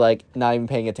just is, not even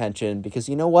paying attention because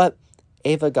you know what?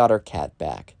 Ava got her cat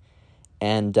back.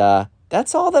 And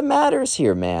that's all that matters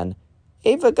here, man.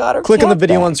 Ava got her cat back. Click on the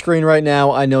video on screen right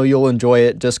now. I know you'll enjoy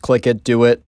it. Just click it. Do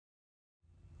it.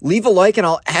 Leave a like and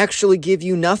I'll actually give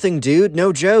you nothing, dude.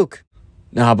 No joke.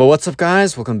 Nah, but what's up,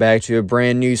 guys? Welcome back to a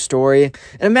brand new story.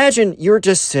 And imagine you're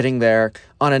just sitting there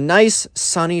on a nice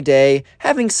sunny day,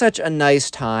 having such a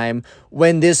nice time,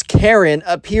 when this Karen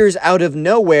appears out of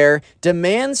nowhere,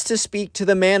 demands to speak to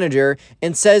the manager,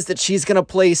 and says that she's gonna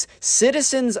place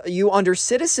you under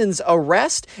citizen's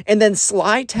arrest, and then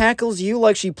slide tackles you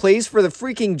like she plays for the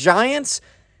freaking Giants.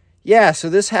 Yeah, so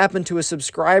this happened to a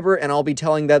subscriber, and I'll be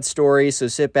telling that story, so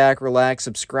sit back, relax,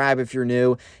 subscribe if you're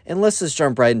new, and let's just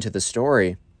jump right into the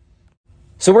story.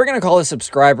 So we're going to call the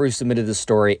subscriber who submitted the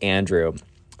story Andrew.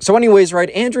 So anyways, right,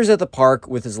 Andrew's at the park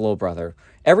with his little brother.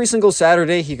 Every single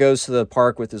Saturday, he goes to the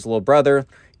park with his little brother.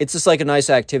 It's just a nice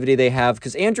activity they have,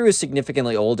 because Andrew is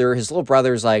significantly older. His little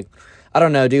brother's I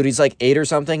don't know, dude, he's 8 or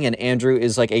something, and Andrew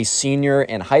is a senior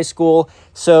in high school.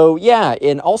 So yeah,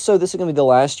 and also this is going to be the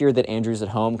last year that Andrew's at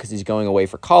home because he's going away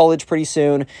for college pretty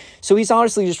soon. So he's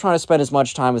honestly just trying to spend as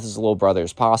much time with his little brother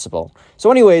as possible.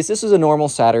 So anyways, this is a normal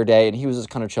Saturday, and he was just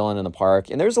kind of chilling in the park.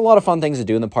 And there's a lot of fun things to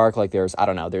do in the park,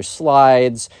 there's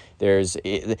slides, There's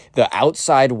the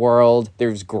outside world.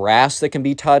 There's grass that can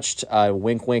be touched.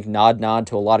 Wink, wink, nod, nod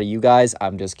to a lot of you guys.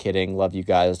 I'm just kidding. Love you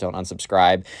guys. Don't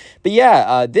unsubscribe. But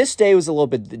yeah, this day was a little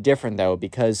bit different, though,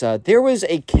 because there was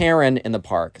a Karen in the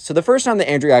park. So the first time that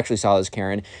Andrew actually saw this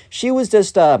Karen, she was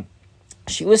just,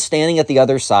 she was standing at the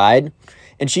other side.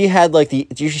 And she had like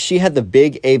she had the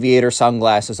big aviator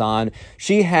sunglasses on.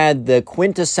 She had the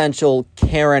quintessential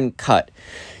Karen cut.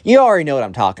 You already know what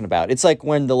I'm talking about. It's like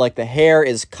when the hair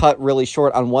is cut really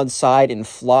short on one side and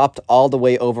flopped all the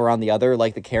way over on the other,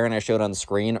 like the Karen I showed on the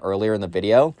screen earlier in the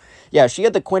video. Yeah, she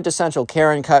had the quintessential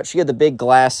Karen cut. She had the big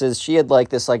glasses. She had like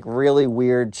this like really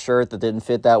weird shirt that didn't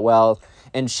fit that well.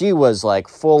 And she was like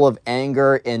full of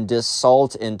anger and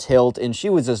disalt and tilt, and she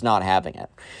was just not having it.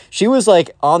 She was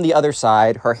like on the other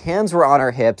side, her hands were on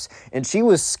her hips, and she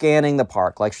was scanning the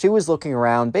park. Like she was looking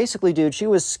around. Basically, dude, she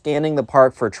was scanning the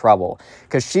park for trouble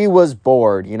because she was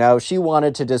bored, you know? She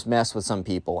wanted to just mess with some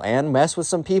people, and mess with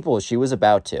some people she was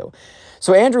about to.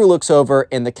 So Andrew looks over,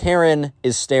 and the Karen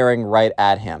is staring right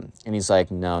at him. And he's like,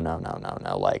 no, no, no, no,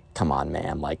 no. Like, come on,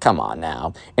 ma'am. Like, come on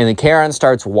now. And the Karen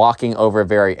starts walking over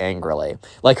very angrily.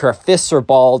 Like, her fists are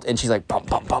balled, and she's like, bum,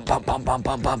 bum, bum, bum, bum, bum,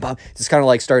 bum, bum, bum. Just kind of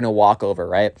like starting to walk over,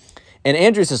 right? And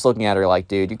Andrew's just looking at her like,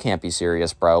 dude, you can't be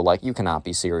serious, bro. Like, you cannot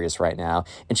be serious right now.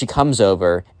 And she comes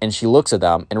over, and she looks at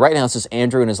them. And right now, it's just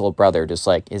Andrew and his little brother. Just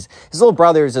like, his little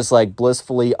brother is just like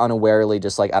blissfully, unawarely,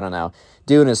 just like, I don't know,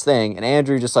 doing his thing. And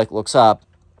Andrew just like looks up,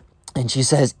 and she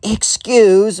says,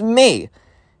 excuse me.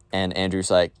 And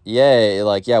Andrew's like, yay,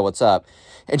 like, yeah, what's up?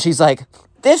 And she's like,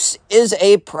 this is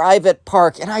a private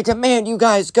park, and I demand you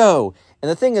guys go. And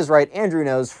the thing is, right, Andrew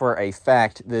knows for a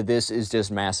fact that this is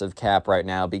just massive cap right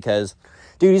now because,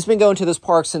 dude, he's been going to this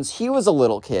park since he was a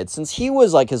little kid, since he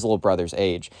was like his little brother's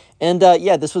age. And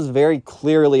yeah, this was very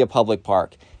clearly a public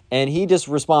park. And he just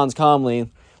responds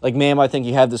calmly, like, ma'am, I think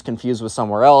you have this confused with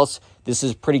somewhere else. This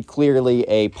is pretty clearly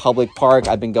a public park.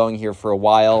 I've been going here for a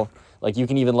while. Like, you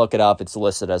can even look it up. It's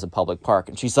listed as a public park.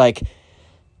 And she's like,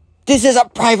 this is a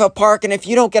private park, and if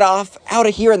you don't get out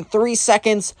of here in 3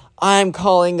 seconds, I'm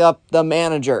calling up the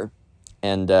manager.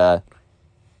 And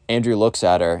Andrew looks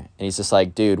at her, and he's just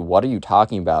like, dude, what are you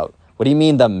talking about? What do you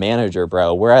mean the manager,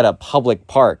 bro? We're at a public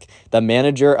park. The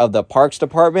manager of the parks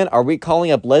department? Are we calling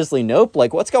up Leslie Knope?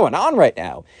 Like, what's going on right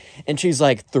now? And she's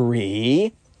like,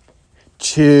 3,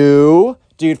 2...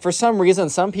 Dude, for some reason,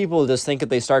 some people just think if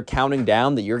they start counting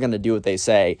down that you're going to do what they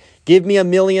say. Give me $1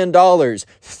 million.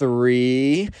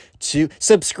 3, 2...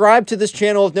 Subscribe to this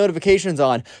channel with notifications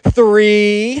on.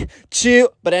 3, 2...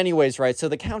 But anyways, right, so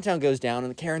the countdown goes down,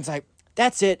 and Karen's like,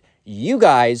 that's it. You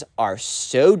guys are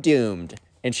so doomed.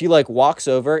 And she, like, walks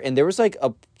over, and there was, like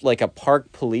a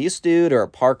park police dude or a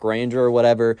park ranger or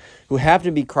whatever who happened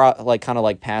to be, kind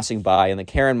of, passing by, and the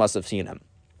Karen must have seen him.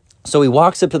 So he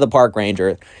walks up to the park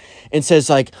ranger and says,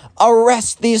 like,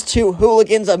 arrest these 2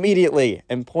 hooligans immediately,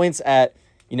 and points at,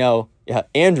 you know,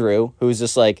 Andrew, who's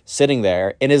just, like, sitting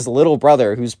there, and his little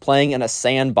brother, who's playing in a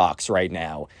sandbox right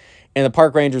now. And the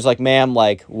park ranger's like, ma'am,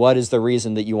 like, what is the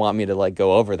reason that you want me to, like,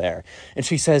 go over there? And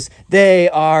she says, they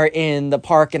are in the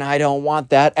park, and I don't want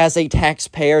that. As a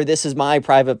taxpayer, this is my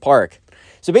private park.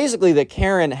 So basically, the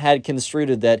Karen had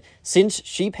construed that since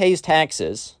she pays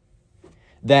taxes,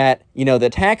 that, you know, the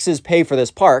taxes pay for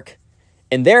this park,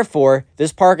 and therefore,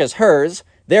 this park is hers,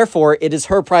 therefore, it is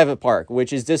her private park,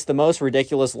 which is just the most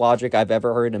ridiculous logic I've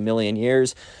ever heard in a million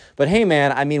years. But hey,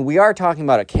 man, I mean, we are talking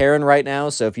about a Karen right now,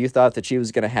 so if you thought that she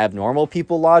was going to have normal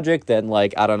people logic, then,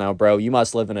 like, I don't know, bro, you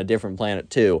must live in a different planet,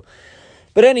 too.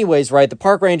 But anyways, right, the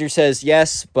park ranger says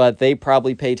yes, but they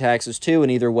probably pay taxes, too,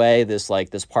 and either way, this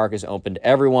park is open to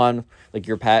everyone.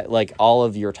 Like, all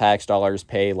of your tax dollars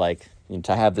pay, like,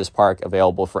 to have this park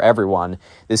available for everyone.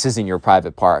 This isn't your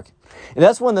private park. And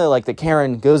that's when the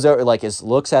Karen goes over,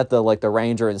 looks at the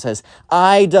ranger and says,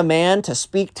 I demand to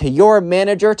speak to your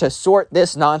manager to sort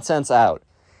this nonsense out.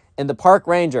 And the park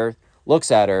ranger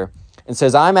looks at her and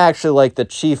says, I'm actually the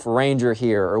chief ranger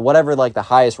here, or whatever the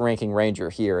highest ranking ranger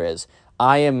here is.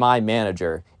 I am my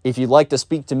manager. If you'd like to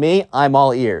speak to me, I'm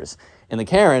all ears. And the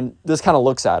Karen just kind of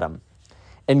looks at him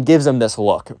and gives him this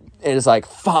look. It is like,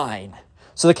 fine.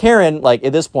 So the Karen,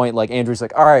 at this point, Andrew's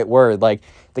like, all right, word.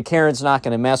 The Karen's not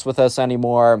going to mess with us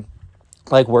anymore.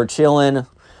 We're chilling.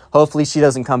 Hopefully she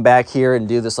doesn't come back here and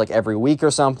do this, every week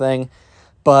or something.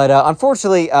 But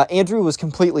unfortunately, Andrew was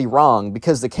completely wrong,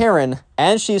 because the Karen,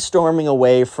 as she's storming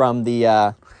away from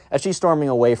the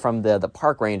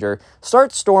park ranger,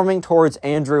 starts storming towards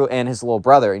Andrew and his little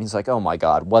brother. And he's like, oh my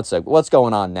God, what's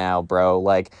going on now, bro?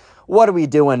 What are we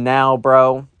doing now,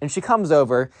 bro? And she comes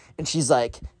over and she's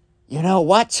like, you know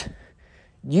what?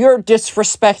 You're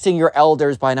disrespecting your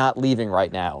elders by not leaving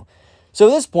right now. So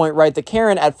at this point, right, the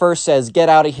Karen at first says, "Get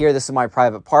out of here. This is my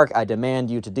private park. I demand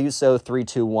you to do so. 3,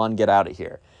 2, 1, get out of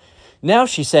here." Now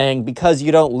she's saying, because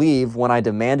you don't leave when I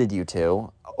demanded you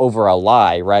to, over a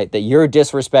lie, right, that you're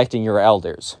disrespecting your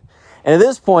elders. And at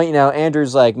this point, you know,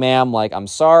 Andrew's like, "Ma'am, like, I'm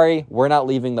sorry. We're not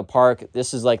leaving the park.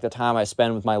 This is, like, the time I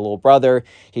spend with my little brother.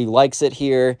 He likes it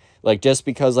here. Like, just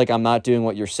because, like, I'm not doing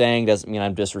what you're saying doesn't mean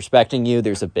I'm disrespecting you.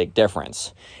 There's a big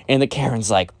difference." And the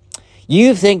Karen's like,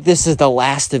 "You think this is the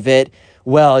last of it?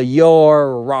 Well,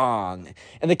 you're wrong."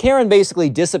 And the Karen basically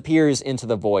disappears into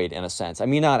the void, in a sense. I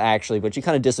mean, not actually, but she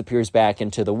kind of disappears back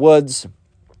into the woods,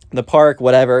 the park,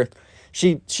 whatever.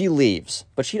 She leaves,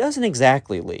 but she doesn't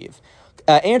exactly leave.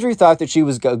 Andrew thought that she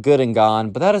was good and gone,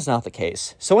 but that is not the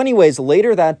case. So anyways,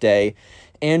 later that day,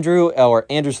 Andrew's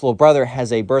little brother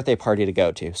has a birthday party to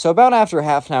go to. So about after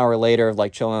half an hour later,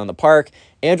 like chilling in the park,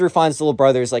 Andrew finds the little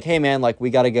brother. He's like, "Hey man, like, we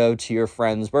got to go to your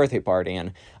friend's birthday party."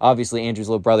 And obviously Andrew's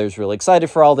little brother is really excited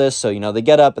for all this. So, you know, they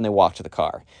get up and they walk to the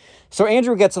car. So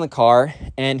Andrew gets in the car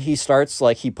and he starts,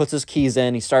 like, he puts his keys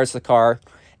in, he starts the car,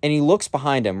 and he looks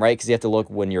behind him, right? Because you have to look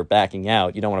when you're backing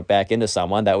out. You don't want to back into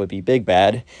someone. That would be big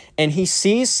bad. And he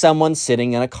sees someone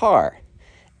sitting in a car.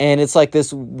 And it's like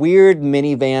this weird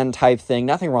minivan type thing.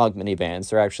 Nothing wrong with minivans.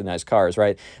 They're actually nice cars,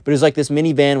 right? But it's like this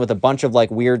minivan with a bunch of,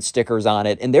 like, weird stickers on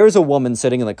it. And there's a woman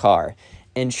sitting in the car.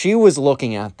 And she was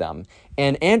looking at them.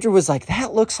 And Andrew was like,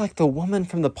 "That looks like the woman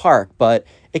from the park. But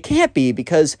it can't be,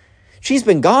 because she's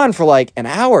been gone for like an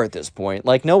hour at this point.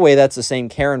 Like, no way that's the same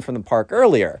Karen from the park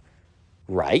earlier.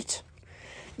 Right?"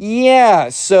 Yeah,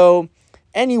 so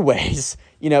anyways,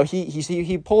 you know,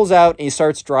 he pulls out and he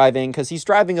starts driving, because he's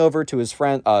driving over to his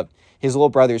friend, his little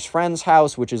brother's friend's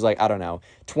house, which is like, I don't know,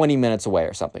 20 minutes away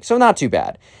or something. So not too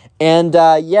bad. And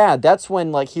yeah, that's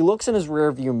when, like, he looks in his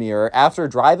rearview mirror after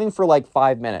driving for like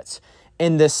 5 minutes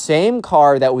in the same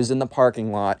car that was in the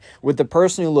parking lot with the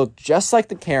person who looked just like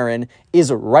the Karen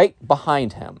is right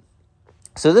behind him.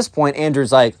 So at this point,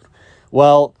 Andrew's like,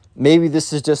 "Well, maybe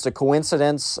this is just a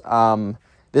coincidence.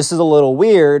 This is a little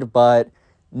weird, but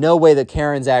no way that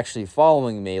Karen's actually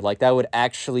following me. Like, that would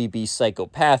actually be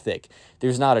psychopathic.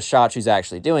 There's not a shot she's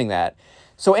actually doing that."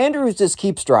 So Andrew just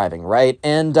keeps driving, right?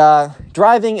 And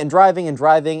driving and driving and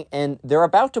driving, and they're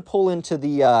about to pull into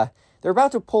the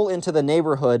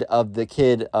neighborhood of the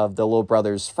kid of the little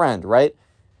brother's friend, right?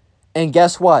 And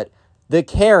guess what? The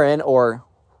Karen, or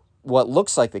what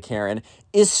looks like the Karen,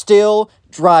 is still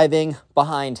driving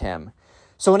behind him.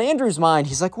 So in Andrew's mind,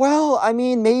 he's like, "Well, I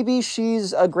mean, maybe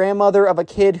she's a grandmother of a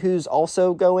kid who's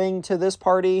also going to this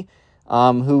party,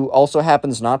 who also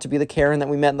happens not to be the Karen that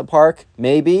we met in the park.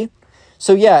 Maybe."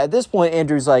 So yeah, at this point,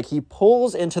 Andrew's like, he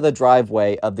pulls into the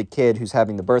driveway of the kid who's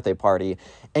having the birthday party,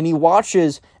 and he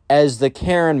watches as the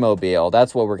Karen mobile,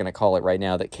 that's what we're going to call it right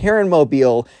now, the Karen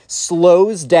mobile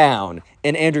slows down.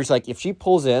 And Andrew's like, if she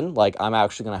pulls in, like, I'm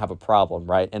actually going to have a problem,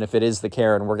 right? And if it is the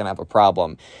Karen, we're going to have a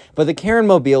problem. But the Karen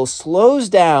mobile slows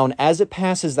down as it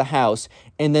passes the house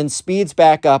and then speeds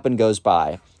back up and goes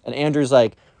by. And Andrew's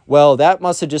like, "Well, that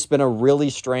must have just been a really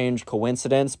strange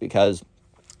coincidence, because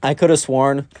I could have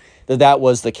sworn that that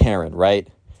was the Karen, right?"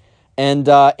 And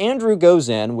Andrew goes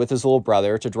in with his little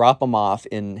brother to drop him off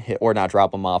or not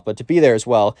drop him off, but to be there as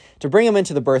well, to bring him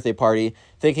into the birthday party,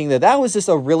 thinking that that was just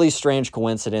a really strange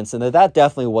coincidence and that that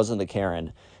definitely wasn't the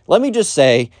Karen. Let me just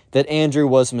say that Andrew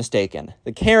was mistaken.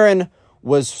 The Karen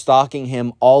was stalking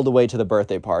him all the way to the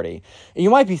birthday party. And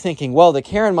you might be thinking, well, the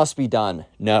Karen must be done.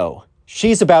 No,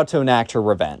 she's about to enact her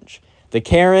revenge. The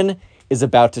Karen is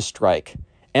about to strike.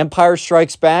 Empire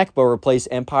strikes back, but replace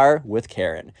Empire with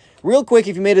Karen. Real quick,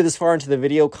 if you made it this far into the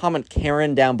video, comment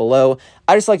Karen down below.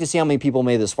 I just like to see how many people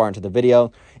made this far into the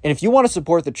video. And if you want to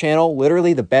support the channel,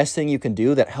 literally the best thing you can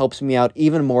do that helps me out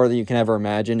even more than you can ever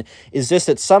imagine is just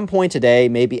at some point today,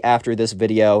 maybe after this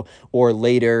video or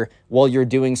later, while you're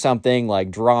doing something like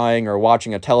drawing or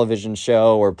watching a television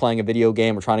show or playing a video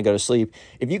game or trying to go to sleep,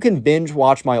 if you can binge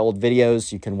watch my old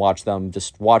videos, you can watch them,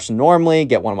 just watch them normally,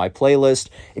 get one of my playlists.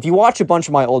 If you watch a bunch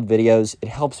of my old videos, it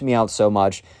helps me out so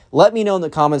much. Let me know in the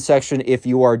comment section if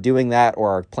you are doing that or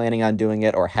are planning on doing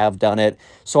it or have done it,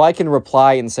 so I can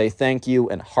reply and say thank you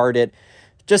and heart it.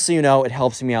 Just so you know, it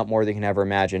helps me out more than you can ever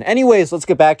imagine. Anyways, let's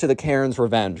get back to the Karen's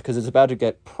revenge, because it's about to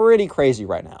get pretty crazy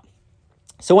right now.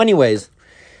 So anyways,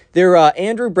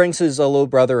 Andrew brings his little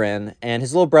brother in, and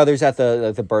his little brother's at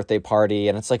the birthday party,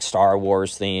 and it's like Star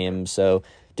Wars themed. So,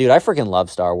 dude, I freaking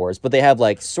love Star Wars, but they have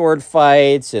like sword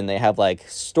fights, and they have like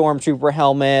stormtrooper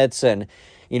helmets, and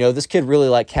you know, this kid really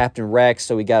liked Captain Rex,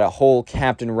 so we got a whole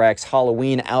Captain Rex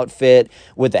Halloween outfit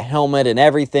with the helmet and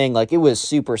everything. Like, it was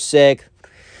super sick.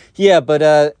 Yeah,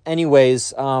 but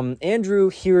anyways, Andrew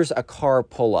hears a car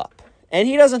pull up, And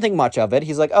he doesn't think much of it.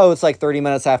 He's like, oh, it's like 30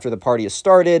 minutes after the party has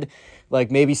started. Like,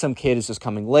 maybe some kid is just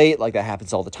coming late. Like, that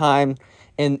happens all the time.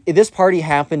 And this party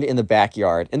happened in the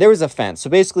backyard. And there was a fence. So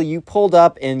basically, you pulled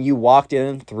up and you walked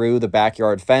in through the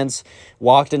backyard fence,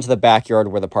 walked into the backyard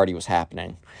where the party was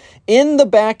happening. In the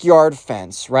backyard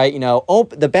fence, right,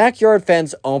 the backyard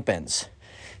fence opens.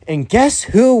 And guess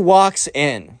who walks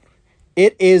in?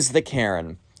 It is the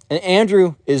Karen. And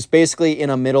Andrew is basically in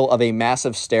the middle of a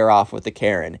massive stare-off with the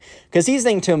Karen. Because he's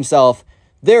thinking to himself,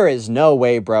 there is no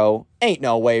way, bro. Ain't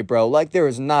no way, bro. Like, there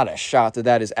is not a shot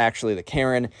that is actually the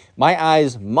Karen. My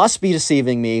eyes must be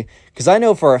deceiving me. Because I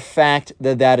know for a fact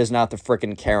that is not the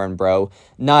frickin' Karen, bro.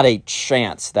 Not a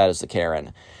chance that is the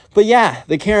Karen. But yeah,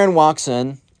 the Karen walks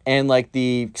in. And, like,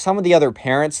 some of the other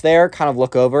parents there kind of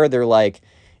look over. They're like,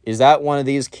 is that one of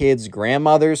these kids'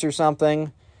 grandmothers or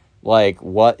something? Like,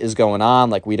 what is going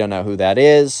on? Like, we don't know who that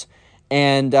is.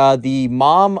 And the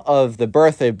mom of the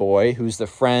birthday boy, who's the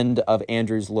friend of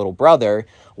Andrew's little brother,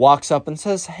 walks up and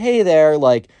says, hey there,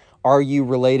 like, are you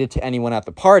related to anyone at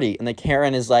the party? And the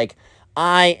Karen is like,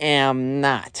 I am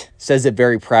not, says it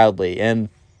very proudly. And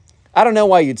I don't know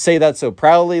why you'd say that so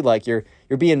proudly, like, you're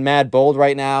being mad bold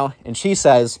right now. And she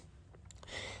says,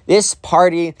 this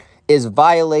party is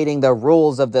violating the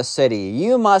rules of the city.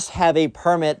 You must have a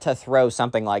permit to throw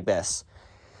something like this.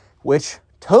 Which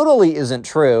totally isn't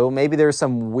true. Maybe there's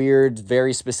some weird,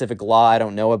 very specific law I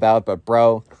don't know about, but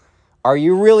bro, are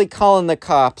you really calling the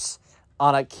cops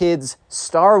on a kid's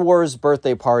Star Wars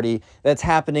birthday party that's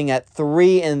happening at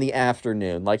 3 in the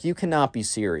afternoon? Like, you cannot be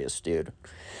serious, dude.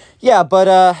 Yeah,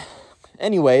 but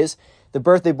anyways, the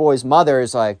birthday boy's mother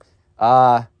is like,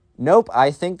 nope, I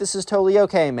think this is totally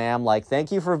okay, ma'am. Like,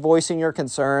 thank you for voicing your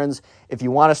concerns. If you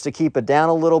want us to keep it down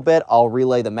a little bit, I'll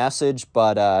relay the message.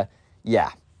 But, yeah.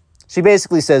 She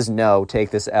basically says, no,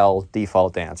 take this L,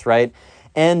 default dance, right?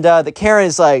 And the Karen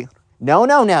is like, no,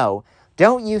 no, no.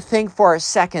 Don't you think for a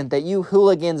second that you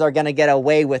hooligans are going to get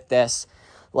away with this.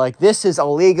 Like, this is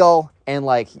illegal. And,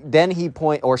 like, then she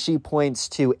points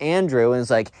to Andrew and is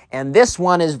like, and this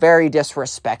one is very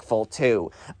disrespectful,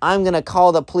 too. I'm going to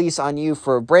call the police on you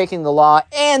for breaking the law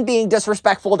and being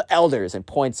disrespectful to elders, and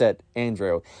points at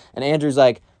Andrew. And Andrew's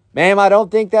like, ma'am, I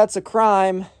don't think that's a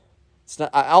crime. It's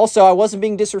not, I wasn't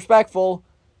being disrespectful.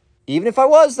 Even if I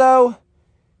was, though,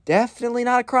 definitely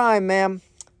not a crime, ma'am.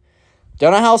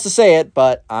 Don't know how else to say it,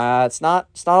 but it's not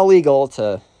illegal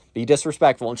to be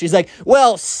disrespectful. And she's like,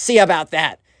 well, see about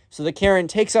that. So the Karen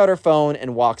takes out her phone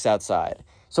and walks outside.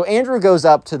 So Andrew goes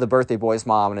up to the birthday boy's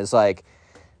mom and is like,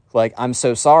 I'm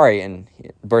so sorry. And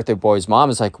the birthday boy's mom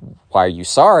is like, why are you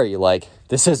sorry? Like,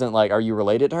 this isn't like, are you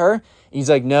related to her? And he's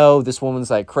like, no, this woman's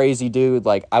like crazy, dude.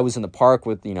 Like, I was in the park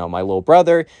with, my little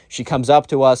brother. She comes up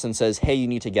to us and says, hey, you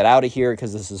need to get out of here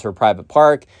because this is her private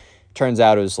park. Turns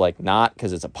out it was like not,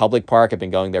 because it's a public park. I've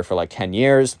been going there for like 10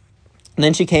 years. And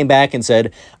then she came back and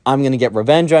said, I'm going to get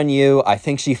revenge on you. I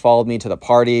think she followed me to the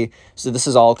party. So this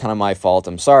is all kind of my fault.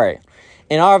 I'm sorry.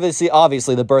 And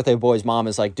obviously the birthday boy's mom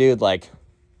is like, dude, like,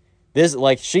 this,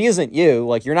 like, she isn't you.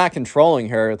 Like, you're not controlling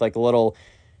her with like a little,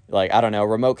 like, I don't know,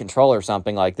 remote control or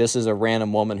something. Like, this is a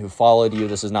random woman who followed you.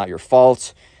 This is not your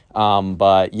fault.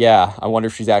 But yeah, I wonder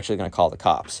if she's actually going to call the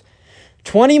cops.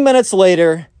 20 minutes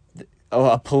later,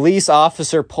 a police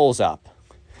officer pulls up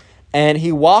and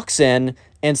he walks in.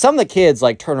 And some of the kids,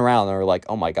 like, turn around and are like,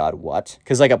 oh, my God, what?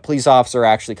 Because, like, a police officer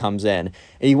actually comes in. And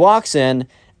he walks in,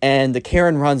 and the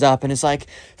Karen runs up and is like,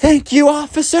 thank you,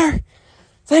 officer.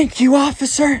 Thank you,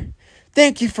 officer.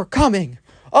 Thank you for coming.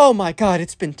 Oh, my God,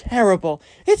 it's been terrible.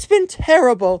 It's been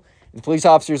terrible. And the police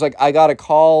officer's like, I got a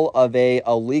call of a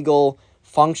illegal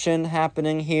function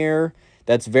happening here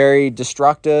that's very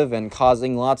destructive and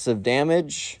causing lots of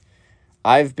damage.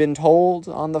 I've been told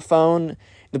on the phone.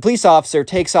 The police officer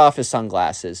takes off his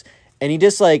sunglasses and he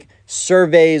just like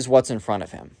surveys what's in front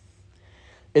of him.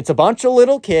 It's a bunch of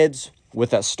little kids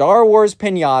with a Star Wars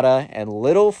piñata and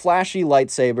little flashy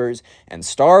lightsabers and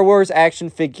Star Wars action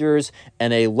figures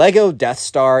and a Lego Death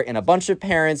Star and a bunch of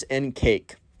parents and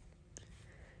cake.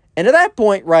 And at that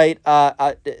point, right,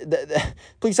 the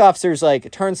police officer's like,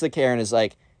 turns to the Karen and is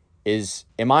like,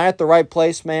 am I at the right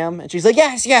place, ma'am? And she's like,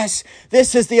 yes,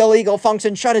 this is the illegal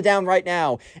function. Shut it down right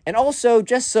now. And also,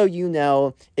 just so you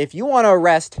know, if you want to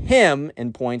arrest him,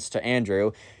 and points to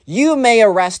Andrew, you may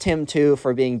arrest him too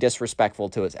for being disrespectful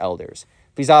to his elders.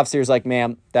 Police officer's like,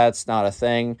 ma'am, that's not a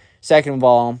thing. Second of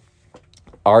all,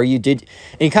 and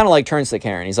he kind of like turns to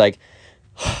Karen. He's like,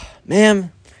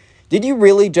 ma'am, did you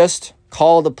really just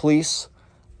call the police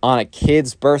on a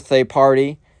kid's birthday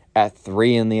party at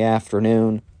 3 in the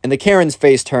afternoon? And the Karen's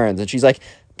face turns and she's like,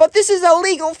 but this is a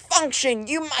legal function.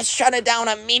 You must shut it down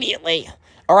immediately.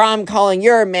 or I'm calling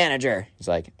your manager. He's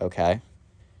like, okay.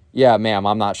 Yeah, ma'am,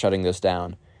 I'm not shutting this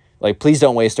down. Like, please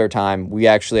don't waste our time. We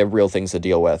actually have real things to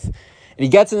deal with. And he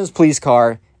gets in his police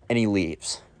car and he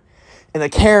leaves. And the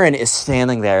Karen is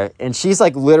standing there, and she's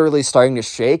like literally starting to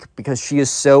shake because she is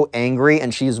so angry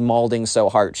and she is mauling so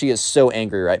hard. She is so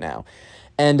angry right now.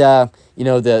 And, you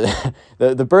know,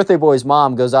 the birthday boy's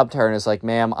mom goes up to her and is like,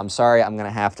 ma'am, I'm sorry, I'm going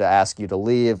to have to ask you to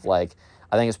leave. Like,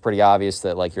 I think it's pretty obvious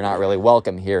that, like, you're not really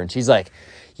welcome here. And she's like,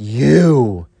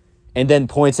 you. And then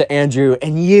points at Andrew,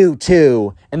 and you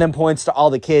too. And then points to all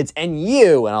the kids, and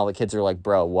you. And all the kids are like,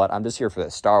 bro, what? I'm just here for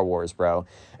the Star Wars, bro.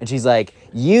 And she's like,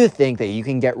 you think that you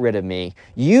can get rid of me.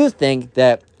 You think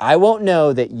that I won't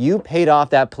know that you paid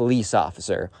off that police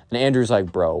officer. And Andrew's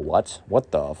like, bro, what?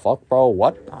 What the fuck, bro?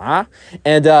 What? Huh?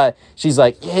 And she's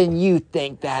like, and you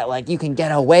think that, like, you can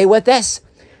get away with this?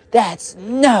 That's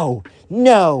no,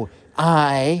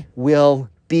 I will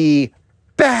be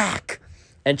back.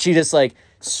 And she just, like,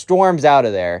 storms out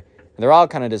of there, and they're all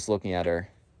kind of just looking at her,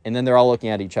 and then they're all looking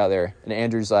at each other, and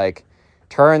Andrew's like,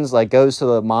 turns, like, goes to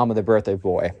the mom of the birthday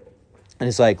boy, and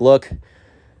he's like, look,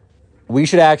 we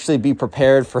should actually be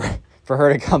prepared for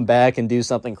her to come back and do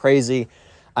something crazy.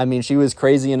 I mean, she was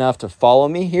crazy enough to follow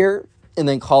me here and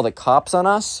then call the cops on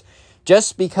us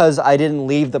just because I didn't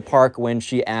leave the park when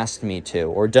she asked me to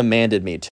or demanded me to.